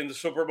Hurts did in the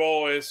Super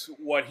Bowl is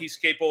what he's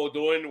capable of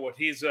doing, what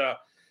he's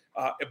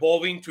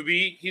evolving to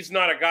be. He's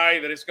not a guy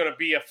that is going to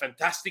be a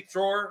fantastic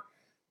thrower,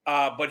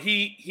 but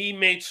he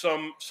made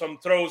some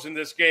throws in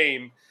this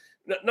game.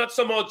 Not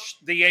so much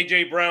the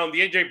A.J. Brown.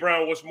 The A.J.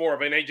 Brown was more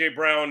of an A.J.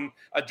 Brown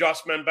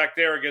adjustment back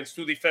there against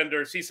two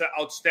defenders. He's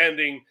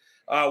outstanding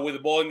with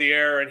the ball in the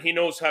air, and he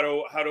knows how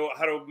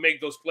to make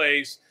those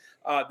plays.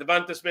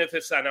 Devonta Smith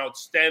is an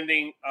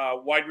outstanding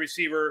wide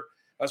receiver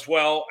as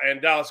well,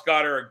 and Dallas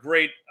Goedert, a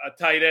great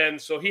tight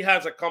end. So he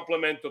has a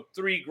complement of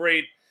three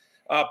great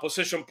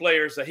position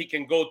players that he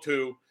can go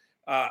to.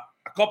 A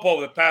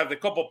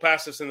couple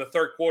passes in the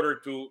third quarter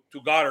to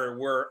Goddard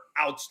were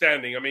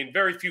outstanding. I mean,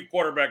 very few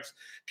quarterbacks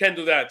can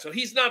do that. So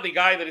he's not the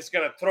guy that is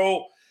going to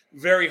throw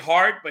very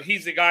hard, but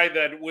he's the guy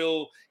that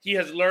he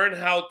has learned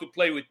how to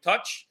play with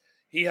touch.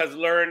 He has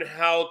learned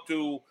how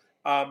to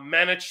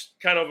manage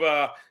kind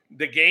of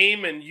the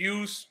game and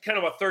use kind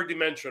of a third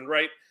dimension,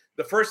 right?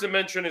 The first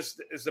dimension is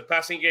the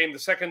passing game. The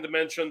second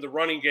dimension, the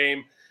running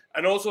game.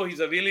 And also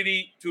his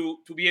ability to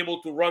be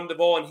able to run the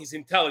ball and his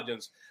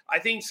intelligence. I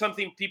think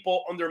something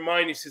people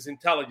undermine is his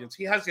intelligence.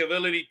 He has the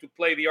ability to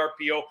play the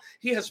RPO.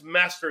 He has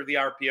mastered the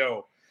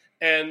RPO.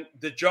 And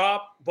the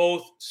job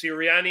both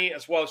Sirianni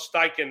as well as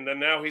Steichen, and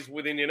now he's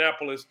with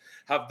Indianapolis,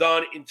 have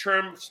done in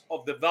terms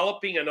of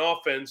developing an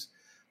offense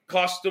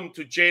custom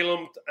to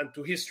Jalen and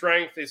to his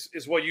strength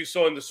is what you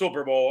saw in the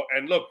Super Bowl.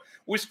 And look,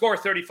 we scored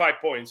 35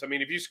 points. I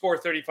mean, if you score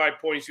 35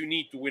 points, you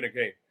need to win a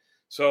game.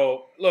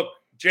 So, look,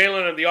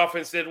 Jalen and the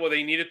offense did what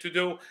they needed to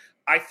do.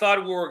 I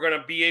thought we were going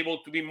to be able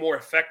to be more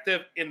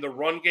effective in the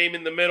run game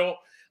in the middle.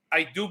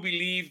 I do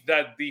believe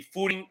that the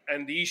footing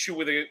and the issue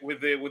with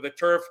the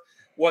turf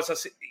was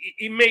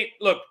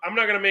look, I'm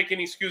not going to make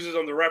any excuses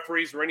on the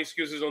referees or any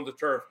excuses on the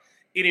turf.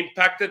 It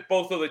impacted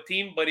both of the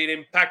team, but it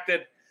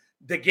impacted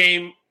the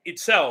game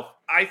itself.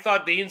 I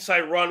thought the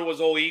inside run was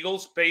all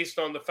Eagles based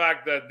on the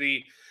fact that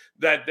the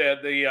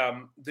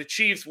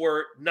Chiefs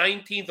were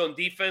 19th on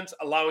defense,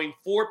 allowing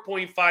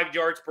 4.5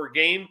 yards per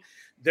game.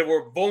 They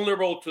were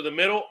vulnerable to the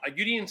middle.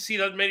 You didn't see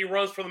that many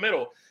runs from the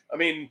middle. I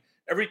mean,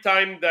 every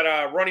time that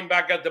a running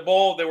back got the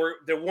ball,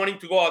 they're wanting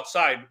to go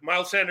outside.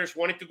 Miles Sanders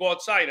wanted to go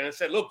outside, and I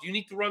said, look, you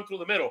need to run through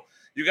the middle.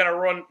 You got to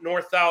run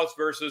north-south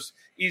versus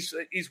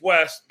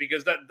east-west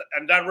because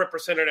that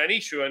represented an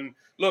issue. And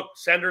look,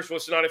 Sanders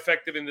was not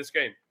effective in this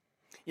game.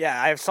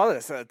 Yeah, I saw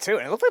this too,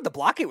 and it looked like the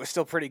blocking was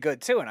still pretty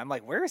good too. And I'm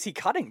like, where is he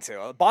cutting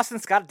to? Boston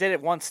Scott did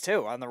it once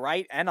too, on the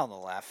right and on the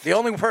left. The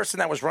only person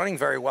that was running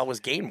very well was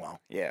Gainwell.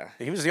 Yeah,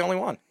 he was the only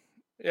one.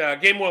 Yeah,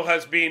 Gainwell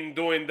has been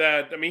doing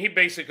that. I mean, he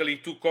basically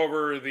took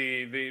over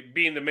the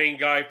being the main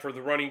guy for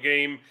the running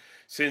game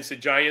since the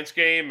Giants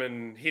game,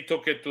 and he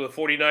took it to the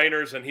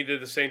 49ers, and he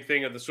did the same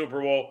thing at the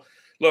Super Bowl.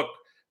 Look,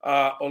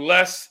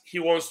 unless he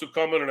wants to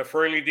come in on a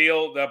friendly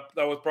deal, that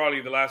was probably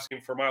the last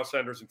game for Miles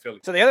Sanders in Philly.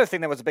 So the other thing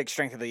that was a big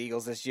strength of the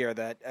Eagles this year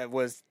that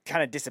was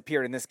kind of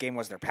disappeared in this game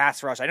was their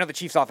pass rush. I know the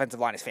Chiefs'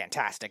 offensive line is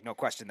fantastic, no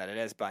question that it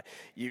is, but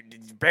you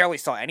barely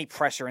saw any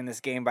pressure in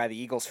this game by the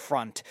Eagles'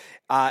 front.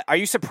 Are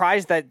you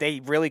surprised that they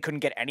really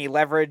couldn't get any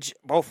leverage,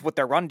 both with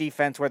their run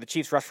defense, where the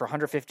Chiefs rushed for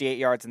 158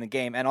 yards in the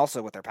game, and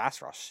also with their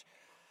pass rush?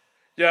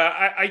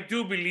 Yeah, I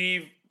do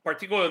believe,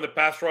 particularly in the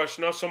pass rush,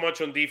 not so much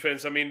on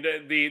defense. I mean,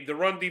 the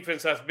run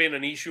defense has been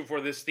an issue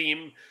for this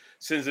team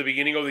since the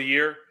beginning of the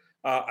year.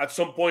 At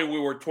some point, we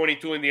were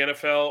 22 in the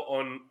NFL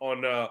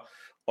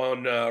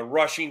on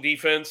rushing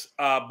defense,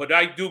 but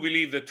I do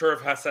believe the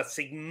turf has a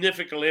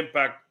significant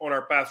impact on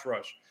our pass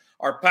rush.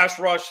 Our pass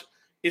rush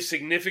is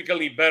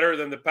significantly better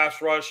than the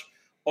pass rush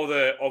of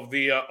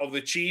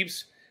the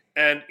Chiefs,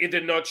 and it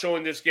did not show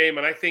in this game.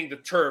 And I think the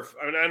turf,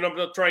 and I'm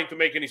not trying to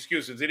make any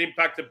excuses, it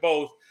impacted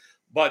both.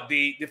 But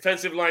the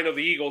defensive line of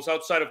the Eagles,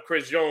 outside of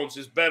Chris Jones,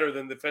 is better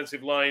than the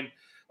defensive line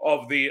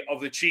of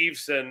the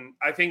Chiefs, and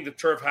I think the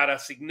turf had a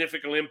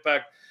significant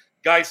impact.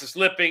 Guys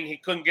slipping,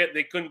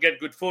 they couldn't get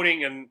good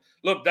footing, and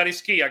look, that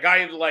is key. A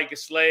guy like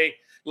Slay,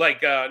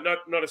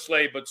 not a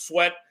Slay, but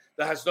Sweat,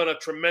 that has done a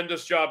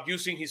tremendous job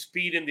using his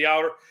speed in the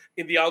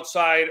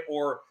outside,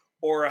 or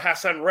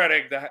Hassan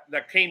Reddick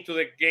that came to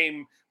the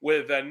game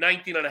with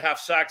 19 and a half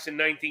sacks in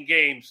 19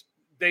 games.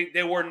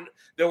 They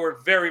were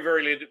very,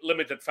 very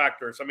limited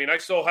factors. I mean, I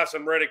saw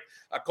Hassan Reddick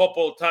a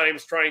couple of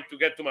times trying to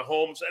get to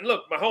Mahomes. And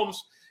look, Mahomes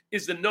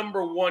is the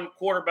number one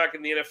quarterback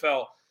in the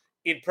NFL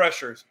in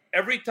pressures.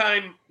 Every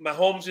time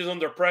Mahomes is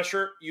under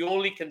pressure, you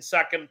only can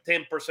sack him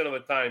 10% of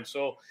the time.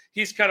 So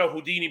he's kind of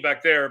Houdini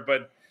back there.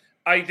 But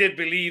I did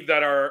believe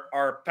that our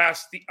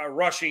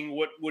rushing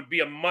would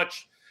be a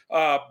much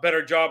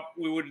better job.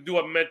 We would do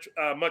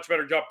a much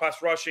better job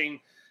pass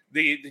rushing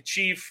the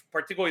Chief,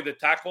 particularly the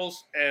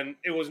tackles, and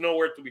it was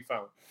nowhere to be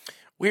found.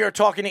 We are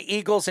talking to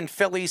Eagles and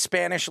Phillies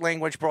Spanish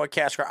language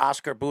broadcaster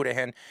Oscar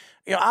Budahin.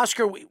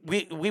 Oscar,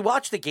 we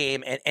watched the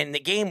game, and the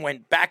game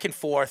went back and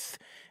forth.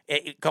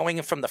 Going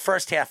in from the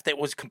first half, that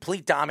was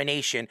complete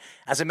domination.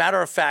 As a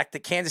matter of fact, the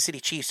Kansas City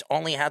Chiefs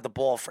only had the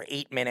ball for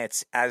 8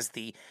 minutes as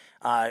the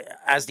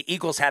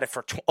Eagles had it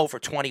for over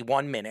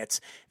 21 minutes.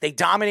 They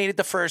dominated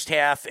the first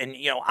half, and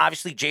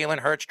obviously Jalen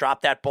Hurts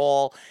dropped that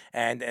ball,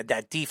 and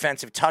that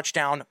defensive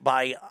touchdown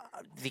by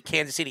the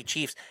Kansas City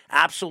Chiefs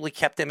absolutely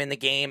kept them in the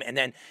game. And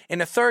then in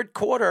the third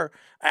quarter,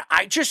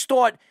 I just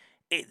thought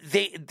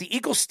the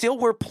Eagles still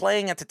were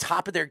playing at the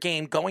top of their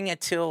game going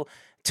until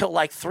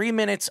like 3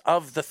 minutes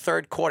of the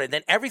third quarter.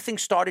 Then everything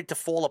started to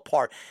fall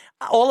apart.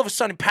 All of a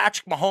sudden,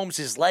 Patrick Mahomes,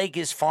 his leg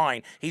is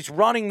fine. He's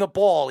running the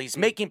ball. He's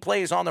making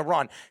plays on the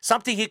run,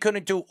 something he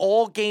couldn't do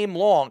all game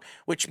long,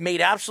 which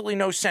made absolutely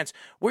no sense.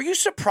 Were you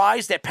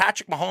surprised that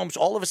Patrick Mahomes,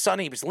 all of a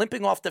sudden, he was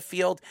limping off the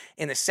field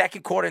in the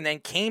second quarter and then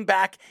came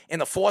back in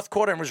the fourth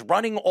quarter and was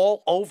running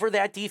all over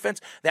that defense,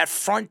 that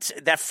front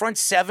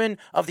seven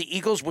of the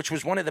Eagles, which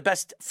was one of the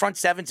best front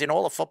sevens in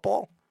all of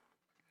football?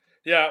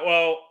 Yeah,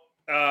 well,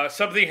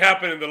 something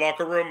happened in the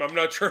locker room. I'm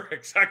not sure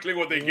exactly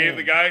what they gave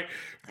the guy,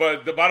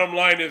 but the bottom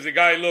line is the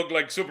guy looked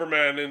like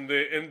Superman in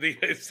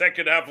the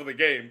second half of the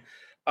game.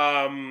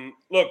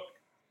 Look,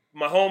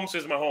 Mahomes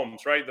is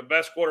Mahomes, right? The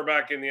best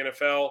quarterback in the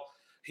NFL.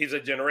 He's a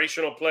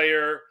generational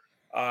player.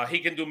 He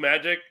can do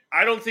magic.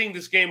 I don't think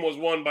this game was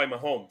won by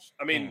Mahomes.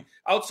 I mean,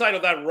 outside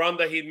of that run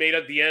that he made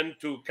at the end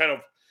to kind of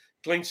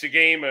clinch the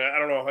game, I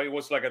don't know, it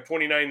was like a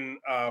 29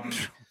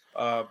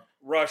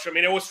 rush. I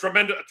mean, it was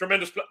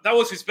tremendous. That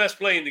was his best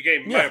play in the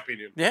game, in my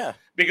opinion. Yeah,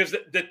 because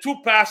the two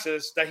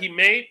passes that he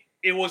made,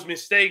 it was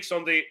mistakes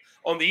on the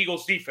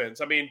Eagles defense.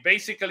 I mean,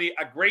 basically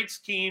a great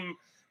scheme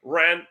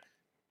ran.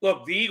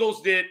 Look, the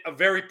Eagles did a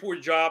very poor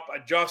job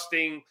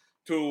adjusting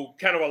to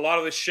kind of a lot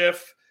of the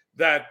shift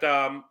that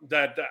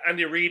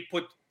Andy Reid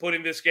put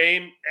in this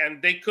game, and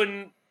they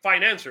couldn't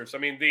find answers. I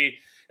mean,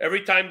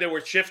 every time they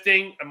were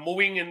shifting and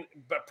moving in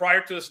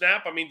prior to the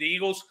snap, I mean, the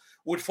Eagles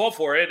would fall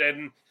for it,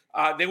 and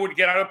they would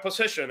get out of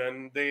position.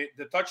 And the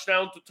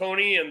touchdown to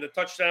Tony and the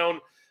touchdown,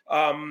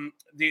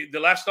 the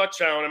last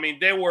touchdown, I mean,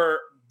 they were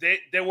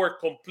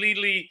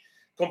completely.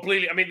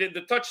 I mean,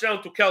 the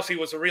touchdown to Kelce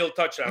was a real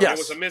touchdown. Yes.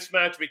 It was a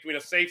mismatch between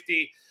a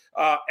safety,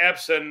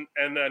 Epps and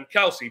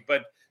Kelce.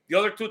 But the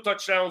other two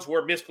touchdowns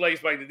were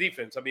misplaced by the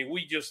defense. I mean,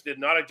 we just did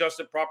not adjust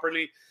it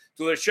properly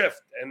to their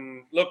shift.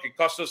 And look, it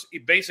cost us.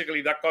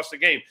 Basically, that cost the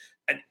game.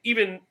 And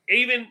even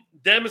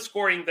them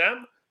scoring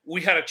them,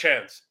 we had a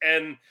chance.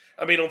 And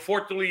I mean,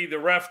 unfortunately, the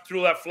ref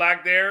threw that flag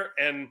there,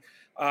 and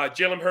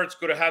Jalen Hurts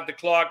could have had the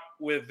clock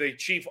with the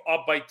Chief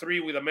up by 3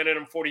 with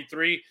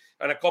 1:43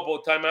 and a couple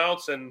of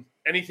timeouts, and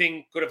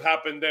anything could have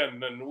happened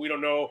then. And we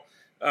don't know.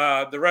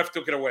 The ref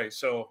took it away,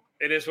 so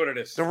it is what it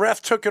is. The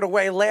ref took it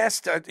away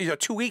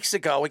 2 weeks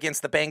ago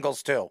against the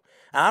Bengals too.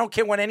 And I don't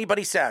care what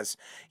anybody says.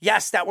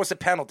 Yes, that was a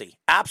penalty.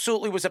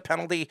 Absolutely was a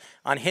penalty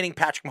on hitting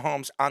Patrick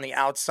Mahomes on the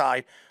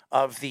outside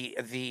of the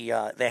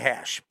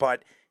hash,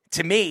 but.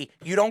 To me,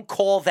 you don't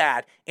call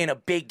that in a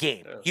big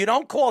game. You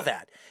don't call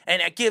that.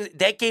 And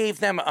that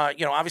gave them,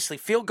 obviously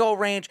field goal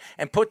range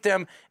and put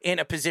them in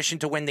a position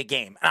to win the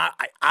game.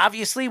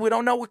 Obviously, we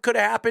don't know what could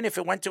have happened if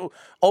it went to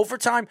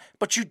overtime,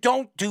 but you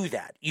don't do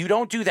that. You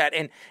don't do that.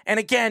 And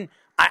again,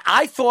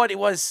 I thought it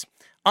was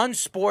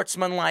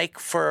unsportsmanlike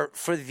for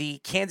the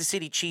Kansas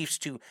City Chiefs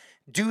to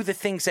do the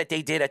things that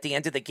they did at the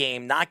end of the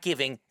game, not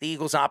giving the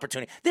Eagles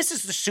opportunity. This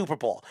is the Super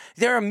Bowl.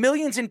 There are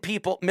millions of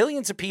people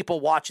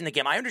watching the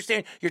game. I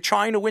understand you're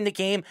trying to win the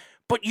game,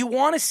 but you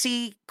want to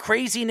see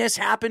craziness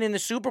happen in the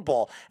Super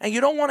Bowl. And you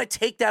don't want to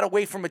take that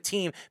away from a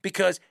team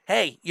because,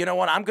 hey, you know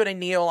what? I'm going to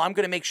kneel. I'm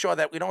going to make sure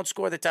that we don't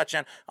score the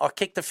touchdown or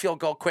kick the field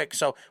goal quick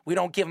so we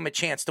don't give them a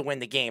chance to win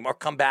the game or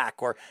come back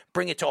or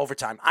bring it to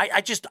overtime.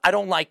 I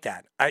don't like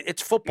that.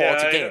 It's football. Yeah,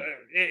 it's a game.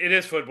 It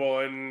is football.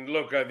 And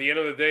look, at the end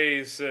of the day,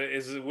 is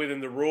within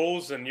the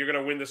rules, and you're going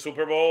to win the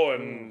Super Bowl.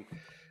 And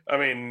I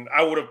mean,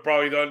 I would have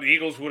probably done. The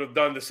Eagles would have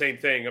done the same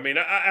thing. I mean,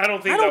 I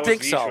don't think that was the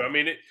issue. I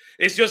mean,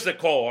 it's just a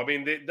call. I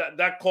mean,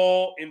 that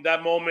call in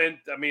that moment.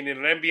 I mean,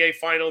 in an NBA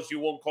Finals, you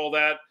won't call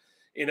that.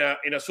 In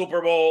a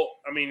Super Bowl,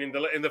 I mean,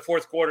 in the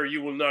fourth quarter,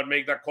 you will not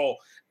make that call.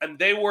 And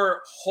they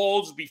were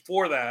holds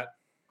before that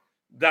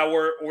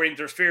were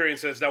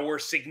interferences that were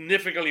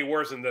significantly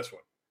worse than this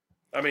one.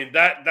 I mean,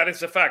 that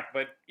is a fact.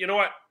 But you know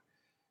what?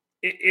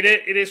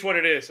 It is what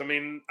it is. I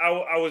mean,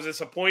 I was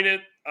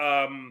disappointed.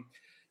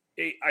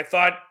 I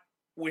thought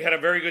we had a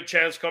very good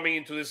chance coming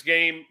into this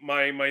game.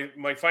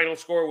 My final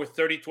score was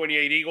 30-28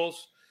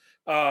 Eagles.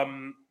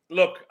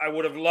 Look, I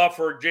would have loved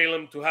for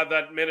Jalen to have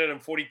that minute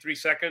and 43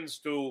 seconds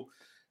to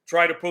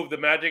try to prove the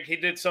magic. He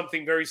did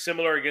something very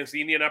similar against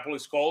the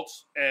Indianapolis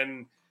Colts.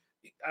 And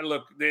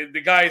look,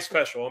 the guy is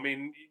special. I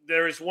mean,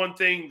 there is one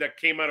thing that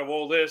came out of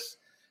all this,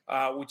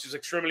 which is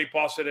extremely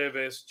positive,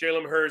 is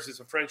Jalen Hurts is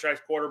a franchise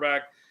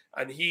quarterback,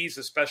 and he's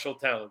a special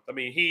talent. I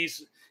mean, he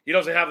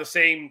doesn't have the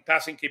same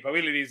passing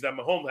capabilities that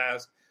Mahomes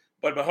has,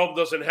 but Mahomes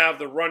doesn't have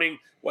the running.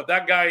 What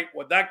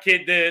that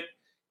kid did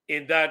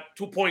in that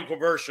 2-point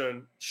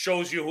conversion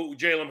shows you who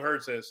Jalen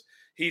Hurts is.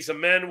 He's a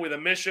man with a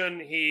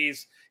mission. He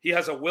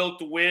has a will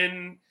to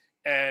win,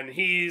 and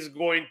he's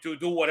going to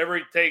do whatever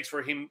it takes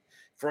for him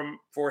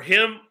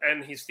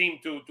and his team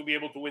to be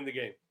able to win the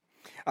game.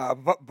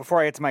 But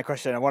before I get to my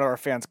question, one of our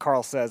fans,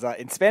 Carl, says,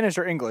 in Spanish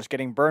or English,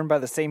 getting burned by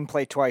the same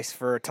play twice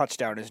for a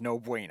touchdown is no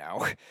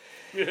bueno.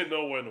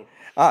 No bueno.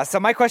 So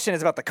my question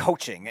is about the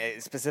coaching,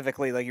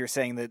 specifically, like you were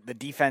saying, the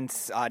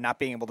defense not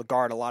being able to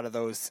guard a lot of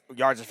those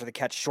yards for the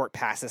catch, short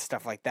passes,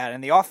 stuff like that.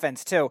 And the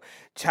offense, too,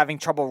 having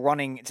trouble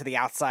running to the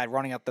outside,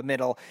 running up the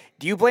middle.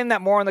 Do you blame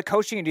that more on the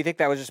coaching, or do you think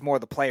that was just more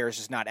the players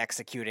just not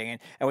executing?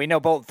 And we know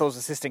both those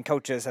assistant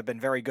coaches have been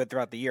very good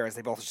throughout the year as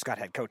they both just got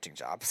head coaching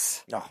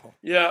jobs. No.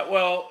 Yeah,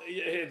 well,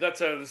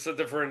 that's a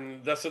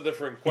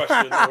different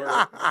question.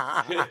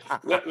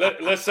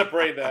 Let's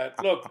separate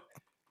that. Look,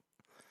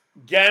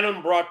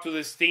 Gannon brought to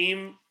this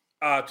team,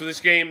 to this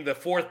game, the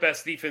fourth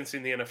best defense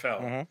in the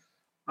NFL.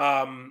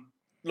 Mm-hmm.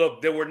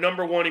 Look, they were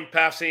number one in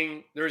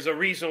passing. There's a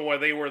reason why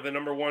they were the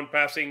number one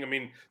passing. I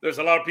mean, there's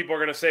a lot of people are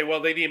going to say, well,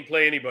 they didn't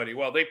play anybody.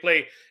 Well, they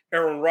play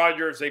Aaron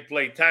Rodgers, they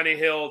play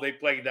Tannehill, they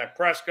play Dak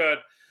Prescott.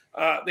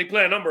 They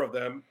play a number of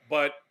them.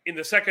 But in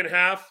the second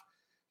half,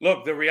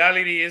 look, the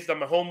reality is that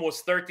Mahomes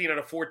was 13 out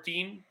of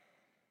 14.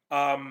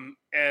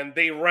 And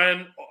they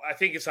ran, I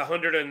think it's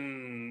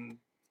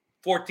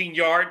 114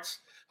 yards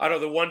out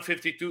of the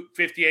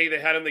 158 they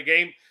had in the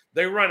game.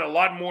 They ran a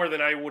lot more than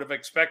I would have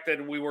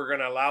expected we were going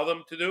to allow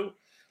them to do.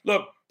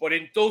 Look, but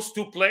in those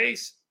two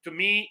plays, to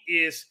me,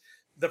 is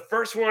the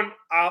first one,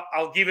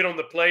 I'll give it on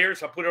the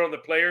players. I'll put it on the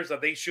players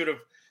that they should have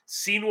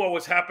seen what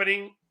was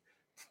happening.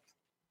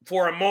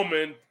 For a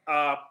moment,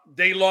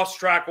 they lost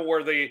track of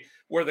where the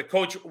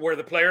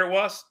player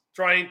was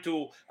trying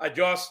to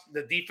adjust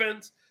the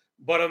defense.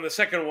 But on the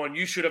second one,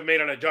 you should have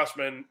made an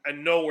adjustment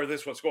and know where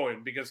this was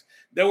going, because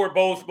they were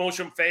both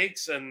motion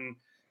fakes. And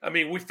I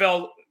mean,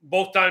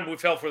 both times we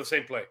fell for the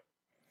same play.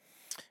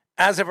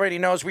 As everybody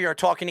knows, we are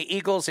talking to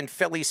Eagles and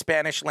Phillies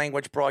Spanish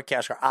language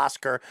broadcaster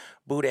Oscar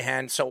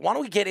Budahan. So why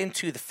don't we get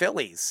into the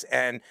Phillies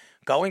and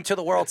going to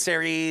the World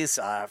Series,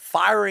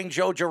 firing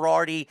Joe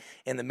Girardi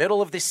in the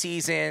middle of the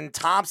season.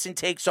 Thompson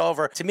takes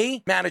over. To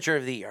me, manager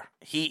of the year.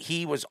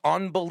 He was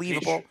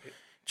unbelievable.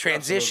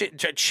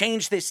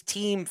 Changed this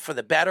team for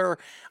the better.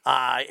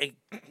 It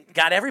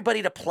got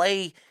everybody to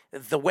play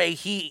the way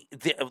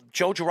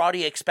Joe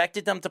Girardi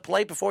expected them to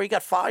play before he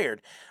got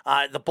fired.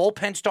 The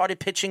bullpen started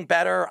pitching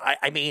better.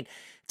 I mean,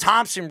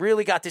 Thompson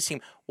really got this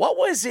team. What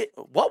was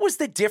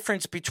the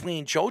difference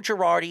between Joe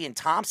Girardi and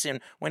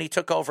Thompson when he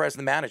took over as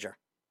the manager?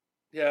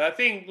 Yeah, I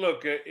think,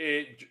 look,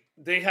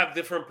 they have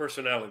different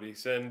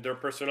personalities, and their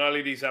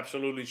personalities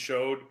absolutely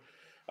showed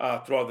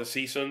throughout the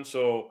season.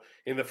 So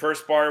in the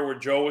first part where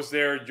Joe was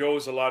there, Joe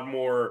is a lot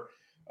more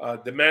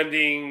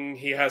demanding.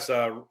 He has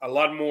a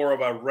lot more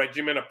of a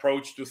regiment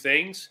approach to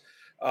things.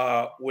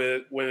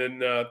 When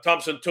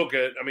Thompson took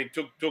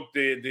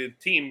the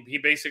team, he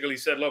basically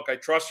said, look, I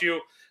trust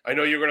you. I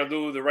know you're going to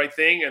do the right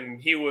thing.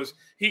 And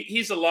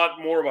he's a lot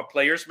more of a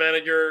player's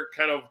manager,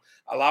 kind of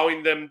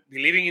allowing them,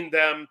 believing in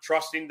them,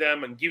 trusting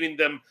them, and giving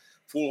them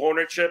full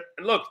ownership.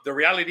 And look, the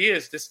reality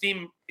is this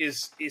team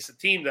is a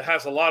team that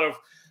has a lot of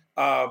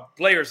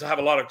players that have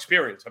a lot of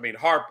experience. I mean,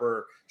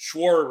 Harper,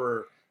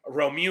 Schwarber,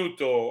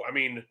 Realmuto, I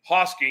mean,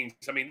 Hoskins.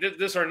 I mean,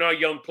 these are not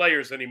young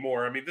players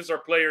anymore. I mean, these are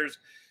players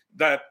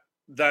that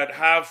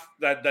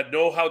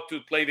know how to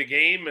play the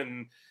game,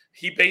 and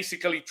he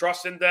basically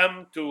trusted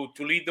them to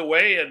lead the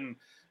way. And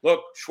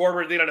look,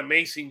 Schwarber did an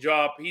amazing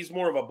job. He's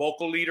more of a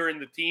vocal leader in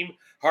the team.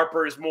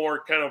 Harper is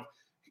more kind of,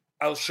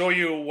 I'll show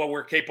you what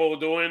we're capable of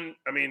doing.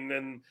 I mean,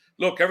 and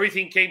look,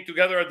 everything came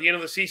together at the end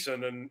of the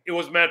season, and it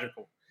was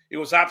magical. It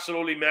was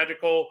absolutely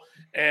magical.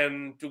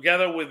 And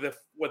together with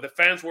what the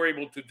fans were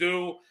able to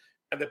do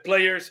and the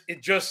players,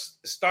 it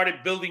just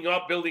started building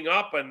up.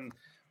 And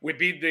we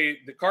beat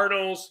the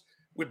Cardinals,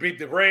 we beat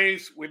the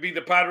Braves, we beat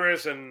the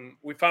Padres, and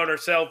we found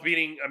ourselves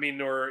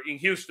in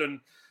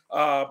Houston,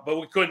 but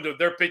we couldn't do.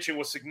 Their pitching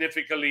was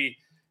significantly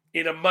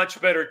in a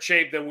much better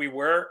shape than we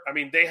were. I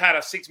mean, they had a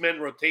 6-man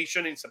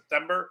rotation in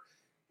September.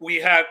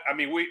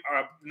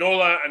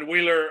 Nola and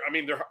Wheeler, I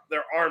mean,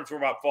 their arms were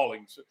about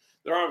falling. So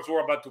their arms were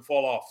about to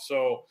fall off.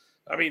 So,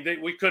 I mean,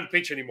 we couldn't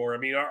pitch anymore. I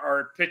mean,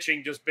 our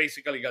pitching just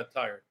basically got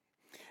tired.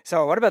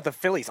 So what about the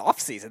Phillies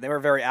offseason? They were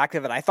very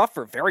active, and I thought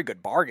for very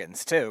good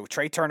bargains, too.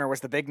 Trey Turner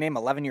was the big name,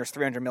 11 years,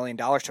 $300 million,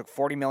 took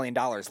 $40 million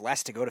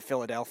less to go to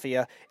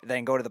Philadelphia,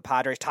 then go to the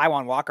Padres.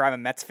 Taijuan Walker, I'm a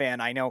Mets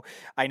fan. I know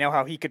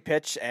how he could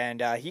pitch,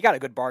 and he got a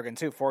good bargain,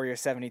 too, 4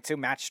 years, $72.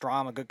 Matt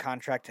Strahm, a good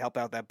contract to help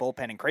out that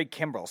bullpen, and Craig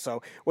Kimbrell.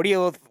 So what do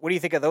you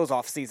think of those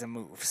offseason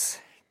moves?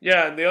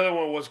 Yeah, and the other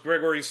one was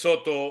Gregory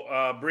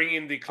Soto,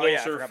 bringing the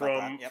closer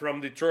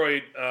from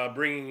Detroit,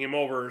 bringing him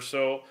over.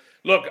 So,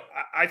 look,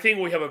 I think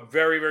we have a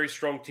very, very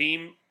strong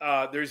team.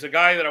 There's a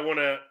guy that I want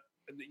to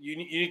 – you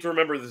need to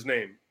remember this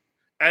name,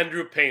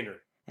 Andrew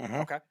Painter.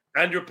 Mm-hmm. Okay.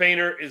 Andrew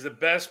Painter is the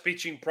best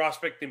pitching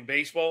prospect in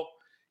baseball.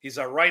 He's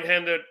a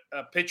right-handed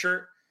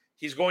pitcher.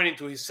 He's going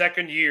into his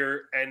second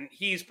year, and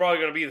he's probably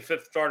going to be the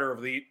fifth starter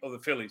of the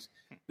Phillies.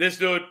 This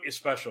dude is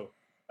special.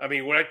 I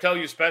mean, when I tell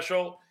you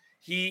special,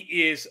 he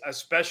is a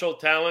special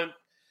talent.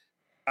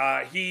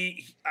 I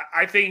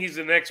think he's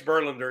the next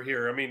Verlander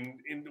here. I mean,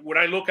 when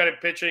I look at him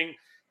pitching,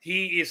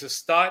 he is a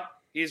stud.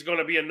 He's going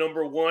to be a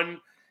number one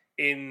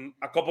in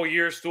a couple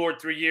years, 2 or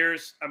 3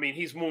 years. I mean,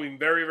 he's moving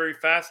very, very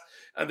fast,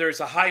 and there's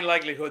a high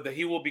likelihood that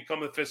he will become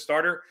the fifth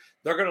starter.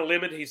 They're going to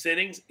limit his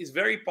innings. It's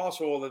very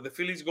possible that the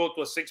Phillies go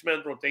to a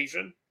 6-man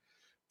rotation,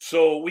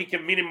 so you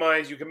can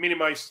minimize,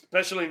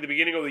 especially in the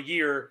beginning of the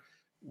year,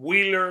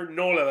 Wheeler,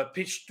 Nola, that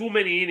pitched too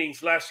many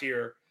innings last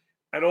year,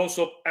 and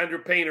also Andrew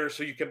Painter,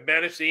 so you can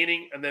manage the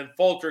inning, and then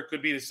Falter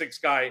could be the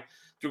sixth guy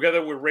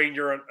together with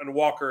Ranger and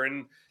Walker.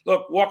 And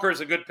look, Walker is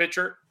a good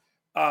pitcher.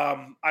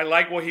 I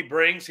like what he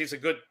brings. He's a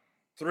good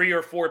 3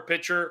 or 4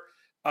 pitcher.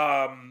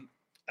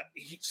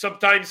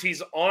 Sometimes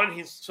he's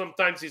on,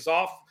 sometimes he's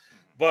off.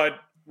 But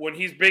when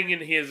he's bringing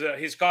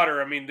his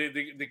cutter, I mean,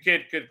 the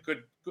kid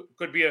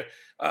could be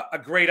a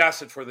great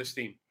asset for this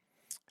team.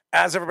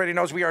 As everybody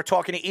knows, we are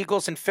talking to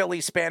Eagles and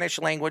Phillies Spanish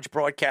language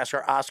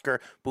broadcaster Oscar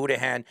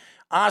Budahan.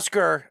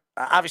 Oscar,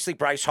 obviously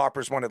Bryce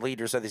Harper is one of the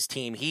leaders of this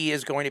team. He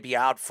is going to be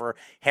out for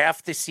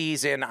half the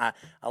season. A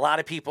lot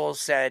of people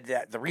said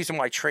that the reason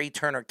why Trey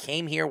Turner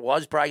came here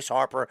was Bryce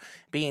Harper,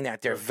 being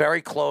that they're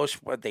very close.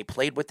 They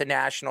played with the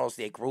Nationals.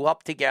 They grew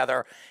up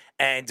together.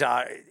 And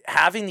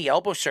having the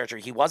elbow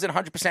surgery, he wasn't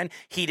 100%.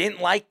 He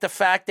didn't like the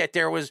fact that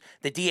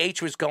the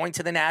DH was going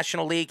to the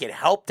National League. It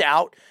helped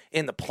out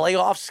in the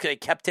playoffs. It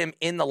kept him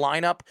in the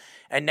lineup.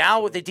 And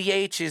now the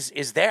DH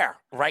is there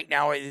right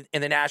now in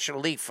the National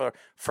League for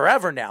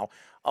forever now.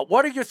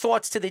 What are your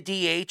thoughts to the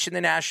DH in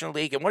the National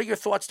League? And what are your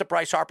thoughts to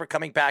Bryce Harper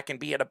coming back and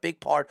being a big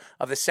part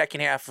of the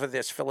second half of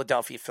this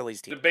Philadelphia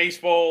Phillies team? The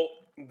baseball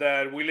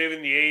that we live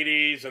in the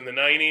 80s and the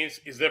 90s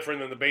is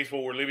different than the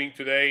baseball we're living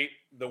today.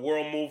 The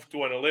world moved to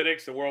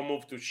analytics. The world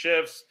moved to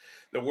shifts.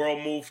 The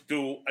world moved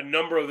to a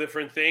number of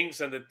different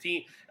things. And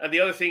the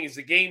other thing is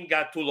the game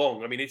got too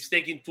long. I mean, it's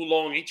taking too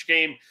long. Each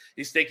game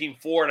is taking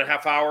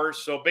 4.5 hours.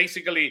 So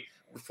basically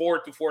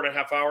 4 to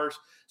 4.5 hours.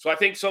 So I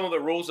think some of the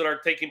rules that are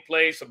taking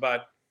place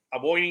about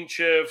avoiding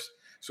shifts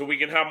so we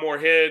can have more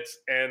hits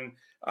and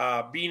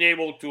being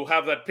able to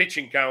have that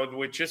pitching count,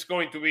 which is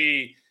going to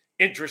be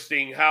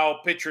interesting how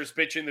pitchers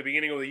pitch in the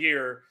beginning of the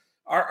year,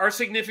 are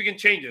significant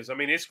changes. I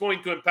mean, it's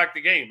going to impact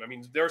the game. I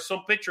mean, there are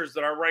some pitchers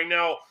that are right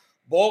now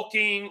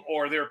bulking,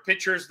 or there are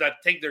pitchers that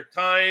take their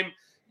time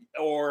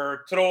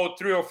or throw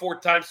 3 or 4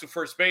 times to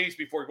first base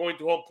before going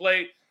to home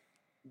plate.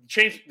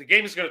 The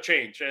game is going to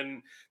change,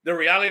 and the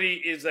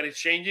reality is that it's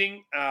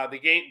changing.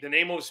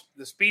 The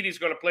speed is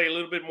going to play a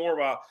little bit more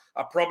of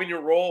a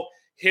prominent role.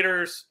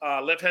 Hitters,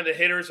 left-handed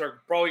hitters,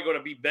 are probably going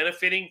to be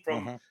benefiting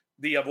from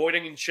the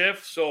avoiding in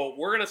shift. So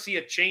we're going to see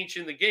a change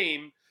in the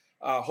game,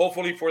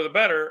 hopefully for the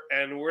better,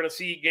 and we're going to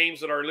see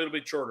games that are a little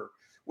bit shorter.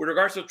 With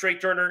regards to Trey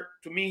Turner,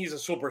 to me, he's a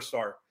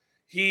superstar.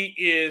 He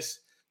is,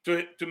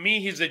 to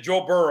me, he's the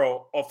Joe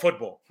Burrow of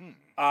football.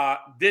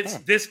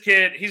 This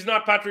kid, he's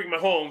not Patrick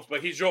Mahomes,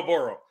 but he's Joe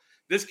Burrow.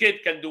 This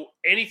kid can do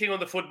anything on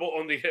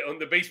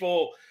the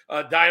baseball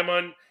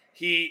diamond.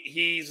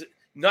 He's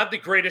not the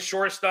greatest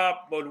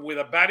shortstop, but with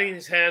a bat in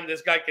his hand,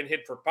 this guy can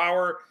hit for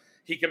power.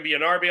 He can be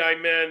an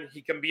RBI man.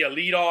 He can be a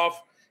leadoff.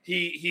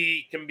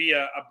 He can be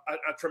a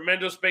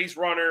tremendous base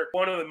runner.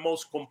 One of the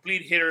most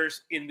complete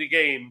hitters in the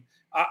game.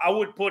 I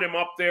would put him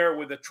up there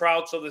with the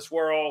Trouts of this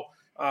world,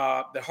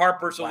 the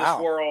Harpers of this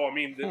world. I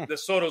mean, the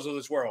Sotos of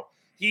this world.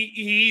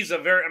 He's a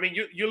very. I mean,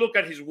 you look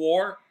at his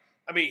WAR.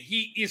 I mean,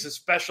 he is a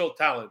special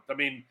talent. I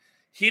mean,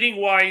 hitting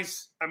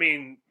wise. I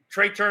mean,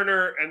 Trey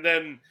Turner, and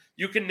then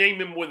you can name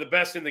him with the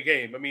best in the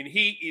game. I mean,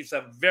 he is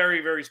a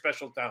very, very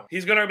special talent.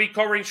 He's going to be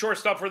covering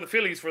shortstop for the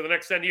Phillies for the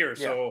next 10 years.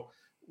 Yeah. So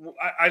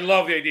I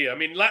love the idea. I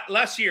mean,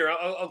 last year,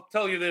 I'll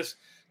tell you this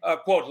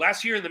quote.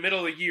 Last year in the middle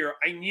of the year,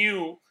 I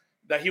knew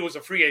that he was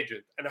a free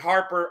agent. And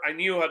Harper, I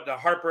knew that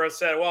Harper had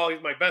said, well,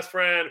 he's my best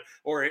friend,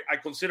 or I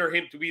consider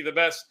him to be the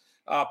best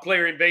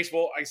player in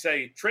baseball. I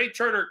say, Trey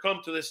Turner come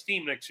to this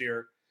team next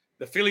year.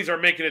 The Phillies are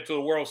making it to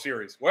the World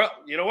Series. Well,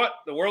 you know what?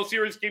 The World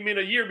Series came in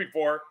a year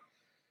before.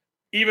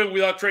 Even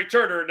without Trey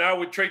Turner, now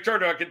with Trey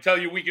Turner, I can tell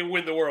you we can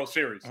win the World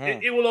Series.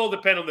 It will all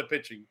depend on the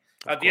pitching.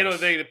 At the end of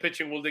the day, the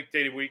pitching will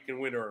dictate if we can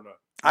win or not.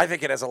 I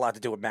think it has a lot to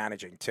do with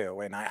managing,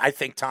 too. And I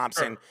think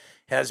Thompson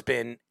has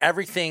been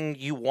everything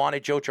you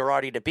wanted Joe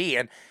Girardi to be.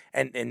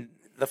 And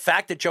the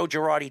fact that Joe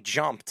Girardi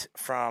jumped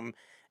from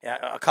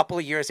a couple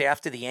of years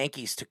after the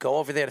Yankees to go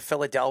over there to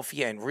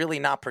Philadelphia and really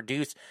not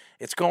produce,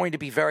 it's going to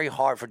be very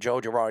hard for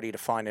Joe Girardi to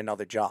find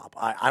another job.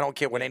 I don't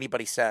care what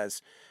anybody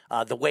says.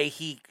 The way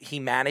he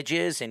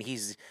manages, and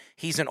he's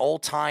an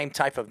old-time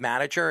type of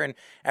manager, and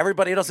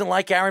everybody doesn't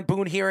like Aaron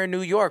Boone here in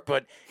New York,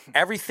 but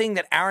everything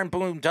that Aaron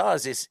Boone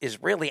does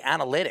is really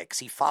analytics.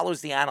 He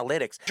follows the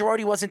analytics.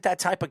 Girardi wasn't that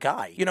type of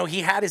guy. You know,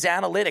 he had his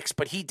analytics,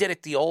 but he did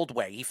it the old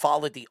way. He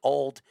followed the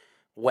old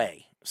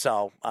way.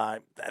 So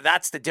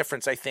that's the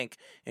difference, I think,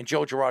 in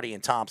Joe Girardi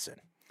and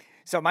Thompson.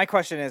 So my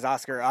question is,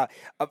 Oscar,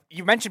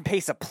 you mentioned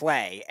pace of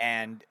play,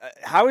 and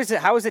how is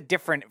it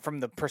different from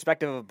the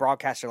perspective of a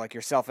broadcaster like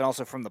yourself, and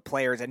also from the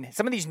players, and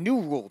some of these new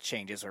rule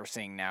changes we're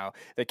seeing now?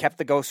 They kept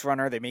the ghost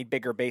runner, they made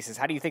bigger bases.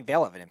 How do you think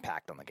they'll have an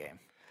impact on the game?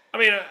 I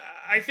mean,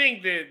 I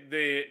think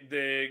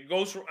the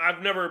ghost.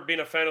 I've never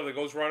been a fan of the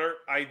ghost runner.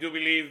 I do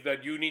believe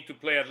that you need to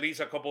play at least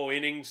a couple of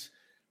innings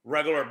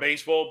regular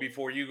baseball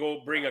before you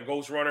go bring a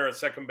ghost runner at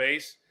second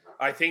base.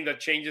 I think that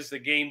changes the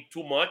game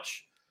too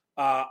much.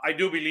 I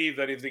do believe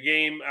that if the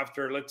game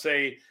after, let's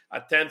say, a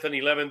 10th and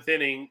 11th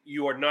inning,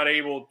 you are not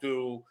able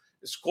to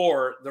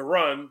score the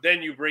run,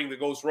 then you bring the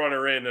ghost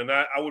runner in, and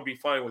I would be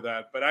fine with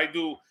that. But I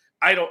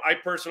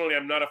personally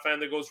am not a fan of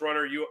the ghost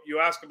runner. You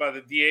ask about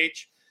the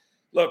DH.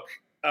 Look,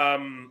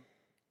 I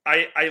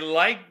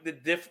like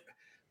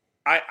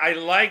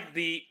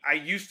the I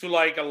used to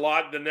like a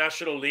lot the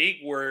National League,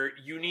 where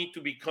you need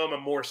to become a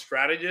more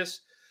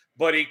strategist,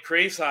 but it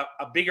creates a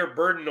bigger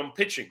burden on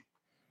pitching,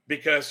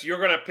 because you're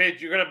going to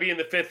pitch, you're going to be in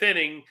the fifth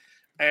inning,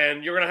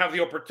 and you're going to have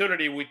the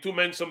opportunity with two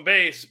men on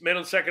base, men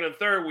on second and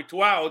third with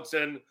 2 outs,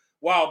 and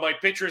wow, my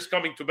pitcher is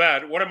coming to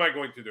bat. What am I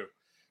going to do?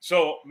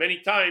 So many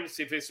times,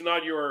 if it's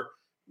not your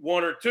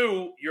 1 or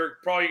 2, you're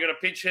probably going to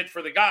pinch hit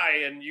for the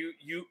guy, and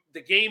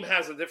the game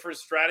has a different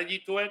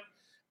strategy to it.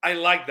 I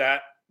like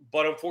that,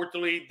 but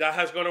unfortunately, that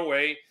has gone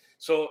away.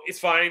 So it's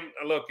fine.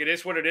 Look, it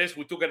is what it is.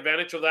 We took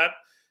advantage of that.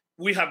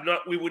 We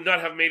would not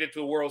have made it to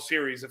the World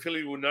Series. The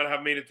Phillies would not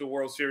have made it to the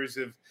World Series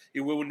if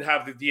we wouldn't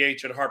have the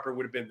DH and Harper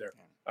would have been there.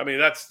 I mean,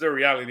 that's the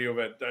reality of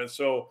it. And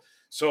so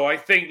I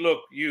think, look,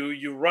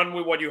 you run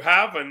with what you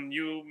have and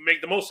you make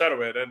the most out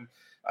of it. And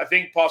I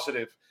think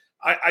positive.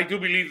 I do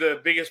believe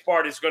the biggest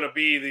part is going to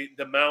be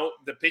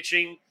the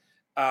pitching,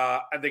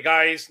 and the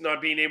guys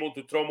not being able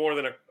to throw more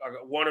than a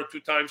 1 or 2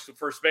 times to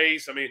first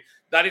base. I mean,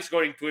 that is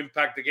going to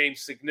impact the game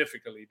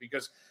significantly,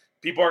 because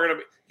you're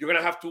going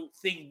to have to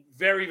think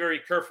very, very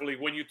carefully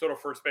when you throw to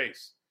first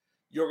base.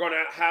 You're going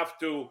to have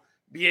to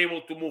be able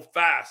to move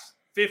fast,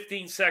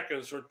 15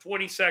 seconds or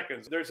 20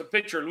 seconds. There's a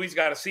pitcher, Luis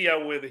Garcia,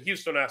 with the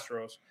Houston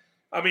Astros.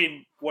 I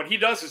mean, what he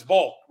does is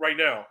bulk right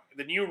now.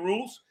 The new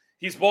rules,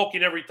 he's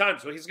bulking every time,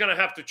 so he's going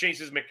to have to change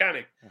his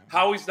mechanic.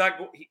 How is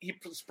that?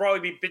 He's probably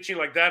been pitching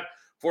like that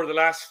for the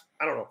last,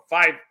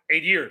 5-8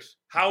 years.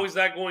 How is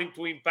that going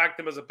to impact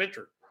him as a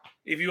pitcher?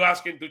 If you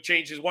ask him to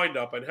change his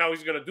windup, and how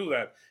he's going to do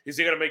that, is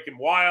he going to make him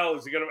wild?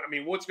 Is he going to?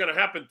 What's going to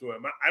happen to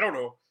him? I don't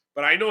know,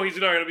 but I know he's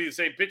not going to be the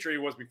same pitcher he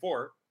was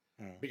before,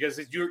 because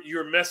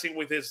you're messing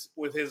with his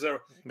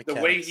the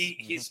way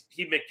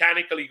he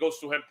mechanically goes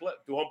to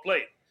home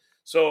plate.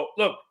 So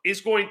look, it's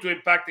going to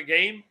impact the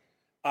game.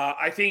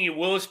 I think it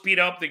will speed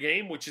up the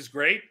game, which is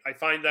great. I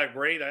find that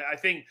great. I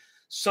think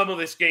some of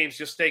these games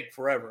just take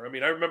forever. I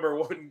mean, I remember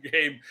one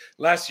game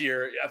last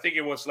year, I think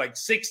it was like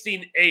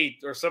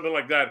 16-8 or something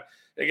like that,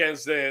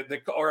 against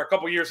or a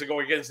couple years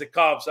ago against the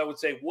Cubs. I would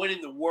say, when in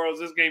the world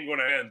is this game going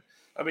to end?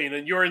 I mean,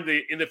 and you're in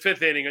the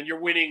fifth inning and you're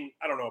winning,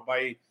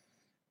 by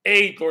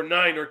 8 or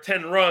 9 or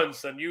 10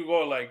 runs, and you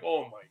go like,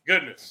 oh my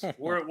goodness,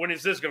 when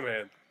is this going to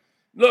end?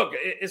 Look,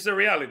 it's the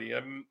reality.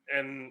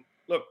 And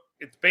look,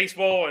 it's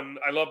baseball, and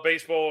I love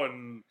baseball,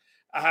 and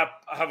I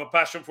have a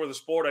passion for the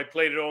sport. I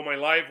played it all my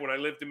life when I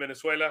lived in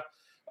Venezuela.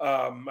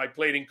 I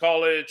played in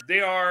college.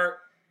 They are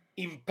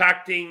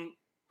impacting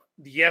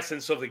the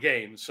essence of the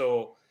game.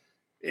 So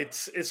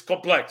it's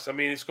complex. I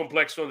mean, it's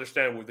complex to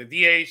understand with the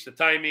DH, the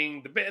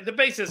timing, the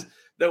bases,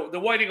 the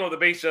widening of the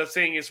base. I'm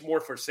saying is more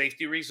for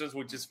safety reasons,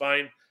 which is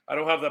fine. I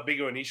don't have that big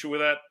of an issue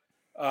with that.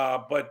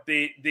 But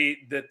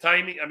the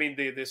timing, I mean,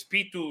 the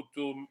speed to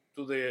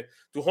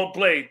home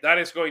plate, that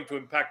is going to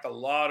impact a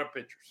lot of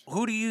pitchers.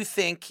 Who do you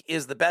think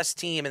is the best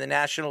team in the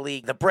National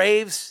League? The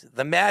Braves,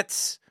 the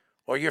Mets,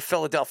 or your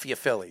Philadelphia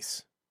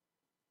Phillies?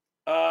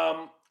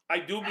 I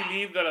do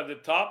believe that at the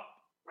top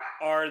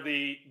are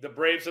the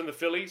Braves and the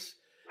Phillies,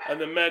 and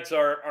the Mets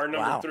are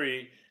number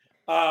 3.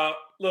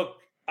 Look,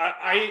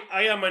 I've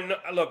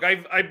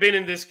been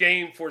in this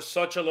game for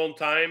such a long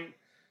time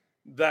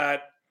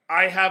that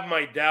I have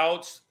my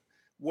doubts.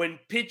 When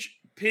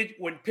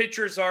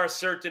pitchers are a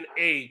certain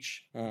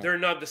age, they're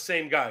not the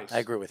same guys. I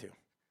agree with you.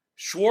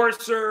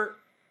 Schwarzer,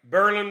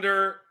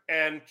 Verlander,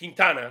 and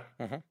Quintana,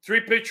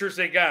 3 pitchers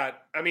they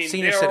got. I mean,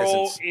 Senior they're citizens.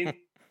 all in.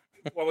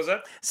 What was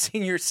that?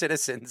 Senior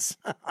citizens.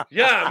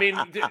 Yeah, I mean,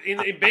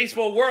 in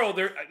baseball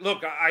world,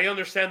 look, I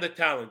understand the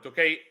talent.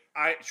 Okay,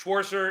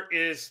 Schwarzer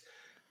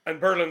and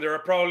Verlander are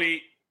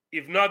probably,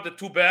 if not the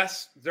 2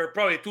 best, they're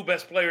probably the 2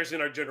 best players in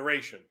our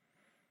generation.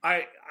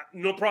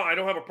 No problem. I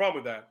don't have a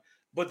problem with that.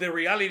 But the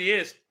reality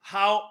is,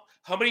 how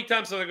many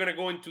times are they going to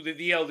go into the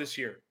DL this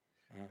year?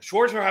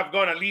 Schwarzer have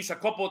gone at least a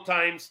couple of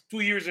times,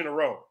 2 years in a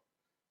row.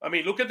 I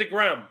mean, look at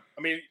DeGrom.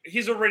 I mean,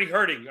 he's already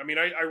hurting. I mean,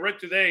 I read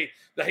today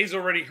that he's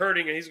already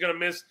hurting and he's going to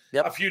miss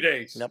a few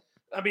days. Yep.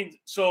 I mean,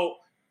 so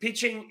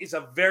pitching is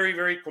a very,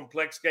 very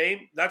complex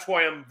game. That's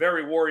why I'm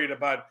very worried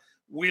about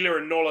Wheeler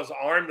and Nola's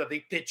arm, that they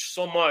pitch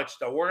so much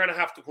that we're going to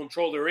have to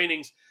control their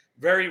innings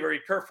very, very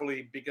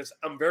carefully, because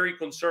I'm very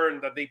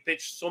concerned that they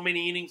pitched so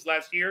many innings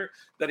last year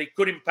that it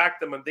could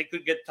impact them and they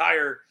could get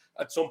tired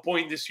at some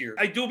point this year.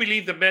 I do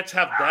believe the Mets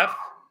have depth.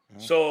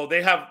 So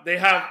they have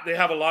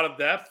a lot of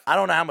depth. I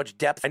don't know how much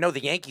depth. I know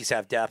the Yankees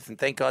have depth, and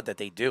thank God that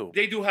they do.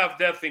 They do have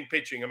depth in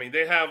pitching. I mean,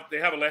 they have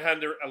a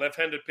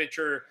left-handed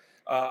pitcher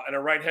and a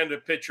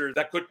right-handed pitcher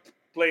that could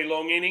play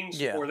long innings,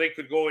 or they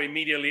could go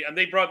immediately. And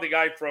they brought the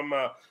guy from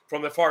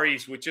the Far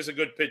East, which is a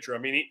good pitcher. I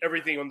mean,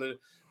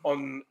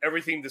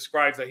 everything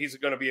describes that he's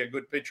going to be a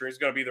good pitcher. He's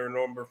going to be their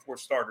number 4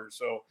 starter.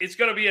 So it's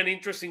going to be an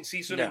interesting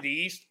season in the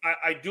East.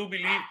 I do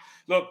believe.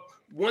 Look,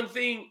 one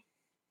thing,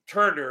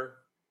 Turner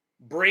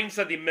brings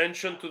a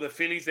dimension to the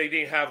Phillies they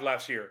didn't have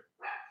last year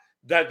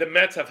that the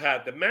Mets have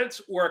had. The Mets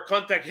were a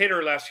contact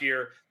hitter last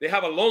year. They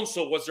have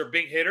Alonso was their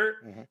big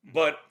hitter,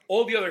 but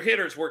all the other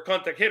hitters were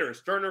contact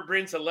hitters. Turner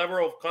brings a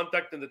level of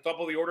contact in the top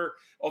of the order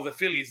of the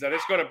Phillies that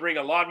is going to bring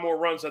a lot more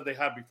runs than they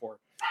had before.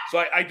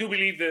 So I do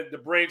believe that the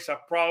Braves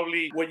have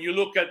probably, when you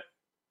look at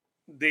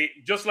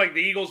just like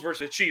the Eagles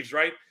versus the Chiefs,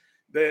 right?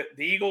 The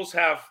Eagles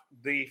have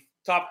a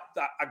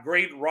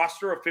great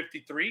roster of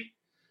 53.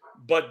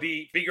 But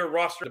the bigger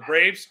roster, the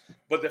Braves,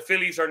 but the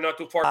Phillies are not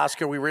too far.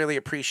 Oscar, we really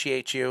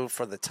appreciate you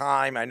for the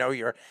time. I know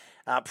you're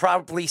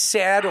probably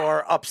sad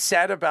or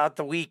upset about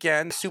the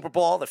weekend Super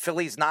Bowl, the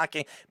Phillies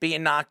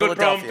being knocked. Good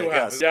problem to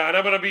have. Yeah, and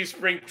I'm going to be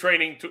spring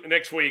training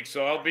next week,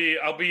 so I'll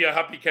be a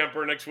happy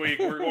camper next week.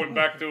 We're going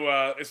back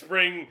to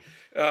spring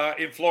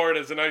in Florida.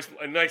 It's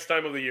a nice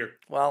time of the year.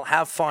 Well,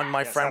 have fun,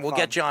 my friend. We'll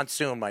get you on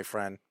soon, my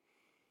friend.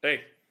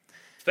 Hey.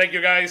 Thank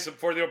you, guys,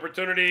 for the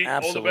opportunity.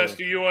 Absolutely. All the best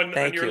to you and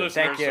your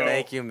listeners.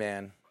 Thank you,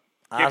 man.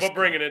 Keep up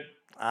bringing it.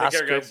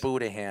 Oscar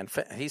Budahan.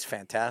 He's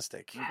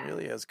fantastic. He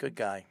really is. Good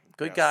guy.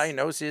 Good guy. He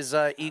knows his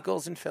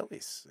Eagles and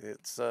Phillies.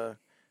 It's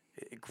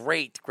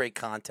great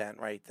content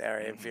right there.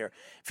 If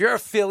you're a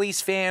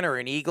Phillies fan or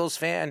an Eagles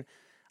fan,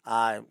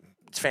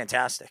 it's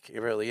fantastic.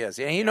 It really is.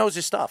 And he knows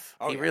his stuff.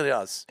 He really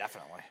does.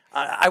 Definitely.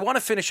 I want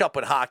to finish up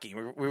with hockey.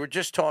 We were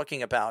just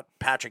talking about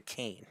Patrick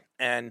Kane,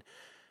 and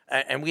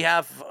we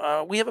have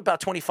about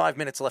 25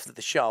 minutes left of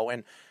the show.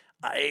 And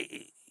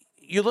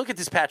you look at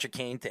this Patrick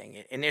Kane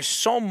thing, and there's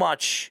so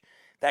much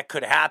that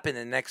could happen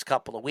in the next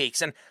couple of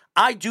weeks. And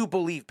I do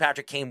believe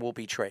Patrick Kane will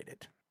be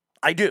traded.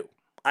 I do.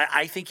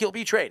 I think he'll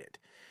be traded.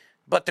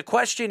 But the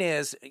question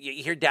is,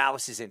 you hear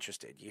Dallas is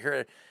interested. You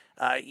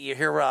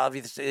hear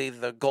obviously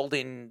the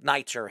Golden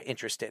Knights are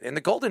interested. And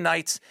the Golden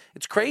Knights,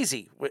 it's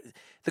crazy.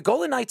 The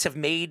Golden Knights have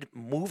made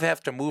move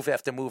after move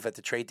after move at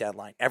the trade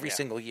deadline every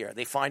single year.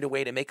 They find a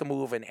way to make a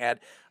move and add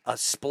a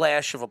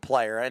splash of a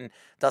player. And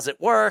does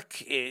it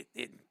work? It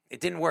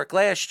didn't work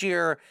last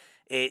year.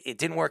 It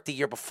didn't work the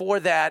year before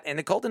that. And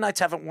the Golden Knights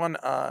haven't won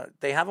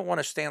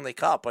a Stanley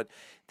Cup, but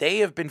they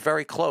have been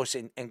very close.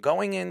 And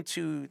going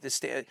into the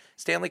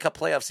Stanley Cup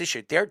playoffs this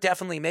year, they're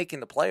definitely making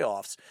the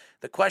playoffs.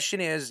 The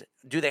question is,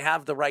 do they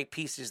have the right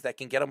pieces that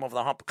can get them over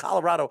the hump?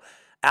 Colorado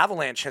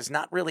Avalanche has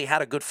not really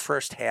had a good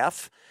first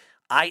half.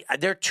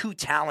 They're too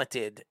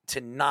talented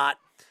to not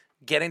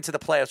get into the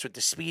playoffs with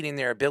the speed and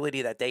their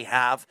ability that they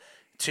have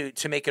to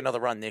make another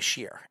run this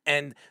year.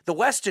 And the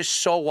West is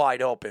so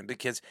wide open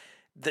because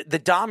the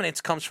dominance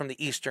comes from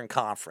the Eastern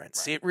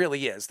Conference. Right. It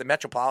really is. The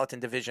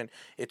Metropolitan Division,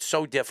 it's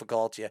so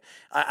difficult. Yeah,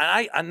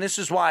 and this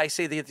is why I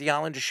say that the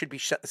Islanders should be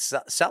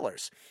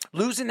sellers.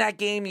 Losing that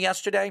game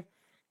yesterday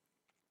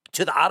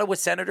to the Ottawa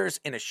Senators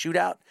in a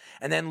shootout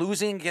and then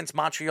losing against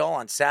Montreal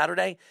on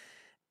Saturday,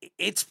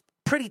 it's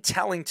pretty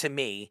telling to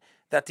me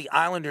that the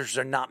Islanders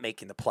are not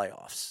making the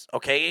playoffs,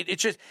 okay?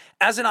 It's just,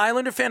 as an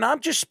Islander fan,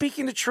 I'm just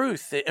speaking the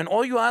truth. And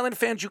all you Islander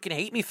fans, you can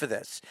hate me for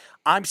this.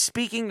 I'm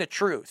speaking the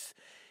truth.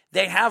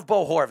 They have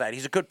Bo Horvat.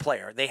 He's a good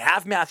player. They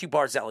have Matthew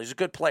Barzal. He's a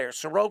good player.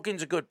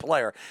 Sorokin's a good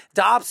player.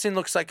 Dobson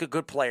looks like a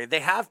good player. They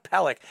have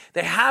Pelech.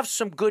 They have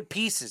some good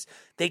pieces.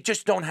 They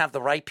just don't have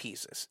the right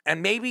pieces.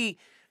 And maybe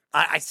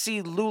I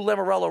see Lou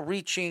Lamoriello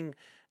reaching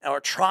or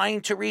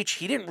trying to reach.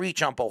 He didn't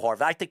reach on Bo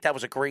Horvat. I think that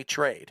was a great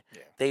trade.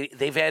 Yeah.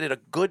 They've added a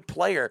good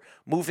player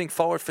moving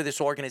forward for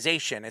this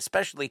organization,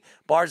 especially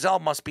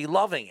Barzal must be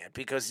loving it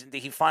because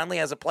he finally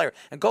has a player.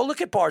 And go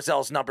look at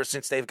Barzal's numbers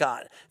since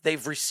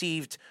they've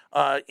received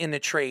in the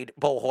trade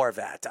Bo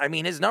Horvat. I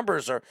mean, his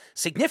numbers are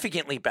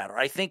significantly better.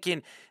 I think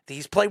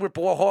he's played with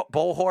Bo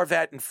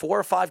Horvat in 4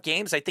 or 5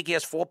 games. I think he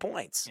has 4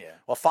 points. Yeah.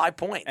 Or 5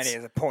 points. And he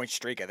has a point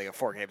streak, I think, of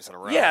 4 games in a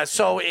row. Yeah,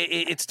 so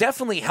it's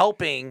definitely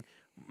helping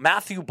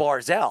Matthew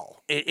Barzal.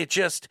 It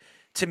just,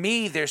 to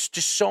me, there's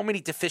just so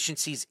many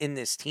deficiencies in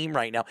this team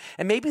right now.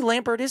 And maybe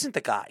Lambert isn't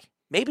the guy.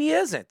 Maybe he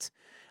isn't.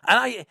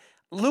 And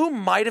Lou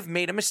might have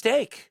made a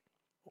mistake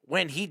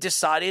when he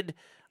decided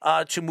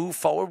to move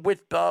forward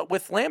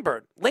with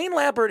Lambert. Lane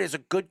Lambert is a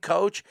good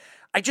coach.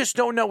 I just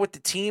don't know with the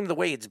team, the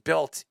way it's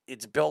built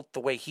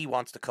the way he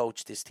wants to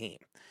coach this team.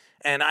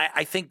 And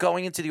I think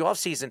going into the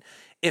offseason,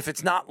 if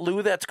it's not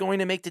Lou that's going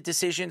to make the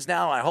decisions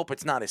now, I hope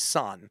it's not his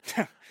son.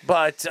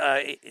 But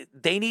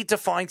they need to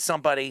find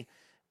somebody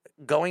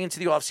going into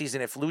the offseason,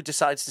 if Lou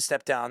decides to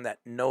step down, that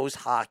knows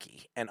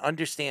hockey and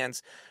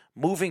understands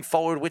moving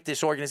forward with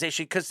this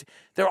organization. Because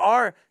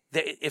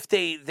if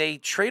they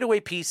trade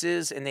away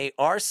pieces and they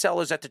are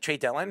sellers at the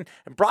trade deadline,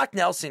 and Brock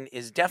Nelson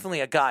is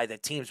definitely a guy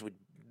that teams would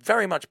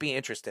very much be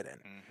interested in.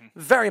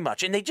 Very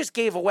much. And they just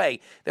gave away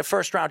their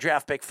first-round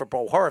draft pick for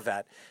Bo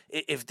Horvat.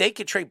 If they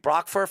could trade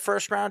Brock for a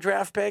first-round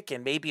draft pick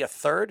and maybe a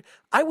third,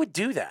 I would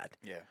do that.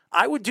 Yeah.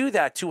 I would do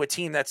that to a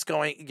team that's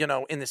going,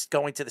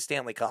 going to the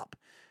Stanley Cup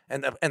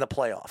and the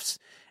playoffs.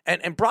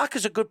 And Brock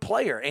is a good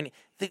player. And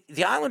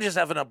the Islanders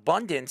have an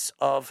abundance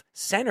of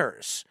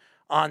centers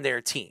on their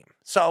team.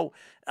 So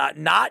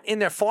not in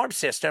their farm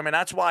system, and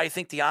that's why I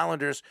think the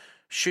Islanders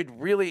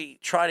should really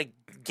try to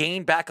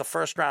gain back a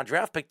first-round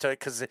draft pick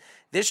because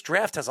this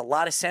draft has a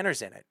lot of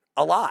centers in it.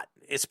 A lot,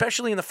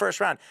 especially in the first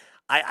round.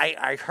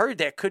 I heard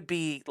there could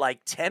be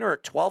like 10 or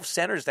 12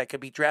 centers that could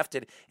be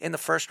drafted in the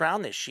first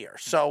round this year.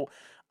 So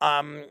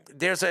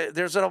there's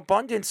an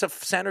abundance of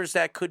centers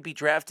that could be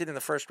drafted in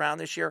the first round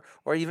this year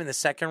or even the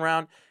second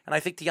round. And I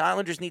think the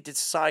Islanders need to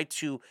decide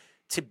to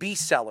be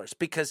sellers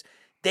because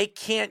they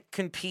can't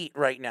compete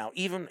right now.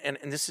 Even and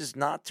this is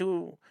not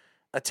to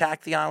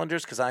attack the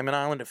Islanders because I'm an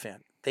Islander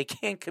fan. They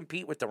can't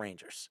compete with the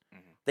Rangers.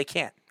 They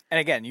can't. And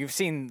again, you've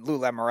seen Lou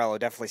Lamoriello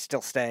definitely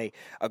still stay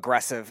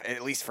aggressive,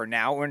 at least for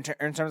now, in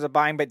terms of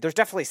buying. But there's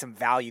definitely some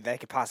value they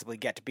could possibly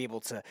get to be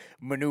able to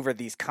maneuver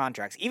these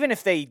contracts. Even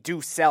if they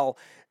do sell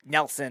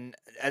Nelson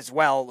as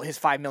well, his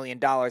 $5 million,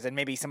 and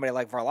maybe somebody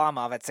like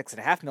Varlamov at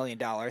 $6.5 million,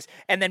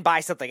 and then buy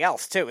something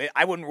else too.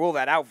 I wouldn't rule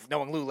that out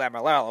knowing Lou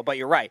Lamoriello, but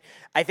you're right.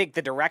 I think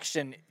the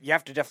direction you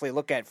have to definitely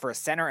look at for a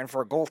center and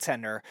for a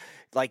goaltender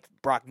like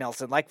Brock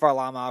Nelson, like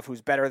Varlamov,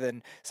 who's better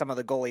than some of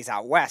the goalies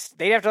out west.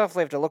 They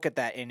definitely have to look at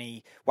that in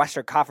a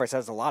Western Conference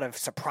has a lot of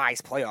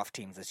surprise playoff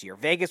teams this year.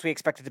 Vegas, we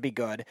expected to be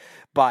good,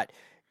 but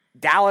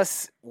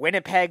Dallas,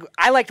 Winnipeg.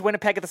 I liked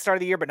Winnipeg at the start of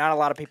the year, but not a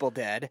lot of people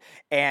did.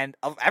 And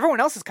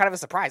everyone else is kind of a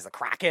surprise. The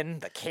Kraken,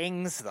 the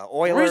Kings, the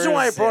Oilers. The reason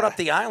why I brought up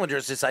the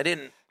Islanders is I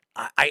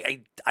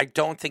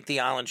don't think the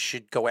Islanders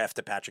should go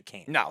after Patrick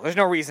Kane. No, there's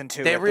no reason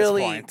to. They at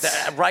really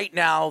this point. Right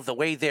now the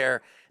way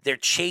they're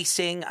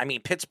chasing. I mean,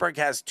 Pittsburgh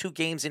has 2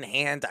 games in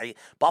hand.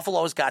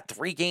 Buffalo's got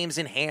 3 games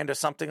in hand or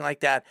something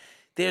like that.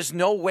 There's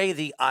no way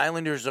the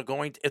Islanders are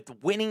going to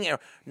winning. Or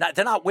not,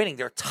 they're not winning.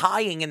 They're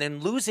tying and then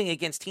losing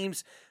against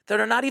teams that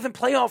are not even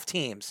playoff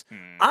teams.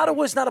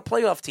 Ottawa's not a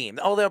playoff team.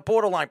 Oh, they're a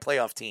borderline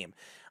playoff team.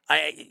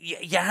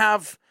 You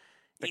have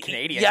the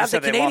Canadians. Yeah,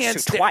 the Canadians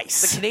lost to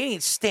twice. The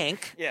Canadians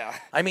stink. Yeah.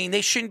 I mean,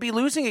 they shouldn't be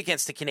losing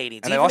against the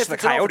Canadians. And they lost to the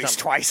Coyotes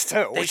twice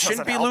too. They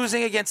shouldn't be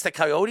losing against the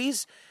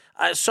Coyotes.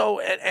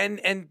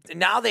 And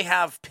now they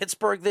have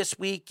Pittsburgh this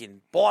week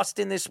and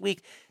Boston this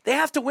week. They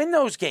have to win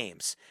those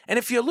games. And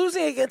if you're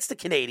losing against the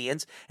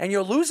Canadians and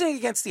you're losing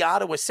against the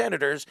Ottawa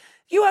Senators,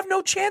 you have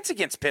no chance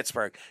against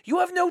Pittsburgh. You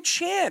have no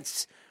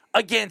chance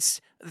against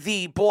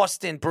the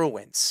Boston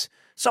Bruins.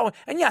 So,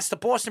 and yes, the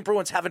Boston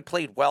Bruins haven't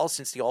played well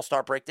since the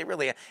All-Star break. They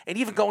really, and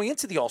even going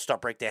into the All-Star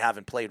break, they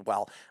haven't played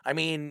well. I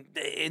mean,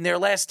 in their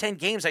last 10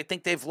 games, I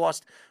think they've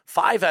lost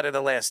 5 out of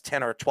the last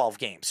 10 or 12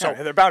 games. So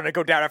they're bound to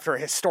go down after a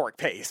historic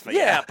pace. But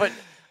yeah, but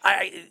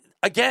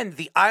again,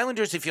 the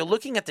Islanders, if you're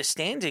looking at the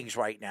standings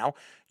right now,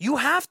 you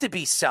have to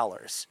be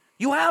sellers.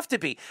 You have to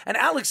be. And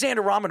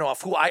Alexander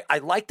Romanov, who I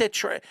like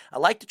that I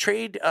like the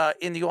trade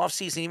in the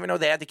offseason, even though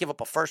they had to give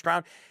up a first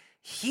round.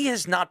 He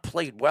has not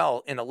played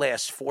well in the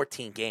last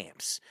 14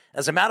 games.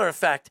 As a matter of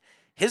fact,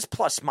 his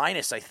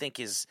plus-minus, I think,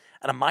 is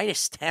at a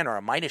 -10 or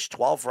a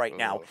 -12 right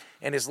now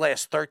in his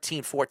last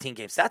 13, 14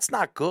 games. That's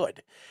not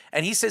good.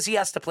 And he says he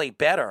has to play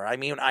better. I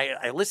mean,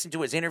 I listened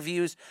to his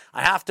interviews.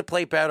 I have to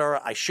play better.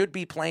 I should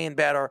be playing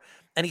better.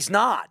 And he's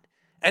not.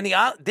 And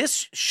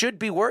this should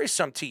be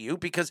worrisome to you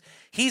because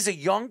he's a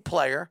young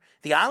player.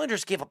 The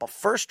Islanders gave up a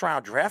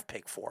first-round draft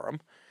pick for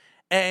him.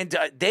 And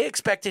they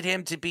expected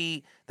him to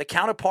be the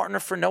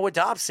counterpartner for Noah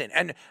Dobson.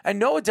 And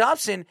Noah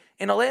Dobson,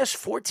 in the last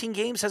 14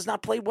 games, has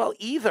not played well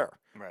either.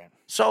 Right.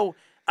 So,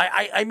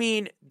 I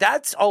mean,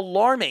 that's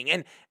alarming.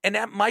 And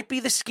that might be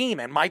the scheme.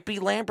 It might be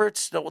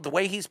Lambert's, the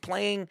way he's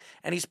playing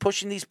and he's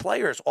pushing these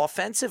players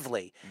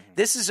offensively. Mm-hmm.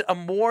 This is a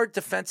more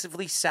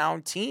defensively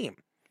sound team.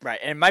 Right,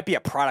 and it might be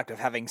a product of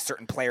having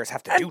certain players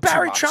have to do too much. And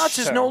Barry Trotz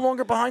is no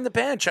longer behind the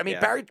bench. I mean,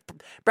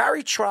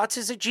 Barry Trotz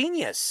is a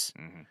genius.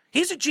 Mm-hmm.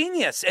 He's a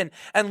genius. And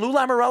Lou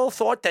Lamoriello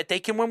thought that they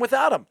can win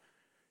without him.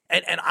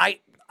 And I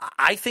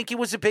think it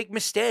was a big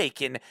mistake.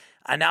 And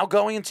now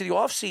going into the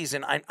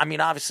offseason, I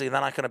mean, obviously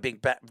they're not going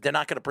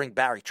to bring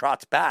Barry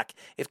Trotz back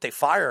if they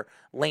fire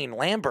Lane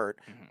Lambert.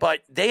 Mm-hmm.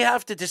 But they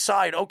have to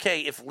decide, okay,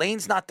 if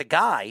Lane's not the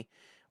guy,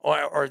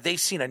 or they've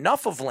seen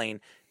enough of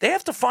Lane, they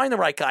have to find the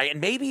right guy.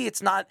 And maybe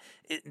it's not.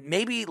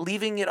 Maybe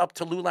leaving it up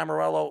to Lou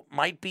Lamoriello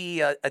might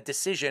be a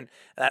decision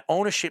that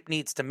ownership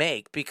needs to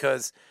make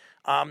because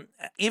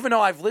even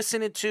though I've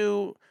listened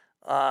to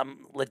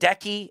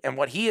Ledecky and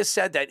what he has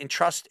said that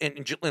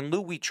in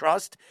Lou we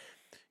trust,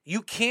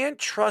 you can't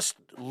trust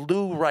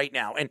Lou right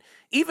now. And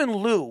even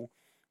Lou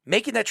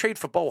making that trade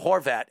for Bo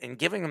Horvat and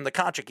giving him the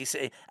contract, he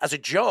said as a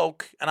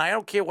joke, and I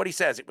don't care what he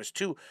says, it was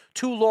too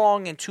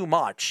long and too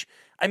much.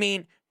 I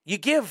mean, you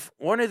give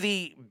one of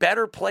the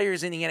better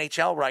players in the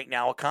NHL right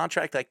now a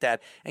contract like that,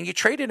 and you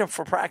traded him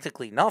for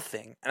practically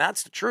nothing, and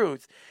that's the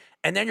truth.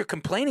 And then you're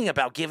complaining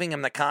about giving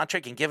him the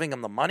contract and giving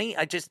him the money.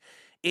 It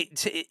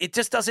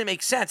just doesn't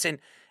make sense. And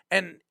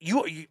And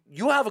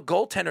you have a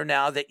goaltender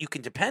now that you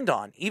can depend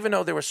on. Even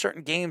though there were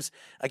certain games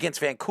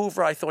against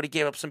Vancouver, I thought he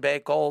gave up some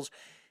bad goals.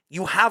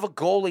 You have a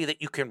goalie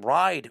that you can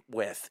ride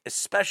with,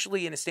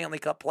 especially in the Stanley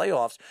Cup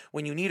playoffs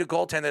when you need a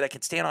goaltender that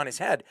can stand on his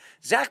head.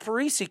 Zach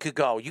Parise could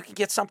go. You can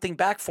get something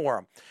back for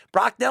him.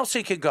 Brock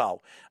Nelson could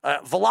go.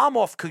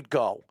 Varlamov could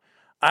go.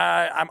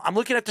 I'm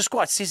looking at the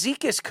squad.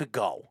 Cizikas could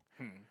go.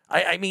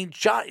 I mean,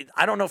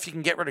 I don't know if you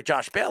can get rid of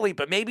Josh Bailey,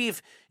 but maybe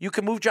if you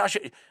can move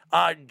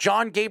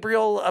John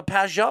Gabriel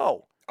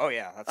Pajot. Oh,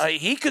 yeah.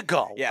 He could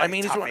go. Yeah, I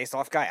mean, top he's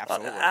face-off guy,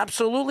 absolutely.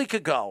 Absolutely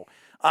could go.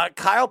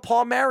 Kyle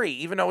Palmieri,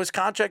 even though his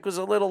contract was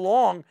a little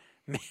long,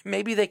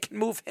 maybe they can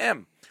move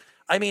him.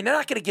 I mean, they're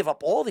not going to give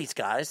up all these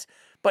guys,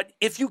 but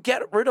if you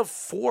get rid of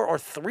 4 or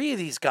 3 of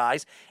these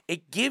guys,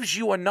 it gives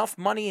you enough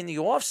money in the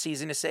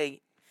offseason to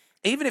say,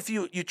 even if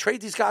you trade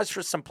these guys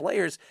for some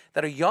players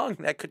that are young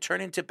that could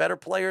turn into better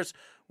players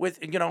with,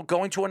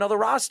 going to another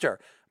roster,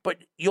 but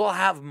you'll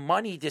have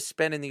money to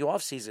spend in the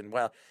offseason.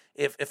 Well,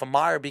 if a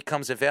Meyer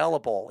becomes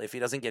available, if he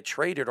doesn't get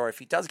traded, or if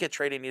he does get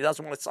traded and he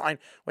doesn't want to sign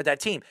with that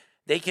team,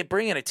 they could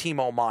bring in a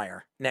Timo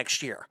Meyer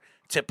next year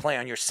to play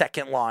on your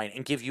second line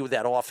and give you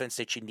that offense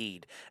that you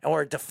need,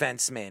 or a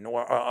defenseman,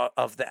 or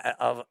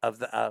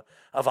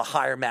of a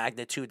higher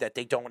magnitude that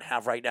they don't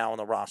have right now on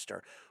the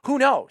roster. Who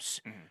knows?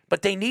 Mm-hmm.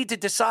 But they need to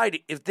decide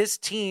if this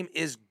team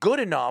is good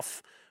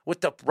enough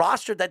with the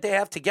roster that they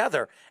have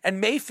together. And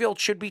Mayfield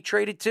should be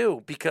traded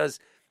too, because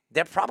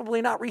they're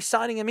probably not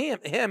re-signing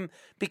him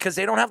because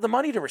they don't have the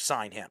money to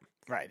re-sign him.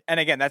 Right. And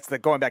again, that's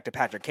going back to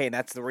Patrick Kane.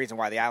 That's the reason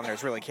why the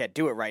Islanders really can't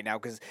do it right now,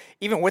 because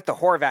even with the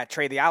Horvat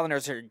trade, the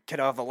Islanders could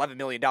have $11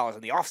 million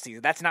in the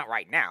offseason. That's not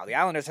right now. The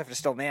Islanders have to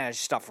still manage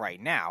stuff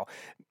right now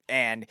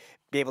and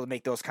be able to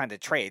make those kinds of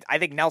trades. I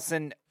think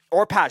Nelson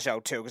or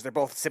Pajot, too, because they're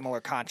both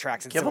similar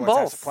contracts and similar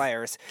types of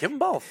players. Give them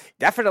both.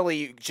 Definitely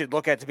you should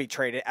look at to be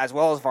traded, as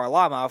well as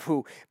Varlamov,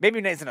 who maybe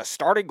isn't a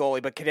starting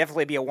goalie, but could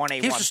definitely be a 1A,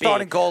 1B. He's a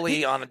starting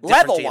goalie on a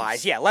different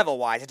level-wise, teams. Yeah,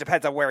 level-wise. It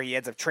depends on where he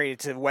ends up traded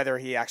to, whether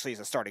he actually is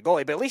a starting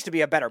goalie, but at least to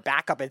be a better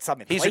backup in some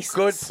places. He's a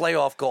good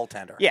playoff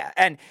goaltender. Yeah,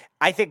 and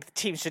I think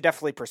teams should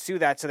definitely pursue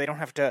that so they don't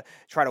have to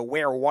try to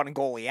wear one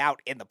goalie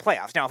out in the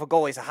playoffs. Now, if a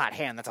goalie's a hot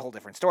hand, that's a whole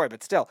different story,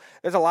 but still,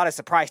 there's a lot of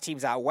surprise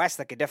teams out west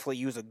that could definitely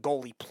use a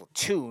goalie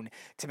platoon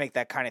to make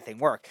that kind of thing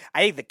work.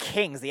 I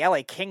think the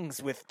LA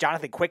Kings, with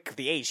Jonathan Quick,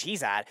 the age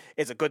he's at,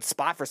 is a good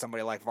spot for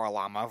somebody like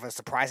Varlamov, a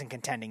surprising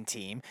contending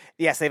team.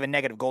 Yes, they have a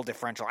negative goal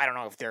differential. I don't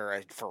know if they're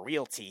a for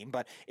real team,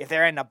 but if they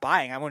end up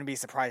buying, I wouldn't be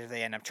surprised if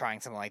they end up trying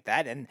something like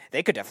that, and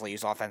they could definitely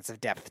use offensive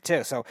depth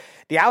too. So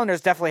the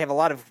Islanders definitely have a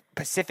lot of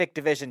Pacific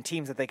Division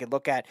teams that they could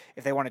look at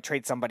if they want to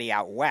trade somebody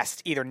out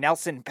west, either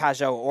Nelson,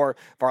 Pajot, or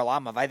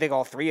Varlamov. I think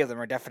all 3 of them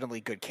are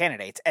definitely good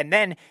candidates, and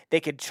then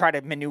they could try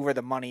to maneuver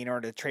the money in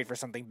order to trade for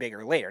something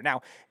bigger later.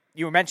 Now,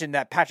 you mentioned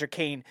that Patrick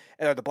Kane,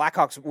 or the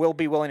Blackhawks, will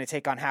be willing to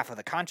take on half of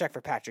the contract for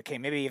Patrick Kane.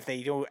 Maybe if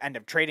they do end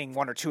up trading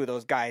 1 or 2 of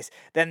those guys,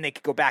 then they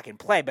could go back and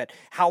play. But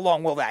how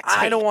long will that take?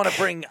 I don't want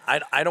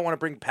to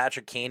bring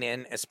Patrick Kane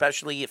in,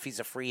 especially if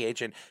he's a free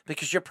agent,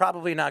 because you're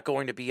probably not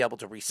going to be able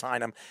to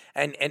re-sign him.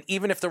 And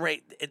even if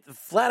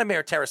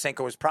Vladimir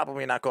Tarasenko is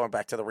probably not going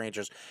back to the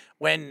Rangers.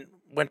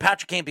 When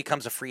Patrick Kane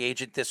becomes a free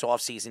agent this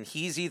offseason,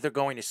 he's either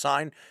going to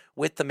sign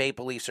with the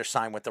Maple Leafs or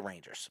sign with the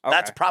Rangers. Okay.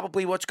 That's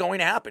probably what's going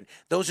to happen.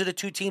 Those are the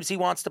 2 teams he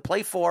wants to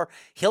play for.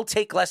 He'll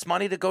take less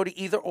money to go to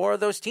either or of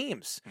those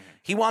teams. Mm-hmm.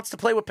 He wants to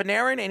play with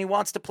Panarin, and he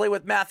wants to play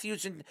with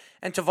Matthews and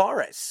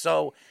Tavares.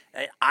 So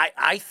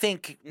I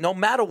think no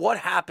matter what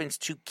happens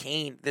to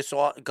Kane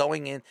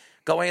going in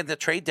the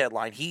trade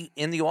deadline,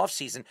 in the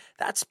offseason,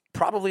 that's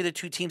probably the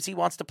 2 teams he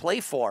wants to play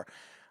for.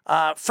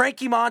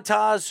 Frankie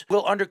Montas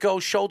will undergo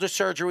shoulder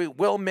surgery,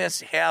 will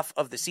miss half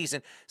of the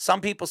season.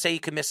 Some people say he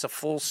could miss a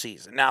full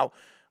season. Now,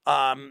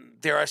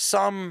 there are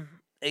some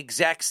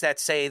execs that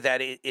say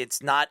that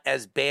it's not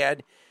as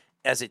bad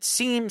as it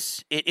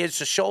seems. It is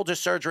a shoulder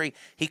surgery.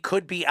 He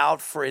could be out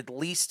for at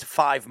least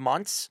 5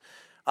 months.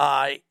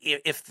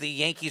 If the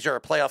Yankees are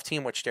a playoff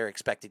team, which they're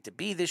expected to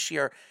be this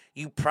year,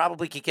 you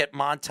probably could get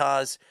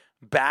Montas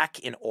back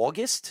in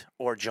August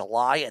or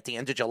July, at the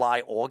end of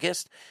July,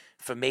 August,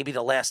 for maybe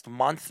the last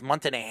month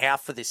and a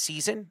half of the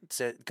season,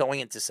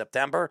 going into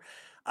September.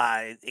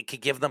 It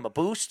could give them a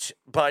boost,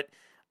 but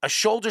a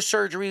shoulder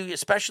surgery,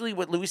 especially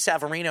with Luis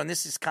Severino, and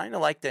this is kind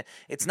of like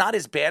it's not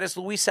as bad as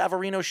Luis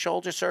Severino's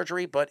shoulder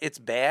surgery, but it's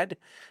bad.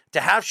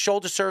 To have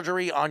shoulder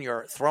surgery on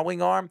your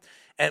throwing arm,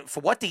 and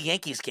for what the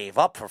Yankees gave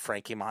up for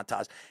Frankie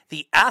Montas,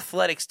 the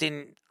Athletics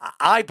didn't.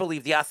 I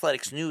believe the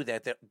Athletics knew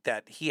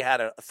that he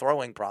had a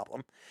throwing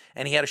problem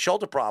and he had a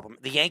shoulder problem.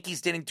 The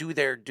Yankees didn't do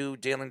their due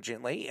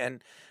diligently,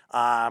 and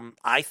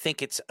I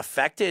think it's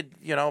affected.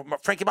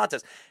 Frankie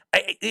Montas.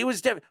 It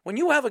was when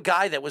you have a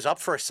guy that was up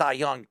for a Cy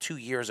Young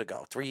 3 years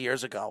ago.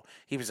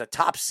 He was a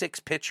top 6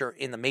 pitcher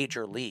in the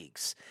major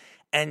leagues,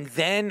 and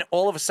then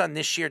all of a sudden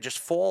this year just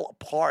fall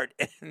apart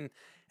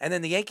and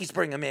then the Yankees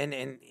bring him in,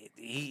 and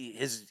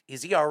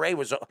his ERA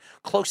was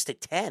close to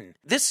 10.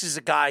 This is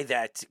a guy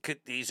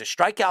he's a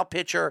strikeout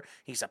pitcher,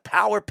 he's a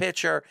power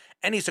pitcher,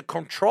 and he's a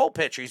control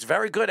pitcher. He's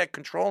very good at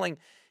controlling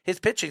his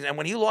pitching. And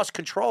when he lost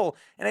control,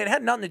 and it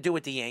had nothing to do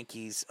with the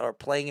Yankees or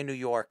playing in New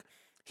York,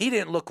 he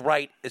didn't look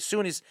right as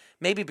soon as,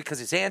 maybe because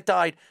his aunt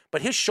died,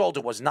 but his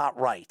shoulder was not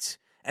right.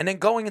 And then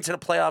going into the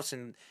playoffs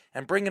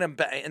and bringing him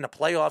back in the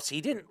playoffs,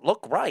 he didn't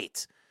look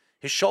right.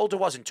 His shoulder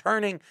wasn't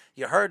turning.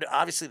 You heard,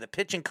 obviously, the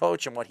pitching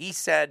coach and what he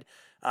said.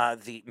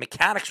 The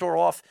mechanics were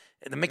off.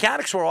 The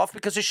mechanics were off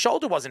because his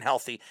shoulder wasn't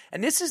healthy.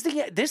 And this is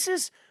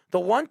the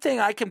one thing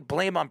I can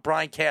blame on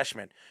Brian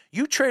Cashman.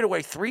 You trade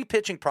away 3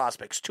 pitching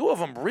prospects, 2 of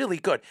them really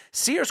good.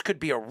 Sears could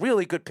be a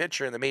really good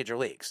pitcher in the major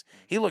leagues.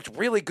 He looked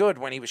really good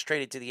when he was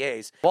traded to the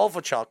A's.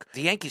 Volchok,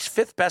 the Yankees'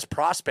 5th best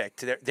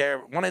prospect, they're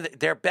one of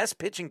their best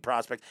pitching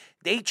prospects.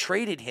 They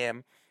traded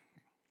him.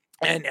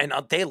 And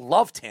they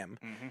loved him.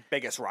 Mm-hmm.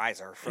 Biggest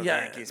riser for the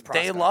Yankees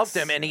prospects. They loved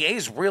him, and the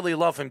A's really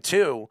love him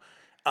too.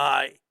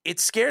 It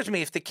scares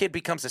me if the kid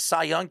becomes a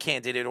Cy Young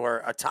candidate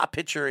or a top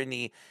pitcher in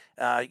the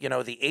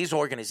A's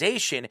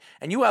organization,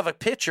 and you have a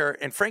pitcher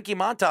in Frankie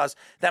Montas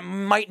that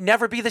might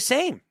never be the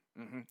same.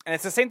 Mm-hmm. And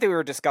it's the same thing we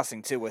were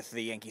discussing, too, with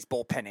the Yankees'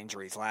 bullpen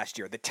injuries last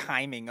year. The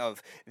timing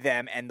of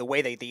them and the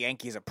way that the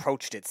Yankees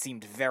approached it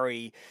seemed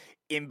very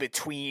in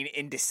between,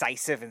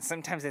 indecisive, and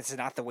sometimes it's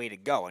not the way to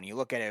go. And you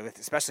look at it with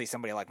especially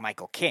somebody like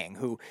Michael King,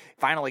 who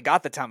finally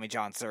got the Tommy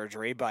John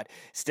surgery, but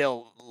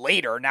still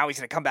later, now he's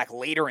going to come back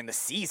later in the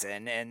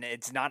season, and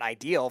it's not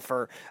ideal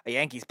for a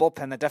Yankees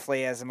bullpen that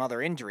definitely has some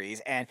other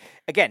injuries. And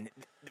again,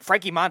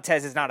 Frankie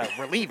Montez is not a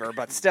reliever,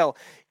 but still,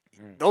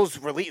 those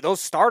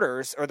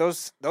starters or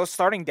those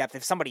starting depth,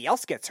 if somebody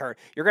else gets hurt,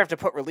 you're going to have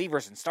to put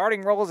relievers in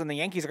starting roles, and the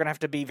Yankees are going to have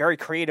to be very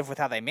creative with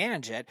how they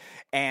manage it,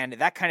 and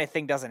that kind of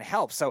thing doesn't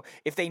help. So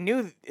if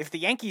the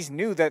Yankees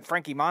knew that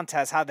Frankie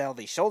Montez had all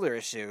these shoulder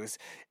issues,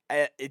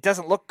 it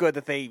doesn't look good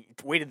that they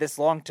waited this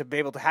long to be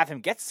able to have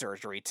him get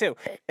surgery too.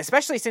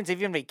 Especially since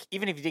even if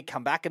he did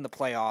come back in the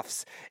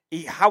playoffs,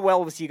 how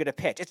well was he going to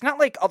pitch? It's not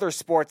like other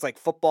sports like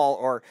football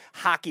or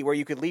hockey where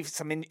you could leave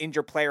some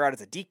injured player out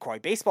as a decoy.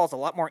 Baseball is a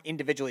lot more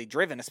individually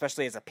driven,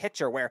 especially as a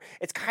pitcher, where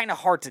it's kind of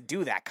hard to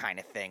do that kind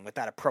of thing with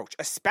that approach,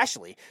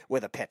 especially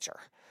with a pitcher.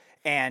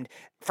 And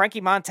Frankie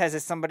Montez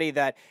is somebody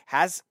that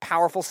has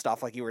powerful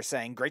stuff, like you were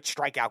saying, great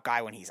strikeout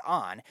guy when he's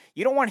on.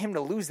 You don't want him to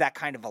lose that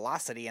kind of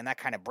velocity and that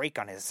kind of break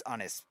on his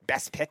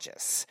best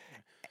pitches.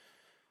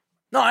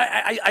 No,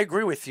 I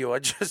agree with you. I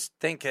just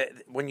think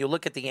when you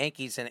look at the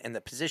Yankees and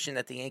the position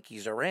that the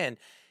Yankees are in,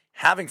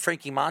 having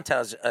Frankie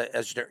Montez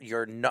as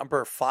your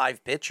number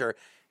 5 pitcher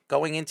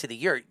going into the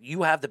year,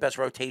 you have the best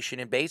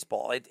rotation in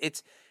baseball.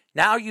 It's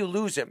now you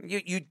lose him.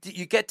 You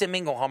get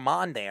Domingo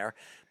Germán there,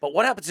 but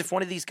what happens if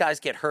one of these guys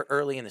get hurt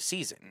early in the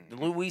season?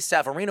 Luis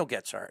Severino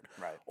gets hurt,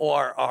 right?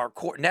 Or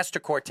Nestor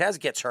Cortez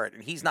gets hurt,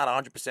 and he's not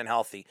 100%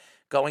 healthy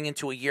going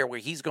into a year where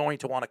he's going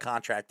to want a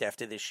contract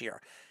after this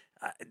year.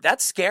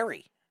 That's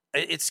scary.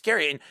 It's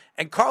scary.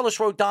 And Carlos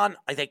Rodon,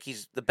 I think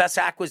he's the best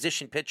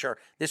acquisition pitcher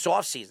this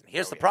offseason.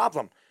 Here's the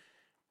problem.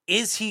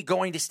 Is he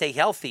going to stay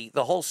healthy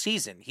the whole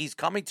season? He's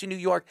coming to New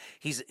York.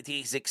 He's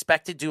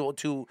expected to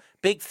do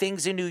big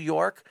things in New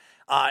York,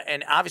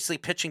 and obviously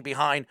pitching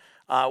behind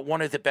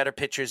one of the better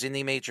pitchers in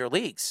the major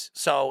leagues.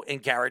 So in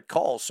Garrett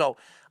Cole. So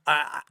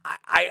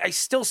I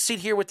still sit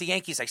here with the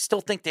Yankees. I still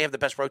think they have the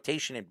best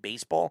rotation in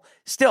baseball.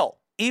 Still,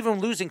 even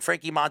losing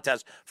Frankie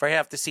Montez for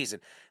half the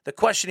season. The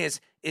question is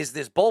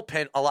this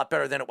bullpen a lot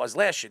better than it was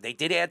last year? They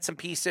did add some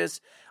pieces.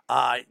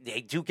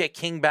 They do get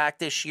King back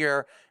this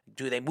year.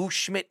 Do they move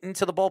Schmidt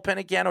into the bullpen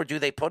again, or do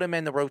they put him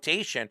in the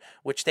rotation,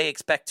 which they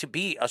expect to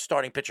be a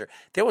starting pitcher?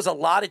 There was a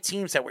lot of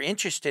teams that were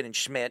interested in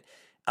Schmidt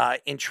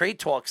in trade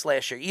talks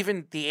last year.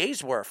 Even the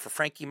A's were for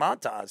Frankie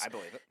Montez. I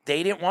believe it.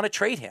 They didn't want to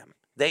trade him.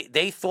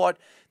 They thought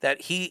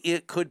that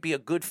it could be a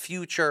good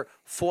future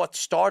 4th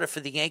starter for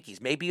the Yankees,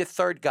 maybe a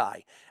 3rd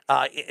guy,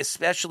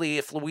 especially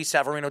if Luis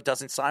Severino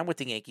doesn't sign with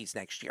the Yankees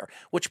next year,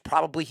 which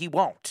probably he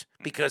won't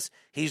because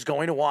he's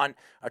going to want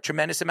a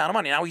tremendous amount of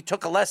money. Now, he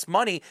took less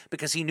money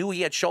because he knew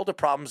he had shoulder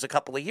problems a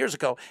couple of years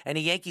ago, and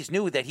the Yankees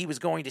knew that he was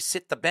going to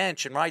sit the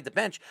bench and ride the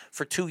bench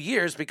for 2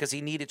 years because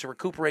he needed to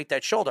recuperate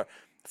that shoulder.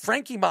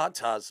 Frankie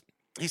Montez,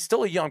 he's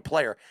still a young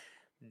player.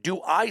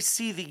 Do I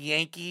see the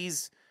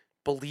Yankees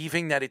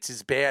believing that it's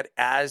as bad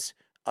as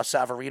a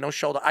Severino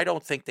shoulder? I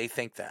don't think they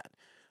think that.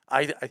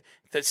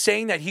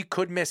 Saying that he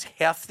could miss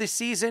half the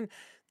season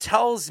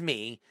tells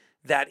me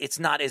that it's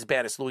not as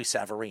bad as Luis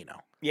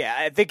Severino. Yeah,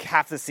 I think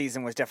half the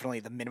season was definitely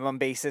the minimum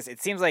basis.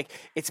 It seems like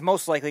it's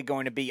most likely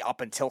going to be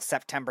up until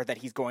September that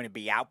he's going to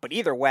be out. But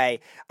either way,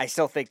 I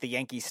still think the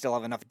Yankees still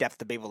have enough depth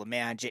to be able to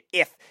manage it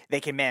if they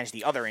can manage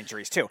the other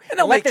injuries too.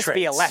 And let this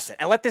be a lesson.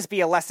 And let this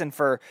be a lesson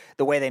for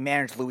the way they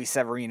managed Luis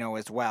Severino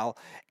as well.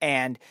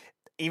 And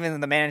even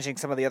in the managing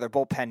some of the other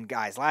bullpen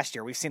guys last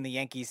year, we've seen the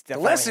Yankees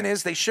definitely. The lesson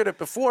is they should have,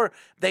 before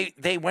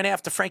they went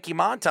after Frankie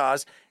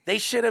Montez, they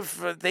should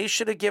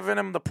have given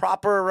him the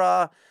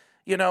proper,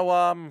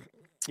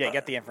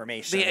 get the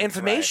information.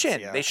 Right,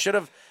 yeah. They should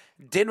have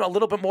did a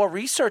little bit more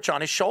research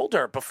on his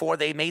shoulder before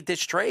they made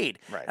this trade.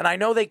 Right. And I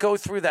know they go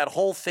through that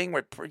whole thing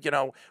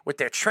with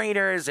their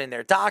trainers and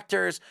their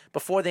doctors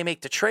before they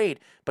make the trade,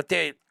 but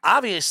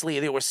obviously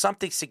there was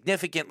something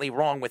significantly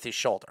wrong with his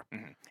shoulder.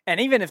 Mm-hmm. And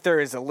even if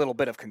there is a little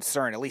bit of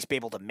concern, at least be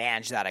able to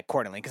manage that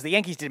accordingly. Because the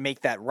Yankees did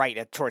make that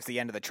right towards the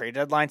end of the trade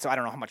deadline, so I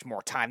don't know how much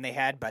more time they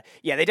had. But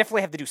yeah, they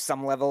definitely have to do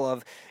some level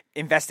of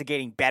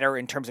investigating better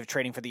in terms of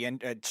trading for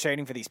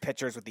these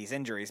pitchers with these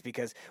injuries.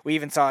 Because we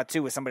even saw it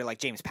too with somebody like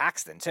James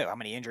Paxton too. How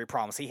many injury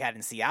problems he had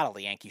in Seattle,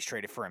 the Yankees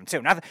traded for him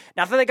too. Not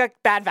that they got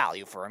bad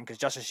value for him, because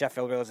Justice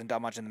Sheffield really hasn't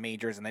done much in the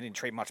majors, and they didn't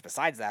trade much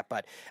besides that.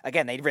 But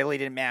again, they really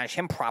didn't manage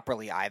him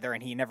properly either,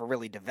 and he never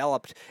really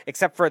developed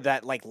except for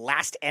that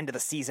last end of the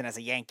season as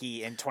a Yankee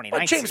in 2019.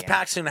 Well, James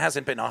Paxton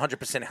hasn't been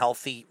 100%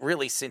 healthy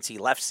really since he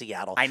left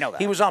Seattle. I know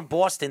that. He was on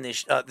Boston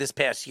this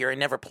past year and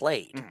never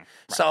played. Right.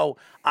 So,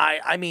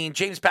 I mean,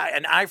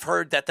 and I've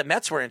heard that the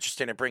Mets were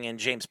interested in bringing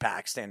James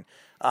Paxton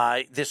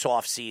this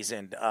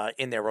offseason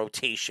in their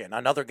rotation.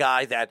 Another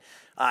guy that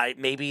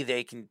maybe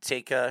they can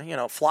take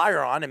a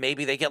flyer on, and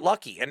maybe they get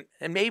lucky.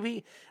 And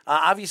maybe,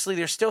 obviously,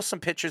 there's still some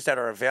pitchers that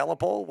are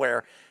available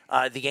where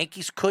the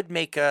Yankees could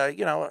make a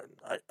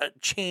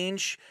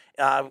change.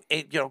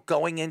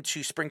 Going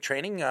into spring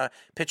training,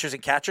 pitchers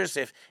and catchers.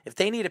 If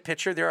they need a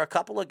pitcher, there are a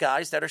couple of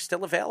guys that are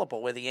still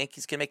available where the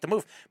Yankees can make the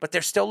move. But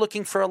they're still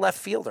looking for a left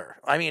fielder.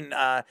 I mean,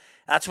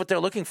 that's what they're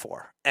looking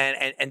for.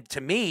 And to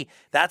me,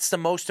 that's the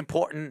most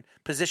important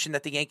position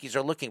that the Yankees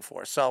are looking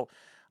for. So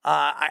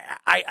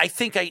I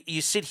think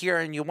you sit here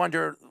and you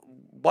wonder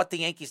what the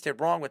Yankees did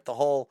wrong with the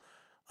whole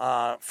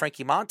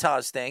Frankie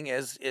Montas thing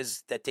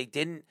is that they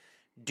didn't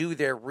do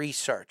their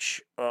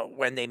research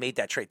when they made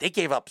that trade. They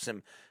gave up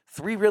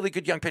three really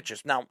good young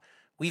pitchers. Now,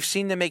 we've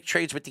seen them make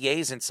trades with the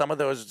A's, and some of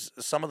those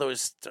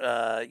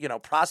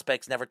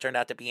prospects never turned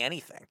out to be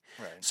anything.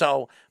 Right.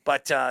 So,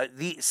 but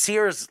the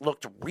Sears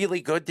looked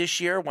really good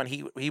this year when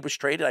he was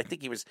traded. I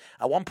think he was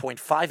at one point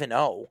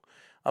 5-0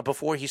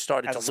 before he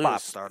started as to a lose.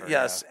 Spot starter,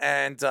 yes,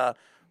 yeah. And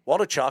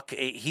Waldichuk,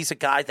 he's a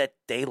guy that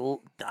the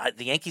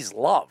Yankees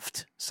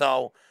loved.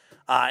 So.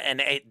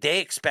 And they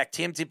expect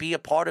him to be a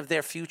part of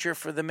their future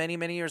for the many,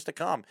 many years to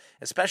come,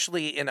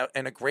 especially in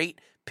a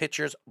great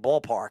pitcher's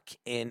ballpark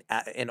in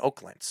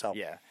Oakland. So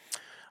yeah.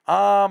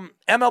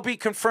 MLB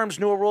confirms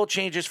new rule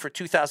changes for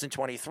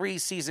 2023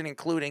 season,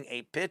 including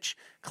a pitch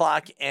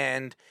clock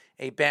and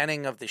a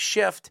banning of the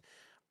shift.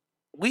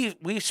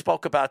 We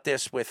spoke about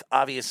this with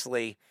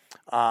obviously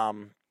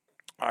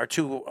our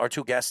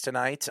two guests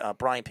tonight,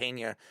 Brian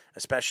Pena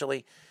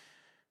especially.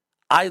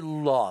 I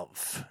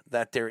love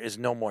that there is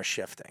no more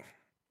shifting.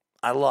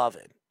 I love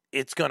it.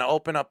 It's going to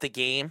open up the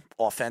game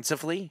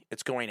offensively.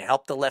 It's going to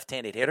help the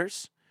left-handed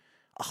hitters.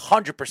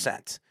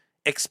 100%.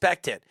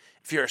 Expect it.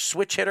 If you're a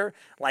switch hitter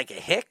like a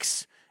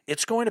Hicks,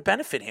 it's going to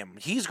benefit him.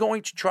 He's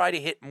going to try to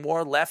hit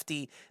more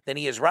lefty than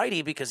he is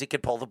righty because he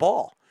can pull the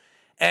ball.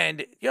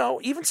 And,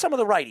 even some of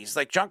the righties,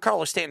 like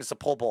Giancarlo Stanton is a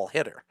pull ball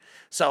hitter.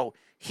 So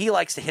he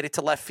likes to hit it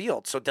to left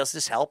field. So does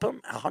this help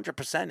him?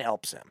 100%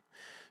 helps him.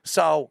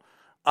 So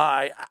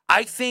I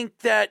think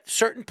that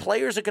certain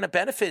players are going to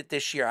benefit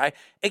this year. I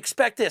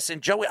expect this.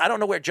 And I don't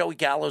know where Joey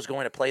Gallo is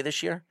going to play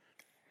this year.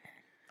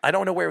 I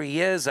don't know where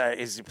he is.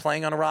 Is he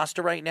playing on a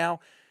roster right now?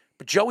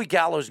 But Joey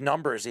Gallo's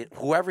numbers,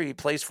 whoever he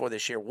plays for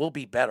this year, will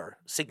be better,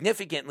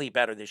 significantly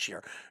better this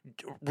year.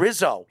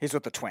 Rizzo. He's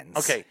with the Twins.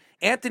 Okay.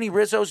 Anthony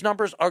Rizzo's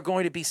numbers are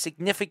going to be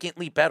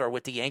significantly better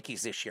with the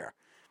Yankees this year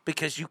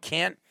because you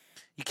can't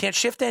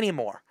shift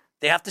anymore.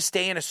 They have to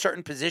stay in a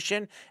certain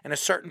position in a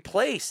certain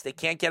place. They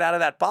can't get out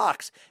of that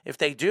box. If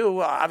they do,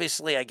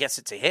 obviously, I guess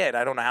it's a hit.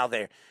 I don't know how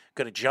they're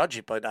going to judge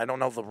it, but I don't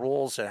know the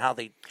rules and how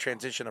they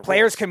transition the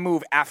Players rules. can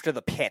move after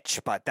the pitch,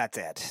 but that's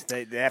it.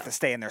 They have to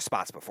stay in their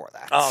spots before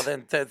that. Oh,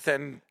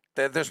 then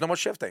there's no more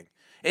shifting.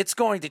 It's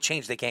going to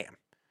change the game.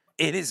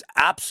 It is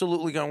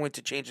absolutely going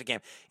to change the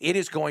game. It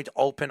is going to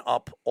open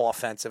up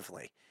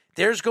offensively.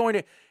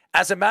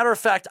 As a matter of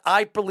fact,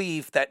 I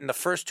believe that in the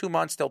first 2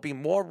 months, there'll be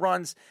more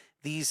runs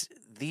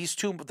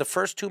the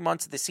first 2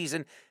 months of the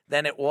season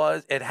than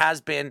it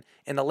has been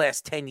in the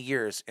last 10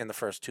 years in the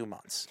first 2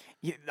 months.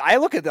 I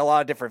look at a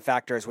lot of different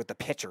factors with the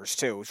pitchers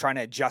too, trying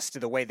to adjust to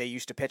the way they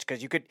used to pitch.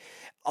 Because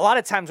a lot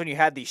of times when you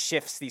had these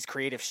shifts, these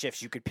creative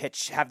shifts, you could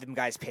have them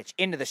guys pitch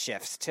into the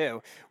shifts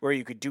too, where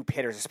you could dupe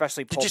hitters,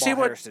 especially pull ball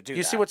hitters to do that.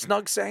 You see what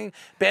Snug's saying?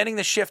 Banning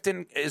the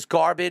shifting is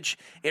garbage.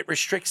 It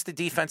restricts the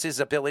defense's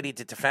ability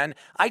to defend.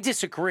 I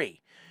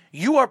disagree.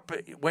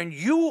 When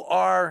you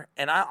are,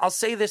 and I'll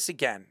say this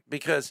again,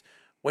 because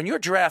when you're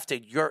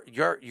drafted,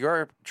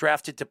 you're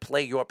drafted to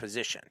play your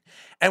position.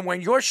 And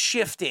when you're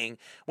shifting,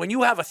 when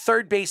you have a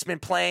third baseman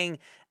playing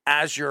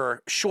as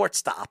your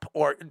shortstop,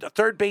 or the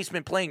third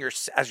baseman playing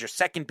as your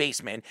second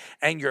baseman,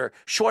 and your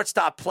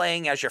shortstop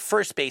playing as your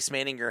first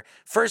baseman, and your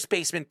first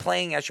baseman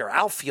playing as your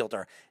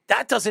outfielder,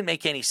 that doesn't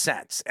make any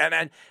sense.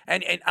 And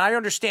I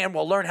understand,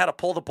 learn how to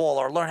pull the ball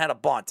or learn how to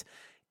bunt.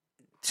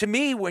 To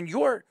me, when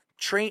you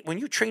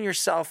train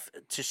yourself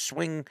to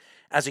swing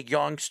as a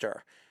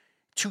youngster,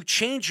 to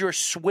change your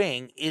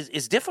swing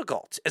is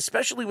difficult,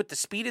 especially with the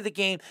speed of the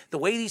game. The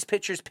way these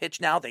pitchers pitch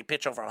now, they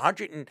pitch over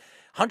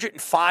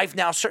 105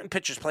 now. Certain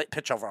pitchers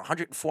pitch over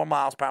 104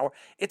 miles per hour.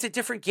 It's a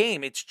different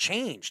game. It's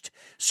changed.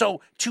 So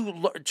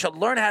to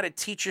learn how to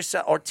teach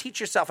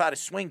yourself how to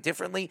swing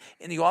differently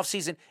in the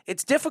offseason,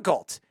 it's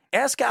difficult.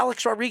 Ask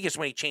Alex Rodriguez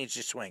when he changed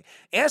his swing.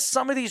 Ask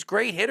some of these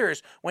great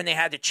hitters when they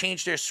had to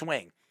change their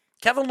swing.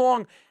 Kevin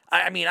Long,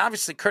 I mean,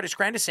 obviously Curtis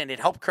Granderson, it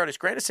helped Curtis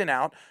Granderson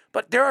out,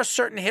 but there are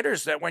certain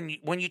hitters that when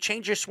you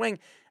change your swing,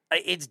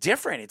 it's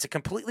different. It's a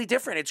completely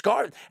different. It's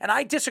garbage. And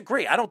I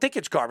disagree. I don't think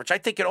it's garbage. I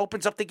think it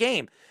opens up the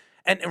game.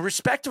 And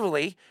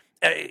respectively,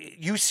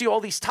 you see all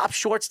these top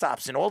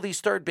shortstops and all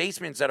these third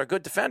basemen that are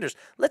good defenders.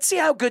 Let's see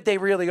how good they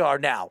really are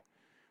now.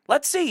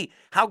 Let's see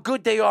how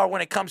good they are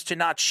when it comes to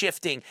not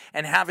shifting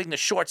and having the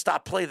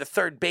shortstop play the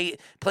third base,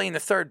 playing the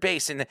third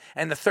base, and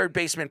the third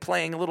baseman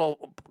playing a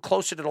little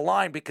closer to the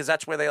line because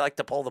that's where they like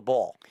to pull the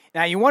ball.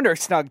 Now you wonder,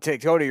 Snug, to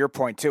go to your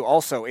point too,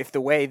 also if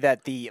the way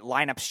that the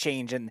lineups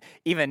change and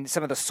even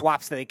some of the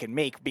swaps that they can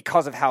make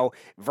because of how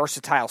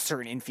versatile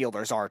certain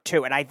infielders are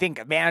too. And I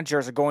think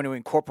managers are going to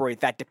incorporate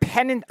that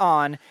dependent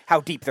on how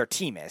deep their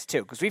team is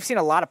too, because we've seen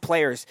a lot of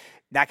players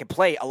that could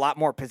play a lot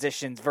more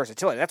positions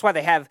versatility. That's why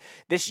they have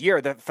this year,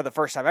 for the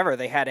first time ever,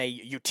 they had a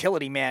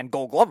utility man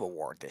Gold Glove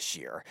award this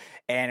year.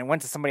 And it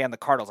went to somebody on the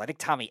Cardinals. I think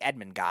Tommy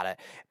Edman got it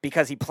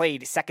because he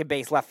played second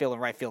base, left field,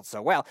 and right field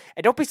so well.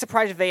 And don't be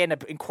surprised if they end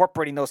up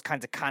incorporating those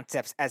kinds of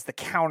concepts as the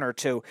counter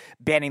to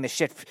banning the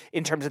shift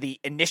in terms of the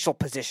initial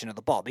position of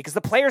the ball. Because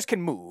the players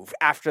can move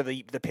after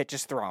the pitch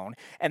is thrown,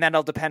 and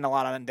that'll depend a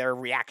lot on their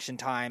reaction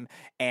time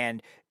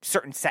and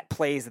certain set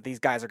plays that these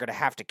guys are going to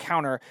have to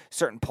counter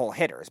certain pull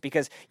hitters.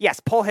 Because, yes,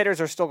 pull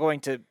hitters are still going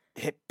to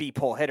be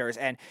pull hitters,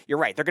 and you're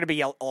right, they're going to be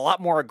a lot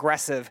more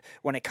aggressive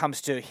when it comes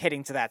to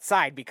hitting to that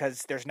side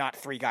because there's not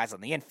three guys on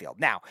the infield.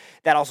 Now,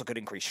 that also could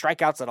increase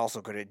strikeouts, that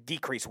also could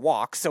decrease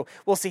walks, so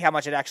we'll see how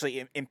much it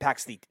actually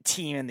impacts the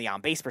team and the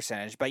on-base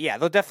percentage. But yeah,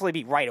 there'll definitely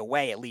be right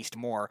away at least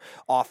more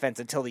offense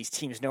until these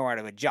teams know how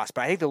to adjust.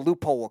 But I think the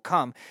loophole will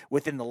come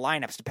within the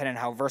lineups depending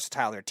on how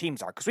versatile their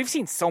teams are, because we've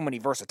seen so many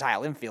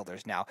versatile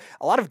infielders now,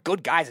 a lot of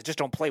good guys that just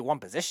don't play one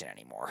position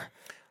anymore.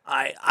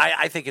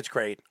 I think it's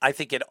great. I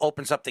think it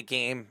opens up the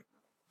game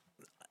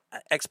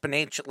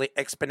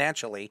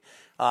exponentially.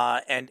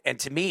 And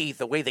to me,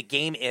 the way the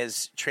game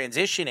is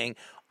transitioning,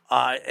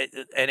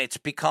 and it's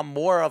become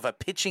more of a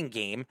pitching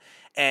game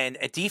and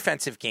a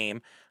defensive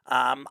game.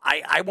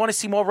 I want to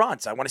see more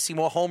runs. I want to see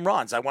more home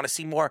runs. I want to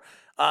see more,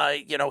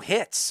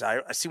 hits. I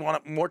see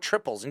more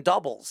triples and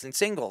doubles and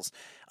singles.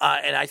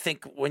 And I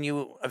think when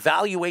you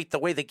evaluate the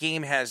way the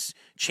game has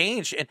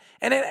changed,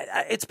 and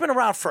it's been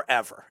around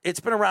forever. It's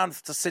been around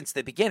since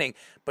the beginning,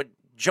 but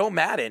Joe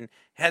Madden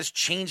has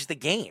changed the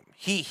game.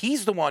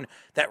 He's the one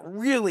that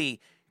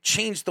really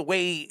changed the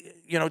way,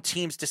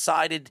 teams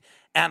decided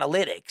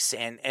analytics.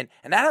 And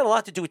that had a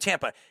lot to do with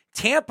Tampa.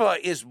 Tampa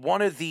is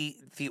one of the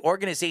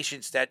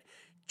organizations that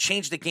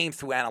changed the game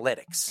through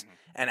analytics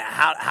and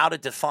how to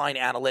define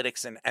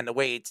analytics and the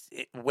way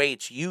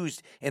it's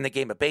used in the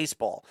game of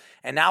baseball.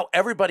 And now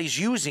everybody's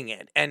using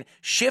it and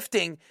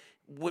shifting.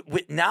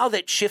 Now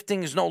that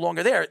shifting is no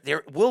longer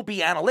there will be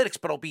analytics,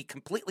 but it'll be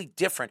completely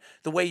different.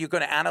 The way you're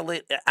going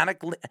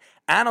to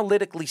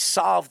analytically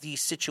solve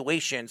these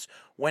situations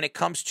when it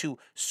comes to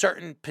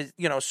certain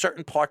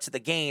parts of the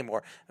game,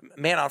 or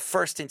man on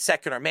first and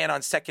second, or man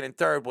on second and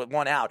third with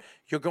one out.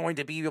 You're going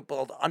to be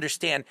able to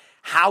understand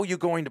how you're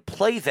going to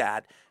play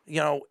that,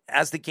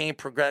 as the game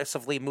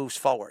progressively moves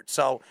forward.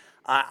 So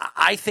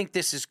I think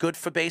this is good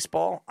for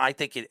baseball. I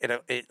think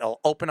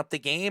it'll open up the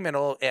game and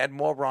it'll add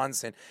more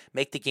runs and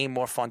make the game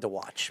more fun to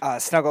watch.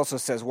 Snug also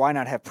says, why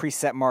not have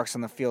preset marks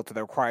on the field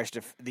that requires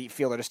the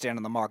fielder to stand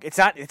on the mark? It's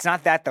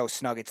not that though,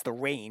 Snug. It's the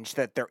range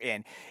that they're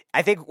in.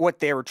 I think what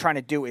they were trying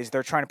to do is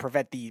they're trying to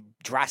prevent the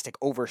drastic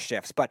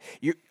overshifts. But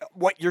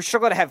you're still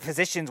going to have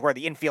positions where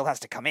the infield has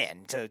to come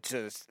in to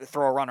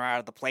throw a runner out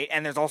of the plate,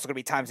 and there's also going to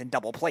be times in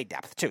double play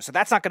depth too. So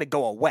that's not going to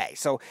go away.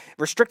 So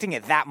restricting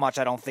it that much,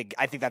 I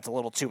think that's a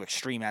little too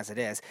extreme as it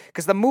is,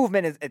 because the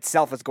movement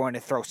itself is going to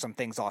throw some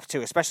things off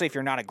too, especially if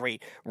you're not a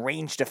great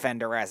range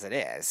defender as it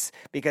is,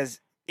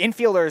 because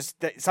infielders,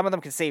 some of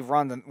them can save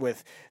runs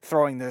with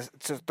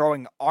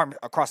throwing arm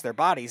across their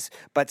bodies,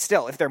 but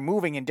still, if they're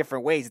moving in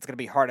different ways, it's going to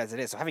be hard as it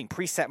is. So having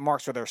preset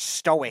marks where they're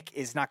stoic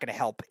is not going to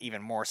help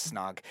even more,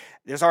 Snug.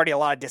 There's already a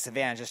lot of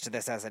disadvantages to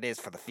this as it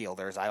is for the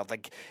fielders. I don't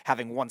think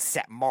having one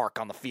set mark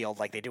on the field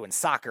like they do in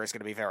soccer is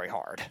going to be very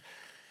hard.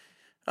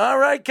 All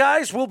right,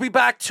 guys, we'll be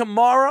back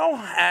tomorrow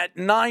at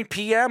 9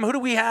 p.m. Who do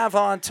we have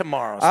on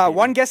tomorrow?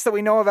 One guest that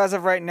we know of as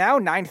of right now,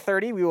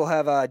 9:30, we will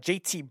have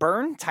JT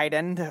Byrne, tight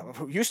end,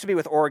 who used to be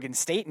with Oregon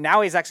State. Now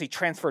he's actually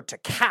transferred to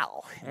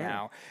Cal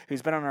now,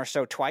 who's been on our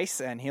show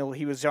twice, and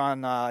he was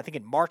on, I think,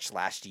 in March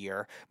last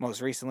year, most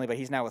recently, but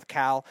he's now with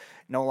Cal,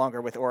 no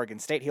longer with Oregon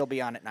State. He'll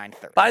be on at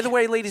 9:30. By the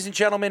way, ladies and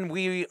gentlemen,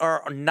 we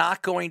are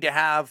not going to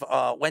have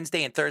a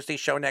Wednesday and Thursday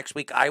show next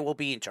week. I will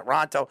be in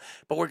Toronto,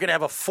 but we're going to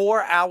have a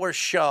 4-hour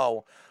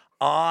show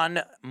on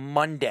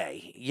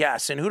Monday.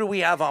 Yes, and who do we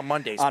have on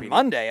Monday, Speedy? On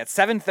Monday at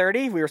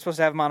 7:30. We were supposed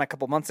to have him on a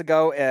couple months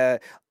ago.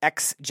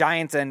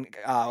 Ex-Giants and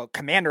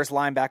Commanders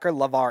linebacker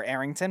LeVar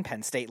Arrington,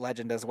 Penn State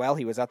legend as well.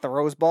 He was at the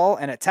Rose Bowl.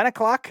 And at 10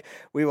 o'clock,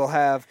 we will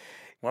have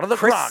One of the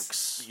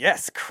Gronks.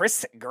 Yes,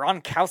 Chris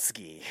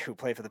Gronkowski, who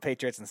played for the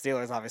Patriots and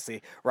Steelers,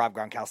 obviously Rob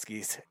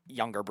Gronkowski's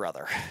younger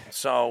brother.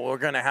 So we're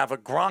going to have a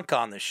Gronk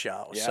on the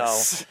show.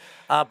 Yes.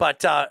 So,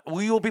 but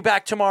we will be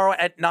back tomorrow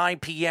at 9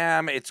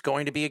 p.m. It's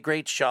going to be a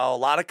great show. A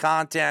lot of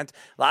content,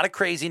 a lot of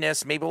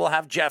craziness. Maybe we'll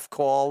have Jeff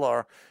call,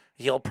 or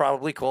he'll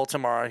probably call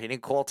tomorrow. He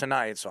didn't call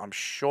tonight, so I'm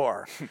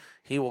sure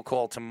he will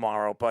call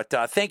tomorrow. But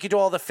thank you to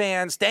all the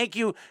fans. Thank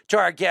you to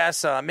our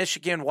guests,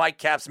 Michigan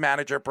Whitecaps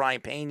manager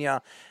Brian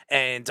Pena,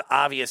 and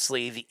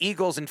obviously the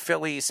Eagles and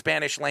Phillies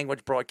Spanish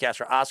language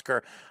broadcaster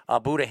Oscar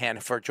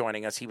Budahan for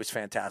joining us. He was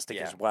fantastic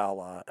as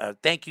well.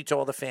 Thank you to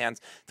all the fans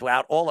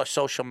throughout all our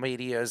social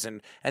medias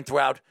and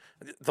throughout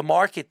the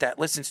market that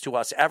listens to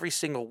us every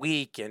single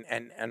week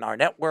and our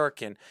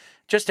network and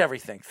just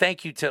everything.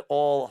 Thank you to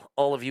all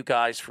of you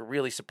guys for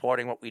really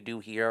supporting what we do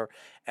here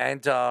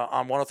and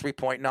on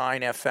 103.9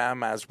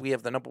 FM, as we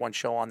have the number one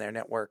show on their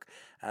network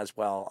as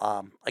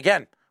well.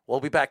 Again,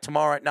 we'll be back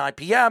tomorrow at 9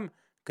 p.m.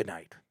 Good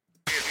night.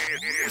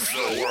 It's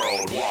the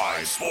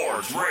Worldwide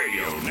Sports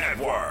Radio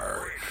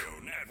Network.